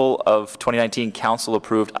removal of 2019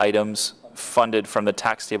 council-approved items funded from the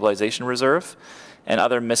Tax Stabilization Reserve and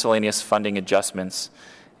other miscellaneous funding adjustments.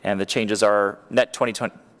 And the changes are, net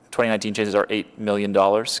 2019 changes are $8 million.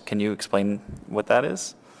 Can you explain what that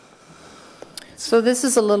is? So this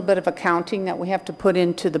is a little bit of accounting that we have to put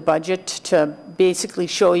into the budget to basically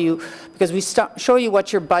show you, because we show you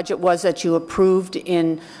what your budget was that you approved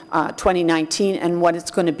in 2019 and what it's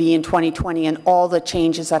going to be in 2020 and all the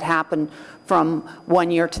changes that happen from one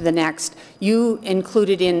year to the next. You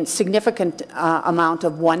included in significant amount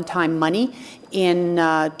of one-time money in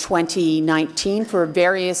 2019 for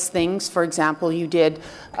various things. For example, you did,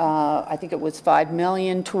 I think it was $5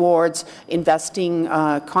 million towards investing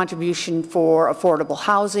contribution for affordable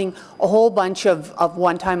housing, a whole bunch of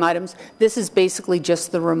one-time items. This is basically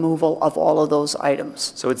just the removal of all of those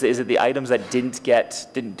items. So is it the items that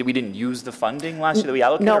we didn't use the funding last year that we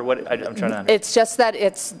allocated? No, or what? I'm trying to understand. It's just that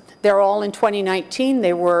they're all in 2019.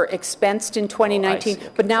 They were expensed in 2019,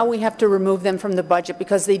 but now we have to remove them from the budget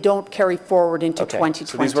because they don't carry forward into 2020.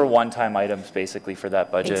 So these were one-time items basically for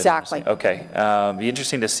that budget? Exactly. Okay. Be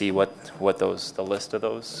interesting to see what the list of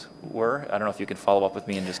those were. I don't know if you can follow up with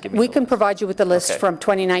me and just give me. We can provide you with the list from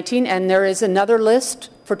 2019, and there is another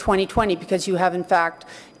list for 2020 because you have in fact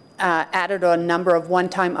added a number of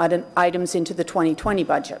one-time items into the 2020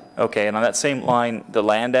 budget. Okay, and on that same line, the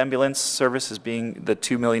land ambulance service is being the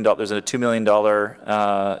 $2 million. There's a $2 million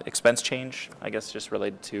expense change, I guess, just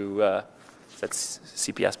related to that's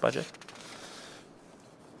CPS budget.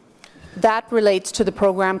 That relates to the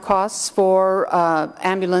program costs for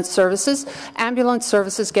ambulance services. Ambulance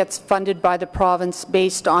services gets funded by the province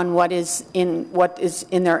based on what is in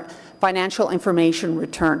their financial information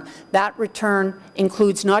return. That return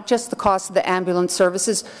includes not just the cost of the ambulance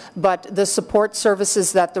services, but the support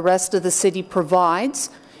services that the rest of the city provides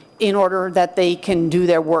in order that they can do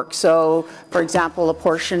their work. So, for example, a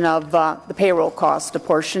portion of the payroll cost, a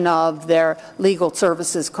portion of their legal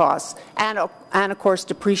services costs, and of course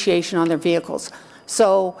depreciation on their vehicles.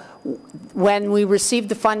 So when we receive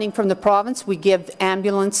the funding from the province, we give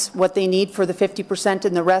ambulance what they need for the 50%,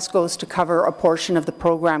 and the rest goes to cover a portion of the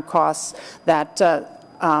program costs that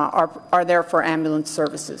are there for ambulance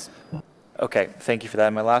services. Okay, thank you for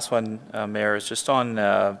that. My last one, Mayor, is just on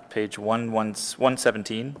page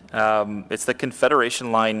 117. It's the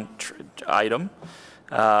Confederation line item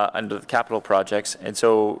under the capital projects, and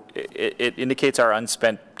so it indicates our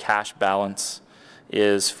unspent cash balance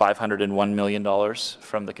is $501 million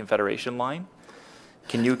from the Confederation line.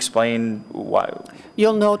 Can you explain why?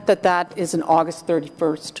 You'll note that that is an August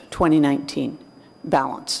 31st, 2019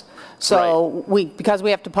 balance. So because we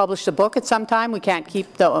have to publish the book at some time, we can't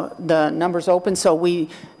keep the numbers open, so we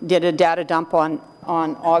did a data dump on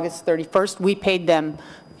August 31st. We paid them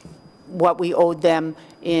what we owed them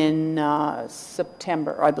in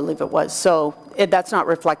September, I believe it was. So that's not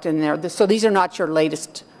reflected in there. So these are not your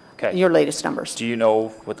latest numbers. Do you know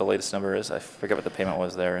what the latest number is? I forget what the payment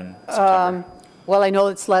was there in September. Well, I know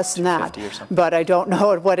it's less than that, but I don't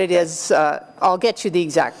know what it is. I'll get you the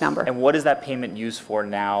exact number. And what is that payment used for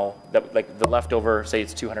now? That, like the leftover, say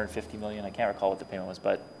it's $250 million. I can't recall what the payment was,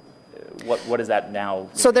 but what is that now?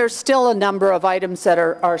 So there's still a number of items that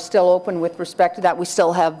are still open with respect to that. We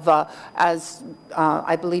still have,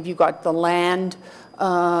 I believe you got the land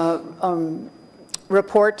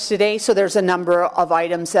report today, so there's a number of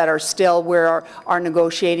items that are still where are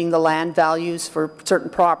negotiating the land values for certain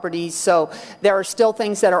properties. So there are still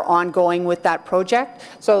things that are ongoing with that project.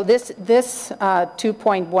 So this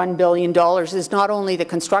 $2.1 billion is not only the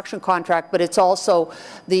construction contract, but it's also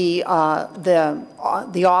the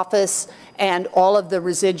office and all of the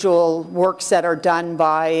residual works that are done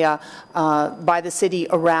by the city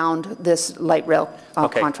around this light rail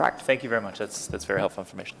contract. Thank you very much. That's very helpful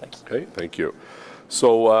information. Thanks. Okay, thank you.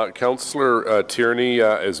 So Councillor Tierney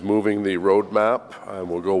is moving the roadmap, and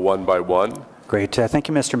we'll go one by one. Great. Thank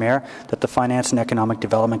you, Mr. Mayor. That the Finance and Economic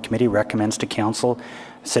Development Committee recommends to Council,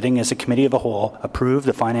 sitting as a committee of a whole, approve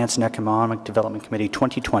the Finance and Economic Development Committee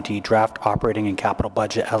 2020 draft operating and capital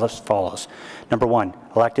budget as follows. Number 1,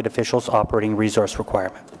 elected officials operating resource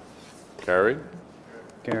requirement. Carried.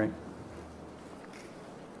 Carried.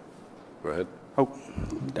 Go ahead.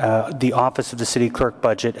 The Office of the City Clerk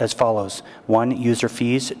budget as follows. 1, user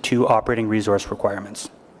fees. 2, operating resource requirements.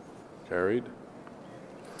 Carried.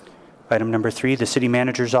 Item number 3, the City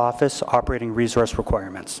Manager's Office operating resource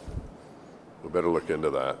requirements. We better look into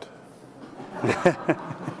that.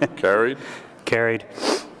 Carried. Carried.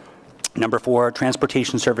 Number 4,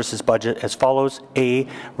 Transportation Services budget as follows. A,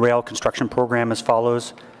 rail construction program as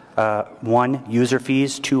follows. 1, user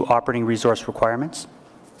fees. 2, operating resource requirements.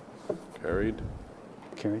 Carried.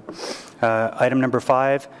 Carried. Item number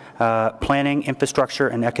 5, Planning, Infrastructure,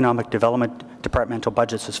 and Economic Development departmental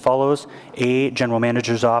budgets as follows. A, General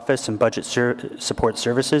Manager's Office and Budget Support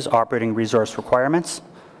Services operating resource requirements.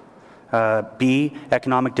 B,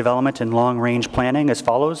 Economic Development and Long-Range Planning as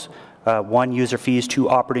follows. 1, user fees, 2,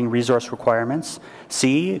 operating resource requirements.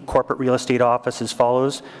 C, corporate real estate office as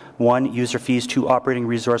follows. 1, user fees, 2, operating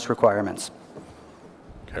resource requirements.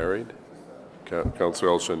 Carried.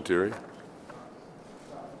 Councillor El-Shantiri.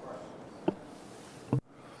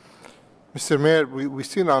 Mr. Mayor, we've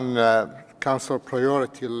seen on council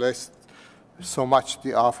priority list so much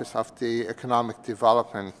the Office of the Economic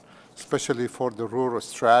Development, especially for the rural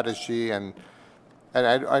strategy, and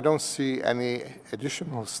I don't see any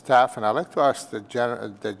additional staff. And I'd like to ask the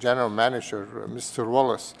general manager, Mr.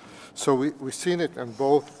 Willis. So we've seen it in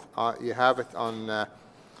both. You have it on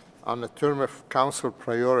the term of council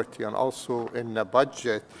priority and also in the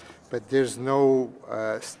budget, but there's no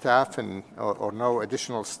staffing or no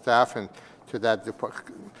additional staffing to that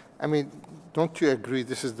department. I mean, don't you agree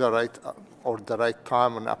this is the right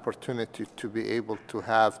time and opportunity to be able to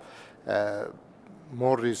have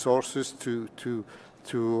more resources to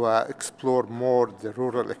explore more the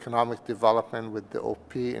rural economic development with the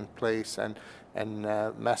OP in place and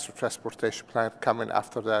master transportation plan coming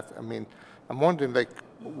after that? I mean, I'm wondering, like,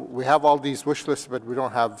 we have all these wish lists, but we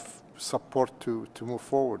don't have support to move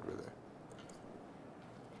forward with it.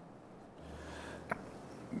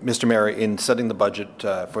 Mr. Mayor, in setting the budget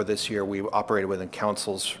for this year, we operated within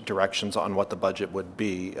Council's directions on what the budget would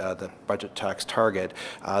be, the budget tax target.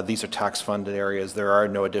 These are tax-funded areas. There are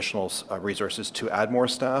no additional resources to add more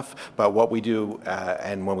staff, but what we do,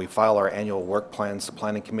 and when we file our annual work plans, the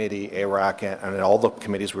Planning Committee, ARAC, and all the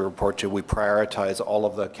committees we report to, we prioritize all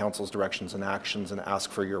of the Council's directions and actions and ask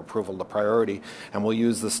for your approval of priority, and we'll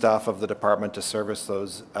use the staff of the department to service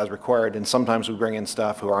those as required. And sometimes we bring in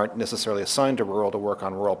staff who aren't necessarily assigned to rural to work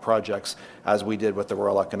on rural projects, as we did with the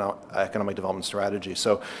Rural Economic Development Strategy.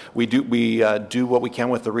 So we do what we can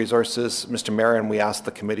with the resources, Mr. Mayor, and we ask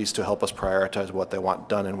the committees to help us prioritize what they want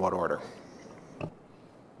done in what order. Okay.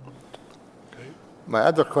 My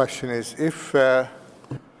other question is, if the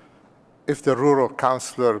rural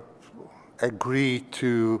councillor agree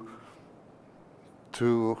to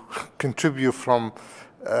contribute from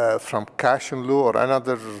cash in lieu or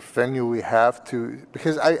another venue we have to,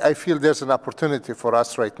 because I feel there's an opportunity for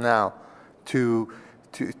us right now to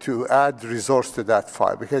add resource to that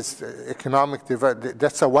file, because economic development,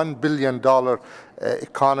 that's a $1 billion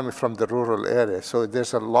economy from the rural area. So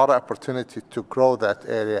there's a lot of opportunity to grow that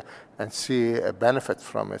area and see a benefit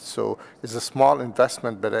from it. So it's a small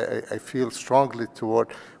investment, but I feel strongly toward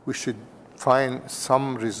we should find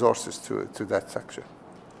some resources to that section.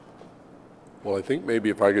 Well, I think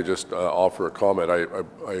maybe if I could just offer a comment.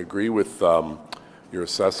 I agree with your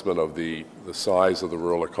assessment of the size of the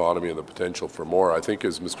rural economy and the potential for more. I think,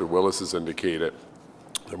 as Mr. Willis has indicated,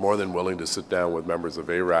 they're more than willing to sit down with members of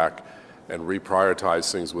ARAC and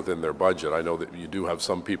reprioritize things within their budget. I know that you do have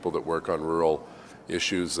some people that work on rural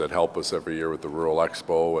issues that help us every year with the Rural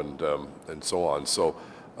Expo and so on. So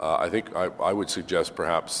I think I would suggest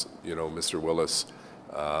perhaps, Mr. Willis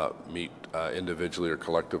meet individually or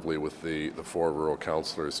collectively with the 4 rural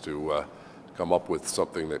councillors to come up with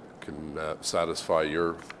something that can satisfy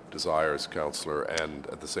your desires, councillor, and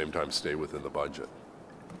at the same time stay within the budget.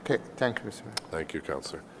 Okay, thank you, Mr. Mayor. Thank you,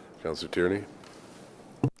 councillor. Councillor Tierney.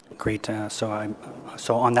 Great. So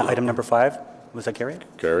on that item number 5, was that carried?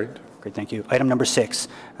 Carried. Great, thank you. Item number 6,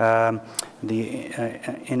 the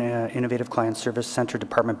Innovative Client Service Center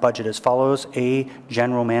Department budget as follows. A,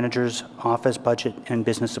 General Manager's Office Budget and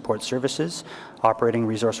Business Support Services, Operating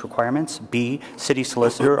Resource Requirements. B, City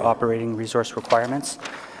Solicitor, Operating Resource Requirements.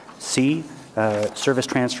 C, Service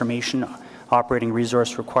Transformation, Operating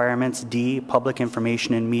Resource Requirements. D, Public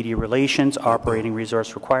Information and Media Relations, Operating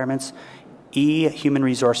Resource Requirements. E, Human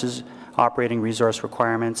Resources, Operating Resource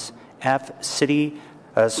Requirements. F,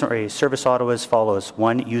 Service Auto as follows.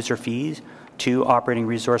 1, user fees. 2, operating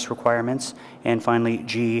resource requirements. And finally,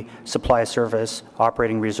 G, supply service,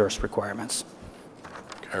 operating resource requirements.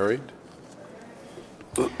 Carried.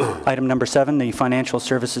 Item number 7, the Financial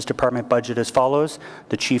Services Department budget as follows.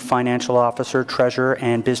 The Chief Financial Officer, Treasurer,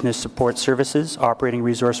 and Business Support Services, operating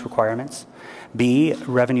resource requirements. B,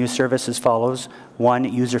 Revenue Service as follows.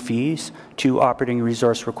 1, user fees. 2, operating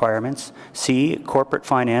resource requirements. C, Corporate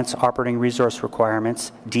Finance, operating resource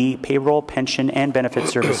requirements. D, Payroll, Pension, and Benefit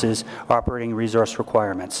Services, operating resource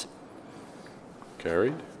requirements.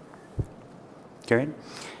 Carried. Carried.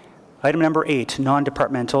 Item number 8,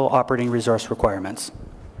 non-departmental operating resource requirements.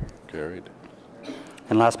 Carried.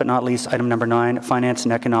 And last but not least, item number 9, Finance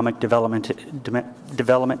and Economic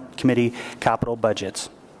Development Committee capital budgets.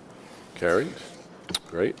 Carried.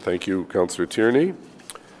 Great. Thank you, Councillor Tierney.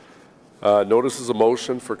 Notices of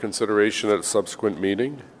motion for consideration at a subsequent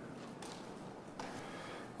meeting.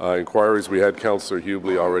 Inquiries, we had Councillor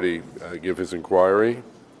Hubley already give his inquiry.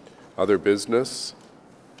 Other business?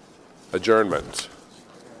 Adjournment.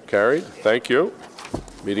 Carried. Thank you.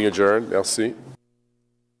 Meeting adjourned. Merci.